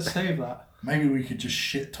 Let's save that. Maybe we could just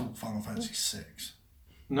shit talk Final Fantasy 6.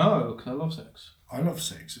 No, because I love 6. I love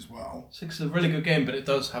 6 as well. 6 is a really good game, but it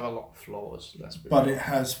does have a lot of flaws. But it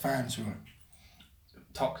has fans who are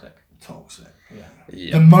toxic. toxic. Yeah.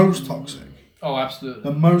 Yeah. The most toxic. Oh, absolutely.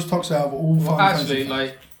 The most toxic out of all Final Actually, Fantasy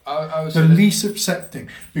like I was the least accepting,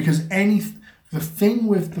 because the thing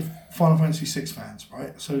with the Final Fantasy 6 fans,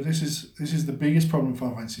 right? So this is the biggest problem with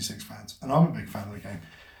Final Fantasy 6 fans, and I'm a big fan of the game.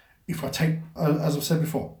 If I take, as I've said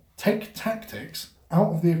before, take tactics out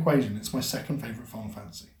of the equation, it's my second favourite Final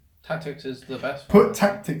Fantasy. Tactics is the best. Put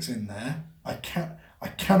tactics in there. I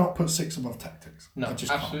cannot put 6 above tactics. No, I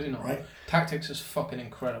just absolutely can't, not. right? Tactics is fucking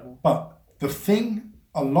incredible. But the thing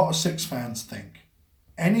a lot of 6 fans think,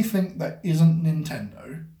 anything that isn't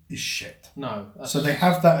Nintendo is shit. No. So they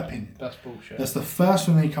have that opinion. That's bullshit. That's the first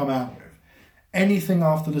thing they come out with. Anything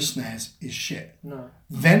after the SNES is shit. No.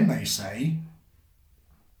 Then they say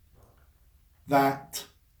that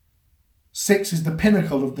 6 is the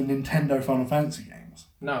pinnacle of the Nintendo Final Fantasy games.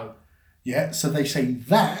 No. Yeah, so they say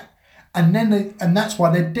that, and that's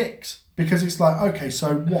why they're dicks. Because it's like, okay,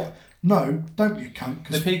 so what? No, don't be a cunt.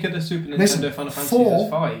 The peak of the Super Nintendo listen, Final Fantasy 4 is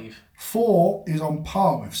 5. 4 is on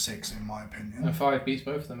par with 6 in my opinion. And 5 beats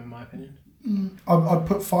both of them in my opinion. I'd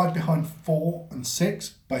put 5 behind 4 and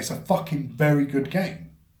 6, but it's a fucking very good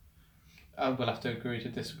game. We'll have to agree to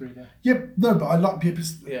disagree there. Yeah, no, but I like people.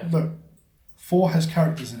 Yeah. Look, 4 has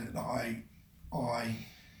characters in it that I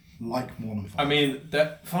like more than 5. I mean,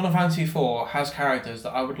 the Final Fantasy 4 has characters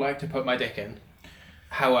that I would like to put my dick in.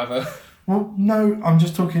 However... Well, no, I'm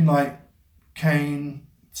just talking like Kane,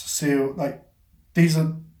 Cecile, like these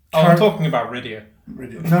are... I'm talking about Rydia.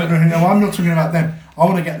 No, I'm not talking about them. I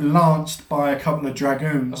want to get lanced by a couple of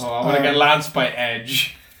dragoons. Oh, I want to get lanced by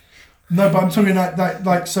Edge. No, but I'm talking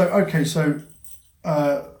like so, okay, so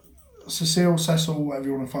Cecile, whatever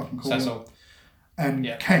you want to fucking call Cecil. them,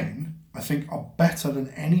 and Kane, I think, are better than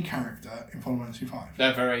any character in Final Fantasy 5.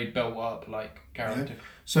 They're very built up, like, character. Yeah.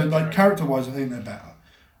 So, like, character-wise, I think they're better.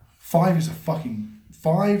 5 is a fucking...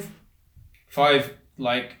 5,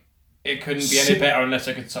 like, it couldn't be any better unless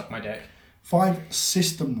I could suck my dick. 5,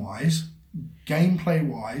 system-wise,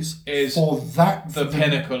 gameplay-wise, is for that... The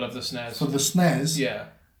pinnacle of the SNES. For the SNES, yeah.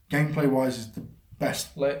 Gameplay-wise is the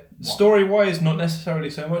best. Like, story-wise, not necessarily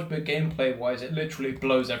so much, but gameplay-wise, it literally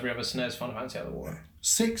blows every other SNES Final Fantasy out of the water.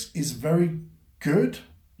 6 is very good.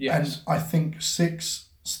 Yes. And I think 6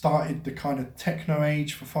 started the kind of techno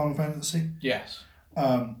age for Final Fantasy. Yes.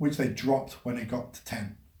 Which they dropped when it got to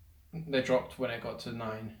 10. They dropped when it got to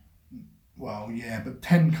 9. Well, yeah, but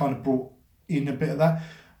 10 kind of brought in a bit of that.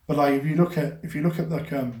 But like if you look at like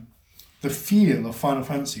the feel of Final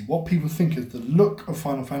Fantasy, what people think is the look of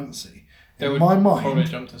Final Fantasy. In my mind, probably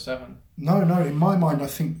jump to 7. No, in my mind, I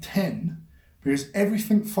think 10, because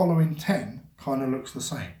everything following 10 kind of looks the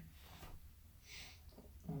same.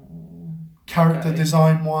 Character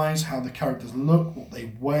design wise, how the characters look, what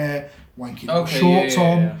they wear, wanking shorts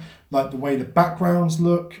on, like the way the backgrounds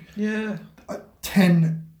look. Yeah.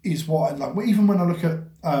 10 is what I like. Well, even when I look at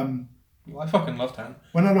I fucking love 10.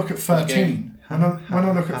 when I look at 13, when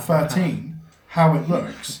I look at 13, how it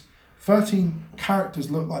looks, 13 characters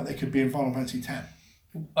look like they could be in Final Fantasy 10.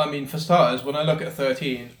 I mean, for starters, when I look at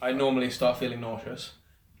 13, I normally start feeling nauseous.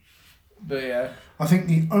 But yeah. I think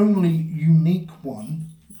the only unique one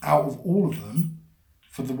out of all of them,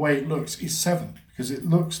 for the way it looks, is 7, because it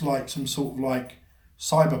looks like some sort of like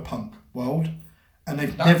cyberpunk world, and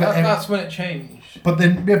they've that's when it changed. But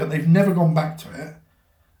they've never gone back to it,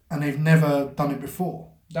 and they've never done it before.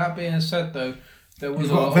 That being said, though, there was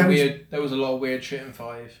a lot of weird shit in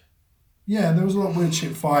 5. Yeah, there was a lot of weird shit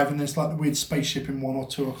in 5, and there's like the weird spaceship in 1 or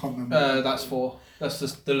 2. I can't remember. That's 4. That's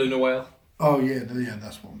just the lunar whale. Oh yeah,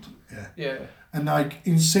 that's one. Yeah. Yeah. And like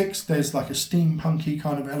in 6, there's like a steampunky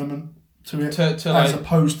kind of element to it, as like,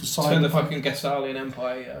 opposed to cyberpunk. To the fucking Gestalian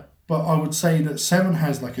Empire, yeah. But I would say that 7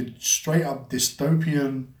 has like a straight up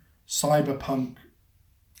dystopian cyberpunk.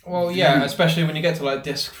 Well, yeah, especially when you get to like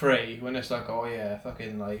disc 3, when it's like, oh yeah,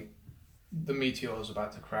 fucking like the meteor's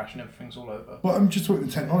about to crash and everything's all over. Well, I'm just talking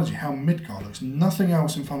the technology, how Midgard looks. Nothing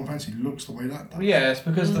else in Final Fantasy looks the way that does. Yeah, it's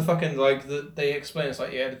because the fucking like they explain it's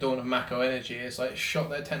like the dawn of Mako energy. It's like shot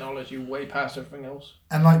their technology way past everything else.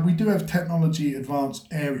 And like we do have technology advanced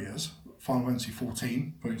areas. Final Fantasy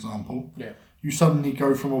 14, for example. Yeah. You suddenly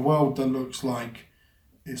go from a world that looks like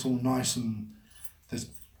it's all nice and there's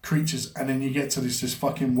creatures, and then you get to this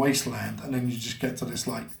fucking wasteland, and then you just get to this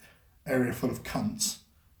like area full of cunts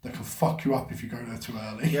that can fuck you up if you go there too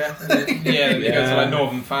early. Yeah, you go to like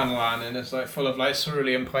Northern Fanland, and it's like full of like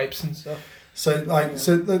cerulean pipes and stuff. So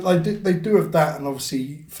they do have that, and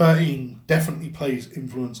obviously 13 definitely plays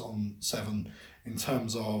influence on 7 in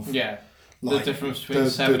terms of the difference between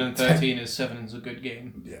 7 and 13 is 7 is a good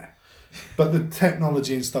game. Yeah. But the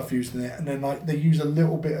technology and stuff used in it, and then like they use a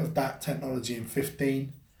little bit of that technology in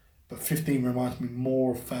 15, but 15 reminds me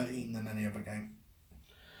more of 13 than any other game.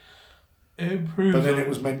 It improves. But then it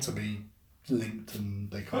was meant to be linked, and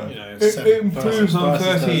they kind of it improves on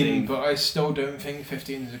 13, but I still don't think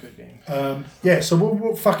 15 is a good game. So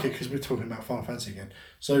we'll fuck it because we're talking about Final Fantasy again.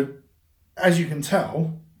 So as you can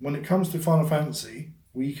tell, when it comes to Final Fantasy,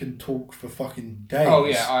 we can talk for fucking days. Oh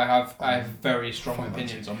yeah, I have very strong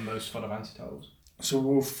opinions on most Final Fantasy titles. So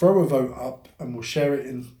we'll throw a vote up and we'll share it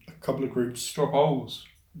in a couple of groups. Straw polls.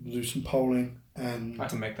 We'll do some polling, and I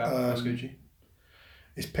can make that. That's Gucci.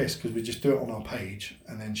 It's pissed because we just do it on our page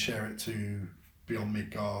and then share it to Beyond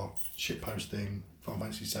Midgar, shitposting, Final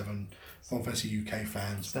Fantasy 7, Final Fantasy UK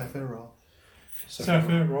fans. Sephiroth.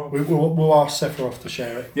 We'll ask Sephiroth to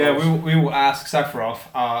share it. Yeah, we will ask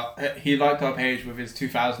Sephiroth. He liked our page with his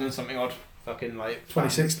 2,000 and something odd fucking like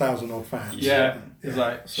 26,000 odd fans. Yeah. He's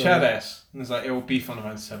like, share this. And it's like, it will be Final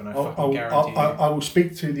Fantasy 7, I fucking guarantee I will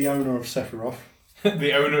speak to the owner of Sephiroth.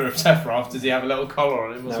 The owner of Sephiroth, does he have a little collar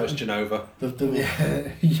on him? No, it's Genova.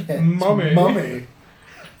 Mummy.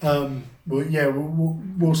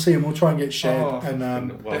 We'll see, and we'll try and get shared.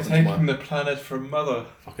 They're taking the planet from Mother.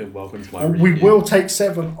 Fucking welcome to my we will take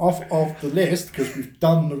 7 off of the list because we've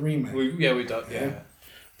done the remake. We've done. Yeah.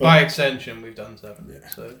 By extension, we've done 7. Yeah.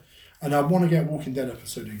 So. And I want to get Walking Dead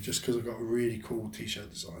episode in just because I've got a really cool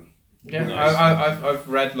T-shirt design. Yeah, nice. I've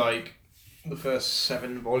read like the first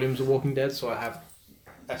 7 volumes of Walking Dead, so I have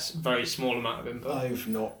a very small amount of input. I've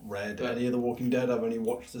not read any of The Walking Dead. I've only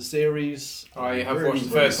watched the series. I have watched the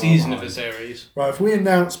first season of the series. Right, if we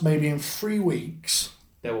announce maybe in 3 weeks...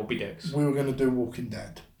 There will be dicks. We were going to do Walking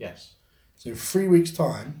Dead. Yes. So in 3 weeks'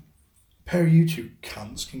 time, a pair of YouTube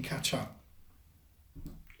cunts can catch up.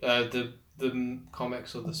 The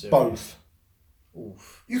comics or the series? Both.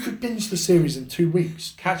 Oof. You could binge the series in 2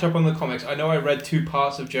 weeks. Catch up on the comics. I know I read 2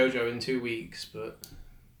 parts of JoJo in 2 weeks, but...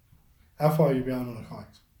 How far are you behind on the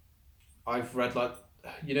comics? I've read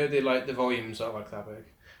the volumes are like that big.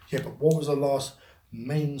 Yeah, but what was the last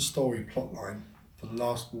main story plot line for the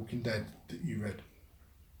last Walking Dead that you read?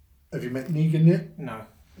 Have you met Negan yet? No.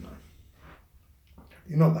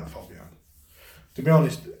 You're not that far behind. To be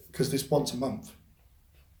honest, because this once a month.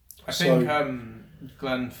 I think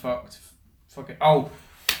Glenn fucking... Oh!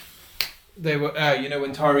 They were,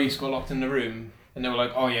 when Tyrese got locked in the room and they were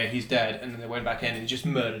like, oh yeah, he's dead, and then they went back in and he just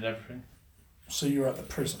murdered everything. So you're at the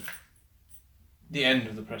prison? The end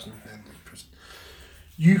of the prison. The end of the prison.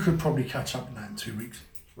 You could probably catch up on that in 2 weeks.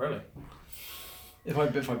 Really? If I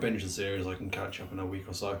binge the series, I can catch up in a week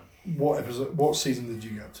or so. What season did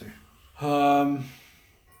you get to?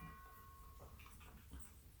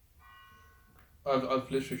 I've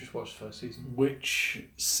literally just watched the first season. Which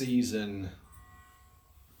season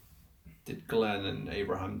did Glenn and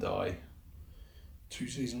Abraham die? 2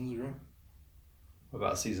 seasons ago.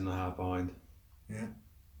 About a season and a half behind. Yeah.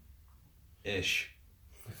 Ish.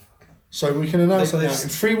 So we can announce that now. In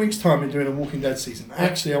 3 weeks' time, we're doing a Walking Dead season.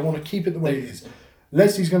 Actually, I want to keep it the way it is.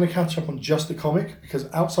 Leslie's going to catch up on just the comic because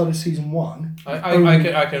outside of season 1,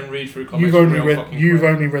 I can read through comics. You've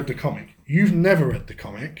only read the comic. You've never read the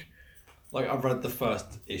comic. Like I've read the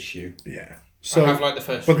first issue. Yeah. So I have like the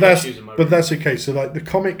first but 3 that's issues in my but that's okay. So like the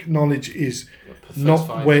comic knowledge is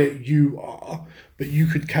not where you are, but you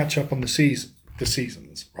could catch up on the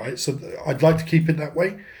seasons, right? So I'd like to keep it that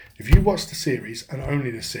way. If you watch the series and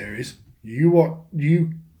only the series,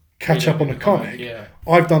 you catch up on the comic. Yeah.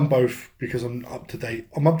 I've done both because I'm up to date.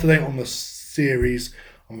 I'm up to date on the series.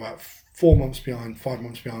 I'm about 4 months behind, 5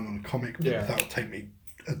 months behind on the comic. Yeah. That will take me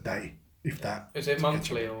a day, if that. Is it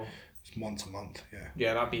monthly or? It's once a month. Yeah.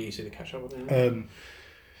 Yeah, that'd be easy to catch up with.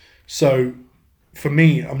 So for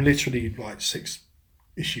me, I'm literally like 6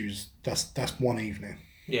 issues. That's one evening.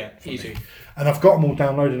 Yeah, easy. Me. And I've got them all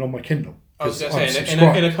downloaded on my Kindle. I was going to say, in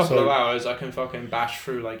a couple of hours, I can fucking bash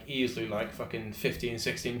through like easily like fucking 15,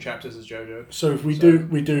 16 chapters as JoJo. So if we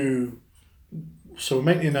do, so we'll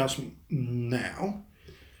make the announcement now.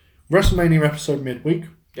 WrestleMania episode midweek.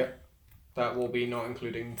 Yep. That will be not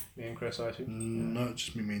including me and Chris, I assume. No,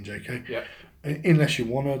 just me and JK. Yeah. Unless you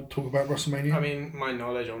want to talk about WrestleMania. I mean, my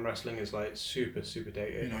knowledge on wrestling is like super, super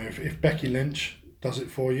dated. You know, if Becky Lynch does it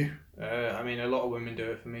for you. I mean, a lot of women do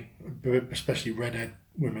it for me. Especially redhead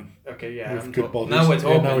women. Okay, yeah. With good bodies. Now we're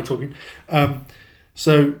talking. Yeah, now we're talking.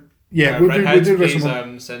 So, yeah, we'll do please,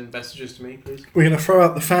 send messages to me, please. We're going to throw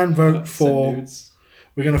out the fan vote for...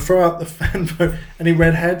 We're going to throw out the fan vote. Any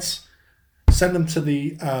redheads, send them to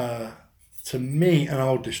the to me and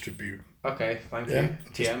I'll distribute. Okay, thank you.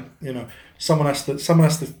 TM. You know, someone has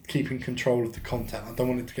to keep in control of the content. I don't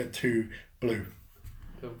want it to get too blue.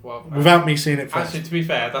 Well, without me seeing it first. Actually, to be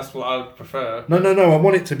fair, that's what I would prefer. No. I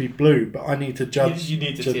want it to be blue, but I need to judge. You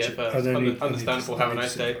need to see it first. Understandable. Have a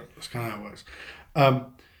nice day. That's kind of how it works.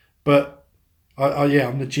 But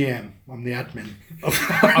I'm the GM. I'm the admin.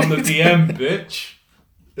 I'm the DM, bitch.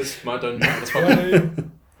 This is my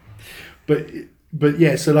dungeon. But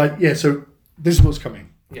yeah. So this is what's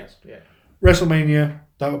coming. Yes. Yeah. WrestleMania.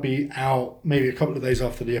 That will be out maybe a couple of days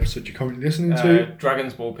after the episode you're currently listening to.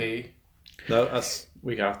 Dragon's Ball P. No, that's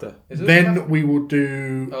week after. Then we will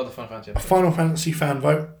do the Final Fantasy a Final Fantasy fan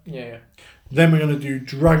vote. Yeah. Then we're going to do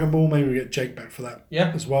Dragon Ball. Maybe we get Jake back for that.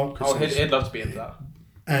 Yeah. As well. He'd love to be into that.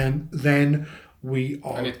 And then we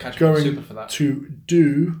are going to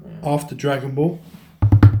do after Dragon Ball.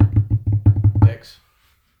 Dicks.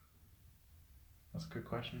 That's a good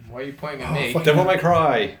question. Why are you pointing at me? Devil May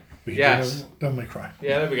Cry. Yes. Devil May Cry.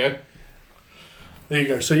 Yeah, there we go. There you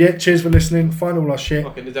go. So yeah, cheers for listening. Find all our shit.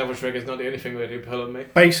 Fucking the Devil's Rig is not the only thing they do pulling me.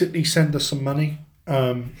 Basically, send us some money.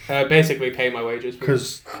 Basically, pay my wages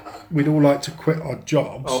because we'd all like to quit our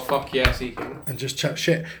jobs. Oh fuck yes, you can. And just chat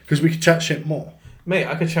shit because we could chat shit more. Mate,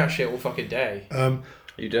 I could chat shit all fucking day.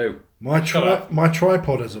 You do. My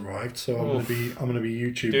tripod has arrived, so I'm gonna be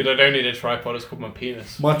YouTubing. Dude, I don't need a tripod. It's called my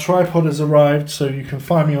penis. My tripod has arrived, so you can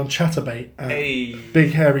find me on Chatterbait at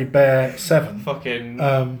Big Hairy Bear 7.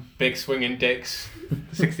 Fucking big swinging dicks.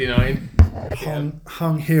 69.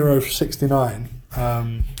 Hung Hero 69.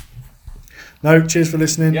 No, cheers for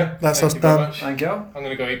listening. Yep, that's us done. Thank you. I'm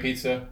gonna go eat pizza.